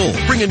number one goal.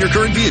 Bring in your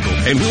current vehicle,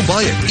 and we'll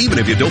buy it,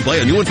 even if you don't buy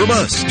a new one from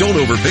us. Don't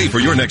overpay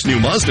for your next new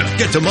Mazda.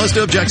 Get to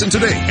Mazda of Jackson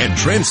today and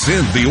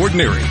transcend the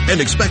ordinary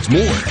and expect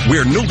more,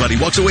 where nobody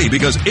walks away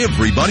because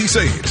everybody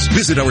saves.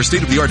 Visit our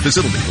state-of-the-art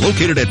facility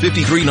located at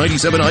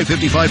 5397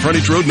 I-55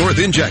 Frontage Road North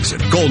in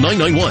Jackson. Call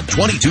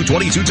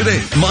 991-2222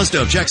 today.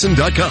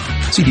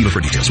 MazdaofJackson.com. See dealer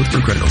for details with full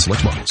credit on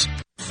select models.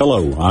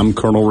 Hello, I'm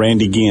Colonel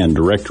Randy Ginn,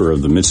 Director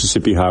of the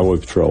Mississippi Highway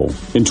Patrol.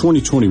 In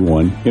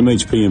 2021,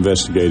 MHP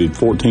investigated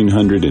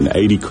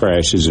 1,480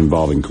 crashes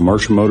involving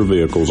commercial motor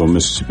vehicles on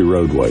Mississippi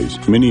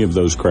roadways. Many of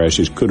those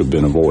crashes could have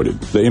been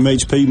avoided. The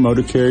MHP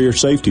Motor Carrier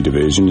Safety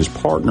Division is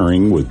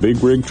partnering with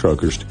big rig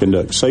truckers to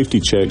conduct safety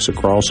checks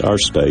across our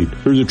state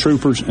through the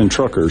Troopers and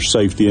Truckers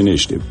Safety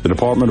Initiative. The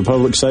Department of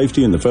Public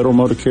Safety and the Federal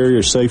Motor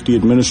Carrier Safety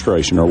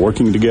Administration are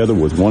working together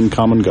with one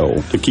common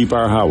goal: to keep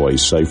our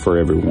highways safe for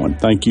everyone.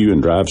 Thank you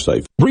and drive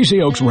safe.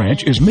 Breezy Oaks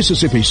Ranch is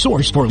Mississippi's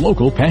source for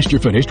local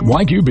pasture-finished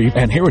Wagyu beef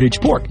and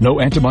heritage pork.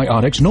 No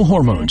antibiotics, no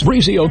hormones.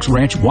 Breezy Oaks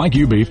Ranch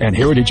Wagyu beef and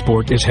heritage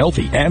pork is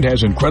healthy and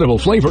has incredible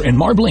flavor and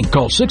marbling.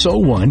 Call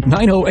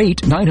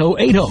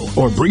 601-908-9080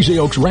 or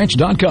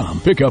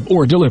breezyoaksranch.com. Pickup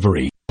or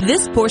delivery.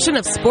 This portion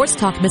of Sports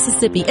Talk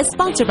Mississippi is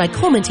sponsored by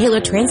Coleman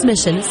Taylor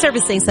Transmission,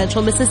 servicing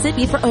Central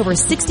Mississippi for over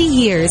 60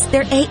 years.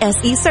 Their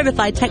ASE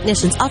certified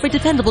technicians offer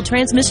dependable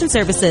transmission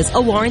services, a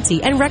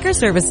warranty, and wrecker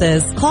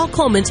services. Call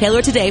Coleman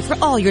Taylor today for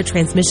all your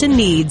transmission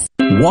needs.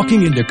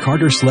 Walking into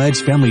Carter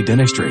Sledge Family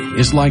Dentistry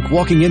is like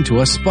walking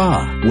into a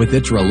spa. With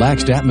its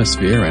relaxed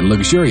atmosphere and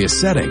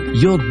luxurious setting,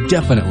 you'll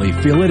definitely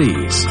feel at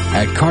ease.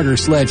 At Carter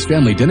Sledge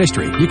Family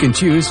Dentistry, you can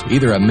choose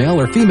either a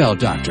male or female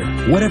doctor,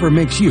 whatever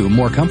makes you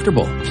more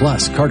comfortable.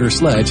 Plus, Carter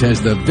Sledge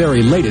has the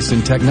very latest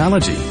in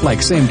technology,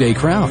 like same-day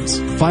crowns.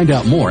 Find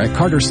out more at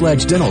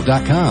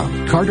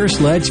CarterSledgeDental.com. Carter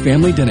Sledge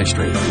Family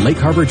Dentistry, Lake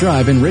Harbor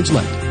Drive in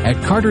Ridgeland.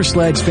 At Carter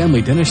Sledge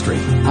Family Dentistry,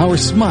 our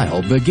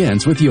smile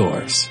begins with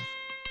yours.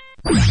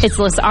 It's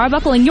Alyssa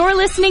Arbuckle, and you're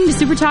listening to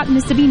Super Talk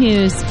Mississippi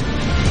News.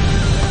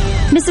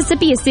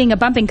 Mississippi is seeing a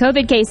bump in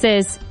COVID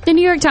cases. The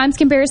New York Times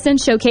comparison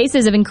show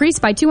cases have increased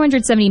by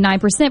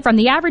 279% from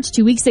the average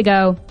 2 weeks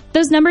ago.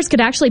 Those numbers could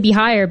actually be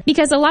higher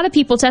because a lot of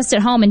people test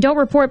at home and don't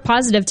report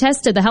positive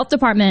tests to the health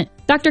department.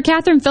 Dr.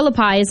 Catherine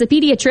Philippi is a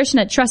pediatrician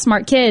at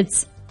Trustmark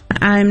Kids.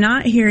 I'm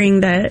not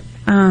hearing that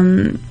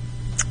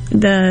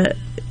the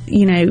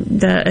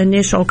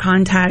initial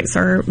contacts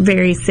are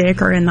very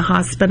sick or in the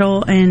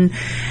hospital, and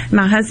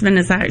my husband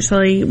is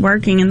actually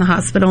working in the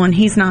hospital, and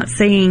he's not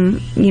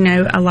seeing,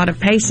 a lot of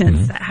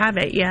patients that have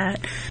it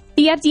yet.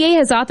 The FDA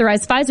has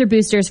authorized Pfizer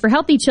boosters for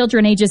healthy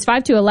children ages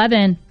 5 to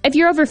 11. If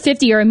you're over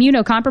 50 or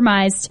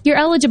immunocompromised, you're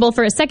eligible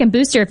for a second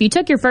booster if you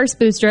took your first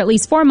booster at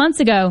least 4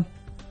 months ago.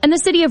 And the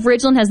city of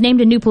Ridgeland has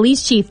named a new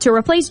police chief to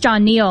replace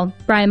John Neal.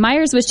 Brian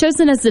Myers was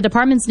chosen as the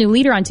department's new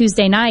leader on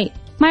Tuesday night.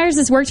 Myers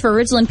has worked for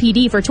Ridgeland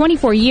PD for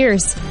 24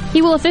 years.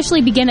 He will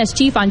officially begin as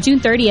chief on June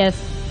 30th.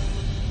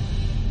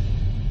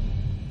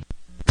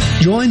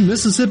 Join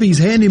Mississippi's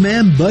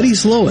handyman Buddy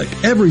Slowick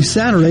every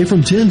Saturday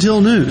from 10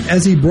 till noon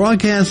as he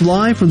broadcasts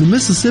live from the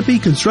Mississippi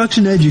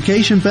Construction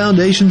Education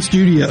Foundation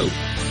studio.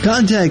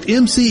 Contact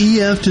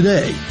MCEF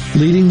today,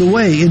 leading the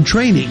way in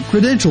training,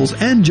 credentials,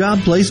 and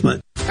job placement.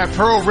 At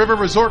Pearl River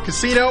Resort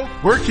Casino,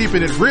 we're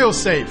keeping it real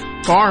safe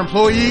for our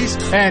employees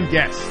and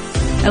guests.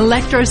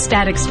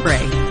 Electrostatic spray,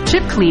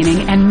 chip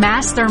cleaning, and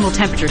mass thermal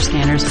temperature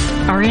scanners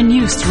are in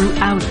use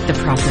throughout the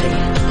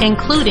property,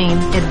 including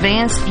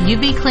advanced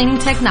UV cleaning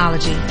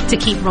technology to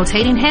keep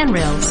rotating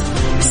handrails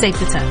safe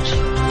to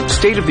touch.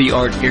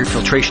 State-of-the-art air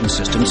filtration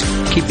systems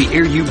keep the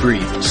air you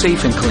breathe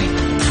safe and clean.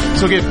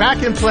 So get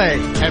back and play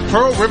at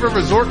Pearl River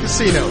Resort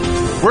Casino.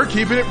 We're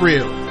keeping it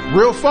real.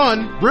 Real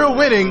fun, real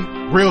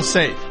winning, real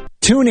safe.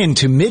 Tune in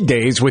to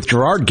Middays with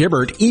Gerard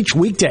Gibbert each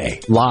weekday,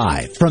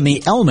 live from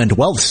the Element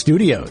Wealth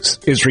Studios.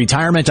 Is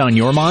retirement on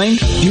your mind?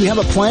 Do you have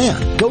a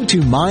plan? Go to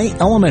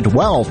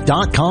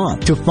myelementwealth.com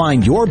to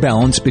find your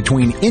balance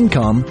between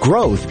income,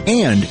 growth,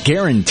 and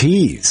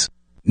guarantees.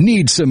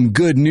 Need some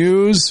good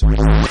news?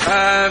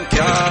 I've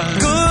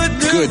got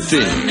good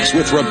things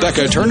with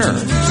Rebecca Turner.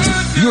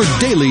 Your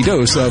daily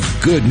dose of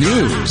good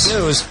news.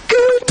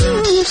 Good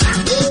news.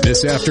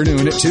 This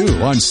afternoon at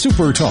 2 on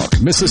Super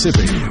Talk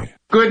Mississippi.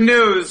 Good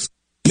news.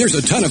 There's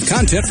a ton of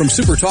content from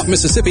Super Talk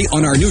Mississippi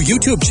on our new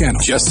YouTube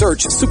channel. Just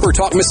search Super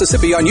Talk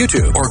Mississippi on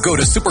YouTube or go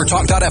to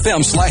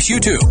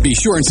supertalk.fm/YouTube. Be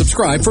sure and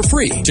subscribe for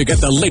free to get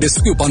the latest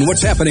scoop on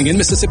what's happening in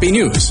Mississippi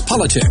news,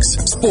 politics,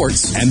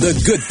 sports, and the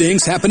good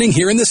things happening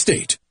here in the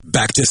state.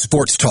 Back to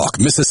Sports Talk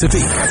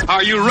Mississippi.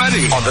 Are you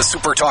ready? On the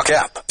Super Talk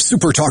app,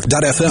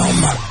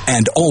 supertalk.fm,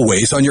 and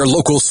always on your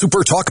local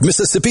Super Talk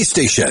Mississippi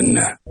station.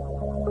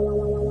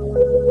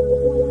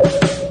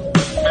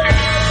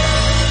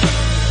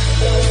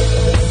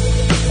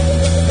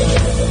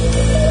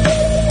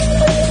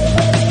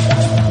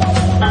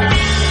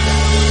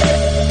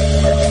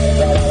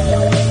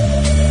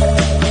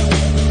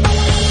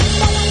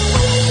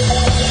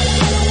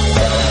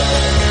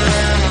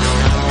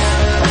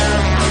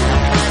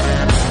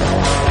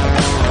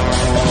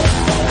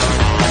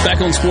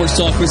 on Sports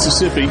Talk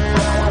Mississippi.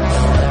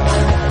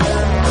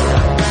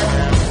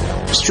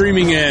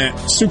 Streaming at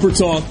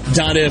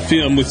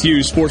supertalk.fm with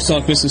you. Sports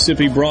Talk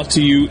Mississippi brought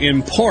to you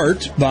in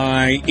part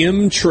by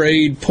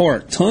M-Trade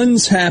Park.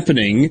 Tons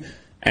happening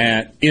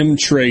at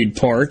M-Trade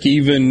Park,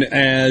 even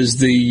as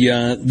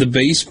the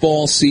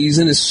baseball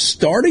season is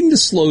starting to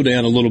slow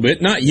down a little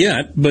bit. Not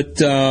yet,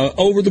 but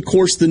over the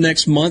course of the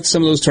next month,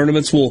 some of those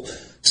tournaments will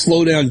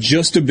slow down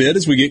just a bit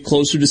as we get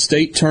closer to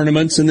state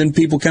tournaments, and then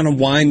people kind of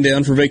wind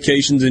down for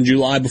vacations in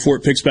July before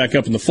it picks back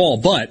up in the fall.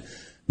 But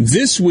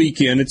this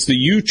weekend, it's the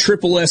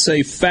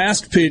USSSA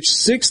Fast Pitch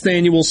 6th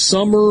Annual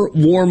Summer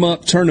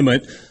Warm-Up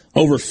Tournament.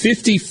 Over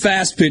 50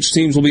 fast pitch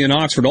teams will be in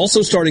Oxford.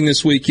 Also starting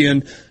this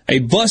weekend, a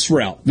bus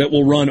route that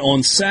will run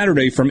on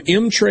Saturday from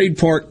M-Trade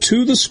Park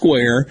to the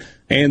Square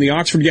and the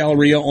Oxford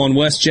Galleria on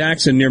West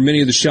Jackson near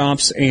many of the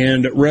shops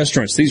and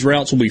restaurants. These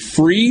routes will be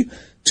free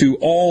to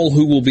all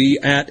who will be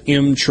at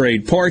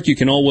M-Trade Park. You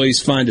can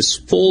always find a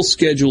full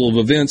schedule of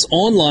events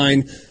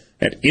online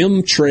at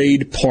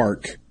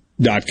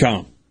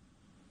mtradepark.com.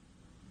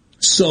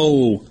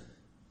 So,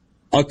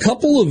 a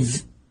couple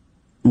of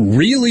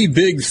really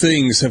big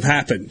things have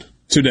happened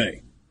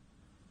today.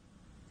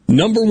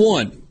 Number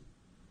one,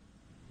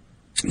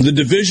 the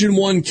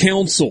Division I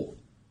Council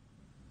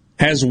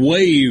has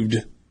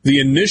waived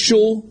the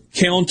initial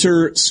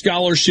counter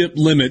scholarship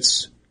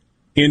limits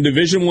in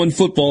Division I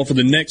football for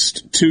the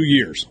next 2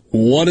 years.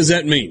 What does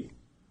that mean?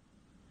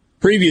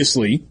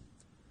 Previously,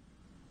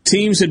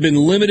 teams had been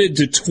limited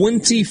to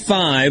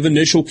 25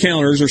 initial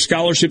counters or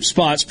scholarship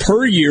spots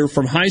per year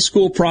from high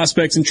school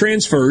prospects and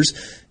transfers,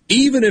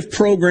 even if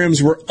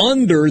programs were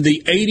under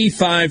the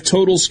 85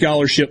 total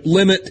scholarship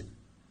limit.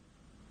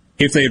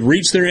 If they had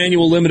reached their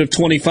annual limit of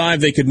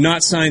 25, they could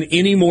not sign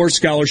any more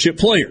scholarship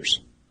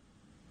players.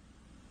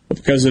 But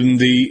because of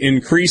the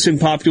increase in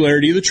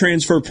popularity of the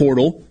transfer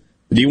portal,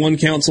 the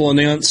D1 Council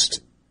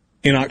announced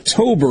in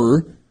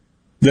October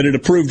that it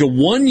approved a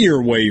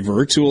 1-year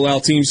waiver to allow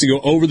teams to go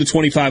over the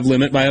 25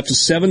 limit by up to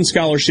 7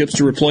 scholarships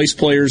to replace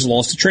players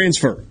lost to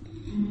transfer.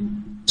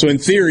 So in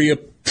theory, a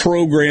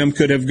program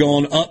could have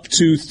gone up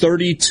to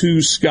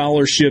 32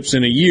 scholarships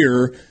in a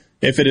year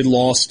if it had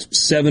lost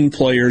 7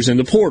 players in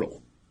the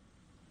portal.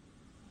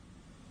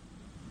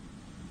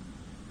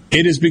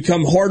 It has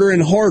become harder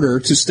and harder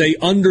to stay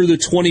under the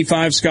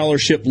 25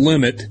 scholarship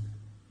limit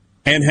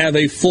and have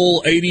a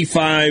full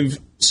 85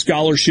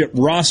 scholarship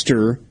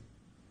roster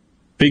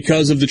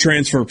because of the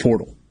transfer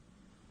portal.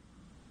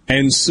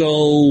 And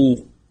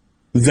so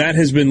that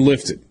has been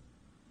lifted.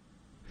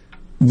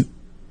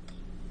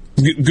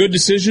 Good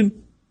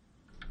decision?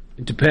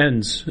 It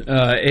depends.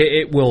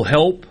 It will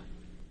help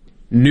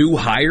new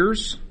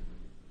hires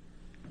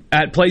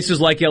at places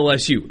like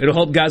LSU. It'll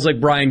help guys like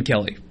Brian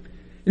Kelly.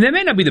 And that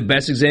may not be the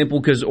best example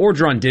because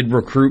Orgeron did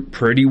recruit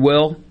pretty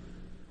well.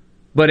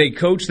 But a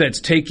coach that's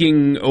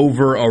taking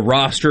over a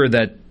roster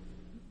that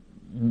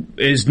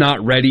is not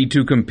ready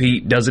to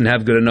compete, doesn't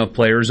have good enough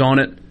players on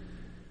it,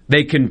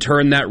 they can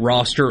turn that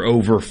roster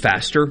over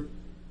faster.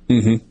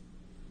 Mm-hmm.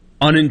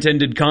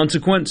 Unintended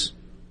consequence,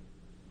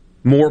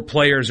 more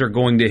players are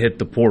going to hit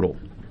the portal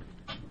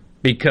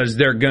because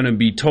they're going to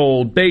be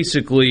told,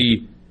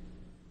 basically,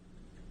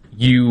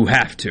 you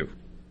have to,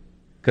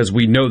 because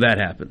we know that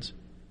happens.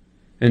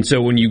 And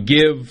so when you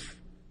give,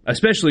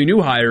 especially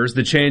new hires,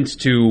 the chance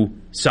to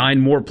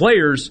sign more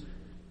players,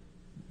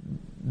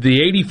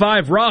 the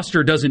 85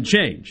 roster doesn't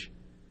change.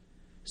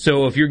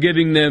 So if you're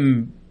giving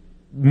them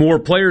more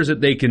players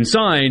that they can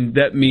sign,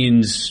 that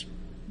means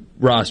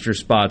roster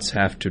spots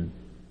have to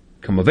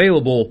come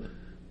available,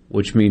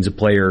 which means a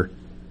player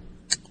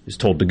is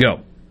told to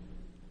go.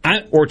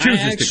 Or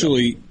chooses to go.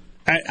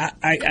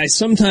 I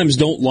sometimes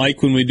don't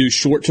like when we do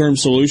short-term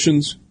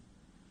solutions,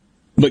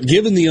 but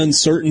given the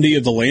uncertainty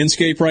of the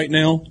landscape right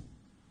now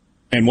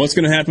and what's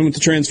going to happen with the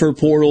transfer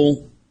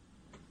portal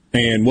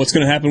and what's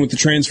going to happen with the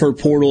transfer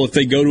portal if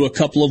they go to a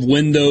couple of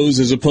windows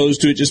as opposed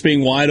to it just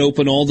being wide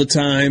open all the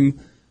time,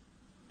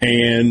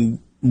 and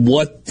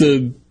what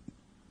the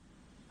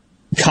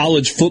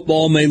college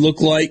football may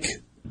look like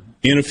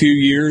in a few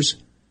years,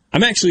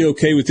 I'm actually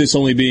okay with this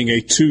only being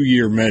a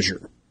 2-year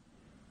measure.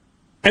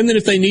 And then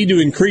if they need to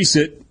increase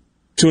it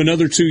to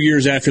another 2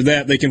 years after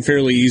that, they can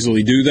fairly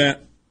easily do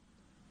that.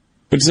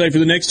 But to say for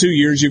the next 2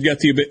 years, you've got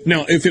the ability.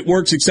 Now, if it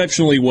works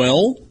exceptionally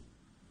well,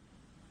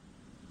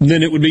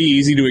 then it would be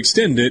easy to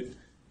extend it.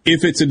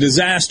 If it's a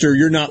disaster,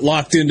 you're not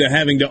locked into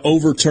having to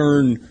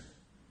overturn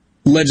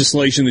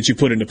legislation that you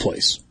put into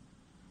place.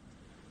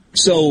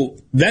 So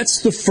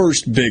that's the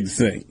first big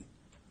thing.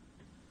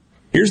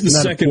 Here's the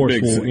second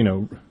big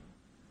thing.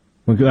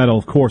 That'll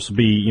of course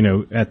be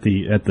at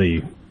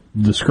the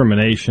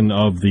discrimination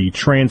of the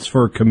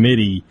transfer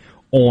committee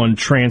on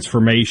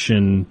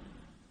transformative.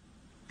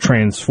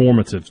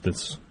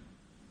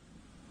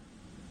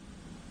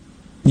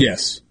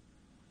 Yes.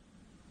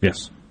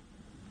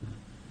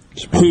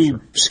 Who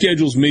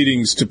schedules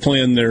meetings to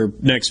plan their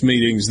next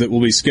meetings that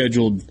will be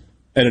scheduled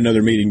at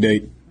another meeting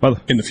date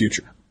in the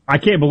future. I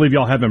can't believe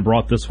y'all haven't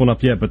brought this one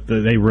up yet, but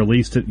they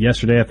released it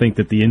yesterday. I think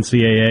that the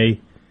NCAA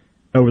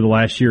over the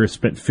last year has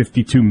spent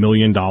 $52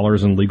 million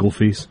in legal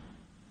fees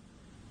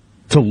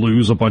to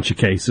lose a bunch of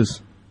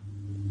cases.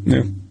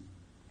 Yeah.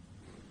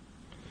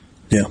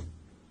 Yeah.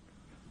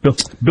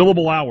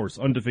 Billable hours,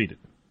 undefeated.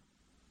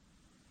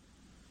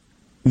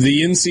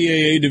 The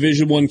NCAA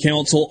Division I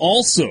Council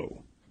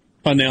also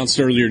announced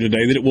earlier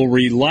today that it will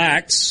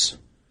relax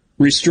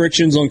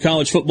restrictions on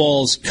college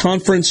football's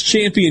conference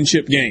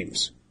championship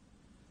games,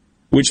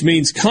 which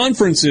means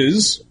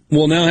conferences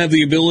will now have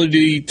the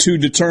ability to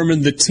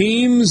determine the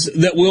teams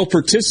that will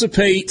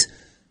participate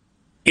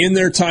in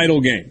their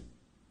title game.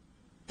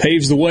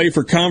 Paves the way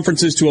for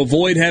conferences to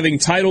avoid having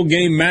title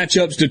game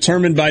matchups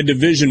determined by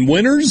division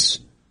winners,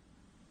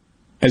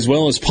 as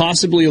well as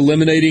possibly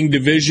eliminating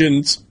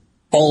divisions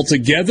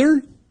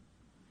altogether.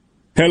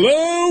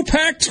 Hello,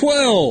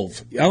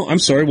 Pac-12. Oh, I'm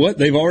sorry, what?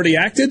 They've already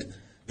acted?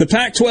 The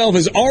Pac-12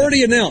 has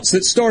already announced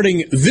that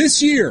starting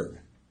this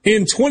year,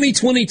 in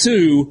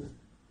 2022,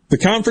 the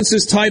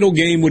conference's title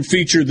game would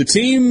feature the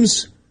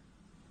teams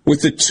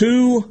with the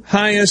 2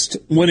 highest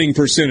winning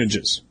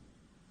percentages.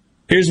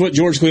 Here's what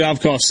George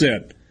Kliavkoff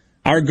said.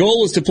 Our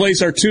goal is to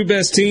place our 2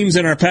 best teams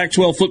in our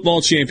Pac-12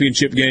 football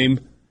championship game,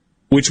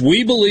 which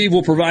we believe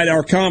will provide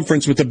our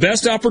conference with the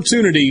best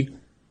opportunity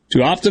to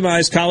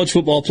optimize college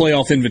football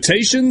playoff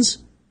invitations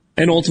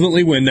and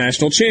ultimately win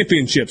national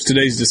championships.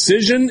 Today's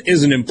decision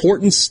is an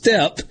important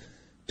step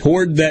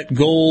toward that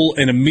goal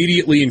and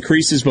immediately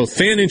increases both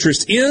fan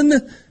interest in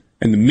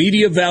and the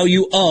media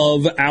value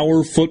of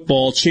our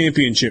football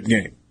championship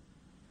game.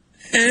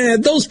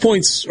 And those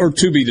points are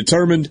to be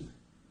determined.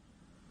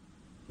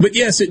 But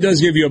yes, it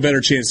does give you a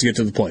better chance to get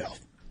to the playoff.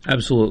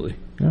 Absolutely.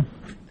 Yeah.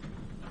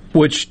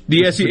 Which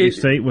the Mississippi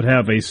State would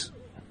have a...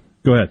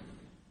 Go ahead.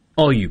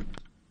 All you.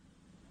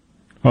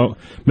 Oh,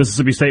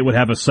 Mississippi State would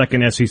have a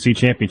second SEC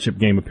championship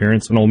game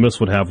appearance, and Ole Miss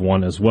would have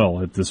one as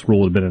well if this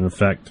rule had been in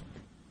effect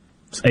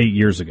 8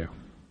 years ago.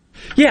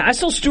 Yeah, I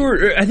saw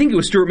I think it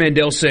was Stuart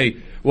Mandel say,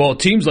 well,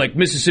 teams like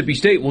Mississippi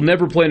State will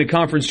never play in a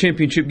conference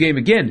championship game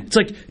again. It's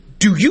like,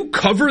 do you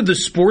cover the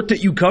sport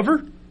that you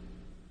cover?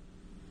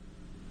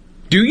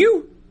 Do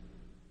you?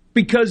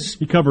 Because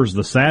he covers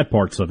the sad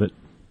parts of it.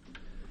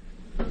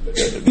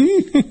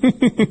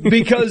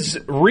 Because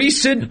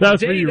recent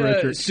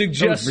data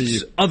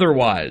suggests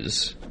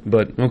otherwise.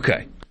 But,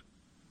 okay.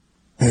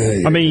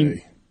 I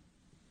mean,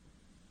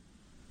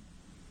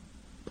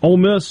 Ole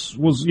Miss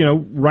was,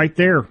 right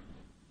there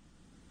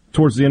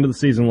towards the end of the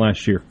season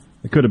last year.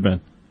 It could have been.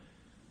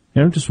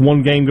 Just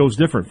one game goes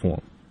different for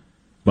them.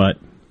 But,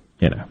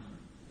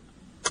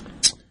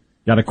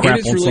 got to crap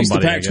on somebody. The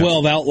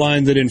Pac-12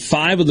 outlined that in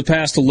 5 of the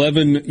past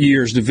 11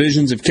 years,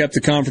 divisions have kept the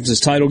conference's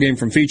title game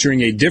from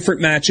featuring a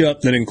different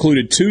matchup that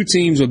included 2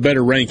 teams with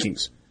better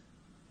rankings.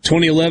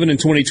 2011 and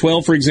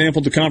 2012, for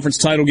example, the conference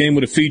title game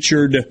would have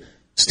featured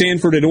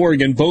Stanford and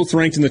Oregon, both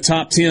ranked in the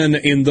top 10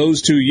 in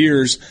those 2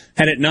 years,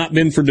 had it not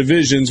been for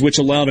divisions, which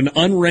allowed an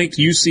unranked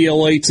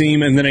UCLA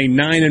team and then a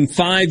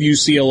 9-5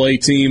 UCLA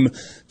team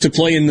to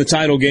play in the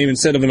title game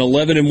instead of an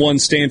 11-1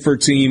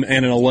 Stanford team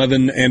and an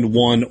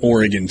 11-1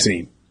 Oregon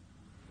team.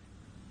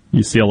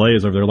 UCLA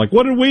is over there like,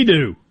 what did we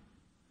do?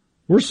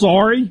 We're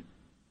sorry.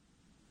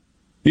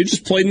 You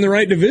just played in the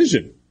right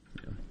division.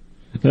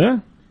 Yeah.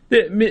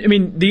 I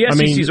mean, the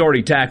SEC's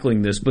already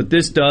tackling this, but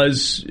this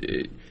does...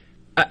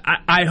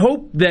 I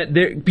hope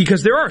that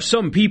because there are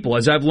some people,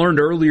 as I've learned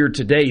earlier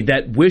today,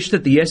 that wish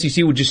that the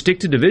SEC would just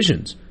stick to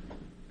divisions.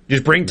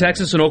 Just bring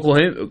Texas and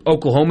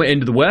Oklahoma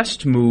into the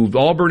West, move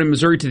Auburn and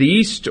Missouri to the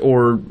East,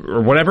 or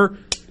whatever,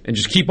 and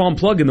just keep on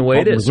plugging the way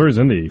it is. Missouri's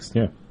in the East,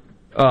 yeah.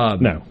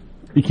 No,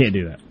 you can't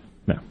do that.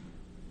 No.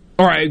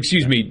 All right,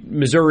 excuse me.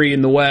 Missouri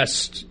in the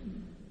West,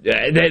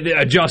 they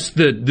adjust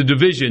the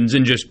divisions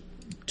and just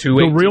two.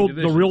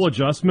 The real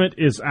adjustment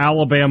is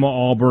Alabama,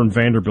 Auburn,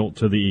 Vanderbilt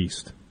to the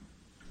East.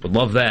 Would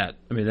love that.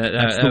 I mean,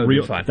 that would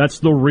be fine. That's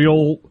the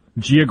real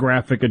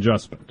geographic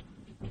adjustment.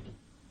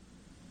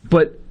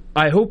 But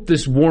I hope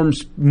this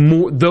warms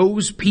more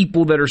those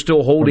people that are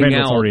still holding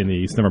Vanderbilt's out. Already in the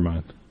East. Never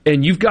mind.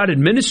 And you've got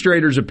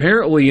administrators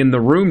apparently in the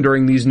room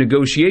during these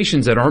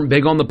negotiations that aren't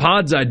big on the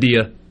pods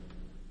idea.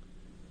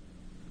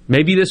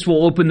 Maybe this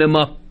will open them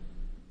up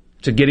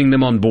to getting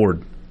them on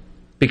board.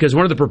 Because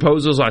one of the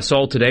proposals I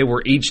saw today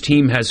where each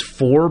team has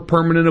 4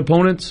 permanent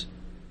opponents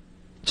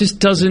just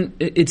doesn't,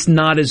 it's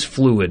not as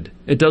fluid.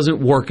 It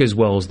doesn't work as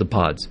well as the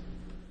pods.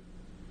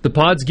 The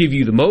pods give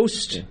you the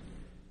most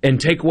and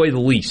take away the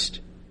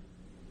least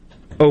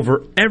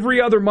over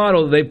every other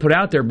model that they put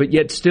out there, but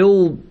yet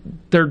still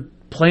they're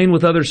playing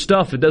with other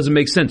stuff. It doesn't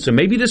make sense. So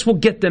maybe this will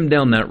get them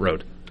down that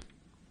road.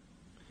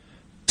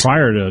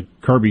 Prior to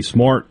Kirby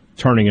Smart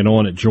turning it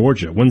on at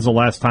Georgia, when's the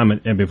last time,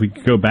 and if we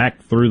could go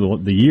back through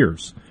the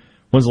years,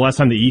 when's the last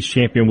time the East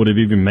champion would have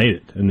even made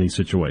it in these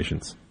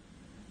situations?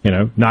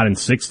 Not in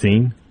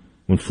 16,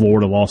 when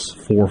Florida lost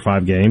 4 or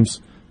 5 games.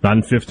 Not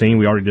in 15,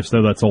 we already just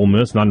know that's Ole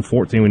Miss. Not in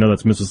 14, we know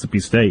that's Mississippi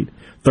State.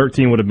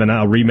 13 would have been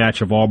a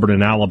rematch of Auburn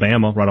and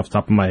Alabama, right off the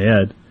top of my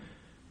head.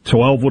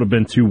 12 would have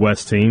been 2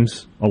 West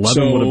teams.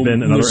 11 would have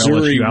been another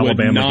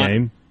LSU-Alabama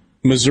game.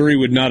 Missouri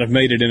would not have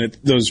made it in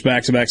those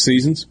back-to-back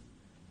seasons?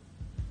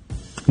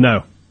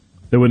 No,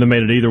 they wouldn't have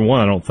made it either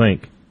one. I don't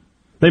think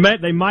they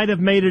might have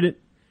made it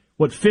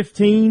at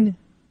 15.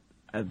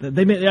 I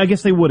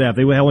guess they would have.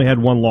 They only had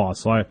one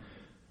loss. So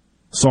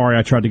sorry,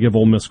 I tried to give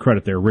Ole Miss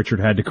credit there. Richard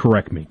had to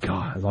correct me.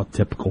 God, that's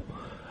typical.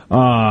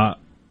 But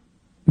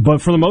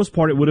for the most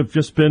part, it would have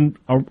just been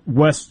a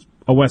West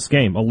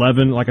game.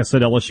 11, like I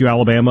said, LSU,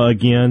 Alabama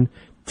again.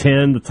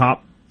 10, 5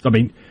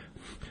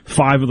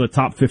 of the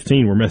top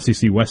 15 were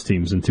SEC West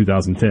teams in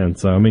 2010.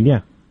 So,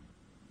 yeah.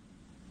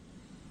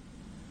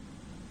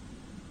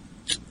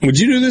 Would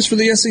you do this for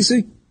the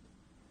SEC?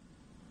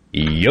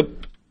 Yep.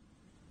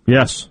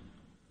 Yes.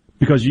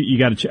 Because you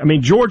got to.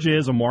 Georgia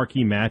is a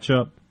marquee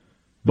matchup,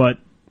 but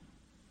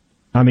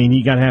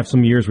you got to have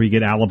some years where you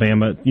get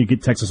Alabama, you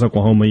get Texas,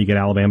 Oklahoma, you get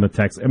Alabama,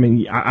 Texas.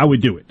 I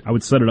would do it. I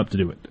would set it up to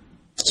do it.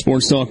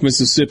 Sports Talk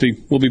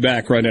Mississippi. We'll be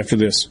back right after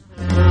this.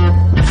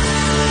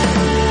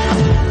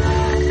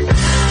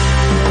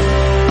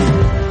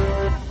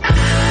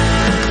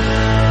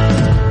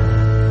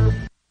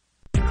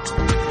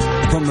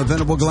 From the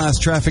Venable Glass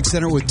Traffic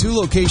Center with 2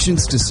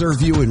 locations to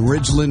serve you in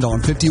Ridgeland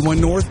on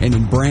 51 North and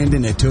in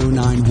Brandon at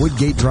 209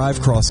 Woodgate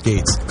Drive, Cross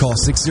Gates. Call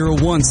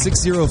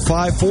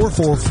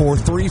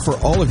 601-605-4443 for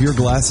all of your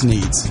glass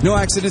needs. No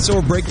accidents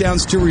or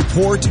breakdowns to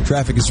report.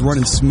 Traffic is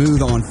running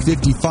smooth on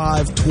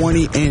 55,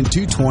 20, and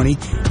 220.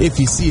 If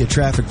you see a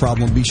traffic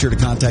problem, be sure to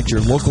contact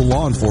your local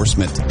law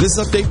enforcement. This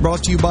update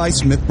brought to you by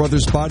Smith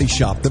Brothers Body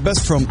Shop, the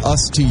best from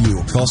us to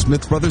you. Call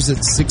Smith Brothers at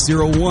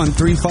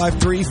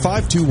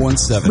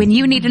 601-353-5217. When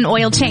you need an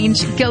oil change,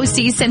 go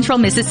see Central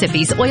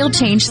Mississippi's oil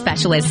change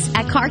specialists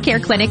at Car Care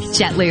Clinic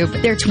Jet Lube.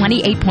 Their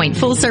 28-point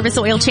full-service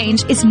oil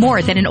change is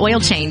more than an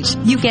oil change.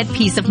 You get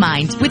peace of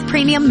mind with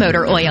premium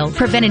motor oil,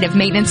 preventative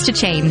maintenance to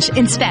change,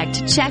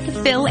 inspect, check,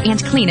 fill,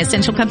 and clean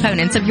essential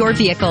components of your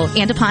vehicle,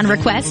 and upon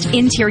request,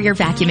 interior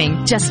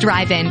vacuuming. Just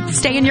drive in,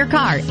 stay in your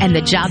car, and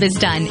the job is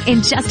done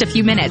in just a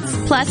few minutes.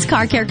 Plus,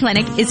 Car Care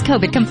Clinic is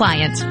COVID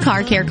compliant.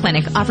 Car Care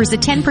Clinic offers a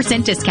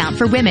 10% discount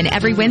for women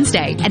every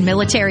Wednesday, and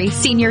military,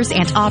 seniors,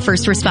 and all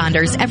first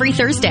responders every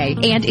Thursday,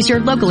 and is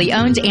your locally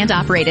owned and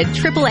operated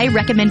AAA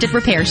recommended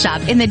repair shop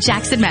in the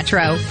Jackson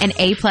Metro, an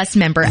A-plus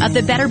member of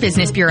the Better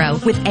Business Bureau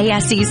with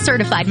ASE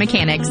certified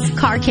mechanics.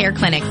 Car Care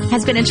Clinic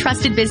has been a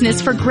trusted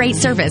business for great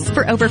service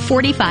for over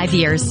 45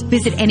 years.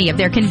 Visit any of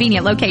their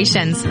convenient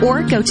locations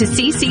or go to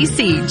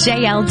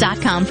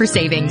cccjl.com for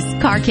savings.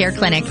 Car Care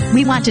Clinic.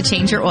 We want to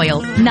change your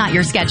oil, not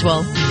your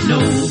schedule.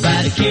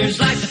 Nobody cares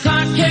like the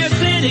Car Care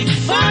Clinic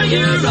for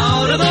your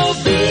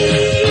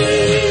automobile.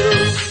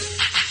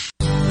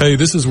 Hey,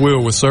 this is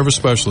Will with Service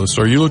Specialists.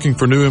 Are you looking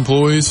for new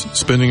employees,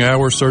 spending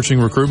hours searching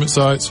recruitment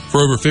sites?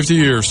 For over 50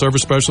 years,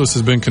 Service Specialists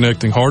has been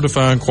connecting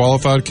hard-to-find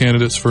qualified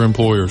candidates for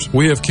employers.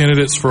 We have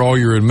candidates for all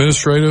your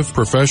administrative,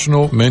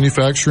 professional,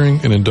 manufacturing,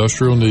 and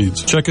industrial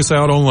needs. Check us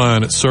out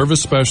online at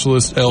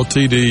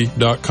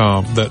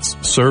ServiceSpecialistLTD.com. That's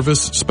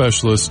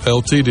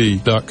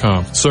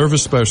ServiceSpecialistLTD.com.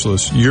 Service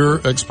Specialists,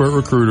 your expert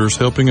recruiters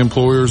helping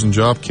employers and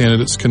job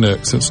candidates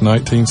connect since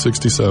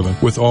 1967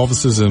 with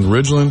offices in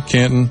Ridgeland,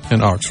 Canton,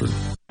 and Oxford.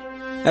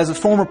 As a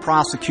former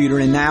prosecutor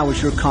and now as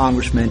your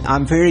congressman,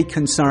 I'm very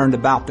concerned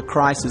about the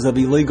crisis of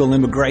illegal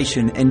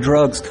immigration and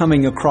drugs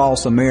coming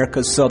across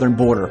America's southern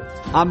border.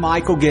 I'm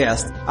Michael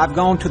Guest. I've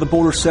gone to the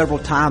border several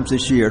times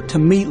this year to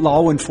meet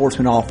law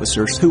enforcement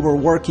officers who are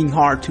working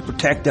hard to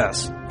protect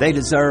us. They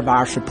deserve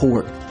our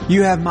support.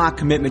 You have my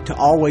commitment to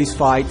always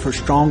fight for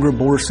stronger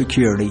border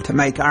security to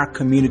make our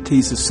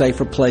communities a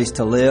safer place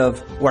to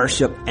live,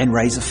 worship, and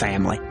raise a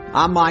family.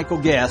 I'm Michael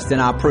Guest,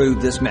 and I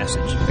approve this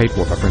message. Paid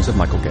for by Friends of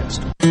Michael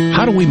Guest.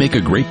 How do we make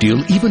a great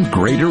deal even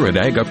greater at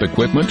Ag Up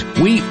Equipment?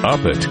 We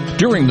up it.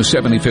 During the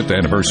 75th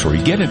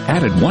anniversary, get an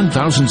added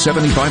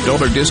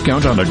 $1,075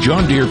 discount on a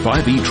John Deere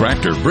 5E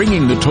tractor,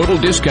 bringing the total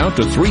discount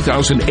to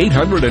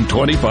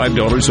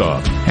 $3,825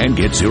 off. And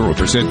get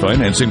 0%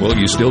 financing while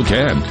you still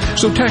can.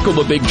 So tackle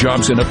the big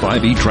jobs in a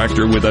 5E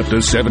tractor with up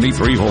to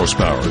 73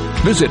 horsepower.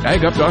 Visit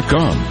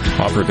agup.com.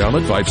 Offer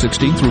valid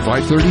 5/16 through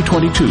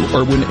 5/30/22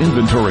 or when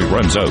inventory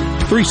runs out.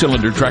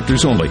 3-cylinder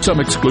tractors only. Some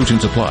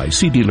exclusions apply.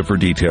 See dealer for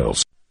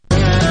details.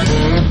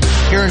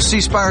 Here in C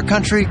Spire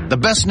country, the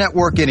best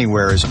network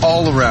anywhere is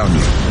all around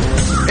you.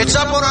 It's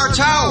up on our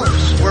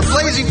towers, where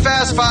blazing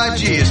fast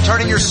 5G is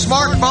turning your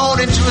smartphone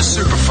into a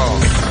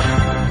superphone.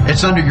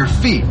 It's under your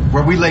feet,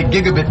 where we lay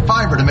gigabit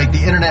fiber to make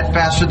the internet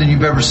faster than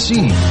you've ever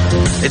seen.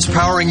 It's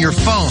powering your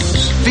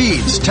phones,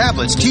 feeds,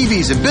 tablets,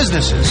 TVs, and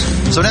businesses.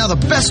 So now the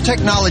best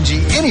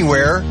technology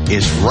anywhere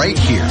is right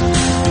here.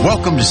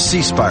 Welcome to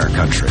C Spire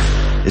country.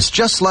 It's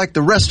just like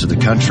the rest of the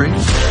country,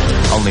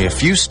 only a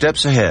few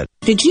steps ahead.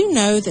 Did you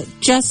know that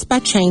just by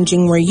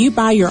changing where you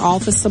buy your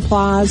office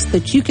supplies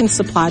that you can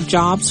supply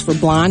jobs for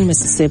blind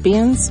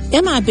Mississippians?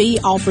 MIB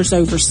offers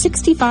over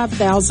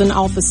 65,000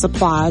 office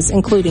supplies,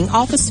 including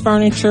office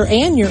furniture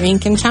and your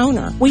ink and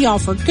toner. We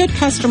offer good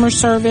customer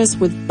service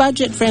with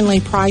budget-friendly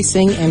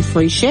pricing and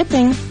free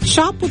shipping.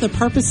 Shop with a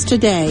purpose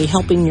today,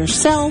 helping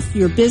yourself,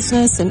 your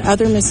business, and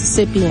other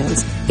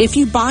Mississippians. If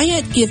you buy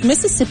it, give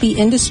Mississippi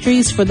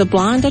Industries for the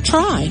Blind a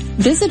try.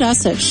 Visit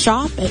us at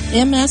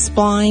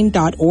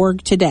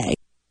shop@msblind.org today.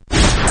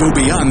 Go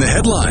beyond the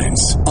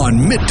headlines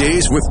on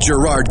Middays with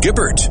Gerard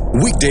Gibbert.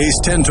 Weekdays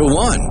 10 to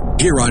 1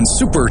 here on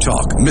Super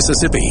Talk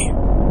Mississippi.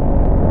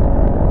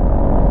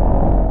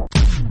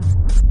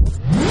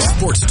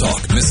 Sports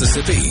Talk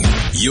Mississippi,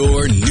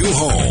 your new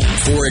home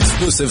for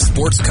exclusive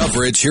sports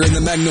coverage here in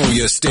the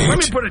Magnolia State. Let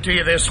me put it to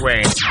you this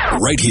way.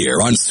 Right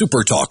here on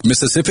Super Talk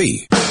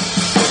Mississippi.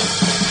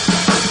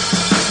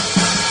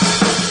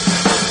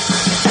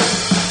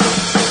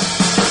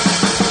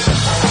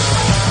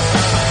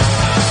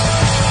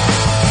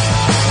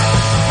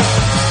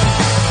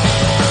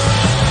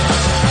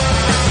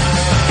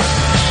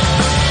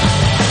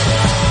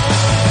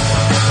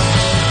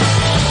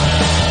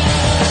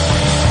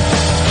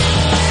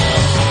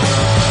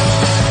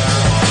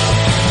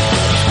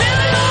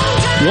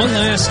 One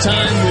last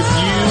time with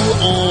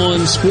you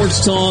on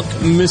Sports Talk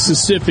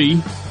Mississippi.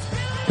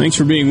 Thanks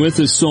for being with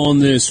us on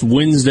this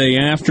Wednesday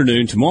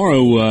afternoon.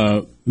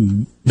 Tomorrow,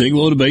 big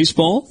load of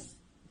baseball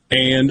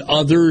and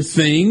other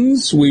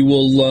things. We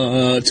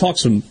will talk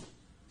some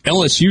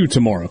LSU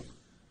tomorrow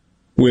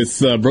with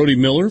Brody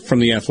Miller from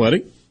The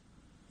Athletic.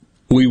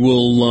 We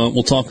will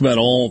we'll talk about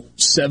all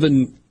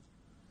 7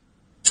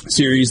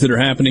 series that are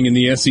happening in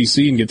the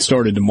SEC and get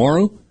started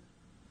tomorrow.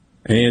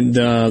 And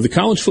the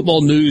college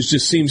football news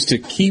just seems to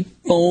keep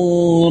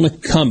on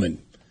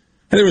coming.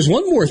 And there was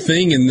one more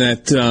thing in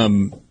that,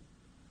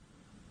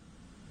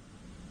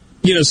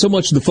 so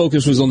much of the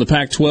focus was on the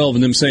Pac-12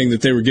 and them saying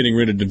that they were getting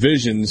rid of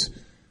divisions.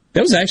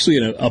 That was actually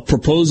a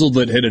proposal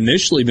that had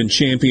initially been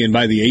championed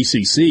by the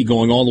ACC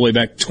going all the way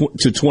back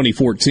to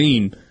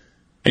 2014.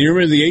 And you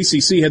remember the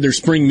ACC had their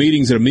spring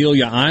meetings at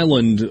Amelia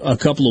Island a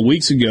couple of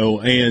weeks ago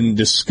and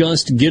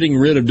discussed getting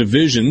rid of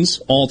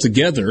divisions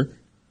altogether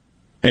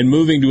and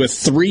moving to a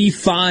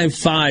 3-5-5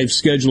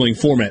 scheduling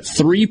format.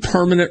 3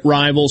 permanent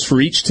rivals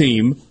for each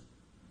team,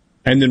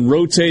 and then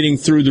rotating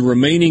through the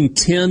remaining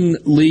 10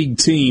 league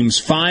teams,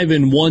 5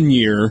 in 1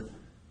 year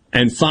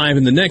and 5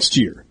 in the next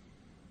year.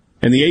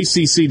 And the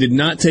ACC did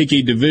not take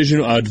a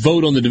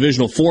vote on the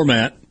divisional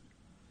format,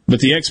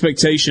 but the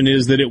expectation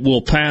is that it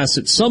will pass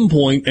at some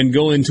point and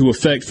go into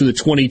effect for the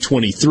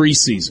 2023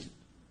 season.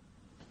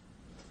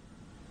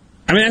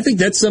 I mean, I think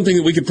that's something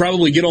that we could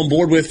probably get on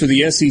board with for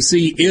the SEC,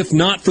 if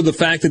not for the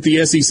fact that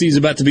the SEC is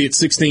about to be at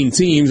 16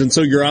 teams, and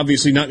so you're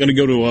obviously not going to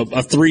go to a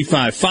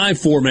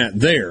 3-5-5 format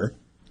there.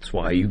 That's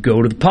why you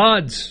go to the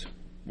pods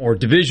or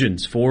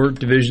divisions, 4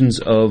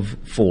 divisions of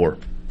 4.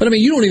 But, I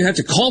mean, you don't even have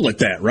to call it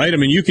that, right? I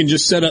mean, you can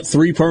just set up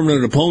 3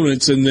 permanent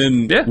opponents and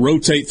then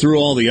rotate through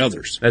all the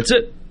others. That's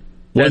it.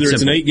 Whether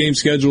it's an 8-game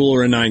schedule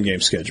or a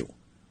 9-game schedule.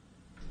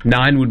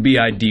 9 would be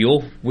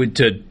ideal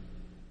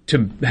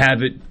to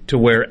have it to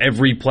where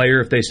every player,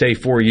 if they stay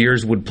 4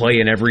 years, would play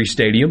in every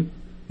stadium.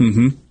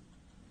 Mm-hmm.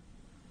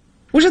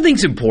 Which I think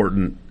is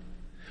important.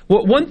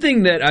 Well, one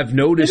thing that I've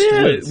noticed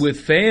with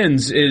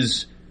fans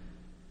is,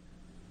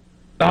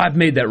 I've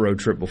made that road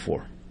trip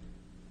before.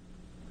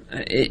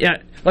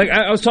 I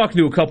was talking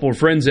to a couple of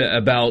friends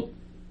about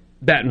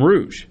Baton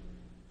Rouge.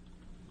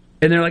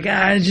 And they're like,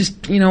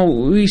 we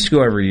used to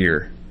go every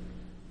year.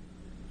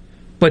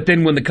 But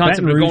then when the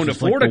concept of going to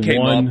Florida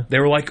came up, they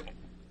were like,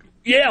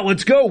 yeah,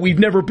 let's go. We've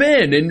never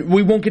been, and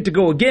we won't get to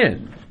go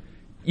again.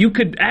 You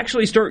could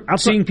actually start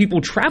seeing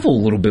people travel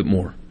a little bit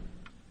more.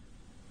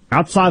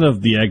 Outside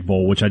of the Egg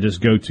Bowl, which I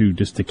just go to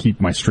just to keep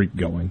my streak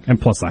going,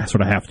 and plus I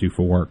sort of have to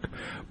for work.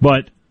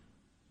 But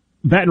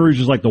Baton Rouge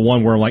is like the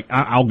one where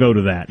I'll go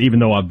to that, even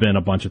though I've been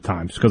a bunch of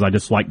times, because I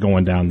just like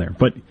going down there.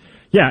 But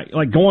yeah,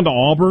 like going to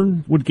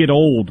Auburn would get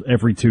old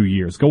every 2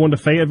 years. Going to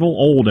Fayetteville,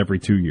 old every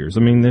 2 years. I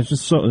mean,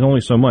 there's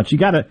only so much. You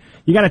gotta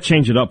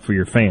change it up for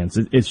your fans.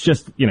 It's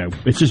just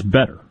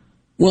better.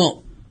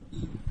 Well,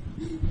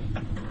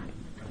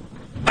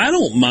 I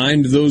don't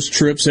mind those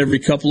trips every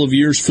couple of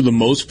years for the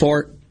most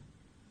part.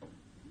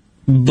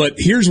 But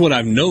here's what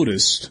I've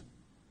noticed.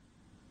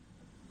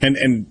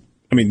 And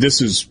I mean,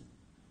 this is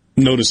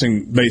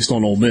noticing based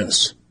on Ole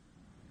Miss.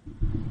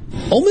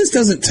 Ole Miss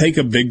doesn't take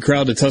a big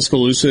crowd to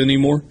Tuscaloosa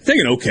anymore. They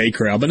take an okay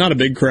crowd, but not a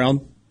big crowd.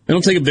 They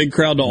don't take a big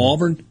crowd to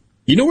Auburn.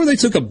 You know where they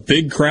took a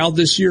big crowd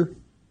this year?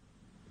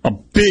 A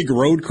big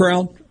road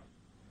crowd?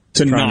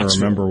 To Knoxville. To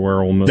remember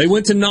where Ole Miss. They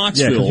went to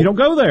Knoxville. Yeah, because you don't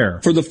go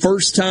there. For the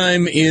first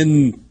time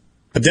in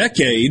a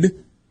decade.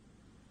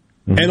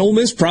 Mm-hmm. And Ole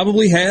Miss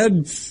probably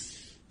had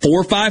 4,000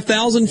 or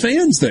 5,000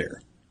 fans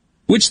there,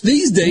 which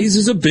these days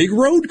is a big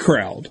road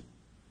crowd.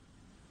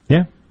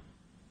 Yeah.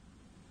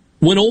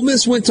 When Ole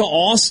Miss went to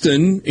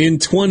Austin in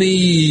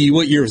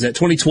what year was that,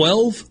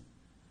 2012? Is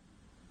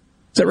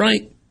that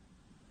right?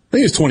 I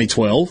think it was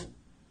 2012.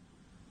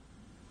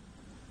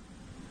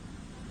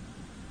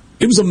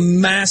 It was a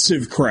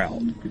massive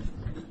crowd.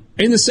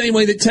 In the same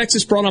way that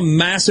Texas brought a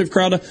massive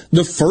crowd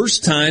the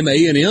first time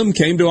A&M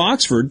came to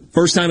Oxford,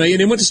 first time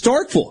A&M went to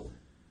Starkville.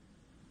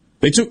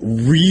 They took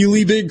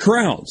really big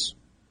crowds.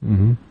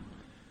 Mm-hmm.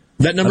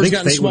 That number's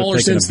gotten smaller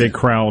since then.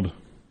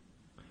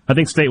 I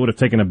think State would have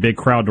taken a big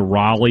crowd to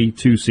Raleigh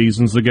 2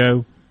 seasons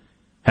ago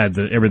had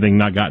everything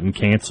not gotten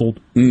canceled.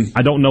 Mm.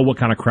 I don't know what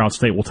kind of crowd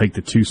State will take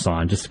to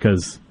Tucson just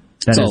because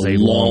that is a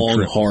long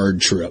trip. hard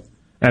trip.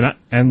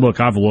 And look,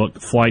 I've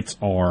looked. Flights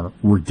are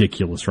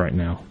ridiculous right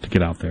now to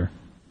get out there.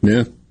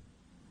 Yeah.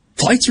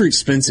 Flights are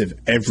expensive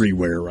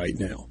everywhere right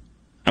now.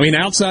 I mean,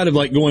 outside of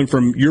like going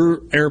from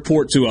your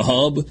airport to a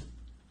hub,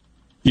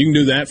 you can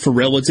do that for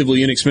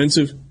relatively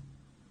inexpensive.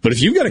 But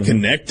if you've got to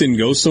connect and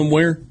go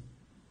somewhere,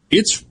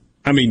 if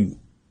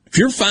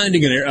you're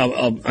finding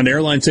an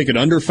airline ticket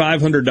under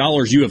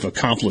 $500, you have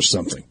accomplished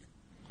something.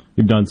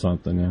 You've done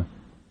something, yeah.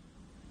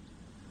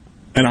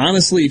 And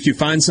honestly, if you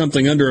find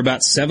something under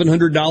about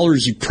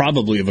 $700, you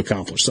probably have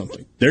accomplished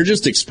something. They're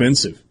just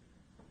expensive.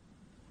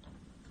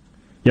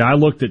 Yeah, I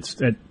looked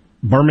at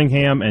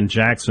Birmingham and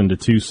Jackson to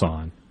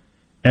Tucson.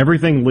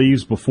 Everything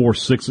leaves before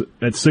 6 in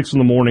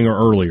the morning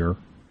or earlier,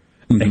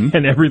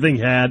 and everything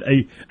had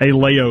a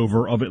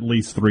layover of at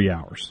least 3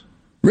 hours.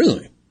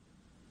 Really?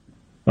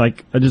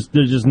 Like, they're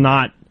just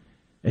not.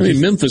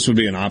 Memphis would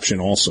be an option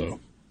also.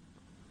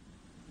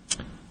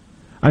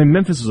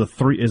 Memphis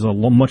is a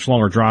much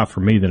longer drive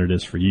for me than it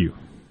is for you.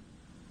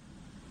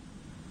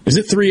 Is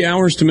it 3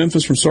 hours to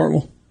Memphis from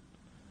Starkville?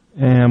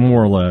 Yeah,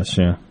 more or less,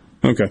 yeah.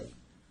 Okay.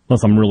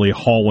 Unless I'm really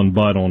hauling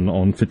butt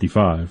on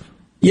 55.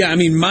 Yeah, I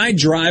mean, my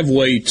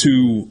driveway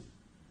to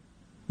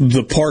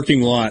the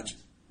parking lot,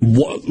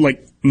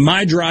 like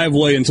my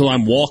driveway until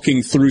I'm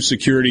walking through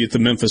security at the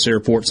Memphis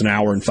airport is an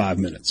hour and 5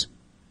 minutes.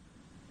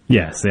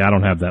 Yeah, see, I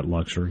don't have that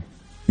luxury.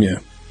 Yeah.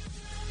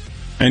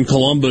 And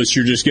Columbus,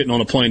 you're just getting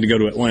on a plane to go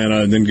to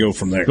Atlanta and then go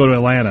from there. Go to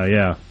Atlanta,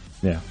 yeah.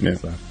 Yeah.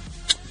 So.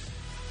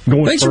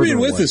 Thanks for being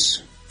with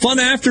us. Fun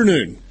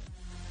afternoon.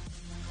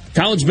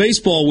 College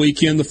baseball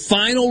weekend, the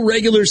final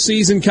regular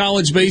season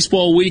college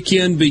baseball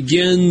weekend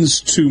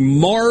begins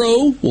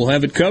tomorrow. We'll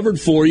have it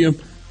covered for you.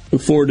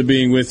 Look forward to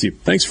being with you.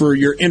 Thanks for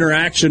your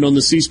interaction on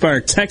the C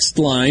Spire text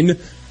line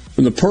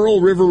from the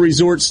Pearl River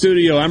Resort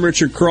Studio. I'm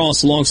Richard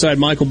Cross alongside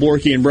Michael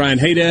Borky and Brian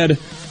Haydad.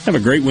 Have a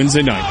great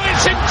Wednesday night. Oh,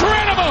 it's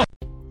incredible!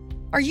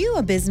 Are you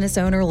a business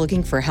owner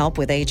looking for help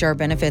with HR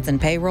benefits and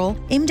payroll?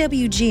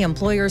 MWG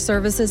Employer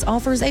Services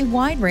offers a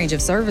wide range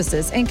of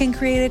services and can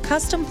create a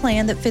custom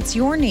plan that fits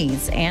your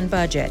needs and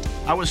budget.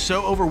 I was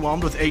so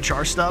overwhelmed with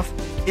HR stuff.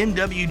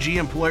 MWG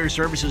Employer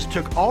Services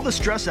took all the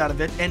stress out of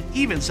it and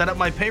even set up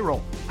my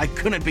payroll. I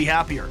couldn't be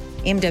happier.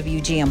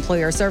 MWG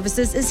Employer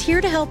Services is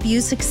here to help you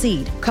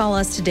succeed. Call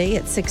us today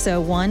at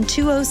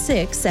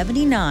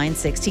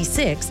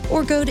 601-206-7966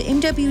 or go to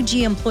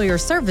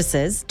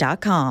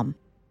MWGEmployerServices.com.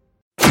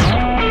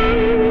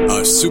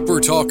 A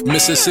SuperTalk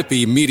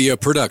Mississippi media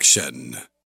production.